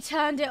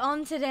returned it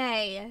on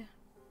today.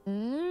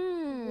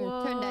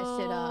 Turn that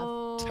shit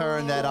off.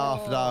 Turn that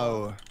off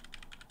though.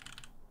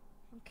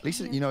 Okay. At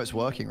least you know it's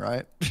working,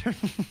 right?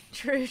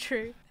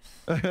 True.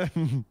 How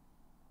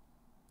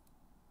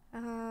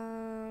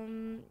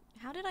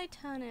did I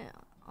turn it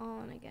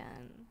on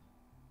again?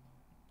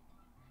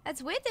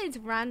 It's weird that it's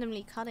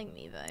randomly cutting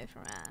me though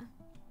from air.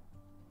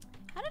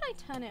 How did I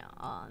turn it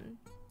on?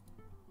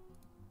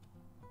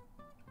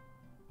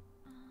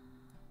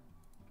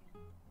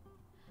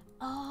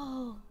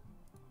 Oh.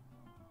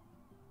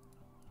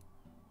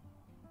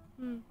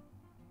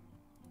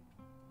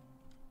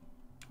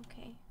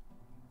 Okay.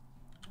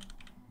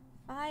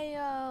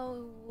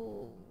 File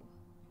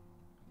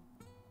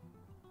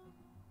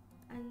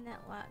and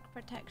network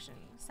protection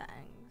settings.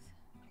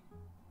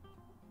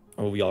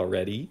 Are we all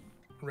ready?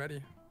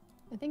 Ready.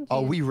 I think.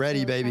 Oh, we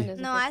ready, baby?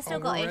 No, I still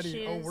got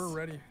issues. Oh, we're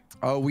ready.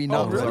 Oh, we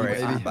know.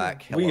 Sorry, I'm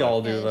back. We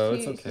all do though.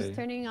 It's okay. She's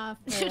turning off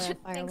the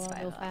firewall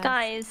real fast.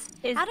 Guys,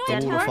 is How do I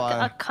Denmark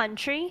turn- a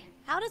country?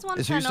 How does one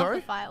Is turn who, off sorry?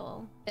 the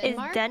firewall?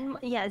 Denmark?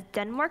 Is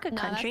Denmark a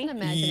country? No,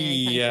 that's an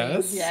imaginary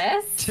country.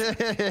 Yes.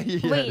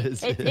 Yeah, Wait,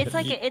 it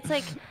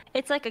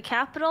it's like a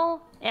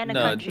capital and a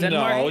No, country.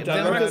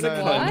 Denmark is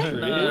a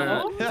country.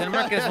 No.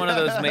 Denmark is one of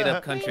those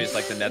made-up countries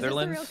like the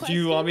Netherlands. Do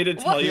you want me to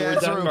tell you where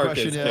that's a real Denmark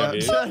is,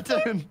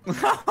 question,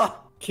 Kimmy?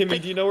 Kimmy,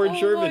 do you know where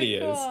Germany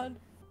is?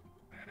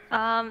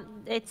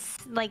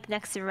 It's like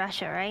next to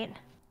Russia, right?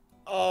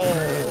 Oh.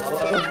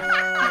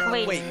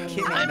 Wait.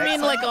 Kimmy, I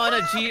mean, like on a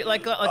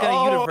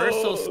a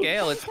universal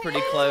scale, it's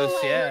pretty close,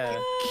 yeah.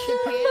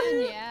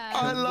 Japan, yeah.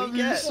 I love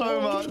you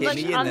so much.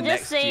 Kimmy I'm in the just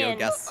next saying.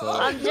 GeoGuessr.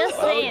 I'm just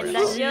saying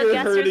that You're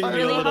GeoGuessr's hurting me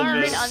really a little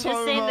hard. bit. I'm So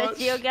just saying that much.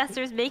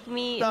 GeoGuessr's making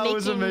me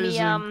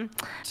To-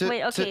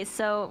 Wait, okay,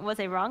 so was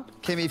I wrong?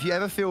 Kimmy, if you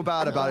ever feel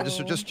bad about it,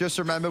 just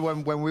remember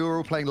when we were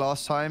all playing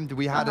last time,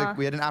 we had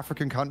an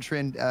African country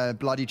and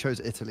Bloody chose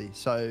Italy.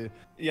 So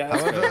Yeah.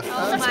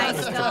 Oh my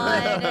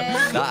god.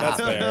 That's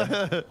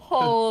fair.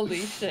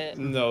 Holy shit.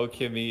 No,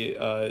 Kimmy,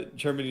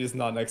 Germany is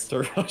not next to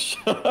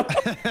Russia.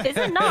 Is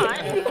it not?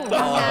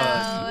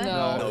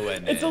 No.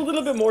 It's a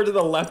little bit more to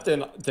the left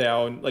and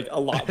down, like a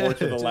lot more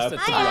to the left,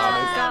 to be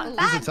honest. I'm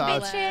back, Just a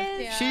touch.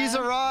 bitches. She's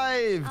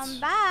arrived. I'm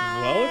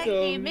back.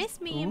 Welcome. You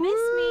missed me. You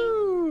missed me.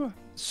 Woo.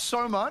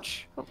 So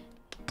much.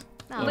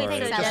 No, Wait,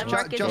 thanks, so Adam.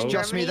 Denmark is in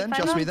Just me Germany, then.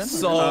 Just me then.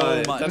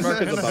 So much.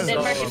 Denmark is above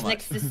Denmark Germany. is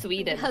next to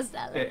Sweden. How's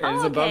that? It is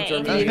Oh, above okay.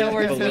 Germany. Do you know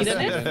where below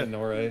Sweden is? Sweden and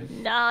Norway.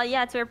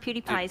 Yeah, it's where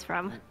PewDiePie's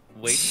from.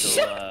 Wait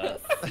till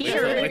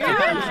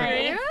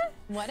PewDiePie.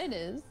 What it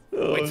is?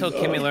 wait till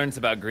Kimmy learns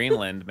about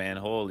Greenland, man.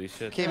 Holy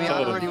shit. Kimmy,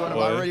 I really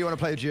want to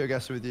play a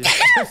GeoGuessr with you.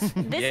 This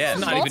Yeah,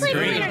 is a not even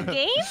multiplayer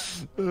green.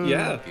 game?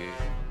 Yeah.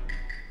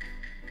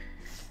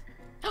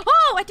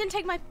 Oh, I didn't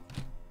take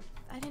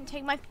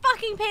my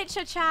fucking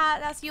picture, chat.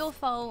 That's your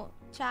fault,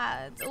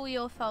 chat. It's all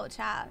your fault,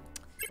 chat.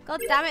 God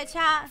damn it,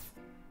 chat.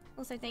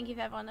 Also, thank you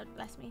for everyone that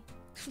blessed me.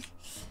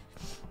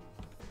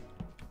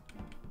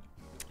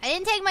 I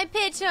didn't take my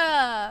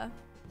picture.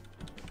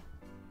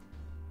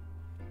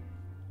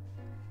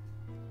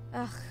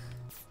 Ugh.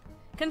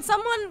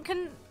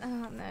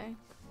 Oh no. I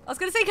was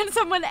gonna say, can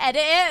someone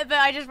edit it? But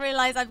I just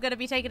realized I'm gonna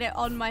be taking it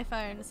on my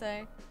phone,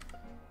 so.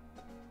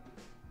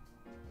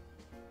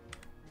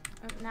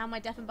 Oh, now my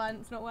deafen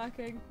button's not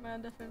working.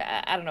 Man, deafen.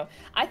 I don't know.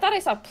 I thought I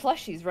saw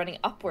Plushys running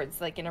upwards,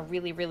 like in a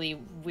really, really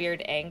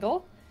weird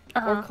angle.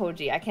 Or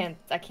KOJI. I can't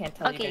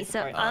tell you Okay, guys. so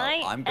apart.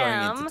 I'm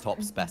going into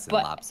top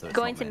specimen lab, so it's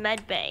going not to me.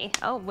 Med Bay.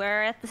 Oh,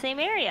 we're at the same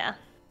area.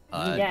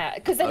 Yeah,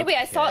 because anyway,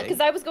 I saw it okay.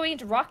 because I was going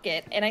into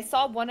Rocket and I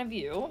saw one of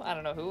you, I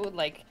don't know who,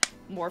 like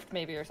morphed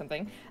maybe or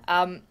something,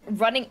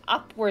 running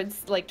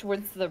upwards like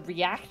towards the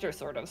reactor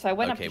sort of. So I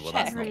went up to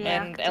check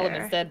and Ellum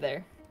is dead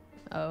there.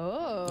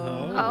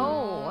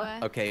 Oh.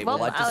 Okay, Well,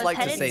 well, I'd just I like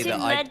was to say headed that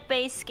to Med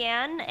Bay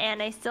scan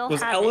and I still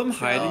Was have Ellum it.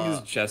 hiding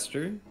his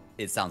gesture?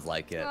 It sounds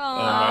like it. Oh,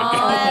 my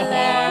God.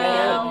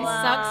 Ellum.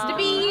 Sucks to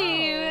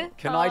be you.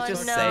 Can I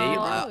just say,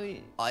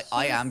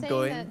 I am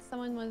going. That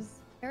someone was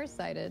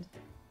parasited.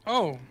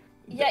 Oh.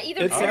 Yeah,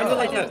 either It sounded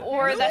like that.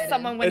 or that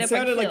someone went It up and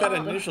sounded like that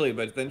killed. initially,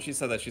 but then she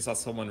said that she saw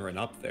someone run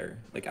up there,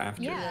 like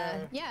after.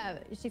 Yeah.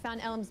 She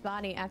found Ellum's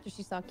body after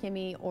she saw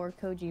Kimmy or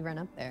KOJI run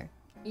up there.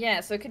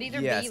 Yeah, so it could either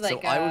be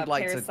like so I would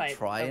like to Parasite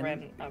try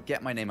and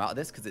get my name out of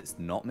this because it's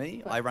not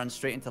me. I ran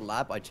straight into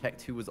lab. I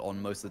checked who was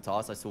on most of the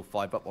tasks. I saw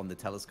 5 up on the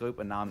telescope,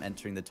 and now I'm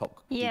entering the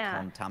top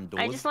decon tam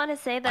doors. I just want to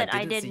say that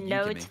I did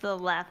node to the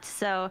left,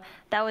 so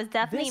that was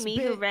definitely me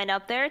who ran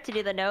up there to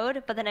do the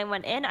node, but then I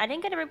went in. I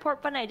didn't get a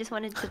report button. I just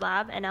went into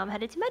lab, and now I'm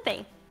headed to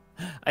medbay.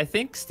 I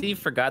think Steve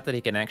forgot that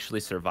he can actually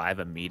survive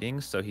a meeting,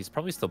 so he's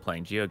probably still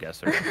playing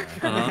GeoGuessr.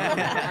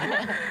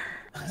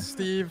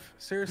 Steve,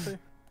 seriously?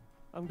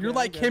 You're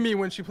like Kimmy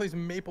when she plays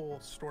Maple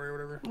Story or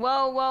whatever.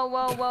 Whoa, whoa,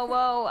 whoa, whoa,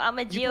 whoa. I'm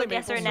a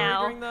GeoGuessr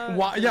now.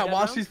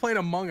 While she's playing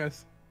Among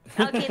Us.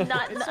 Okay,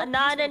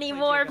 not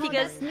anymore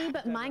because me,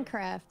 but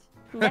Minecraft.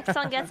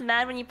 Nexon gets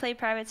mad when you play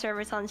private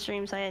servers on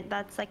stream, so I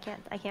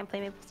can't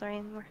play Maple Story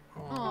anymore.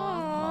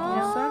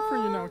 I'm sad for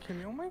you now,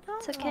 Kimmy. Oh my god.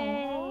 It's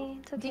okay.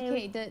 It's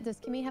okay. DK, does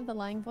Kimmy have the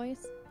lying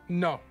voice?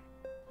 No.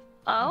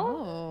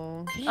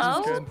 Oh. She's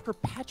good.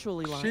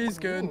 Perpetually lying. She's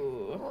good.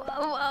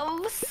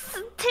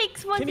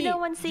 Takes one to know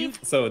one, Steve.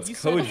 So it's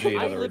KOJI.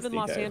 I live in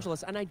Los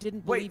Angeles, and I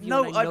didn't believe you.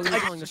 Wait, no,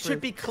 I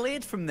should be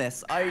cleared from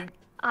this. I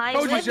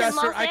live in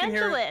Los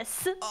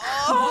Angeles.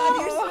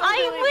 Oh, I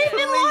live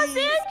in Los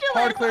Angeles.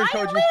 Hard clear,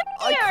 KOJI.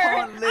 I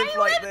can't live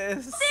like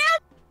this.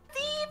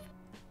 Steve.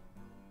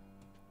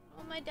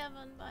 Oh, my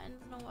Devon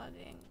button's not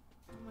working.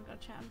 Oh my god,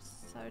 chat, I'm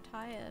so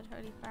tired.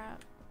 Holy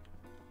crap.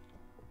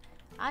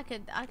 I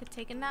could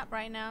take a nap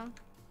right now.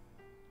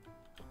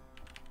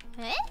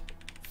 Eh?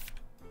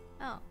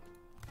 Oh.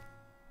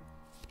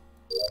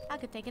 I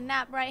could take a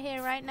nap right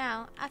here, right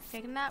now. I could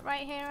take a nap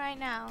right here, right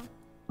now.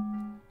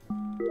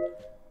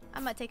 I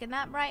might take a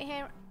nap right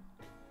here.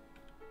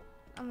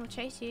 I'm gonna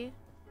chase you.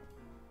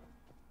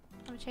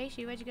 I'm gonna chase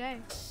you. Where'd you go?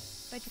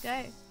 Where'd you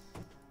go?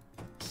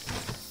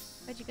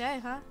 Where'd you go,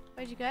 huh?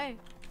 Where'd you go?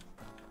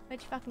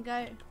 Where'd you fucking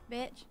go,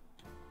 bitch?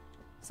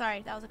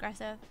 Sorry, that was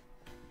aggressive.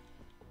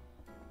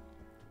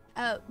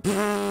 Oh.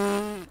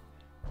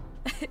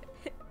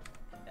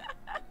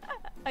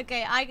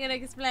 Okay, I can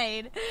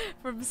explain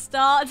from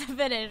start to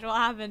finish what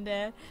happened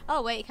here.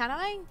 Oh wait, can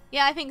I?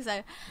 Yeah, I think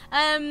so.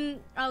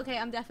 Okay,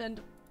 I'm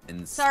deafened.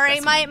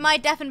 Sorry, my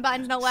deafen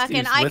button's not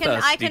working. I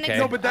can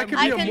No, but that could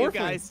be a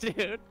morphing.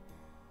 Dude.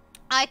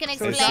 I can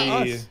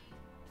explain.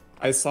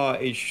 I saw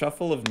a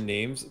shuffle of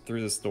names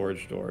through the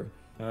storage door.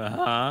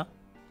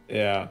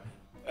 Yeah.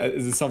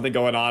 Is there something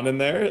going on in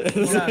there?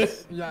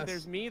 Yes.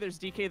 There's me, there's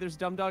DK, there's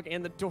DumbDog,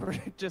 and the door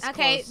just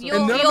okay, closed. you're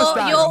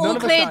all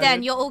cleared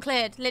then. You're all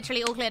cleared.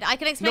 Literally all cleared. I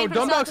can explain.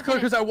 No, DumbDog's cleared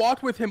because I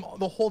walked with him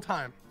the whole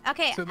time.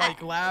 Okay. To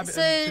like lab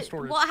so and to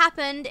storage. What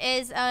happened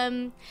is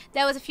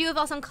there was a few of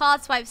us on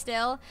card swipe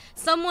still.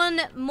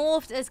 Someone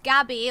morphed as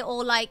Gabbie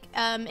or like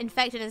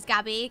infected as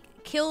Gabbie,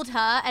 killed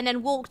her, and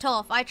then walked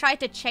off. I tried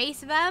to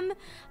chase them.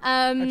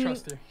 I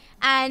trust you.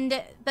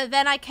 But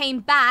then I came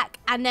back,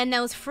 and then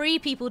there was 3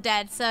 people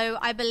dead. So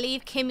I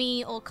believe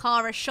Kimmy or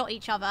Kara shot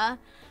each other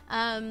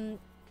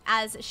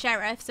as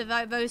sheriff. So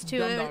those 2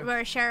 were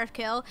a sheriff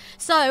kill.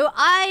 So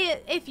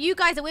if you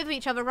guys are with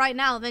each other right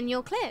now, then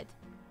you're cleared.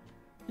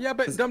 Yeah,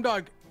 but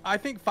DumbDog, I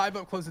think 5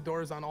 up closed the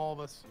doors on all of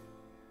us.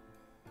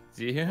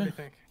 Yeah. What do you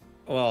think?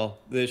 Well,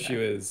 the issue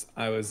is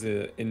I was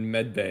in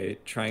medbay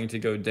trying to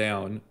go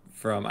down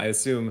from, I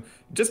assume,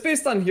 just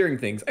based on hearing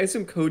things, I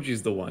assume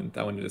KOJI's the one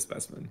that went into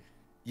specimen.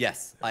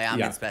 Yes, I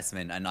am in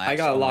specimen, and I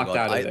got locked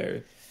out of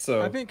there.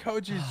 So I think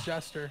KOJI's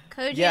Jester.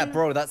 Yeah,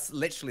 bro, that's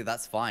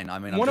fine. I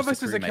mean, one I'm of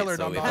us is a killer,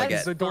 so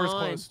DumbDog. The door's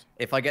closed.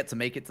 If I get to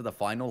make it to the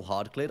final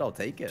hard cleared, I'll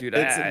take it. Dude,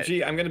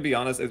 I'm gonna be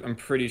honest. I'm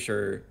pretty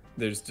sure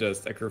there's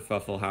just a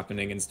kerfuffle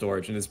happening in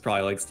storage, and it's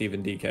probably like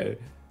Steven DK.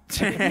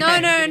 No.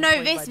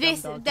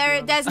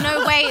 There's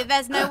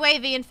no way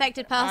the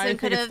infected person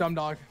could have.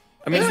 DumbDog.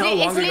 I mean, how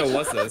long ago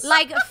was this?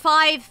 Like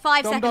 5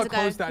 seconds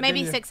ago,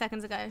 maybe 6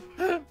 seconds ago.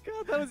 God,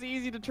 that was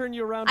easy to turn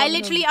you around. I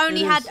literally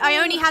only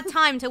had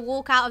time to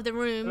walk out of the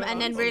room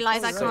and then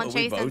realize I can't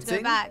chase them to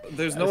go back.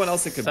 There's no one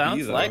else it could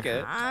be though. Like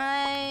it.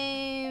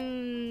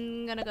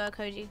 I'm gonna go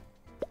KOJI.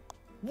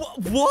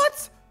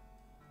 What?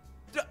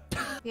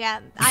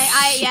 Yeah,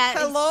 yeah.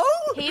 Hello?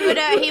 He would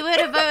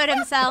have voted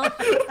himself.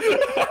 Wait,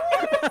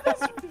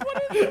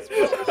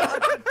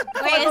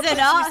 is it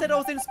not? You said I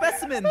was in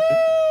specimen.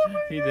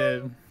 He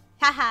did.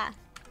 Haha.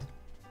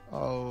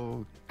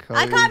 Oh,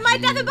 I can't. My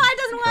deafen button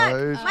doesn't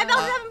work. My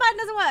deafen button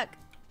doesn't work.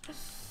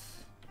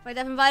 My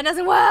deafen button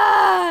doesn't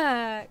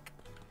work.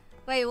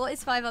 Wait, what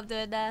is 5 up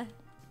doing there?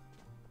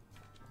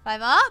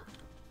 5 up?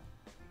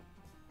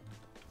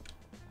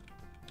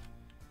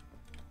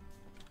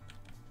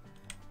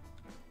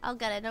 I'll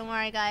get it. Don't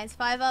worry, guys.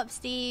 5 up,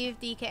 Steve,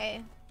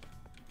 DK.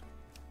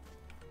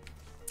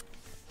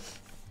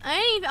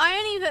 I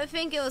only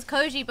think it was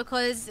KOJI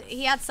because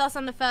he had sus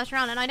on the first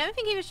round, and I don't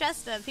think he was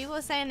Jester. People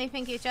were saying they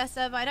think he was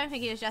Jester, but I don't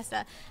think he was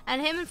Jester.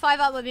 And him and 5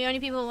 up were the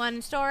only people who went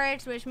in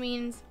storage, which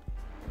means...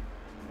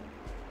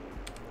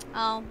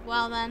 Oh,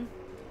 well then.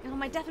 Oh,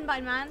 my deafen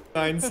button, man.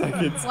 9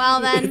 seconds. Well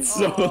then.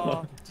 So...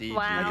 Wow,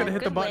 I gotta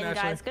hit good the button, win,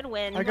 actually. guys. Good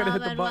win. I gotta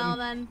hit the button. Well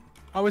then.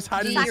 I was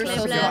hiding.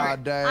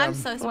 I'm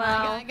so smart.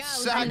 Wow.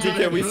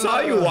 DK, we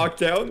saw you walk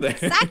down there.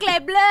 Sacre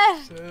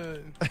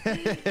bleu.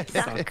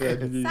 Sacre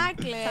bleu.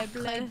 Sacre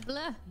bleu.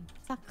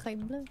 Sacre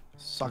bleu.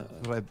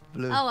 Sacre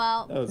bleu. Oh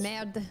well.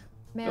 Merde.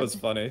 That was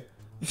funny.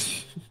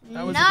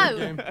 That was a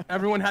good game.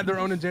 Everyone had their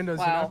own agendas.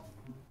 Wow. You know?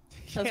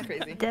 That's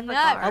crazy.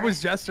 I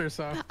was Jester,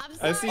 so.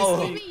 I'm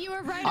sorry, Stevie, you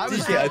were right. I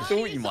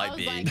thought you might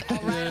be.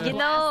 You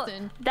know,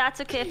 that's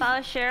okay. If I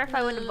was sheriff,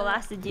 I would have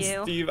blasted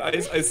you. Steve,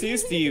 I see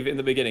Steve in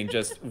the beginning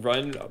just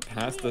run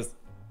past this,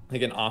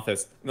 like an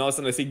office, and all of a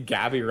sudden I see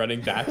Gabbie running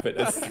back, but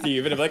it's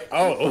Steve, and I'm like,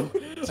 oh.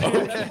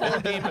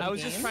 I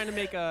was just trying to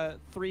make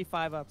 3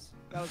 5-ups.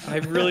 I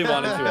really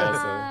wanted to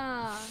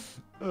also.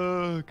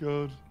 Oh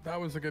god.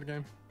 That was a good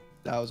game.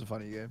 That was a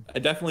funny game. I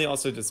definitely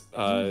also just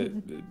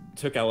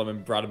took Ellum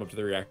and brought him up to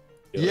the reactor.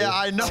 Yeah,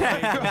 I know.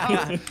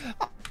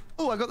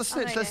 Oh, I got the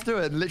snitch. Let's do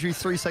it. And literally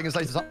 3 seconds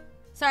later.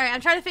 Sorry,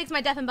 I'm trying to fix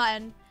my deafen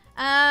button.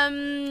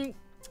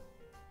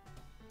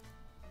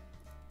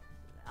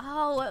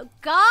 Oh,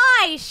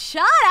 guys,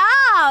 shut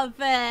up!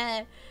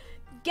 Get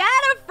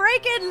a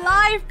freaking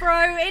life,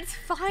 bro. It's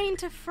fine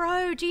to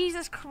throw.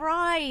 Jesus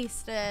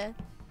Christ.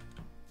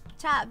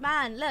 Chat,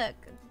 man, look.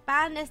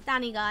 Ban this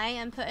Danny guy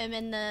and put him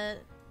in the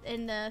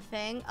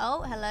thing.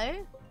 Oh,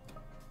 hello.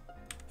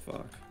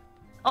 Fuck.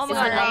 Oh my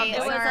god,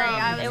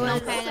 I was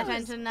not paying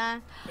attention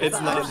there. It's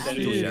not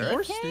Steve.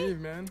 Or Steve,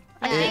 man.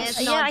 I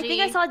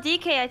think I saw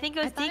DK. I think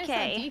it was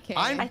DK.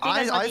 I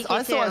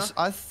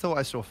thought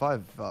I saw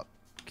 5-up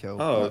kill.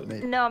 Oh.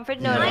 No, I'm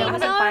pretty. No, it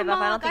wasn't 5-up.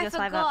 I don't think it was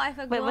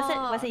 5-up. Wait,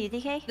 was it you,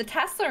 DK? The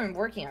tasks aren't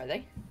working, are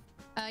they?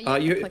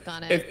 You click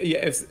on it.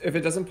 If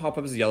it doesn't pop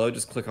up as yellow,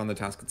 just click on the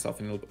task itself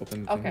and it'll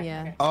open. The Okay.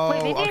 Yeah. Oh,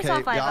 wait, maybe I saw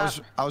okay. 5-up.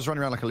 Yeah, I was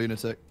running around like a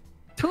lunatic.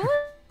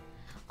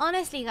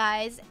 Honestly,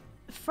 guys,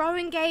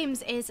 throwing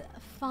games is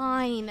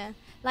fine.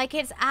 Like,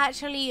 it's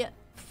actually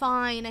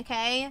fine,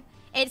 okay?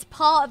 It's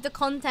part of the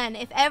content.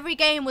 If every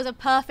game was a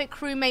perfect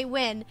crewmate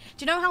win,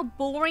 do you know how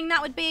boring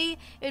that would be?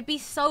 It would be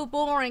so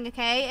boring,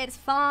 okay? It's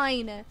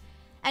fine.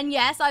 And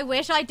yes, I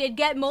wish I did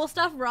get more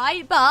stuff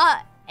right,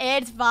 but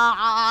it's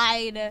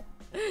fine.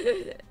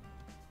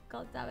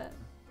 God damn it.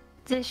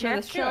 Did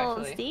Sheriff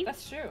kill Steve?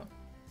 That's true.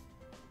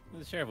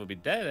 The sheriff would be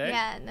dead, eh?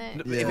 Yeah, no.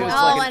 If it was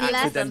like an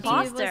unless accidental... he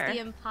was the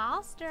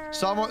imposter.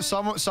 Some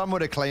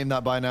would have claimed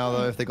that by now,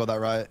 though, if they got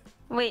that right.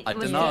 Wait, I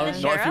don't know.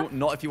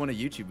 Not if you want a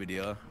YouTube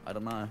video. I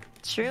don't know.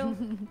 True.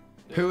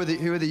 Who are the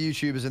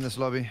YouTubers in this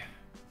lobby?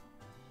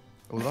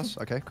 All of us?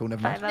 Okay, cool.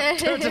 Never mind.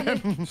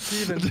 5-up.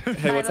 Steven.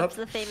 Hey, what's up? 5-up's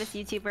the famous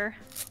YouTuber.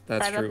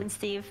 That's 5-up true. and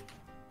Steve.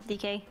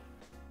 DK.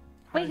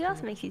 Wait, who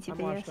else makes YouTube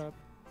videos?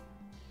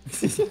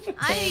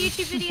 I do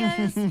YouTube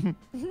videos.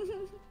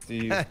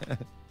 Steve,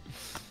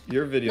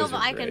 your videos No, but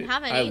are I great. can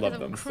have any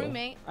because I'm a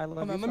crewmate. I love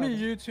Hold on, let me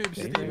YouTube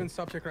Steven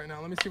Suptic right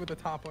now. Let me see what the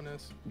top one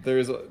is.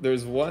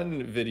 There's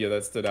one video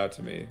that stood out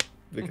to me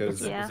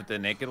because Was it the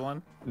naked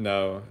one?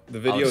 No, the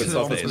video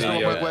itself is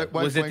mediocre.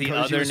 Was it the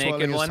other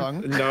naked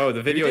one? No,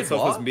 the video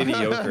itself was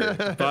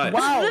mediocre. But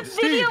wow, the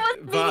video was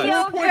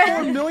mediocre.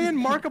 4.4 million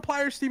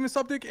Markiplier Steven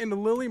Suptic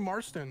and Lily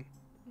Marston.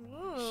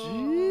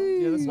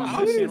 Yeah, that's not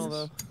my channel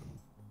though.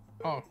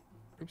 Oh,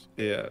 oops.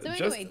 Yeah. So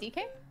anyway,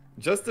 DK?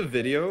 Just a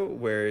video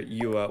where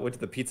you went to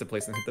the pizza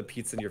place and hit the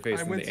pizza in your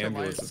face and the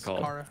ambulance is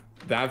called.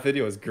 That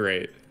video is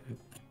great.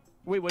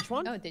 Wait, which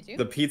one? Oh, did you?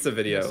 The pizza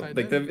video. Yes,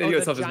 like the video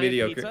itself is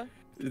mediocre. Pizza?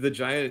 The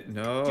giant,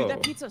 no. Dude,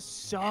 that pizza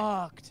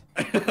sucked.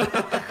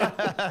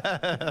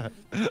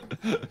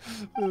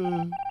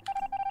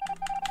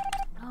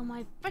 Oh,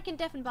 my freaking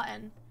deafen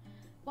button.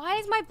 Why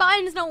is my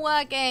buttons not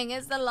working?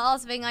 It's the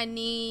last thing I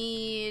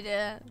need.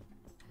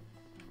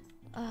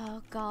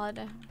 Oh,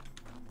 God.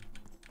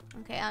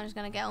 Okay, I'm just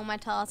gonna get all my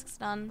tasks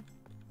done.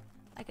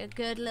 Like a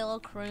good little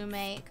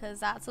crewmate, because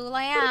that's all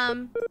I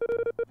am.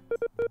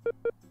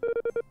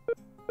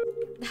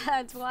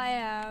 That's who I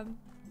am.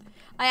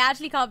 I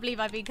actually can't believe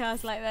I've been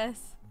cursed like this.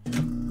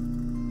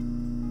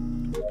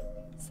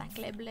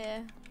 Sacre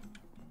bleu.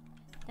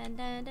 Dun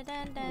dun dun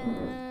dun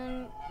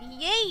dun.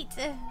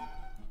 Yeet!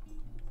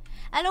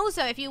 And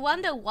also, if you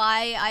wonder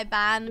why I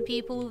ban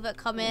people that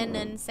come in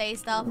and say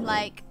stuff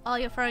like, oh,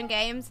 you're throwing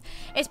games,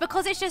 it's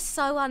because it's just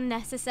so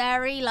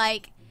unnecessary.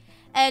 Like,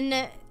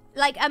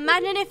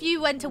 imagine if you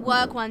went to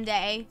work one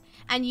day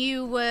and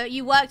you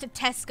worked at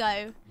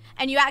Tesco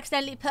and you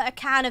accidentally put a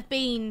can of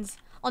beans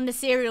on the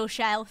cereal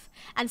shelf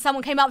and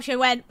someone came up to you and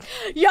went,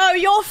 yo,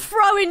 you're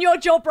throwing your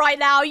job right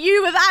now.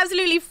 You have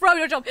absolutely thrown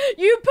your job.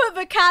 You put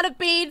the can of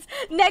beans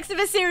next to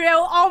the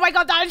cereal. Oh my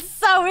God, that is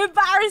so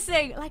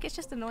embarrassing. Like, it's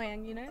just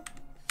annoying, you know?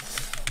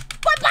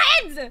 What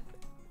buttons?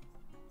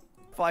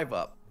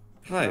 5-up.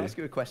 Hi. Can I ask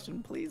you a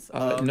question, please?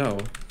 No.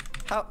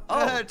 How?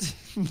 Oh.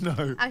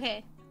 No.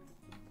 Okay.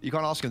 You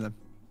can't ask him then.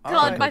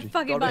 God, my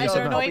fucking buttons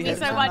are annoying me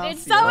so much.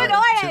 It's so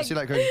annoying. See you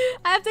later, Koji.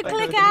 I have to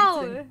click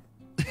out.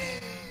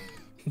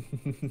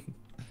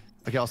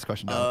 Okay, ask the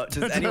question.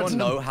 Does anyone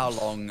know how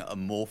long a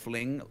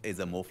morphling is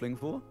a morphling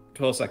for?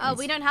 12 seconds. Oh,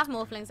 we don't have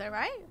morphlings though,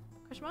 right?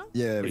 Question mark?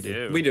 Yeah, we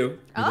do. We do.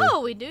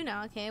 Oh, we do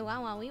now. Okay,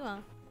 wow, we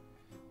will.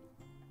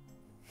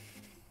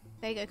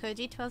 There you go,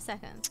 Koji. 12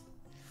 seconds.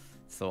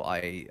 So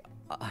I.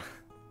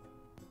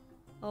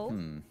 Oh.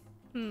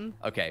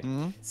 Okay.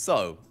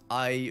 So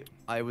I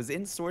was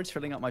in storage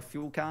filling up my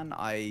fuel can.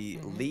 I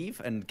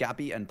leave and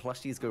Gabbie and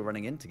Plushys go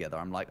running in together.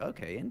 I'm like,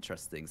 okay,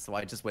 interesting. So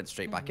I just went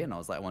straight back in. I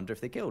was like, I wonder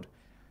if they killed.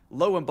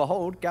 Lo and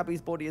behold,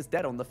 Gabbie's body is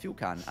dead on the fuel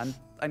can,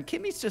 and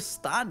Kimmy's just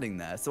standing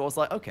there. So I was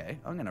like, okay,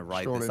 I'm gonna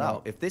ride this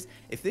out. If this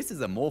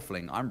is a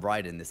morphling, I'm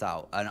riding this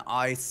out. And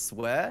I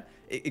swear,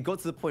 it got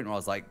to the point where I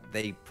was like,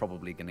 they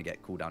probably gonna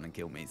get cooldown and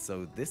kill me.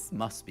 So this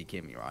must be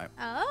Kimmy, right?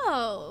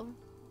 Oh.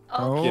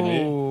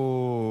 Okay.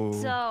 Oh.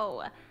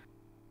 So,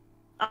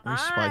 Very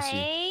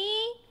spicy.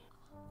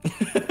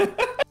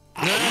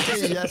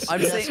 Yes,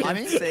 I'm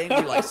saying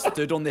we like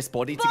stood on this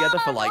body together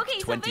for like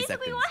 20 so basically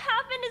seconds. what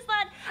happened is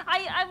that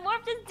I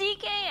morphed as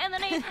DK and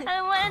then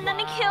I went and then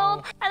I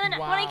killed and then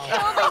when I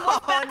killed I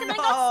morphed back and then I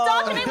got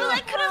stuck and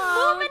I couldn't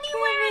move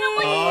anywhere and I'm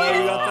like,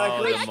 you got that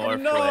glitch. I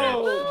couldn't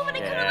move and I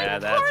couldn't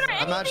like port or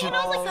anything and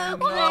I was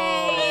like,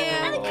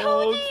 and then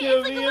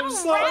KOJI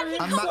is like a little rat and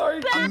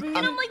comes back and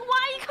I'm like, why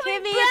are you coming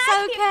Kimmy, back? it's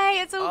okay.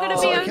 It's all gonna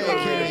be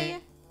okay.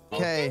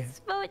 Okay.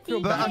 But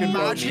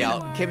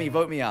Kimmy,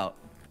 vote me out.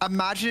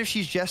 Imagine if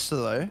she's Jester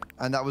though,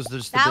 and that was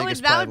just the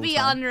biggest That would be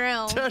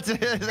unreal.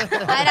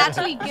 I'd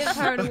actually give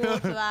her an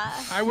award for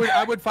that.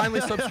 I would finally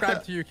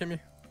subscribe to you, Kimmy.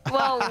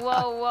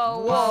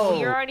 Whoa.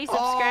 You're already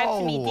subscribed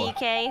to me,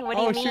 DK. What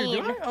do you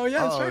mean? Oh,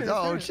 yeah, that's right.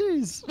 Oh,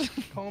 jeez.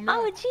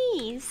 Oh,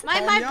 jeez.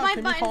 My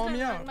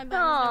button's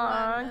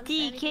Aw,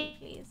 DK.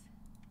 Please.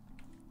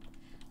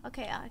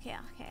 Okay. I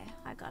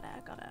got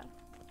it.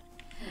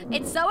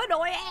 It's so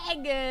annoying.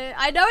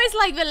 I know it's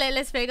like the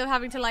littlest thing of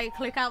having to like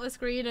click out the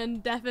screen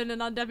and deafen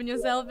and undeafen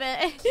yourself,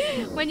 but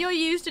when you're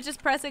used to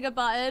just pressing a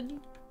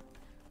button.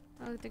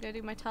 I have to go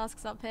do my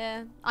tasks up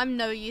here. I'm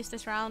no use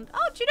this round.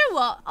 Oh, do you know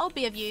what? I'll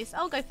be of use.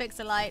 I'll go fix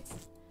the lights.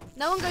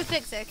 No one go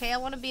fix it, okay? I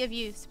want to be of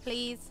use,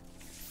 please.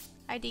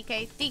 Hi,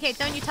 DK. DK,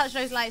 don't you touch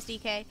those lights,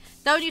 DK.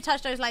 Don't you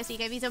touch those lights,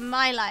 DK. These are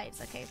my lights.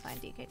 Okay, fine,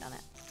 DK, done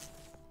it.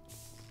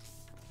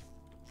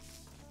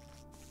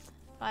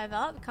 5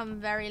 up, come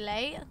very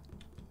late.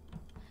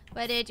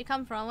 Where did you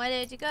come from? Where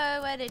did you go?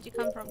 Where did you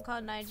come from?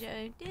 Cotton Eye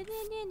Joe.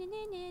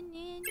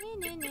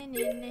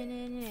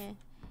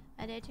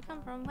 Where did you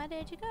come from? Where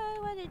did you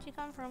go? Where did you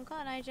come from?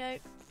 Cotton Eye Joe.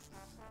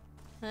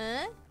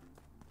 Huh?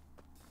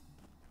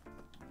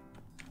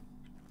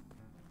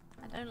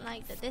 I don't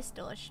like that this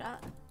door's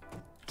shut.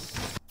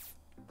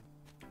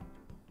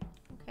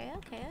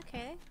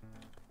 Okay.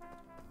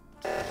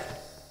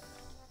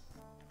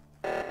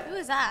 Who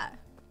is that?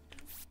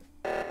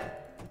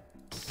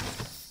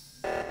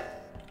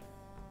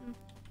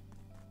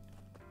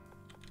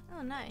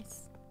 Oh,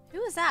 nice. Who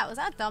was that? Was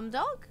that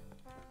DumbDog?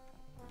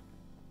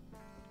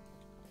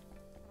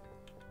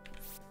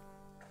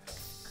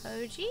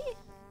 KOJI?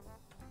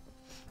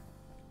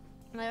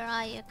 Where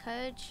are you,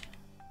 KOJ?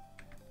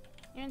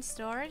 You're in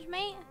storage,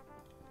 mate?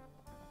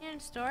 You're in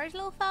storage,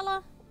 little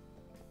fella?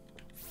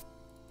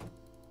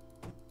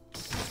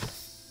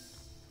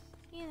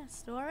 You in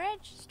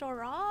storage?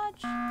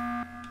 Storage?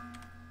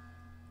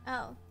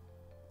 Oh.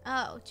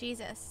 Oh,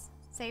 Jesus.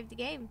 Save the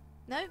game.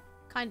 Nope.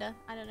 Kinda.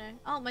 I don't know.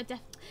 Oh, my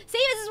death. See,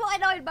 this is what I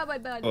know about my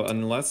bird. Well,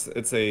 unless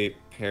it's a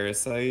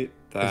parasite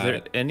that... Is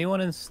there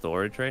anyone in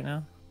storage right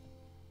now?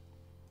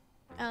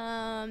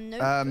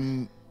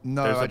 Nope.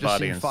 No, I just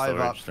seen 5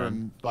 up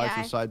from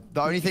Lifeless side.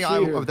 The only thing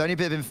the only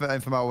bit of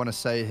info I want to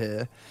say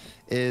here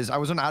is I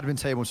was on the admin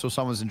table and saw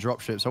someone's in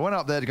dropship. So I went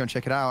up there to go and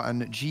check it out,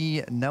 and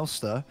G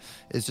Nelster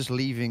is just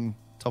leaving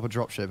top of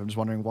dropship. I'm just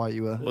wondering why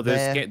you were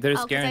there.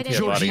 There's guaranteed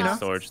a body in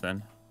storage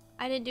then.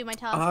 I didn't do my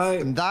task.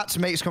 And that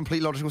makes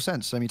complete logical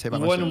sense. So let me take my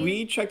When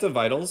we checked the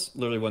vitals,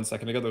 literally 1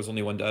 second ago, there was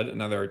only 1 dead, and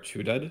now there are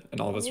 2 dead, and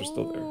all of us are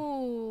still there.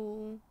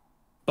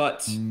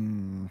 But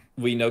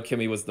we know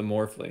Kimmy was the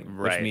morphling,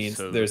 which means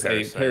so there's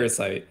a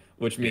parasite,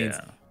 which means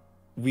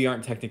we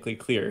aren't technically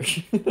clear.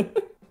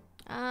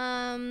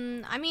 I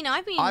mean,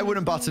 I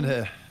wouldn't button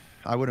her.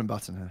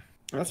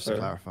 That's fair. To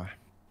clarify.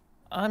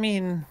 I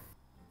mean,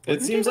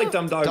 it seems like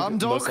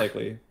DumbDog most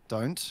likely.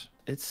 Don't.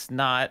 It's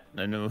not.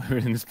 I know we're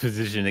in this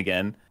position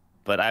again.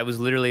 But I was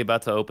literally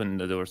about to open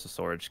the doors to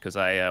storage because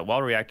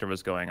while reactor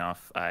was going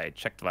off, I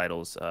checked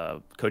vitals.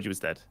 KOJI was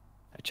dead.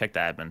 I checked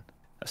admin.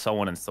 I saw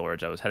one in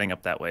storage. I was heading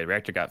up that way.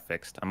 Reactor got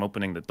fixed. I'm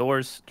opening the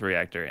doors to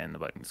reactor, and the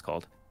button's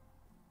called.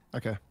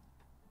 Okay.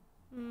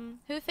 Who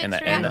fixed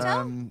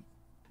reactor?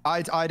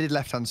 I did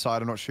left-hand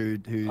side. I'm not sure who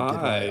did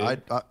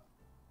right. I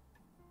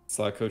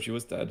saw KOJI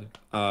was dead.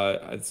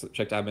 I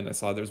checked admin. I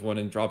saw there's one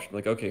in dropship.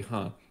 Like, okay,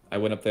 I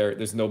went up there.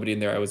 There's nobody in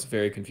there. I was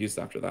very confused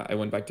after that. I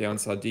went back down,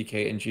 saw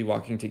DK and G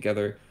walking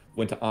together.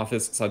 Went to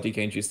office, saw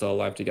DK and G still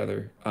alive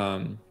together.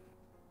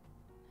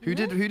 Who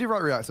did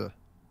right reactor?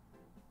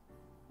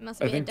 Must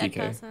be a dead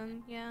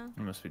person. Yeah.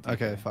 It must be DK.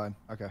 Okay, fine.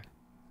 Okay.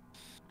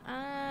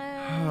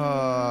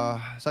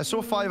 So I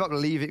saw 5 up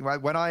leaving.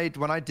 When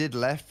I did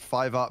left,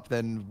 5 up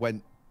then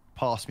went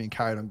past me and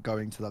carried on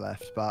going to the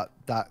left. But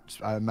that,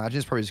 I imagine,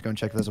 is probably just going to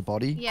check if there's a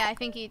body. Yeah, I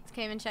think he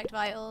came and checked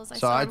vitals.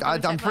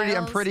 I'm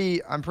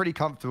pretty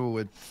comfortable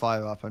with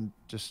 5-up. I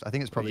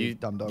think it's probably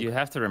DumbDog. You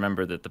have to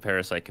remember that the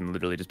parasite can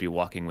literally just be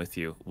walking with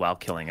you while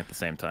killing at the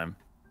same time.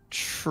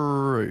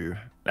 True.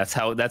 That's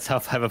how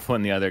 5-up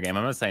won the other game.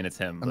 I'm not saying it's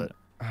him, but.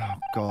 Oh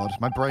God,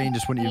 my brain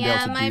just wouldn't even be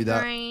able to do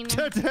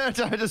that.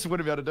 I just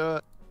wouldn't be able to do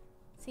it.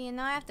 See, and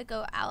now I have to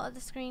go out of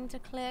the screen to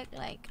click.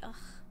 Like, ugh.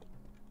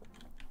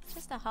 It's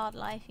just a hard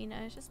life, you know.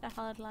 It's just a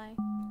hard life.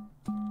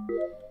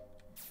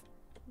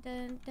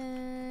 Dun,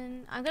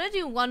 dun. I'm gonna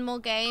do one more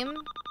game,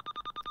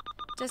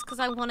 just because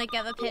I want to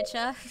get the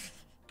picture.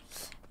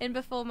 In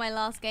before my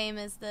last game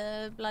is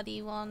the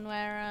bloody one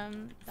where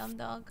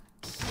DumbDog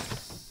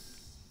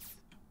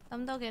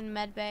in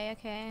Medbay.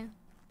 Okay.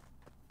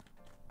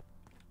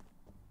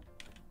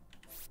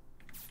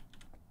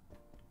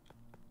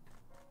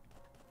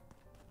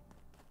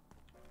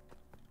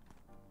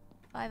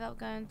 Five up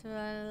going to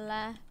the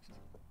left.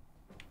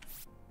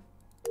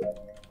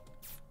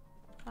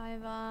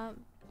 5 up.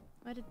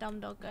 Where did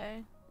DumbDog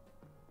go?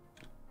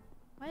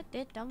 Where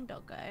did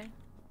DumbDog go?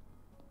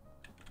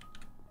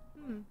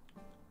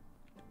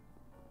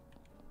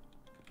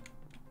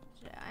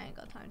 Shit, I ain't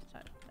got time to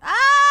try.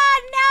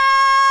 Ah,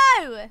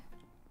 no!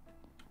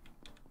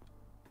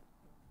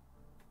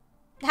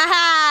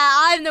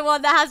 Haha, I'm the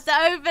one that has to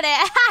open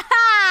it.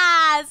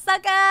 Haha,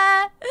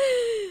 sucker!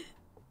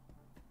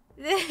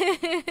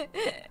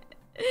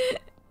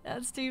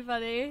 That's too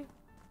funny.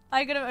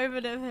 I could have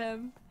opened it for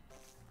him.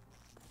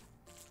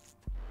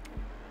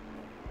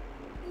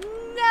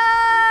 No!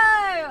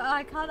 Oh,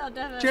 I can't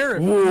outdef it.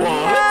 Sheriff. What?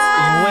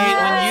 No! Wait,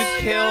 when you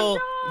kill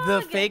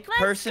the fake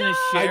person as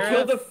sheriff? I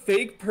killed a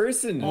fake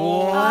person.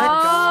 What?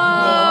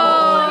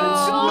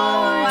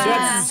 Oh,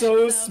 that's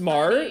so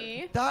smart.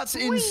 That's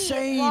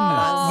insane.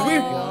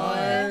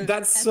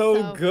 That's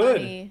so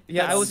good. Funny.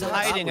 Yeah, I was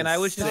hiding and I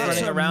was just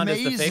running around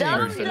as the fake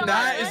person.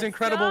 That is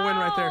incredible win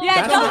right there.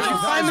 Yeah, you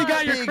finally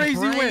got your crazy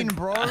win,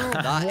 bro.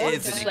 That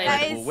is an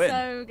incredible win.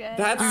 So good.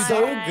 That's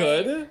so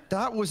good.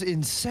 That was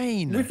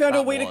insane. We found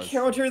a way to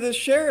counter the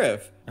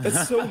sheriff.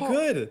 That's so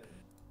good.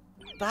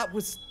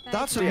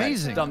 That's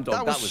amazing. DumbDog,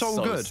 that was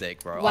so good.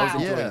 Sick, bro. Wow. I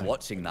was enjoying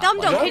watching that.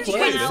 DumbDog, Like, could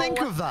you think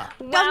of that?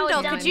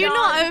 DumbDog, could you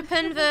not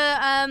open the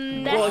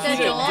door?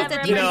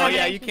 You know,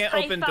 yeah, you can't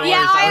open doors.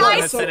 Yeah, I was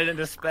gonna set it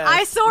into spell.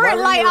 I saw it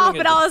light up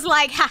and I was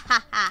like, ha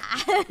ha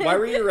ha. Why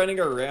were you running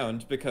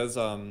around? Because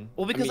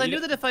well, because I knew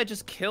that if I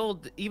just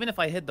killed, even if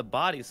I hid the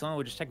body, someone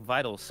would just check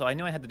vitals. So I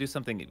knew I had to do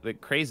something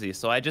like crazy.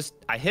 So I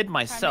hid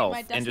myself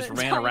and just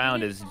ran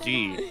around as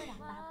G.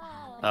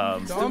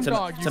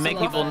 To make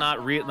people not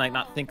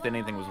think that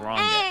anything was wrong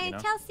yet, you know?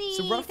 Chelsea,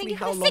 so roughly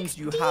how long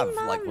do you have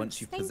like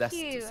once you've possessed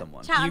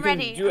someone? Chat, I'm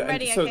ready.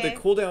 So the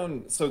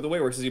cooldown, so the way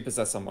it works is you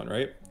possess someone,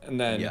 right? And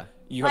then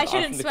you have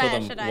option to kill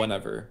them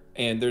whenever.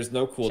 And there's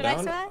no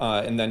cooldown.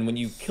 And then when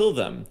you kill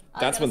them,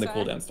 that's when the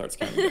cooldown starts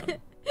counting down.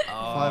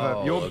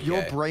 Oh,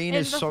 your brain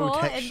is so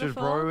textured,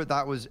 bro.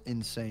 That was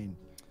insane.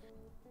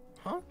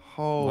 Huh?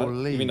 Holy.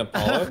 What? You mean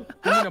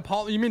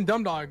Apollo? You mean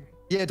DumbDog?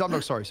 Yeah,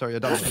 DumbDog. Sorry, yeah,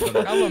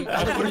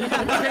 DumbDog.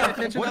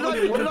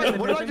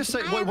 What did I just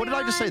say? What did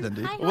I just say then,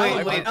 dude?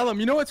 Wait, Ellum.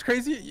 You know what's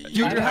crazy? Are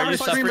you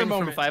suffering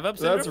from 5-up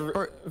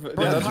syndrome?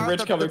 That's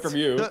rich coming from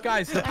you.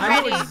 Guys,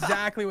 I know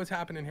exactly what's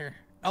happening here.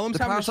 Ellum's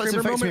having a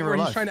streamer moment where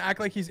he's trying to act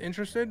like he's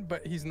interested,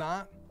 but he's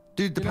not.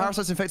 Dude, the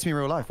parasites infect me in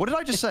real life. What did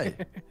I just say?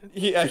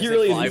 Yeah,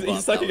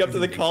 he's sucking up to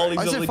the call. He's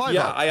like,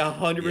 yeah, I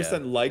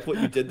 100% like what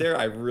you did there.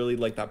 I really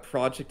like that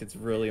project. It's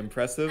really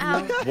impressive.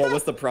 What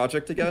was the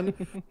project again?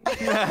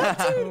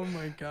 Oh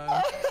my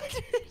god.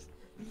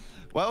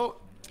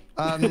 Well,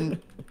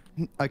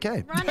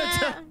 okay.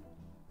 Runner,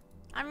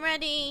 I'm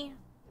ready.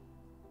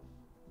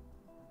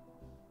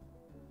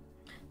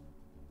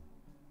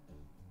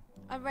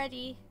 I'm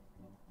ready.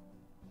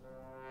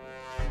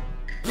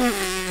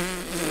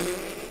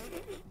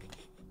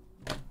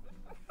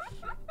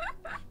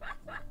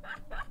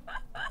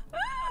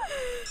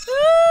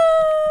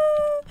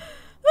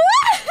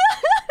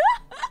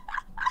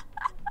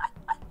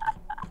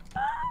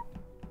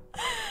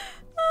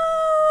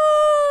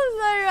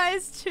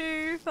 It's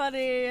too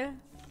funny. I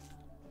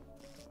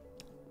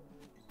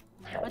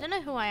don't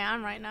know who I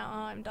am right now. Oh,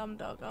 I'm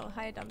DumbDog. Oh,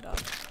 hi, DumbDog.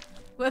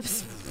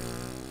 Whoops.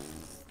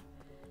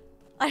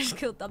 I just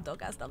killed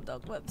DumbDog as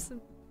DumbDog. Whoops.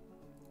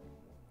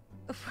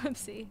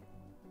 Whoopsie.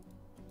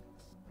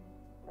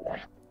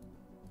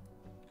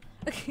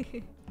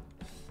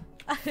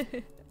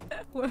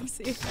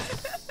 Whoopsie.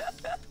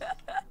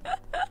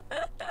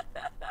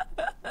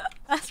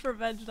 That's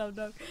revenge,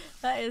 DumbDog.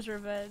 That is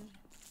revenge.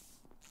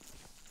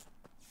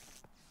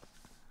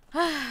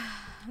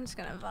 I'm just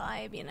gonna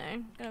vibe, you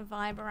know. Gonna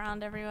vibe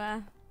around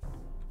everywhere.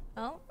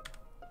 Oh.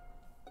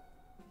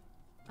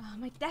 Oh,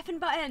 my deafen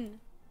button!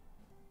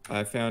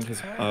 I found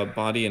his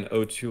body in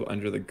O2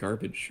 under the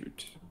garbage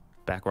chute.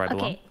 Back where I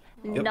belong?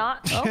 Okay,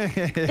 not...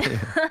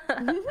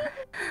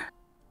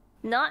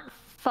 not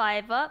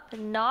 5-up,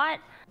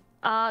 not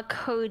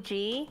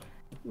KOJI,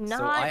 Not.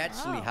 So I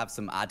actually have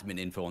some admin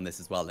info on this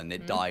as well, and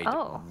it died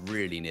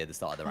really near the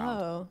start of the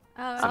round.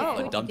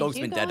 DumbDog's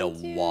been dead a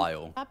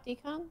while. Top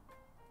decon?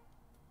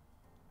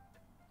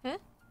 Huh?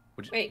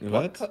 Wait,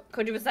 what?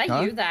 Koji, was that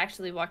you that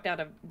actually walked out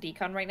of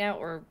decon right now,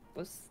 or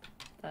was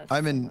that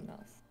someone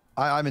else?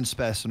 I'm in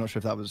space. I'm not sure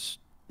if that was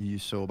you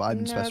saw, but I'm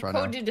in space right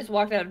now. Koji just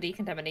walked out of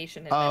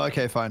decontamination. Oh,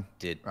 okay, fine.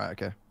 Right,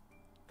 okay.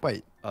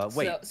 Wait.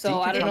 Wait.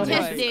 So I don't know if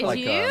it's Did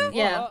you?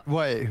 Yeah.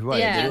 Wait.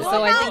 Yeah.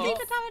 So I think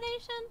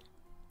decontamination.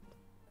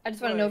 I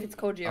just want to know if it's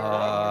Koji or.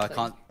 I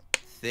can't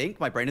think.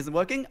 My brain isn't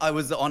working. I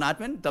was on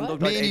admin. DumbDog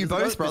died. Me and you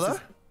both, brother.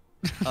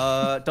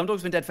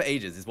 DumbDog's been dead for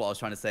ages, is what I was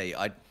trying to say.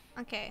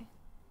 Okay.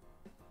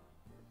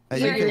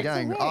 Hey, UK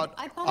gang.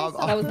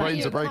 Our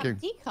brains are breaking.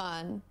 breaking.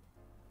 Decon.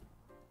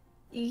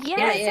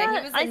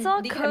 Yeah, I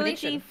saw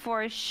Koji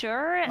for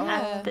sure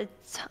at the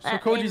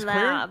Koji's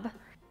lab. clear?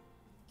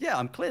 Yeah,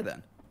 I'm clear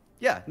then.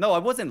 Yeah, no, I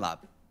was in lab.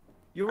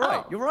 You're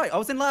right. You're right. I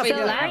was in lab.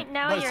 So right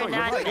now you're in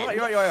admin.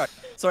 You're right.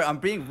 Sorry, I'm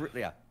being.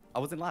 Yeah, I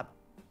was in lab.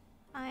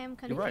 I am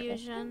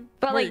confusion.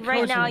 But like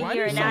right now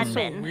you're in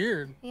admin. So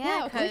weird.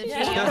 Yeah, Koji.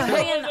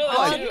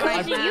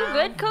 Koji, you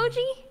good,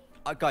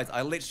 Koji? Guys,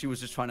 I literally was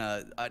just trying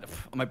to.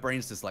 My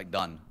brain's just like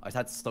done. I've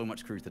had so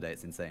much crew today.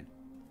 It's insane.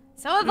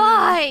 So have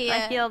I.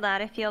 I feel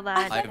that. I feel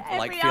like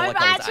I was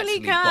actually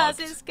cursed. bugged.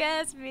 It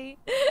scares me.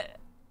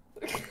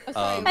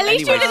 At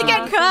least you didn't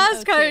get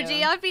cursed,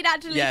 Koji. I've been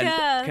actually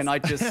cursed. Can I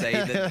just say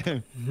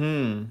that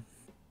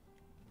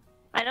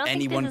I don't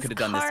anyone think could have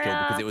done this kill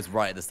because it was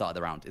right at the start of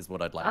the round, is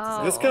what I'd like to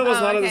say. This kill was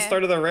not at the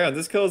start of the round.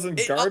 This kill is in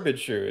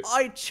garbage shoot.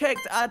 I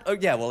checked at. Oh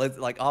yeah, well, it's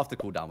like after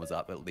cooldown was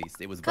up at least.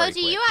 It was very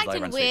quick. Koji, you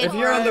acting weird. If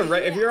you're on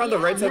the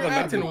right, side of the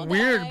map, acting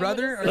weird,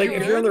 brother. Like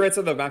if you're on the right side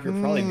of the map, you're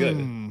probably good.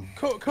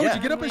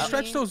 Koji, get up and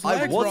stretch those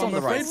legs, I was bro. on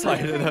the right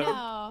side of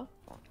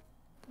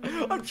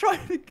them. I'm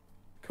trying to.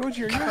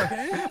 Koji, are you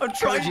okay? I'm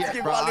trying to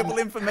give valuable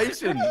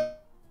information.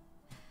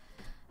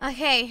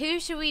 Okay, who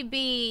should we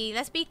be?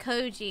 Let's be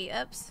Koji.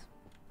 Oops.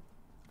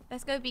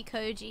 Let's go be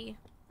Koji.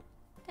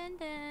 Dun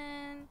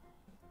dun.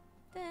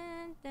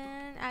 Dun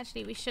dun.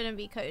 Actually, we shouldn't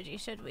be Koji,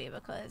 should we?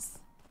 Because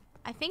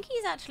I think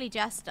he's actually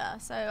Jester,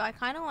 so I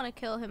kind of want to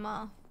kill him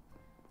off.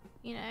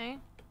 You know?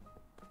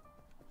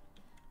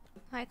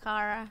 Hi,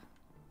 Kara.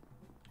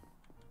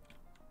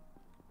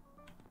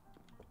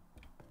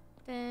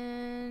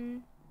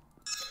 Then.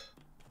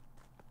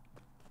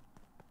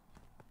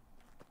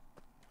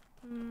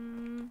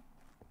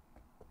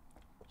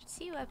 Just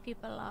see where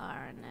people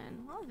are and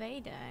then what are they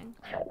doing?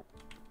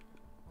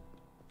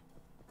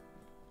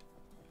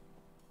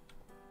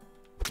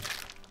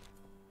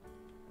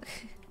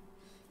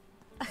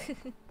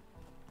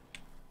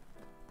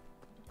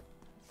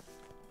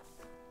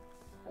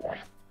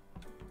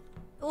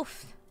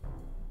 Oof.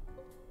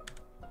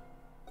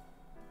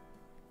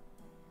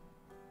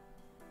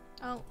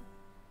 Oh.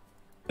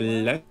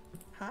 Hello.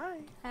 Hi.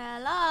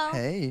 Hello.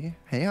 Hey,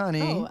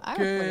 honey. Oh,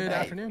 Good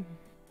afternoon.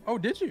 Oh,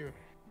 did you?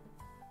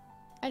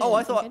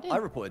 I thought I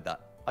reported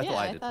that. I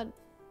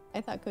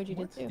thought Koji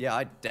did too. Yeah,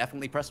 I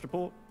definitely pressed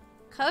report.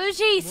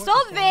 Koji,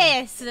 stop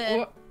this!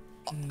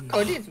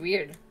 Koji is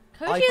weird.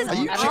 Koji is Are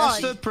you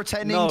odd. just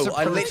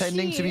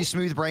pretending to be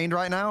smooth-brained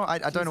right now? I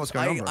don't know what's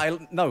going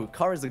on. No,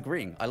 Kara's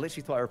agreeing. I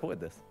literally thought I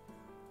reported this.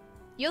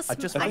 I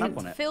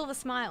can feel the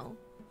smile.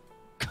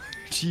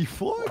 Koji,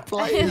 what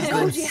play is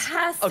Koji this?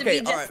 has to be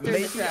all right,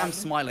 maybe Jester. I'm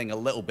smiling a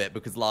little bit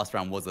because last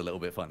round was a little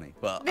bit funny,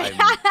 but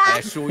I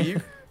assure you,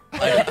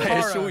 I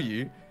assure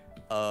you.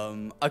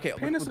 Okay,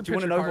 do you want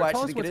to know who I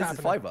actually think it is?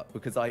 It's Fiverr,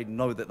 because I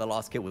know that the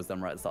last kill was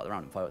done right at the start of the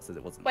round, and Fiverr says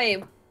it wasn't.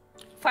 Wait,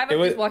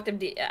 Fiverr just walked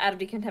out of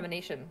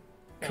decontamination.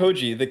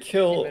 Koji, the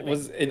kill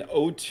was in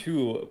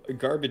O2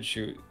 garbage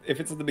chute. If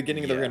it's at the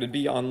beginning of the round, it'd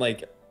be on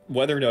like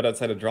weather node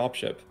outside a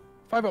dropship.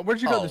 Fiverr,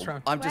 where'd you go this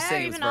round? I'm just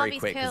saying it was very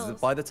quick because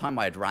by the time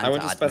I had ran I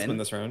went to to admin, specimen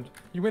this round.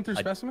 You went through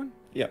specimen?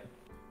 Yeah.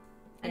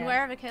 And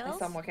wherever kills? I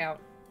saw him work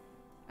out.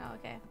 Oh,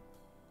 okay.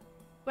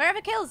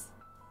 Wherever kills.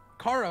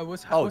 Kara,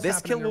 what's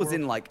this kill was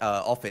in like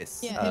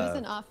office. Yeah, it was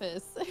in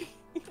office.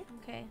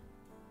 Okay.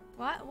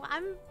 What?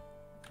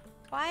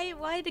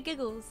 Why the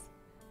giggles?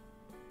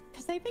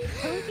 Because I think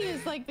Koji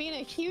is like being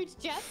a huge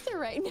jester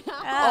right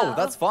now. Oh,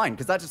 that's fine,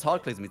 because that just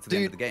hard clears me to the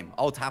end of the game.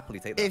 I'll happily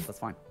take that. That's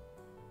fine.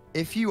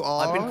 If you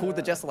are... I've been called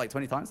the Jester like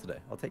 20 times today.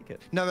 I'll take it.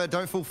 No,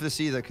 don't fall for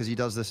this either, because he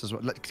does this as well.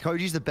 Like,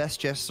 Koji's the best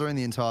Jester in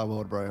the entire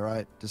world, bro,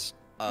 right? Just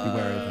be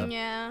wary of him.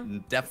 Yeah.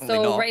 Definitely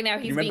not. So right now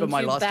he's being too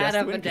bad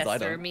of a win?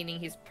 Jester, meaning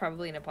he's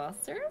probably an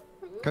imposter?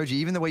 Koji,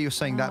 even the way you're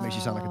saying that makes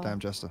you sound like a damn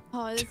Jester.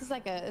 Oh, this is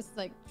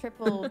like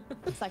triple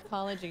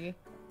psychology.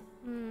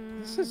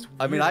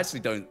 I mean, I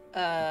actually don't.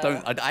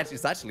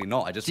 It's actually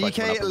not. I just tried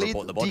to run up and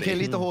report the body. DK,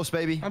 lead the horse,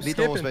 baby. Lead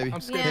the horse, baby. I'm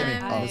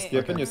skipping.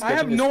 Skipping. I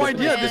have no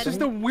idea. This is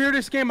the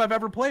weirdest game I've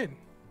ever played.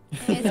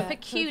 It's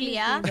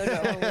peculiar.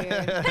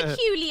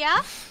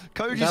 Peculiar.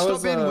 Koji,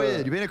 stop being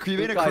weird. You're being a creep.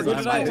 You're being a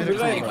creep. I'm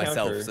defending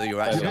myself, so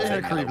you're actually being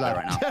a creep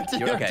right now.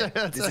 You're okay.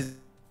 This is.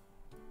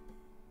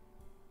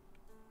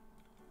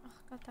 Oh,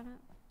 God damn it.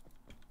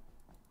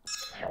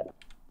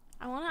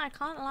 I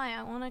can't lie,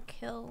 I wanna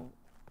kill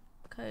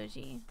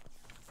Koji.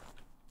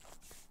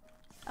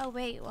 Oh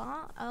wait,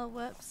 what? Oh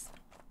whoops.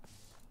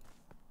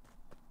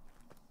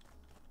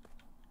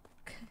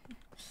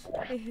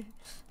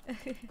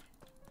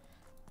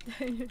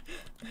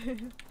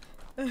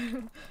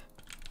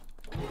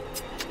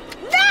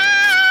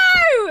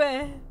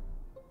 No!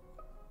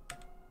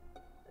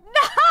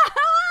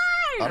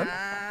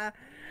 No!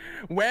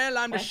 Well,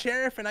 I'm the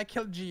sheriff and I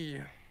killed G.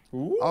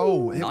 Ooh,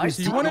 oh, nice.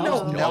 You want to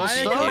know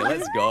why? Okay,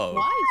 let's go.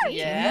 Why?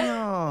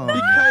 Yeah.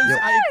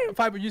 Because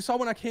Fiber, you saw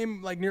when I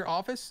came like near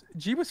office,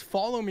 G was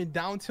following me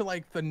down to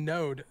like the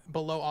node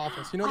below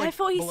office. You know, like I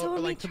thought you below, saw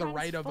like me to the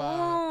right of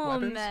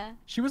transform. weapons.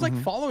 She was like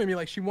following me,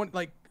 like she wanted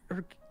like.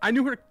 I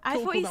knew her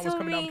kill thought you cooldown was saw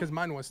coming down me- because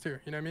mine was too.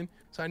 You know what I mean?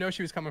 So I know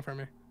she was coming for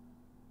me.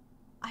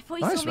 I thought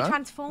you Nice, saw me man.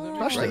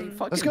 transform. Actually,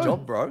 Fucking let's go.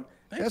 job, bro.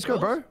 Thanks, Let's go,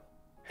 bro.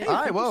 Hey, All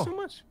right, thank well. you so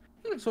much.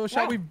 So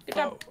shall we good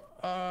job.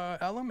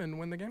 Ellum and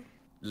win the game?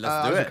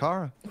 Let's do it.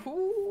 Kara.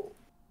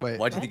 Wait.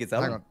 Why do you think it's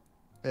Hang Ellum? on.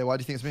 Yeah, why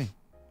do you think it's me?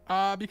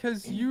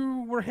 Because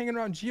you were hanging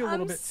around G a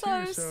little bit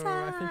so too, so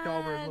I think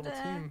y'all were a little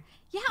team.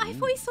 Yeah, I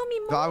thought you saw me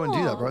more. But I wouldn't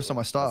do that, bro. It's not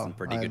my style. some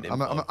pretty good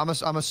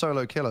I'm a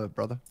solo killer,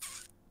 brother.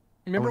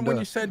 Remember wouldn't when do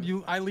you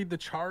it. said I lead the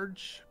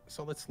charge?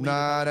 So let's lead.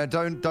 Nah, no,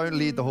 don't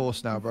lead the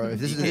horse now, bro. If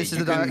this is you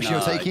the direction can,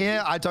 you're taking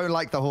it, I don't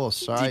like the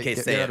horse. All right? DK, Get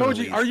say rid it. of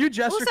Koji, are you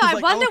Jester? Also, 'Cause, I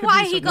like, wonder Ellum could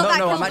why be he so got good. that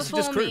No, kill I'm actually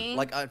just before crew. me.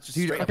 Like, I just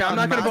Dude, straight Okay, up. I'm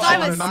not gonna vote.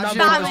 Imagine I'm not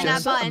if I was voting that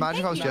Jester. button. Imagine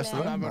if I was Thank Jester.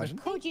 you. then, I'm not Imagine.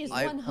 Koji is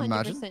I-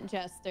 100%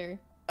 Jester.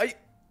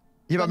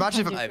 Yeah, but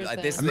imagine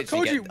if This Koji,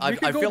 literally we I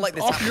could feel go like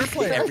this off your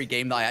happens in play. every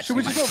game that I Should actually.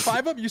 we just go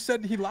 5 up? You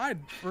said he lied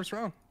first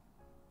round.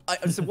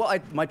 So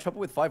my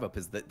trouble with 5 up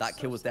is that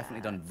kill was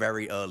definitely done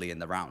very early in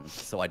the round,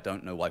 so I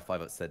don't know why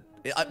 5 up said.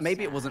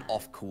 Maybe it wasn't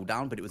off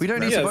cooldown, but it was. we don't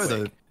need to very vote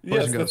quick. though.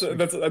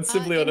 Yes, that's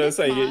simply what I was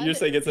saying. You're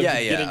saying it's a Yeah,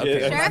 yeah. beginning. Okay.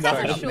 Sheriff Fair has a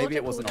enough. shorter Maybe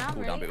it wasn't off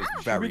cooldown, cooldown, but it was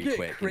right? very Should we get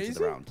quick into crazy?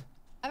 the round.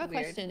 I have a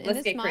Weird. question. In Let's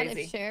this get mod,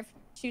 crazy. if Sheriff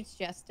shoots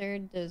Jester,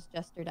 does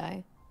Jester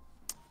die?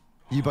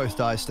 You both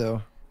die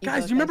still.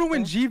 Guys, do you remember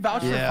when G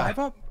vouched Yeah. for 5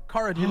 up?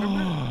 Kara, do you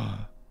remember?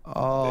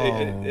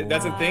 Oh.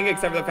 That's a thing,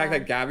 except for the fact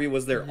that Gabbie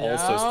was there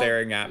also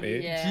staring at me.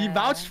 G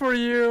vouched for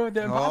you,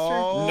 the imposter.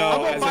 No,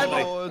 I'm as a in, 5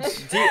 like,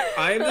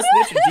 I am the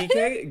snitch.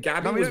 DK,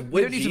 Gabbie No, we was don't- we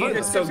with don't need to G,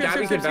 vote. so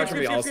Gabbie could vouch for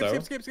me also.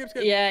 Skip.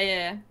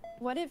 Yeah.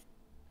 What if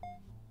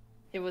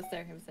It was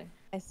there. It was there.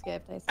 I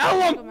skipped?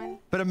 Ellum!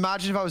 But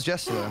imagine if I was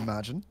Jester. Though,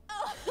 imagine.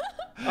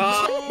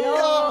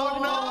 Oh,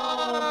 no!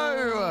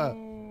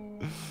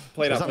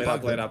 Play it Is out, that play it out,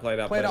 bugged? play it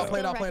out, Play it out, play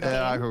it out. play it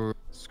Yeah, out. cool.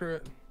 Screw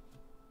it.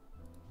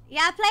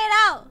 Yeah, play it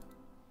out.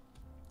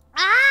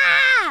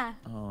 Ah!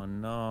 Oh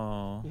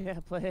no. Yeah,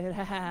 play it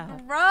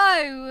out.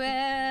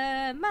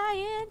 Bro,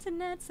 my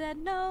internet said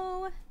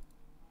no.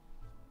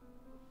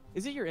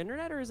 Is it your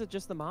internet or is it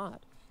just the mod?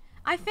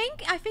 I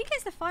think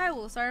it's the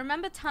firewall. So I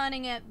remember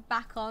turning it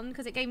back on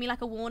because it gave me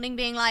like a warning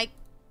being like,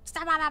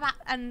 stab,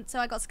 and so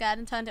I got scared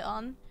and turned it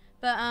on.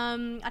 But I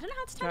don't know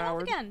how to turn it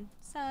off again.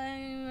 So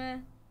a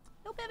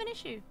little bit of an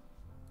issue.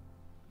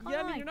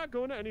 Yeah, I mean you're not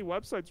going to any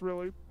websites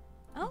really.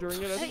 Oh,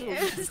 during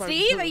it.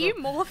 Steve, are you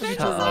morphing?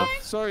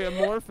 Sorry, I'm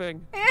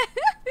morphing.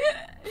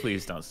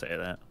 Please don't say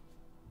that.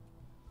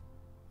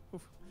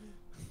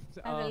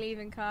 I believe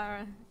in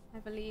Kara. I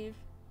believe.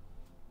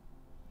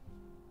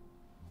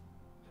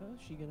 How's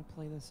she gonna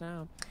play this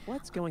out?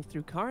 What's going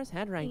through Kara's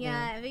head right now?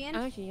 Yeah, Vivian.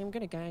 Actually,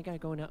 I gotta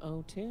go into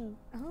O2.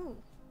 Oh,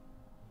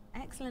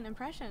 excellent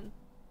impression.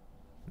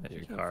 That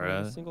your Can't find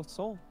Kara. a single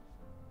soul.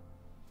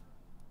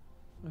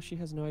 Oh, she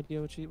has no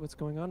idea what's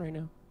going on right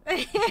now.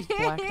 She's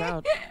blacked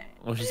out.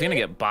 Well, she's gonna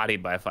get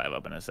bodied by 5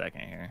 up in a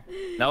second here.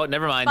 No,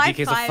 never mind. By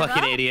DK's a 5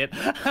 fucking up? idiot.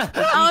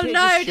 Oh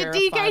no, did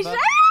DK share?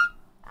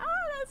 Oh,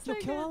 that's so Yo,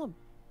 kill Ellum.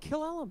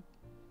 Kill Ellum.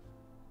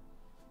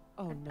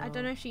 Oh no. I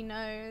don't know if she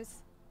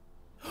knows.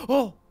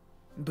 Oh,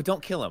 but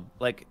don't kill him.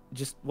 Like,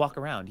 just walk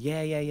around.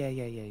 Yeah.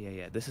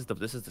 This is the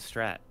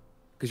strat.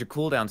 Because your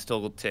cooldown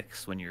still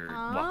ticks when you're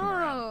walking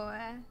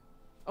around.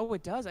 Oh,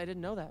 it does. I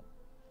didn't know that.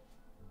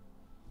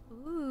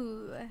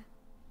 Ooh.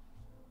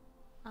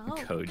 Oh.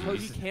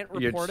 KOJI can't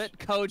report it.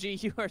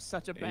 KOJI, you are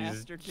such a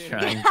bastard, dude.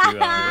 Trying He to, may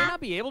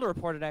not be able to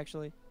report it,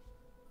 actually.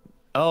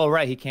 Oh,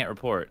 right. He can't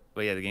report.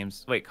 But yeah, the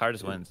game's... Wait, Car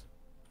just wins.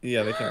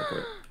 Yeah, they can't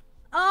report.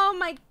 Oh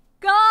my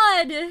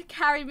god!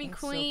 Carry me,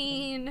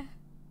 queen.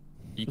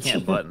 You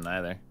can't button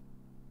either.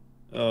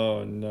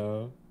 Oh,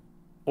 no.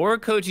 Or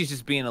KOJI's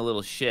just being a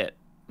little shit.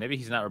 Maybe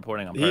he's not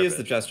reporting on purpose. He is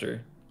the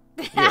jester.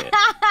 Yeah.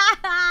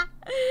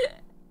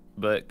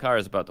 But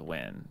Kara's about to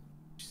win.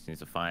 She just needs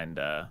to find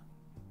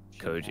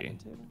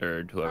KOJI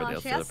or whoever the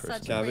other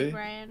person.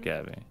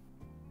 Gabbie.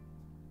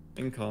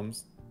 In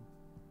comms.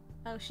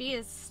 Oh, she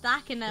is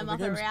stacking them up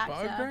a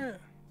reactor.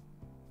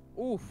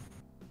 Oof.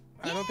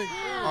 I don't think.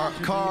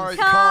 Kara,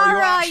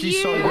 you're actually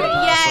so good.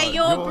 Yeah,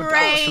 your You're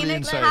brain actually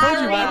insane.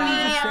 carry me.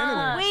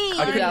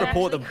 I couldn't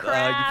report the. You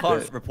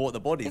can't report the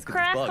bodies because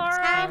it's bugs.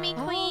 Carry me,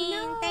 queen.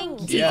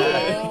 Thank you.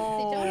 Yeah.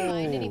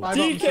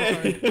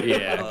 DK.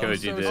 Yeah,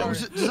 KOJI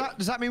did.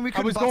 Does that mean we I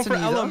couldn't was going for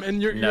button Ellum,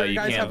 either? and No, you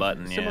guys can't have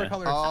button, similar yeah.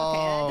 colors.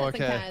 Oh,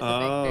 okay.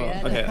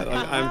 Okay,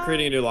 I'm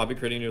creating a new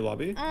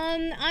lobby,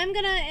 I'm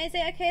gonna. Is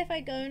it okay if I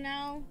go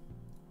now?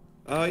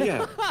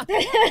 Yeah.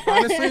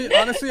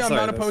 Honestly, I'm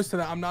not opposed to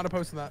that. I'm not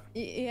opposed to that.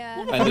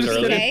 Yeah. End it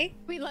early? Okay.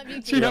 We love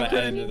you, G. G. What the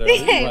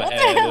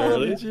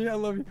hell? G, I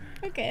love you.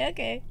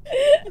 Okay.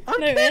 I'm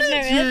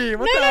kidding, G.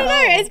 What the hell?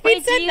 No, it's been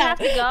Wait, said do you now. have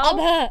to go? I'm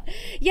hurt.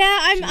 Yeah,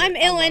 I'm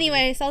ill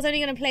anyway, so I was only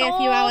gonna play a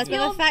few hours. But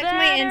the feel fact my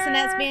better.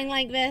 internet's being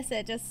like this,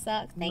 it just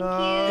sucks. Thank you.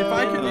 If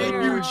I could make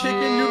you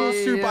chicken noodle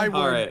soup, I would.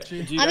 All right.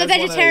 G. I'm a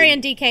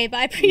vegetarian, DK, but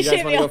I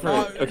appreciate the offer.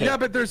 Okay. Yeah,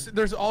 but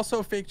there's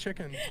also fake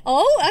chicken.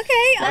 Oh,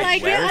 okay. I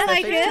like it. I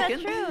like it.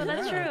 That's true.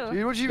 That's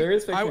true. Dude, There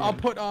is fake chicken. I'll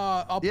put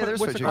there's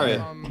what's fake it All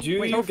called? right. Do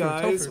you tofu,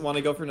 guys tofu. want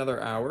to go for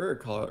another hour or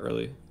call it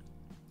early?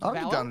 I'll be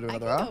down to do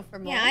another hour.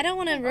 Yeah, I don't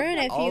want to ruin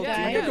it for you I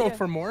guys. could go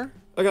for more.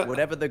 Okay.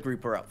 Whatever the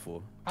group are up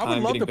for. I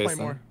would love to play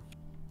more.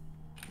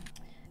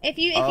 If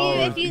you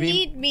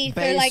need me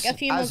for like a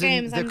few more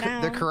games, I'm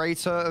down. The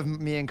creator of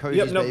me and Koji's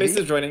Yep, no, baby. Base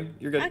is joining.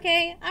 You're good.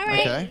 Okay, alright.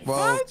 Okay,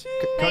 well,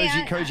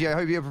 Koji, I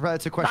hope you're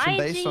prepared to question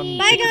Bye, Base on. G.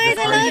 Bye guys,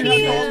 I love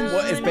you.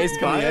 What is Base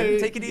coming in?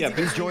 Take it easy. Yeah,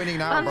 Base joining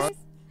now, bro.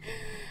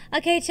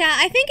 Okay, chat.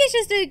 I think it's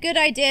just a good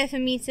idea for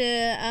me to,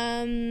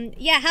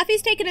 yeah,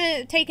 Happy's taken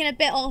a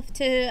bit off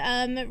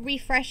to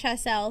refresh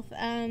herself,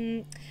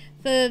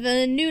 for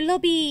the new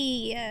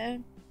lobby.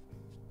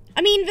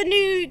 I mean the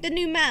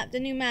new map.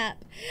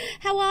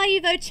 How are you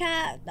though,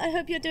 chat? I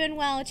hope you're doing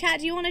well.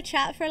 Chat, do you want to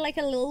chat for like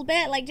a little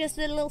bit, like just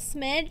a little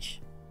smidge,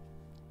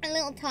 a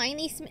little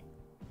tiny smidge?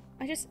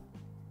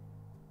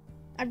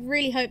 I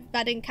really hope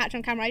that didn't catch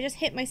on camera. I just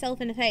hit myself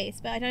in the face,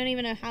 but I don't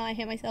even know how I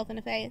hit myself in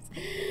the face.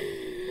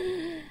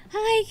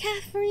 Hi,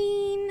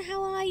 Catherine.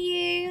 How are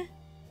you?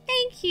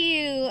 Thank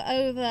you,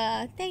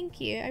 Over.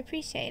 Thank you. I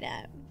appreciate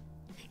it.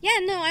 Yeah,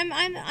 no,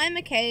 I'm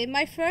okay.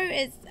 My throat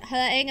is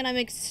hurting and I'm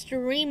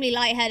extremely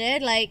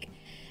lightheaded. Like,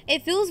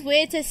 it feels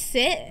weird to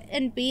sit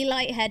and be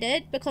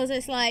lightheaded because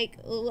it's like,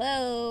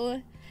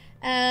 whoa.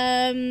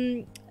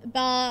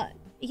 But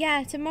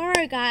yeah,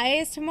 tomorrow,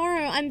 guys.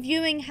 Tomorrow I'm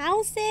viewing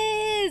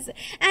houses.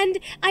 And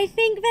I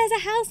think there's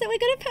a house that we're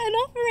going to put an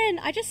offer in.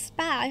 I just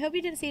spat. I hope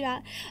you didn't see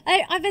that.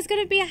 There's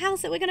going to be a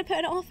house that we're going to put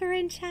an offer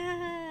in,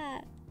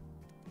 chat.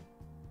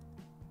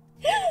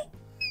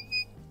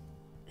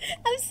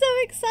 I'm so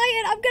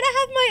excited. I'm going to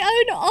have my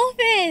own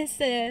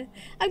office.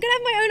 I'm going to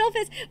have my own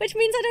office, which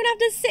means I don't have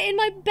to sit in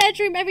my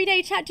bedroom every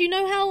day, chat. Do you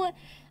know how...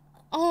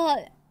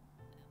 Oh,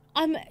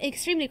 I'm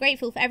extremely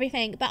grateful for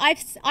everything, but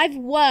I've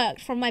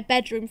worked from my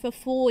bedroom for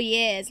 4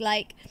 years.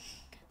 Like,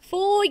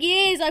 4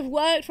 years I've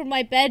worked from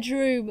my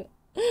bedroom.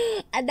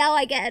 And now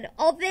I get an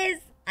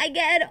office. I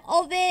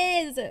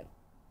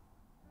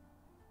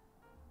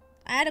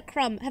had a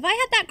crumb. Have I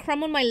had that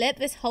crumb on my lip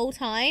this whole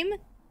time?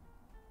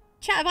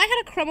 Chat, have I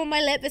had a crumb on my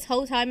lip this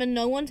whole time and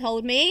no one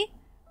told me?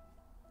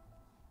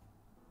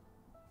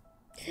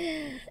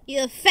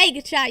 You're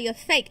fake, chat. You're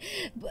fake.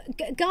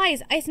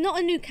 Guys, it's not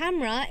a new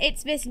camera.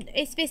 It's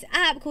this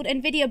app called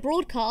NVIDIA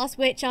Broadcast,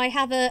 which I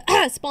have a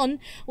spawn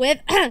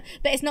with, but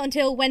it's not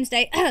until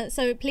Wednesday.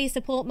 So please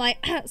support my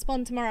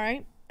spawn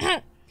tomorrow.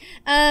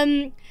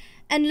 And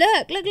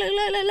look.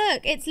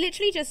 It's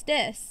literally just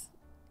this.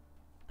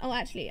 Oh,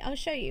 actually, I'll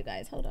show you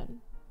guys. Hold on.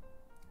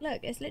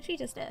 Look, it's literally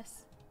just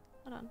this.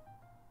 Hold on.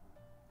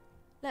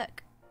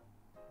 Look,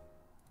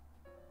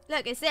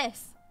 it's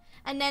this.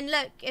 And then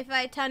look, if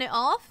I turn it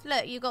off,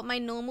 look, you got my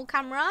normal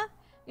camera.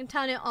 You can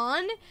turn it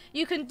on.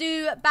 You can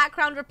do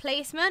background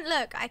replacement.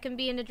 Look, I can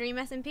be in the Dream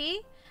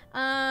SMP.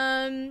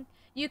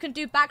 You can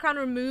do background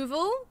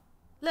removal.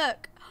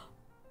 Look.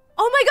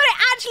 Oh my god, it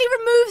actually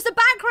removes the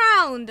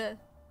background.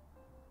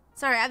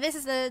 Sorry, this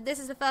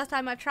is the first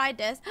time I've tried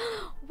this.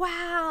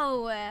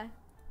 Wow.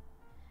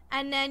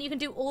 And then you can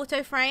do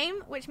auto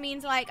frame, which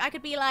means like I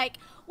could be like,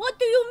 what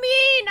do you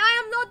mean?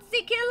 I am not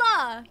the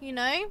killer, you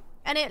know?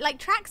 And it like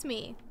tracks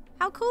me.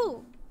 How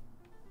cool.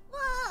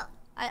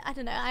 I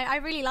don't know. I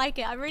really like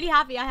it. I'm really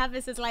happy I have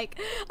this as like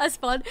a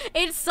spawn.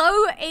 It's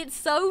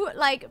so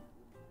like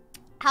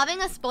having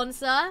a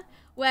sponsor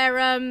where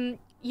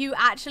you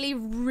actually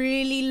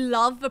really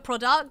love the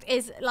product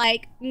is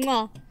like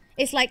mwah.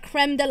 It's like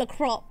creme de la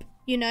crop,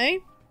 you know?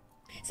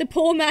 It's a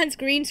poor man's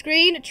green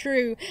screen,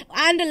 true,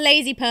 and a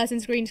lazy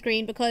person's green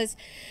screen, because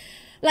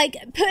like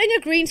putting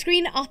a green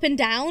screen up and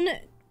down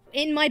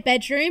in my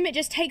bedroom, it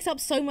just takes up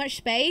so much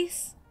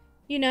space,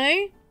 you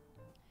know?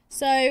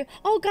 So,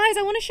 oh guys,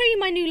 I want to show you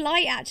my new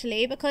light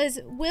actually, because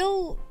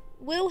Will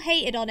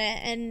hated on it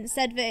and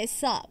said that it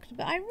sucked,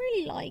 but I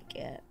really like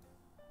it.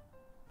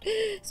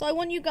 So I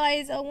want you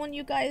guys to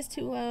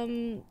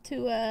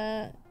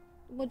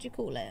what do you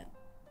call it?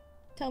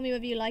 Tell me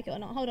whether you like it or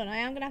not. Hold on, I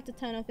am gonna have to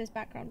turn off this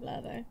background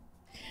blur though.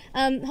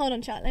 Hold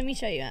on, chat. Let me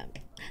show you it.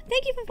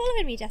 Thank you for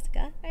following me,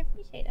 Jessica. I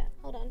appreciate it.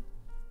 Hold on.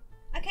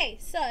 Okay,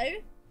 so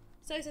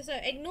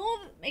ignore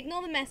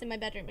the mess in my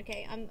bedroom.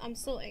 Okay, I'm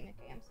sorting.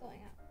 Okay, I'm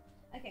sorting out.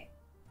 Okay.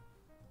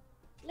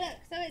 Look,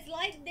 so it's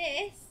like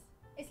this.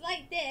 It's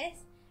like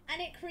this,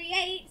 and it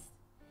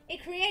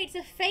creates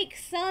a fake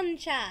sun,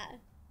 chat.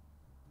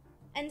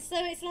 And so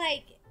it's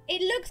like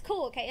it looks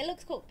cool. Okay, it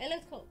looks cool. It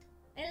looks cool.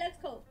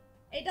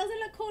 It doesn't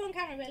look cool on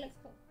camera, but it looks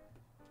cool.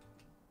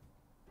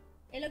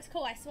 It looks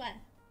cool, I swear.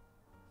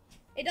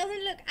 It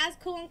doesn't look as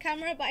cool on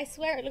camera, but I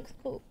swear it looks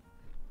cool.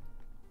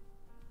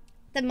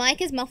 The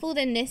mic is muffled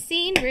in this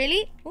scene?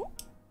 Really? Ooh.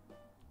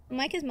 The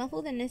mic is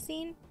muffled in this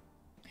scene?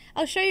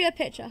 I'll show you a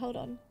picture. Hold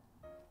on.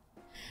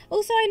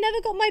 Also, I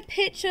never got my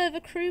picture of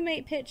a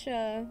crewmate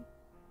picture.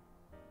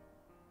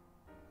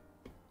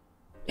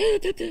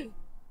 Let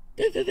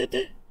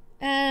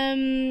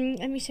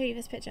me show you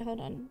this picture. Hold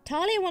on.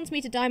 Talia wants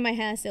me to dye my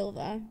hair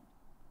silver.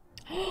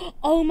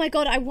 Oh my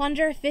god, I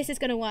wonder if this is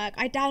gonna work.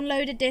 I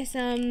downloaded this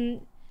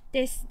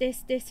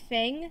this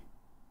thing.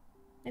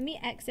 Let me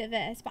exit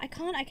this, but I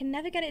can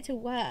never get it to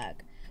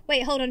work.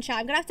 Wait, hold on, chat.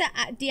 I'm gonna have to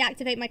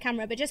deactivate my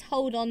camera, but just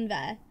hold on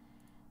there.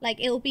 Like,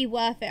 it'll be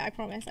worth it, I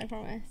promise, I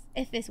promise.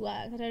 If this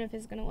works. I don't know if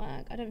this is gonna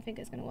work. I don't think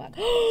it's gonna work.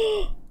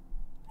 It's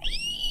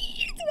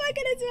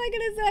working, it's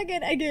working, it's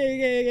working. Okay.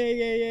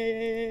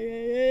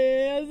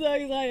 I'm so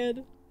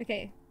excited.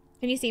 Okay,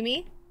 can you see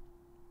me?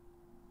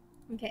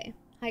 Okay,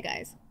 hi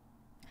guys.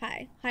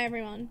 Hi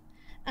everyone.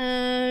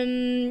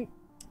 Wait.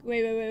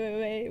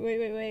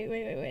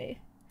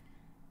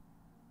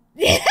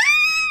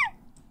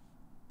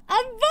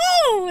 I'm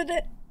bold!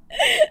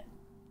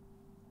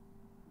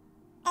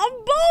 I'm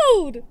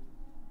bold!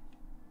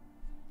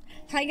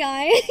 Hi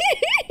guys.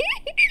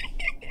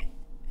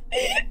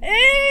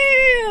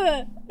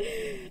 Ew!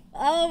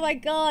 Oh my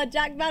god,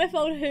 Jack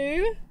Manifold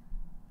who?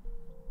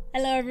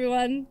 Hello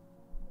everyone.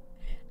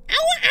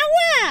 Owa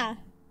owa!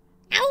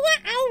 Owa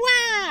owa!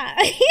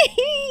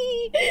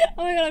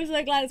 Oh my god, I'm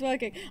so glad it's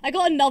working. I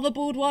got another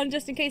bald one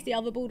just in case the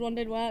other bald one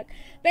didn't work.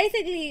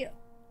 Basically,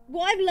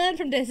 what I've learned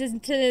from this is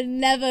to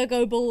never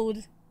go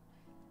bald.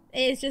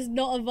 It's just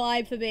not a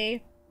vibe for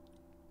me.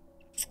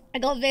 I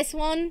got this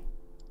one.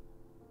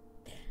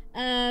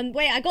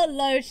 Wait, I got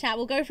loads, chat.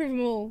 We'll go through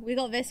them all. We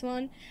got this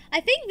one.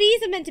 I think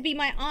these are meant to be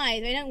my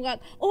eyes. They don't work.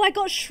 Oh, I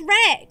got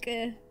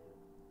Shrek.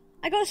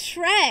 I got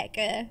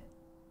Shrek.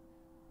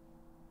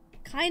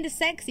 Kind of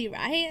sexy,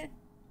 right?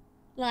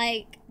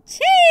 Like,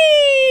 cheese!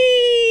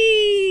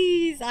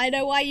 I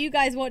know why you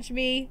guys watch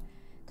me.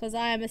 Because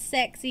I am a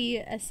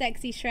sexy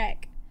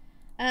Shrek.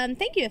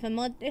 Thank you.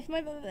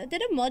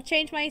 Did a mod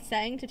change my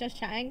setting to just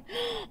chatting?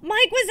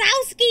 Mike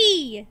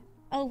Wazowski!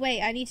 Oh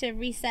wait, I need to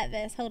reset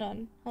this. Hold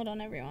on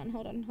everyone.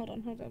 Hold on.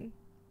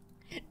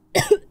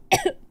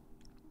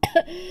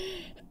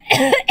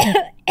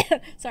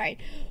 Sorry.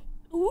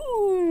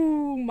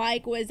 Ooh,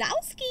 Mike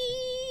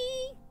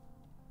Wazowski!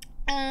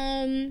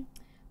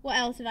 What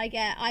else did I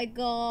get? I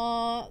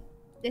got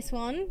this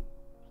one.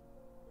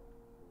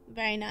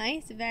 Very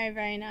nice,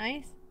 very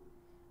nice.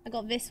 I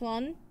got this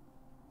one.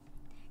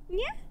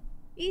 Yeah,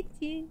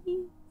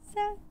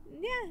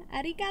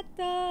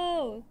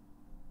 arigato.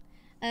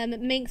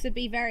 Minx would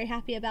be very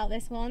happy about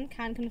this one,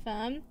 can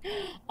confirm.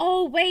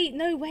 Oh wait,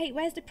 no wait,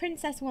 where's the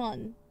princess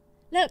one?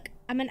 Look,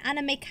 I'm an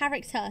anime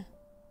character.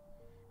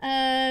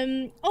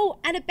 Oh,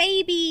 and a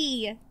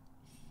baby!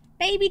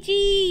 Baby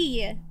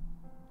G!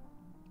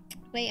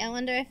 Wait, I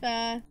wonder if,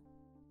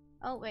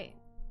 oh wait.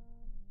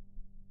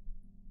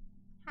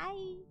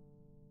 Hi.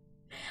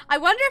 I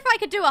wonder if I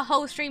could do a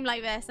whole stream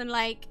like this and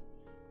like,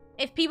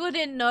 if people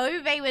didn't know,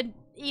 they would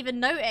even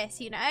notice,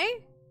 you know?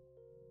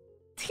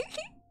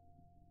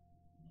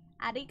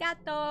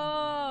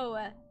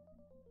 Arigato!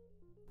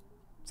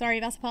 Sorry,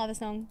 that's a part of the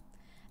song.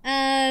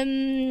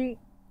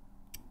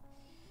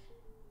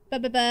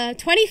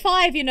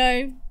 25, you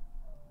know.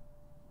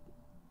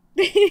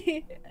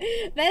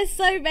 There's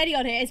so many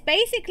on here. It's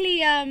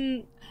basically,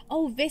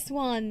 oh, this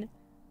one.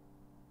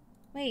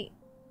 Wait.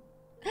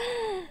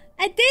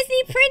 A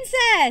Disney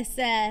princess!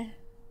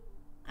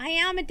 I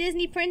am a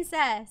Disney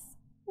princess.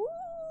 Ooh.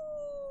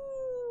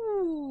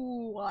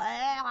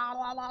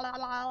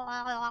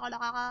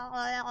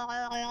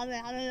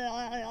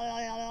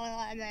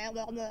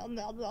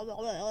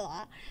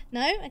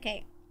 No?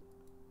 Okay.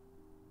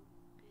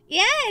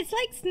 Yeah, it's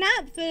like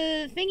Snap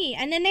the thingy.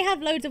 And then they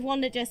have loads of one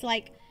that just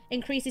like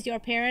increases your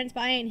appearance,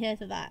 but I ain't here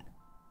for that.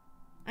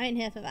 I ain't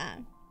here for that.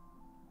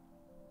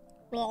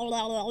 Oh,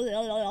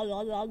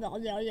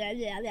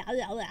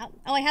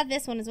 I have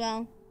this one as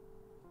well.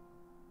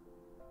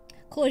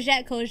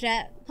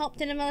 Courgette.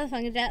 Hopped in a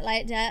motherfucking jet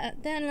like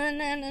that. Dun, dun,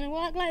 dun, dun,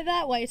 walk like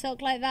that way,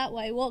 talk like that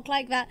way, walk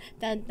like that.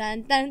 Dun,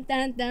 dun, dun,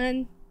 dun,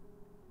 dun.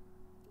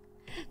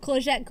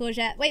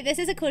 Courgette. Wait, this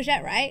is a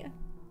courgette, right?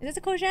 Is this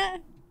a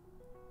courgette?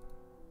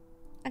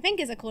 I think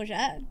it's a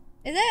courgette.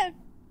 Is it?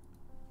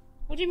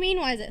 What do you mean,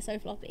 why is it so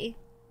floppy?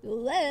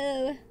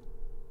 Whoa.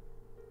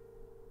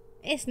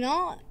 It's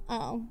not?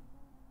 Oh.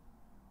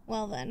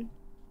 Well then,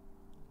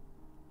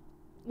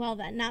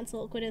 that's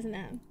awkward, isn't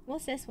it?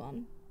 What's this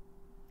one?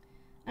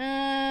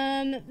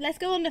 Let's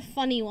go on the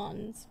funny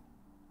ones.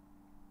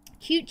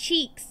 Cute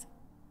cheeks.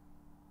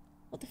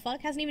 What the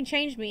fuck? Hasn't even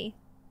changed me.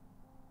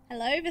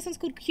 Hello? This one's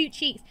called Cute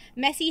Cheeks.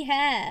 Messy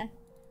hair.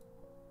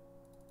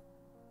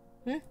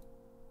 Huh?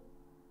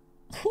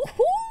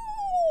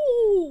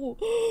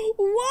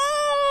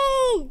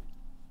 Whoa!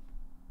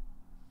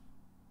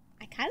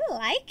 I kind of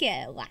like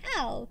it.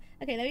 Wow.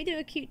 Okay, let me do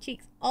a cute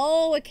cheeks.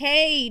 Oh,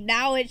 okay.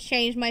 Now it's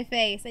changed my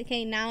face.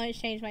 Okay, now it's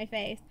changed my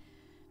face.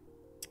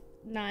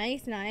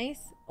 Nice,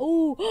 nice.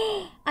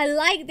 Oh, I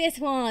like this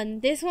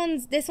one. This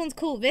one's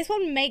cool. This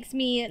one makes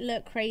me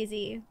look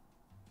crazy.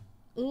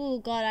 Oh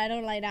God, I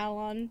don't like that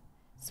one.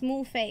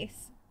 Small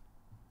face.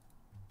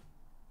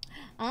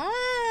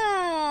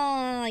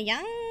 Ah,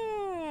 yes,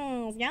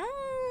 yes.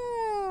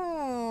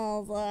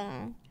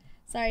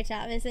 Sorry,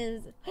 chat. This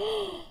is.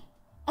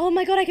 Oh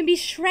my God, I can be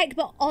Shrek,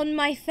 but on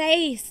my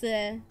face.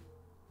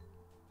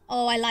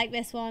 Oh, I like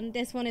this one.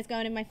 This one is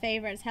going in my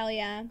favorites. Hell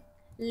yeah.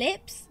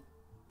 Lips.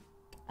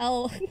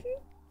 Oh.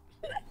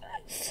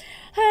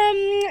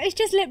 It's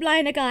just lip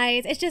liner,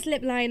 guys. It's just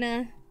lip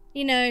liner.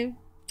 You know.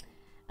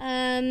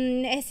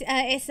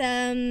 It's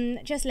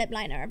just lip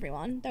liner,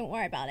 everyone. Don't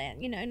worry about it.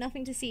 You know,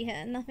 nothing to see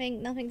here.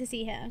 Nothing to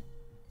see here.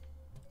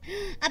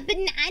 A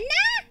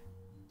banana?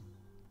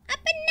 A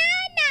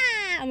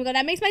banana! Oh my God,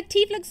 that makes my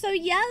teeth look so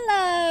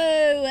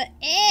yellow.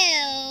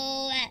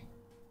 Ew.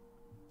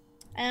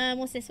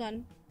 What's this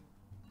one?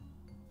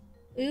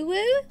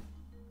 Ooh-woo?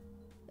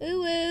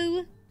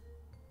 Ooh-woo.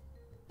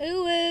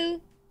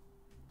 Ooh-woo.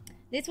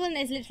 This one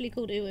is literally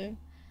called ooh-woo.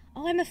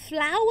 Oh, I'm a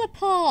flower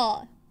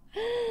pot.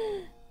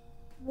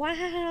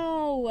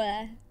 Wow.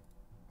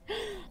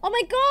 Oh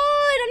my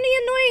God, I'm the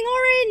annoying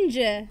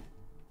orange.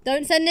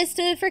 Don't send this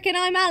to frickin'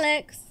 I'm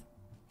Alex.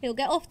 He'll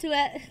get off to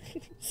it.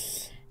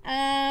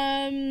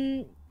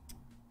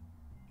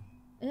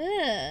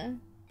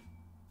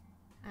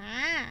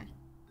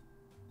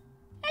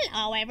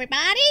 Hello,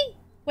 everybody.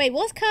 Wait,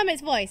 what's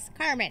Kermit's voice?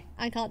 Kermit.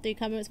 I can't do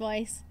Kermit's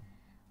voice.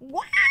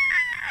 Wah!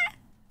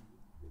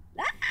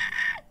 Ah!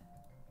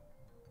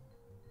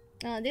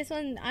 Oh, this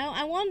one,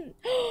 I want...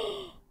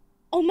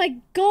 Oh my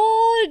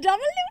God, I'm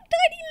a little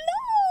tiny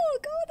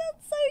lock. Oh,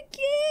 that's so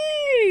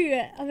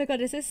cute. Oh my God,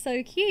 this is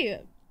so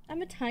cute.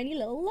 I'm a tiny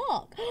little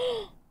lock.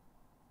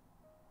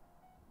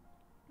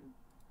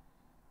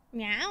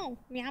 Meow,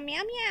 meow,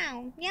 meow,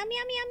 meow, meow, meow,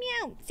 meow,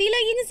 meow. See,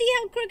 look, you can see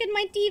how crooked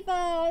my teeth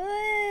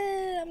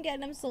are. I'm getting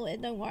them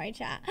sorted. Don't worry,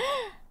 chat.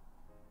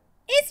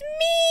 It's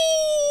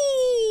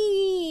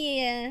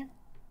me.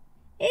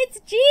 It's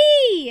G.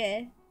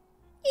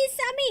 It's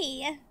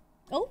me.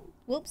 Oh,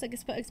 whoops! I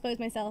just exposed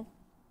myself.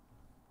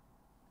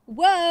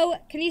 Whoa!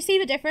 Can you see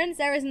the difference?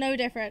 There is no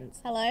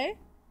difference. Hello?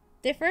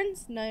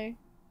 Difference? No.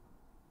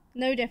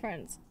 No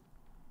difference.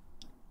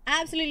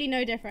 Absolutely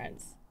no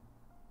difference.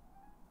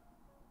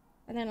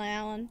 I don't like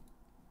that one.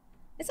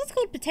 This one's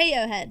called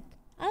Potato Head.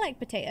 I like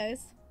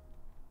potatoes.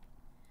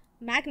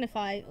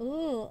 Magnify.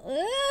 Ooh. Ugh.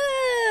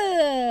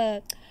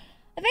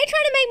 Are they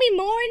trying to make me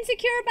more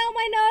insecure about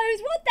my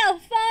nose? What the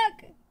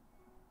fuck?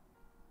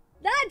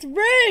 That's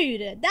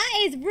rude. That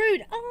is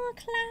rude. Oh,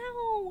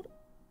 Cloud.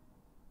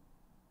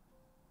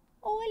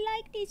 Oh, I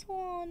like this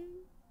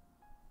one.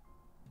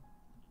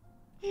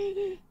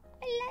 I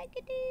like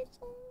this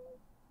one.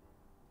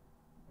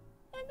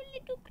 I'm a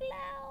little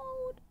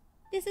cloud.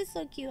 This is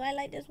so cute. I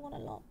like this one a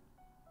lot.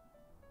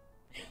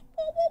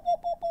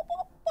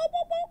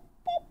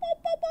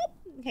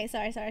 Okay,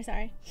 sorry.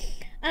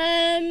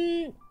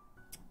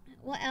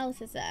 What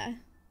else is there?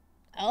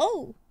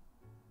 Oh.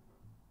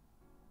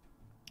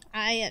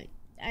 I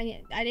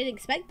didn't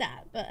expect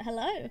that, but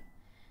hello.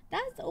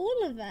 That's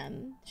all of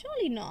them.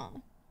 Surely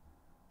not.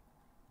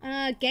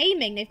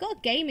 Gaming. They've got a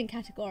gaming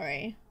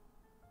category.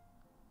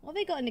 What have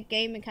they got in the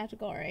gaming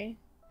category?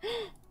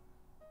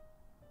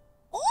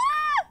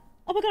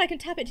 Oh my God, I can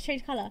tap it to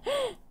change colour.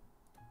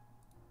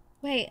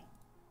 Wait.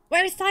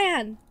 Where is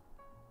cyan?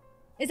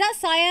 Is that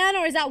cyan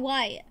or is that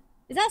white?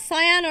 Is that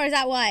cyan or is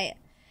that white?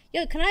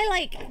 Yo, can I,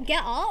 like,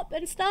 get up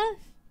and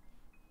stuff?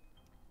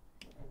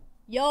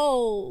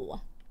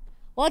 Yo.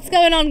 What's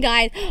going on,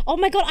 guys? Oh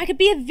my God, I could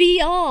be a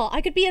VR.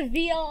 I could be a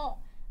VR,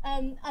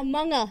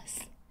 Among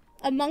Us.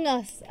 Among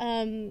Us,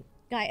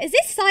 guy. Is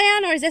this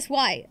cyan or is this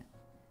white?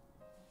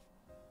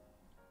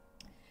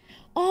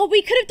 Oh,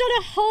 we could have done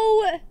a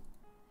whole...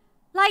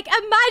 Like,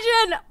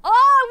 imagine...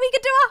 Oh, we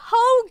could do a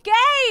whole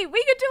game!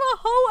 We could do a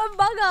whole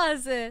Among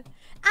Us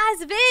as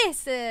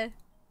this.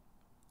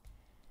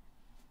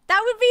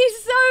 That would be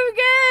so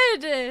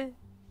good!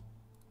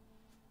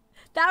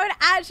 That would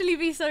actually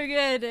be so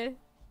good.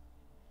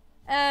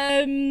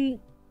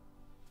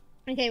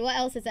 Okay, what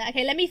else is there?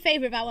 Okay, let me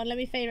favorite that one.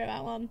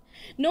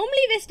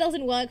 Normally this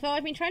doesn't work, though.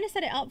 I've been trying to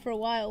set it up for a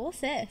while.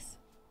 What's this?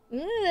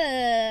 Ugh,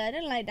 I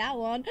didn't like that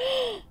one.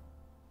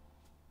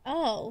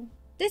 Oh.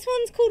 This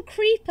one's called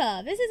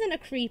Creeper. This isn't a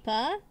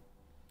creeper.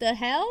 The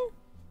hell?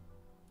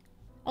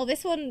 Oh,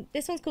 this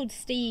one's called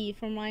Steve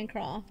from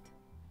Minecraft.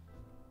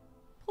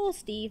 Poor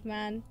Steve,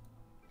 man.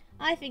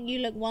 I think you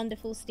look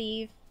wonderful,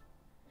 Steve.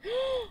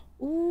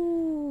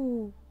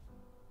 Ooh.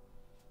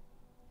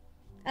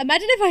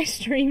 Imagine if I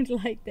streamed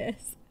like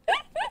this.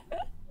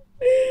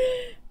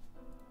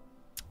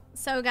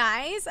 So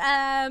guys,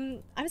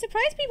 I'm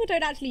surprised people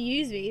don't actually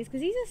use these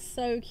because these are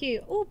so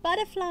cute. Oh,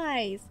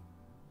 butterflies.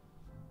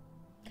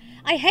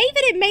 I hate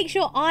that it makes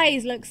your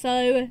eyes look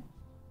so,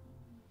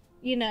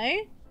 you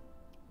know,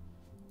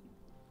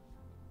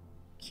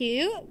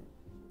 cute.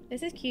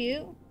 This is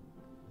cute.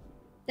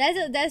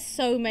 There's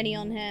so many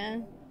on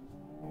here.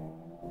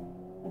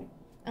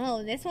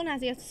 Oh, this one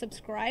has you have to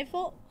subscribe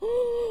for.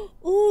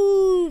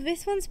 Ooh,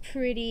 this one's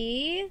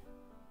pretty.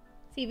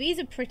 See, these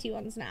are pretty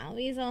ones now.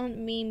 These aren't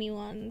memey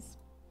ones.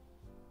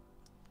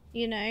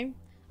 You know?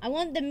 I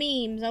want the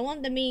memes. I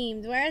want the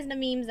memes. Where is the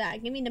memes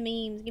at? Give me the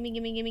memes. Give me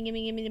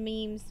the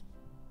memes.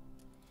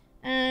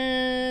 I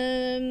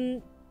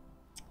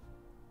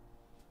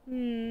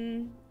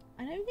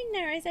don't think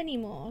there is any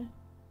more.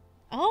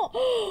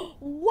 Oh,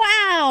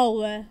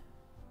 wow!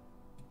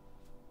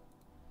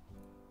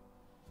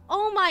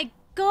 Oh my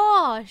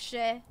gosh!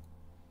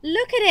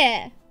 Look at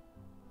it!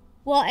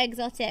 What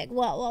exotic?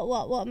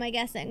 What am I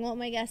guessing? What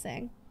am I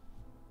guessing?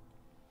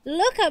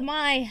 Look at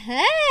my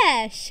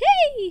hair!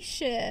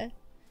 Sheesh!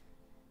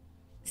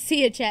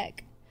 See a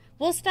check.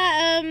 What's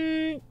that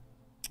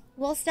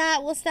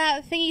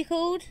thingy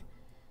called?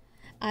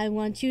 I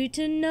want you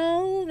to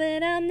know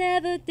that I'm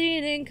never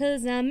feeling,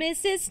 cause I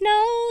miss it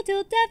snow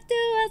till death do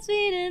us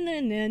feeling,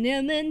 and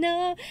never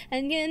know,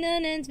 and getting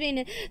and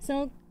spinning.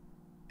 So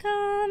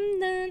come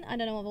then. I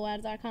don't know what the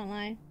words are, I can't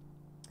lie.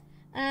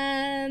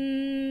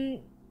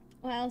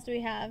 What else do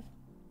we have?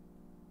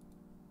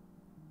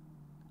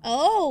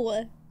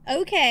 Oh,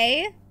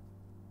 okay.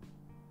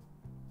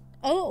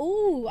 Oh,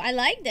 ooh, I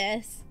like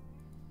this.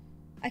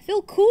 I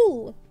feel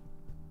cool.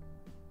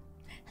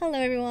 Hello,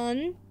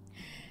 everyone.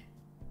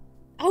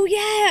 Oh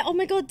yeah! Oh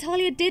my god,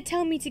 Talia did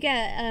tell me to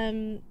get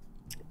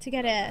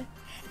it.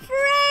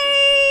 Frey!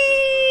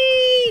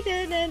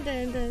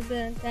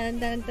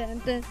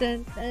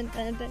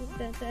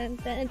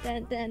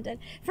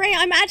 Frey,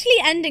 I'm actually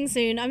ending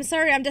soon. I'm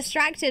sorry, I'm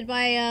distracted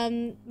by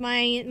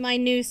my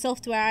new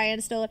software I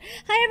installed.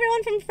 Hi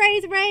everyone from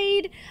Frey's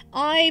Raid.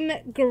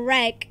 I'm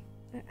Greg,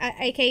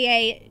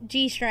 aka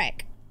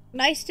G-Shrek.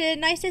 Nice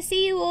to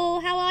see you all.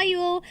 How are you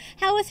all?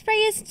 How was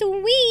Freya's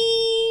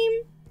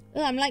stream?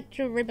 Oh, I'm like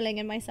dribbling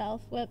in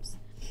myself. Whoops.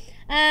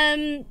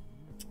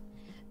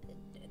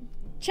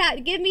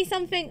 Chat, give me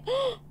something.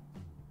 Oh,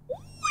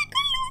 I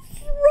got a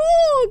little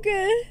frog.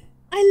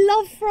 I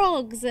love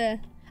frogs.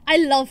 I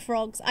love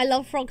frogs. I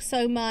love frogs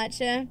so much.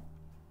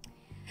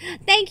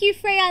 Thank you,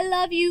 Frey. I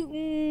love you.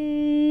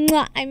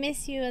 Mwah. I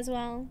miss you as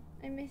well.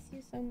 I miss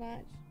you so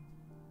much.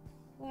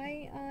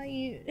 Why are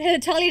you...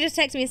 Talia just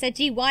texted me and said,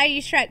 gee, why are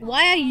you Shrek?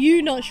 Why are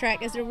you not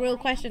Shrek is the real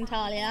question,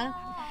 Talia.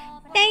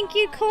 Thank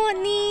you,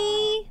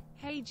 Courtney.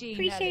 Hey, G,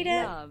 appreciate Nelly,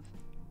 it. love.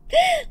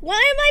 Why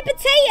am I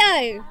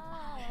potato?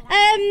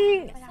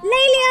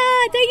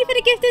 Lelia, thank you for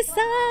the gifted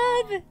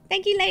sub.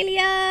 Thank you,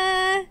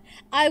 Lelia.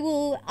 I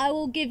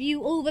will give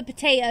you all the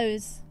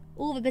potatoes.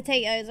 All the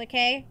potatoes,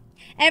 okay?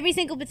 Every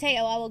single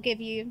potato I will give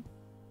you.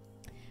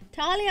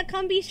 Talia,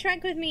 come be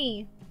Shrek with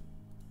me.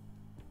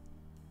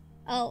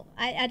 Oh,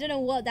 I don't know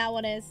what that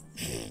one is.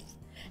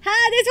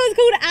 Ha, this one's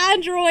called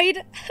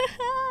Android.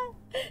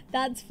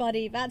 That's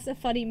funny. That's a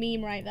funny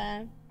meme right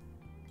there.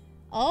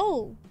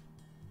 Oh.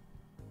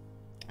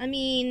 I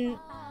mean,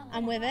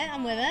 I'm with it.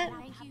 I'm with it.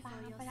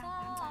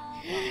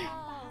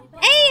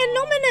 Hey,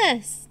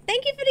 Anonymous.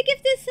 Thank you for the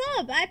gifted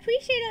sub. I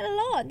appreciate it a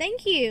lot.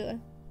 Thank you.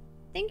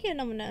 Thank you,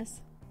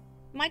 Anonymous.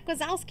 Mike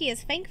Wazowski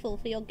is thankful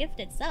for your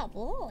gifted sub.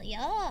 Oh,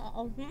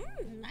 yeah.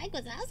 Mike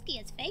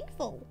Wazowski is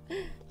thankful.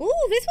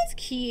 Ooh, this one's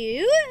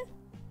cute.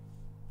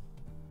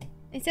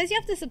 It says you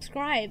have to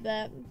subscribe,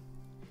 but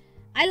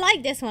I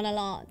like this one a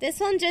lot. This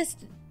one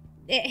just,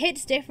 it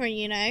hits different,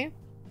 you know?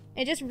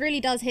 It just really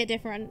does hit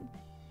different.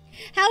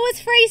 How was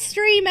Frey's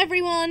stream,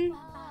 everyone?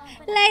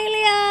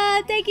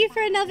 Lelia, thank you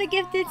for another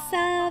gifted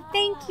sub.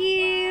 Thank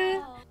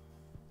you.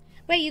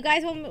 Wait, you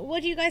guys want,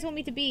 what do you guys want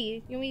me to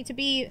be? You want me to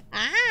be,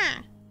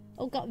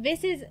 oh god,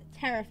 this is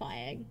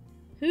terrifying.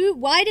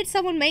 Why did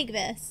someone make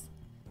this?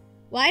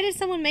 Why did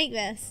someone make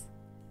this?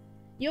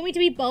 You want me to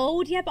be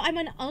bold? Yeah, but I'm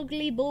an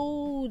ugly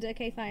bald.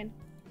 Okay, fine.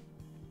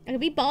 I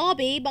could be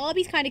Barbie.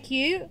 Barbie's kind of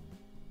cute.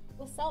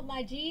 What's up,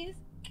 my G's?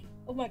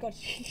 Oh my god,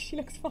 she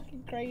looks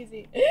fucking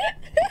crazy. She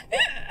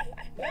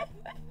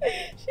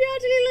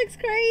actually looks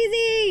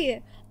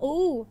crazy.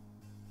 Oh.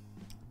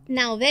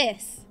 Now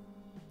this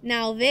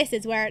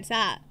is where it's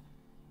at.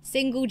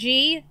 Single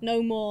G,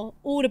 no more.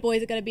 All the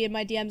boys are going to be in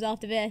my DMs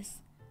after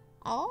this.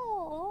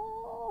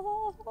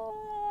 Oh.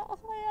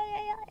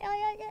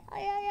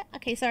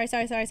 Okay, sorry.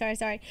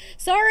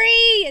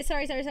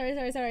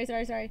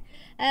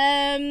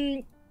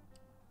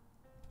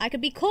 I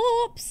could be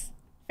corpse.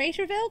 Face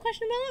reveal,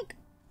 question mark?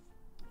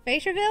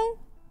 Face reveal?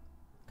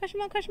 Question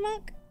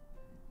mark?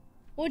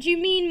 What do you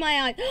mean, my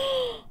eye?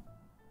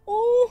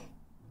 Oh.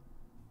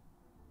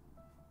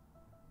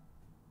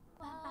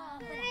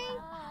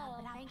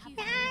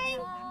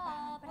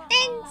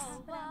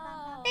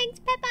 Thanks,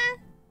 Peppa,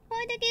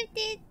 for the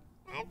gifted.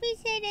 I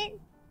appreciate it.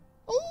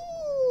 Ooh,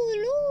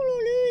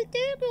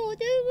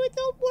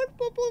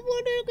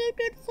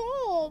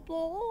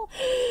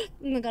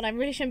 oh my god, I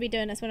really shouldn't be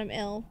doing this when I'm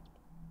ill.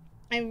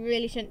 I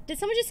really shouldn't. Did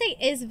someone just say,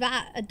 is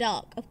that a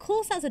duck? Of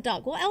course that's a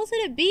duck. What else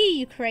would it be,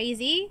 you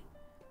crazy?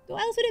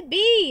 What else would it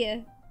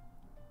be?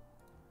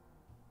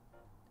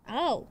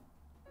 Oh.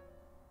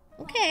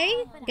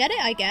 Okay. Get it,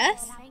 I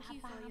guess.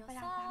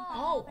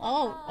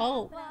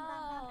 Oh.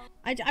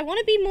 I want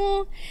to be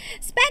more.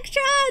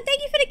 Spectra,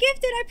 thank you for the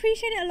gifted. I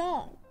appreciate it a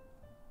lot.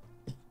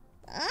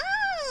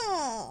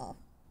 Oh,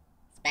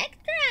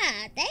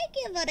 Spectra, thank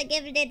you for the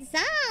gifted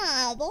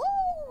sub.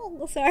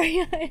 Oh,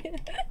 sorry.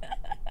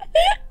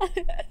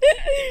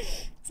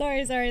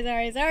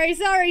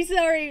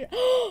 sorry.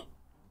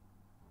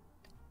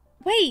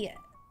 Wait.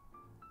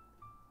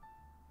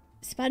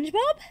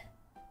 SpongeBob?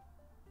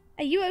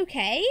 Are you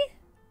okay?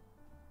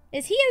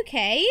 Is he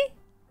okay?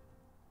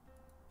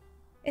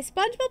 Is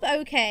SpongeBob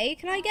okay?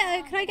 Can I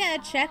get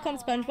a check on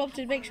SpongeBob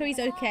to make sure he's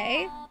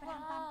okay?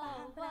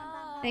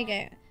 There you go.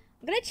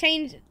 I'm gonna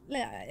change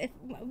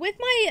with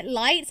my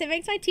lights. It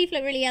makes my teeth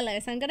look really yellow,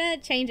 so I'm gonna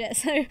change it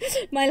so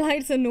my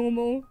lights are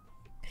normal.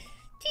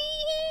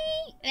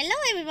 Hello,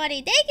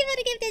 everybody. Thank you for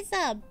the gifted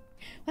sub.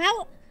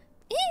 How?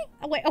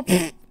 Oh, wait. Oh,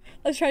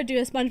 let's try to do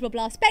a SpongeBob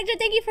blast. Spectre,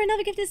 thank you for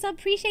another gifted sub.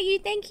 Appreciate you.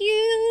 Thank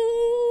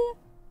you.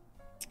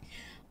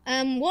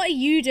 What are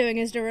you doing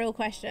is the real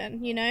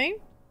question, you know?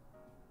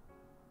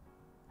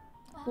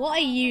 What are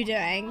you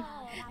doing?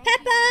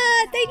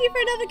 Peppa, thank you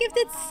for another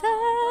gifted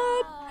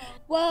sub.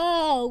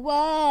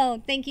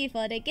 Whoa. Thank you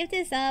for the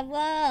gifted sub.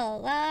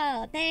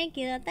 Whoa. Thank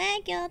you.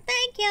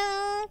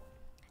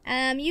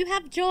 You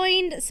have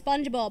joined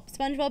SpongeBob.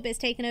 SpongeBob is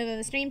taking over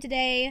the stream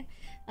today.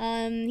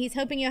 He's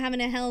hoping you're having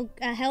a hell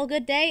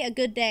good day. A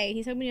good day.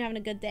 He's hoping you're having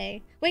a good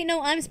day. Wait,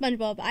 no, I'm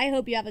SpongeBob. I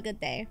hope you have a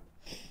good day.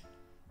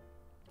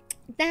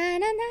 Da na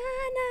na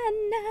na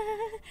na.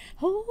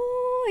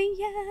 Oh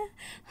yeah.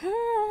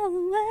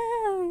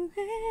 Oh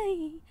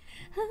hey.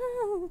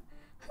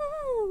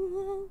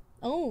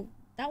 Oh,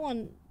 that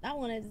one.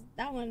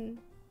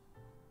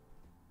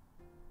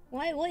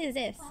 What is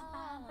this?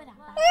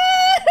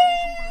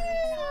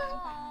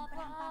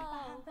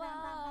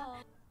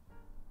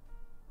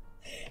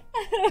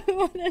 I don't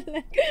want to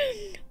look.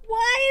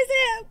 Why is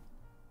it?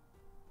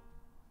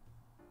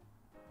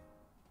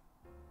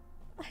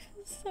 I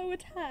feel so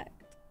attacked.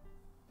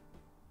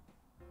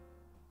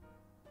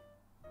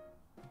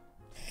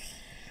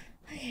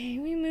 Okay,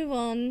 we move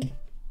on.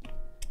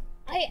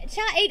 I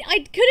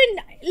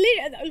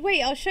couldn't.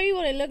 Wait, I'll show you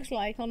what it looks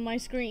like on my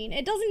screen.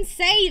 It doesn't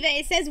say that.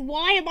 It says,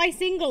 "Why am I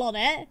single?" on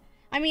it.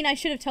 I mean, I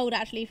should have told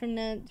actually from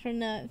the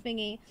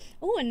thingy.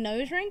 Oh, a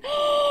nose ring.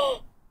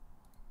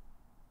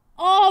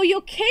 Oh,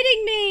 you're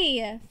kidding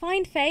me!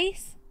 Find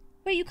face.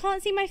 Wait, you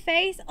can't see my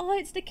face? Oh,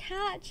 it's the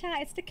cat,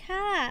 chat. It's the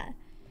cat.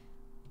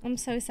 I'm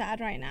so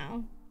sad right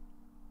now.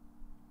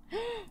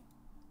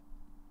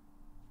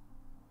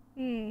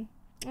 Oh,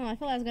 I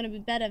thought that was gonna be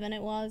better than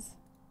it was.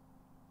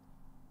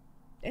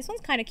 This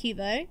one's kind of cute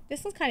though.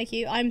 This one's kind of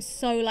cute. I'm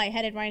so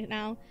lightheaded right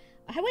now.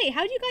 Wait,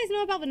 how do you guys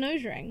know about the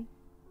nose ring?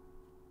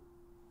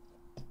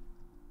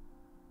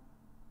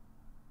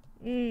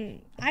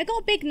 I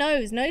got a big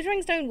nose. Nose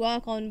rings don't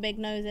work on big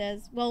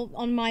noses. Well,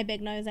 on my big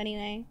nose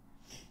anyway.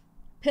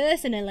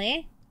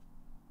 Personally.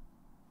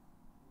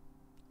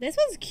 This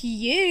one's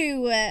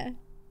cute.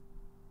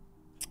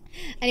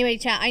 Anyway,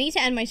 chat, I need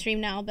to end my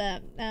stream now,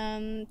 but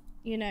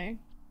you know.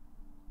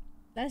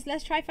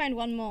 Let's try find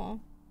one more.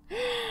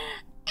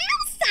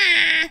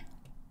 Elsa!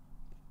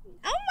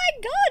 Oh my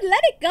god,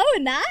 let it go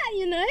in that,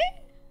 you know?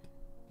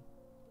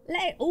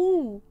 Let it,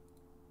 ooh.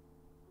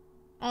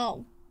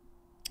 Oh.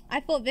 I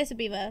thought this would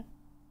be the...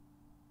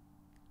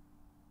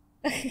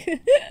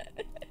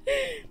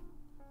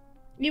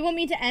 You want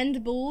me to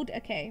end bald?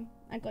 Okay.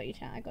 I got you,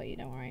 chat. I got you.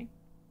 Don't worry.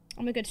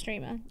 I'm a good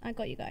streamer. I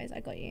got you guys.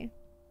 I got you.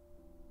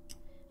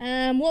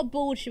 What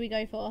bald should we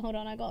go for? Hold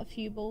on. I got a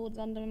few balds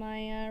under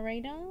my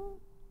radar.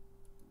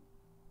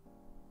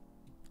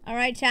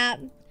 Alright, chat.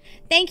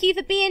 Thank you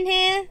for being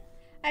here.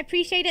 I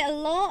appreciate it a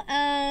lot.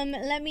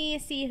 Let me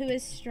see who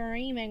is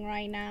streaming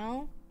right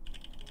now.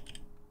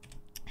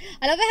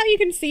 I love it how you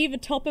can see the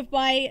top of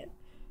my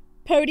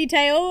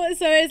ponytail,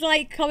 so it's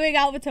like coming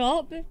out the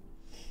top.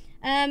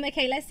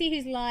 Okay, let's see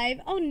who's live.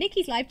 Oh,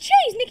 Nikki's live.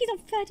 Jeez, Nikki's on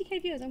 30k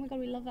viewers. Oh my god,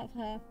 we love that for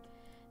her.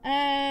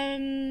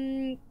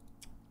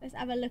 Let's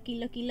have a look.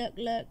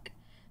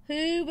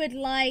 Who would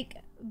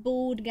like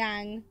bald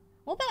gang?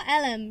 What about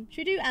Ellum?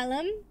 Should we do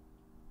Ellum?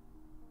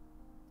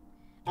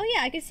 Oh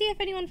yeah, I can see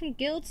if anyone from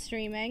Guild's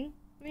streaming.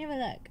 Let me have a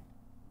look.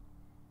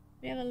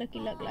 We have a look.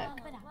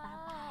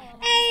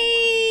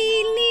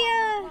 Hey,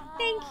 Leah!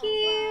 Thank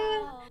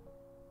you!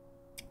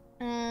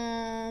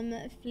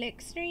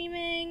 Flick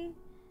streaming.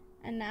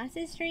 Anas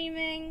is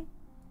streaming.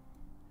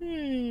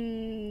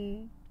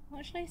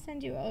 What should I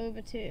send you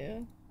over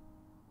to?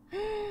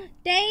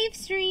 Dave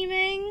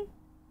streaming!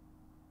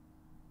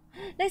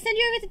 Let's send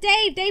you over to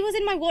Dave! Dave was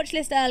in my watch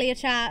list earlier,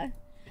 chat.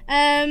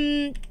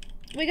 We're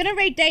gonna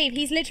raid Dave.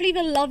 He's literally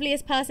the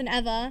loveliest person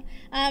ever.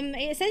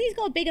 It says he's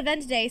got a big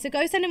event today, so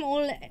go send him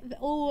all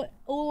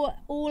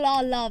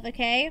our love,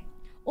 okay?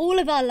 All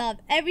of our love.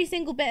 Every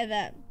single bit of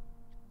it.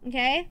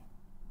 Okay?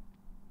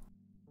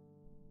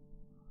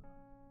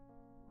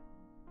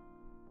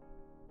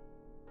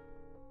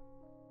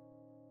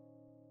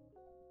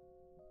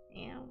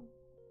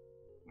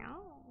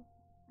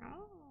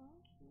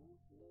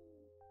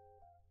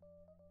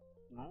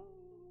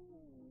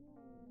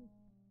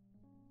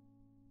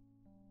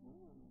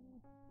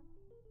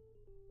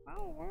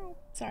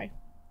 Sorry.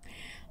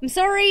 I'm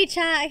sorry,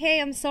 chat. Okay,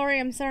 I'm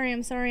sorry.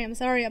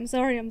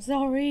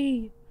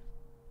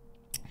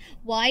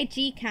 Why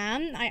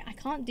Gcam? I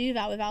can't do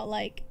that without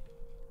like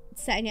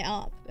setting it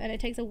up, and it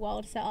takes a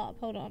while to set up.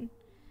 Hold on.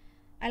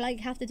 I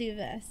like have to do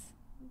this.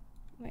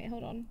 Wait,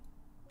 hold on.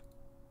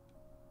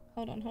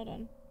 Hold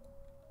on.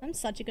 I'm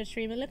such a good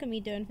streamer. Look at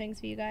me doing things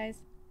for you guys.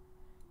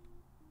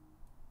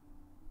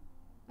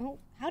 Oh,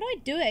 how do I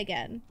do it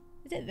again?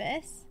 Is it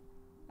this?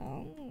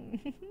 Oh.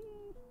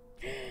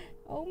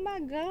 Oh my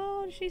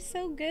god, she's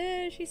so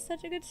good. She's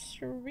such a good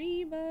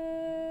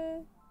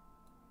streamer.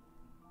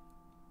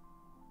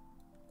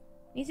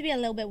 Needs to be a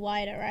little bit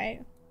wider,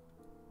 right?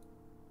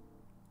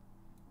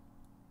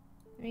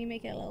 Let me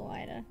make it a little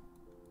wider.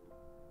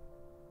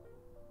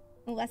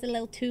 Oh, that's a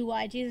little too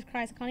wide. Jesus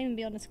Christ, I can't even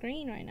be on the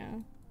screen right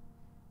now.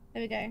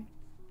 There we go.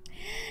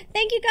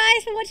 Thank you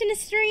guys for watching the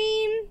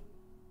stream.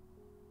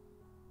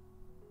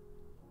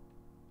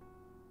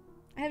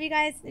 I hope you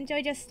guys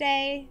enjoyed your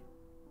stay.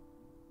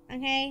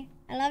 Okay,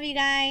 I love you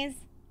guys.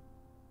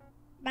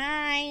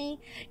 Bye.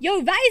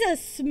 Yo, that is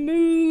a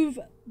smooth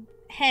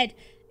head.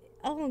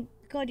 Oh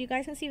god, you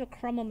guys can see the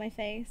crumb on my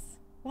face.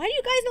 Why do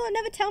you guys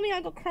never tell me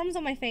I got crumbs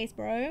on my face,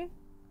 bro?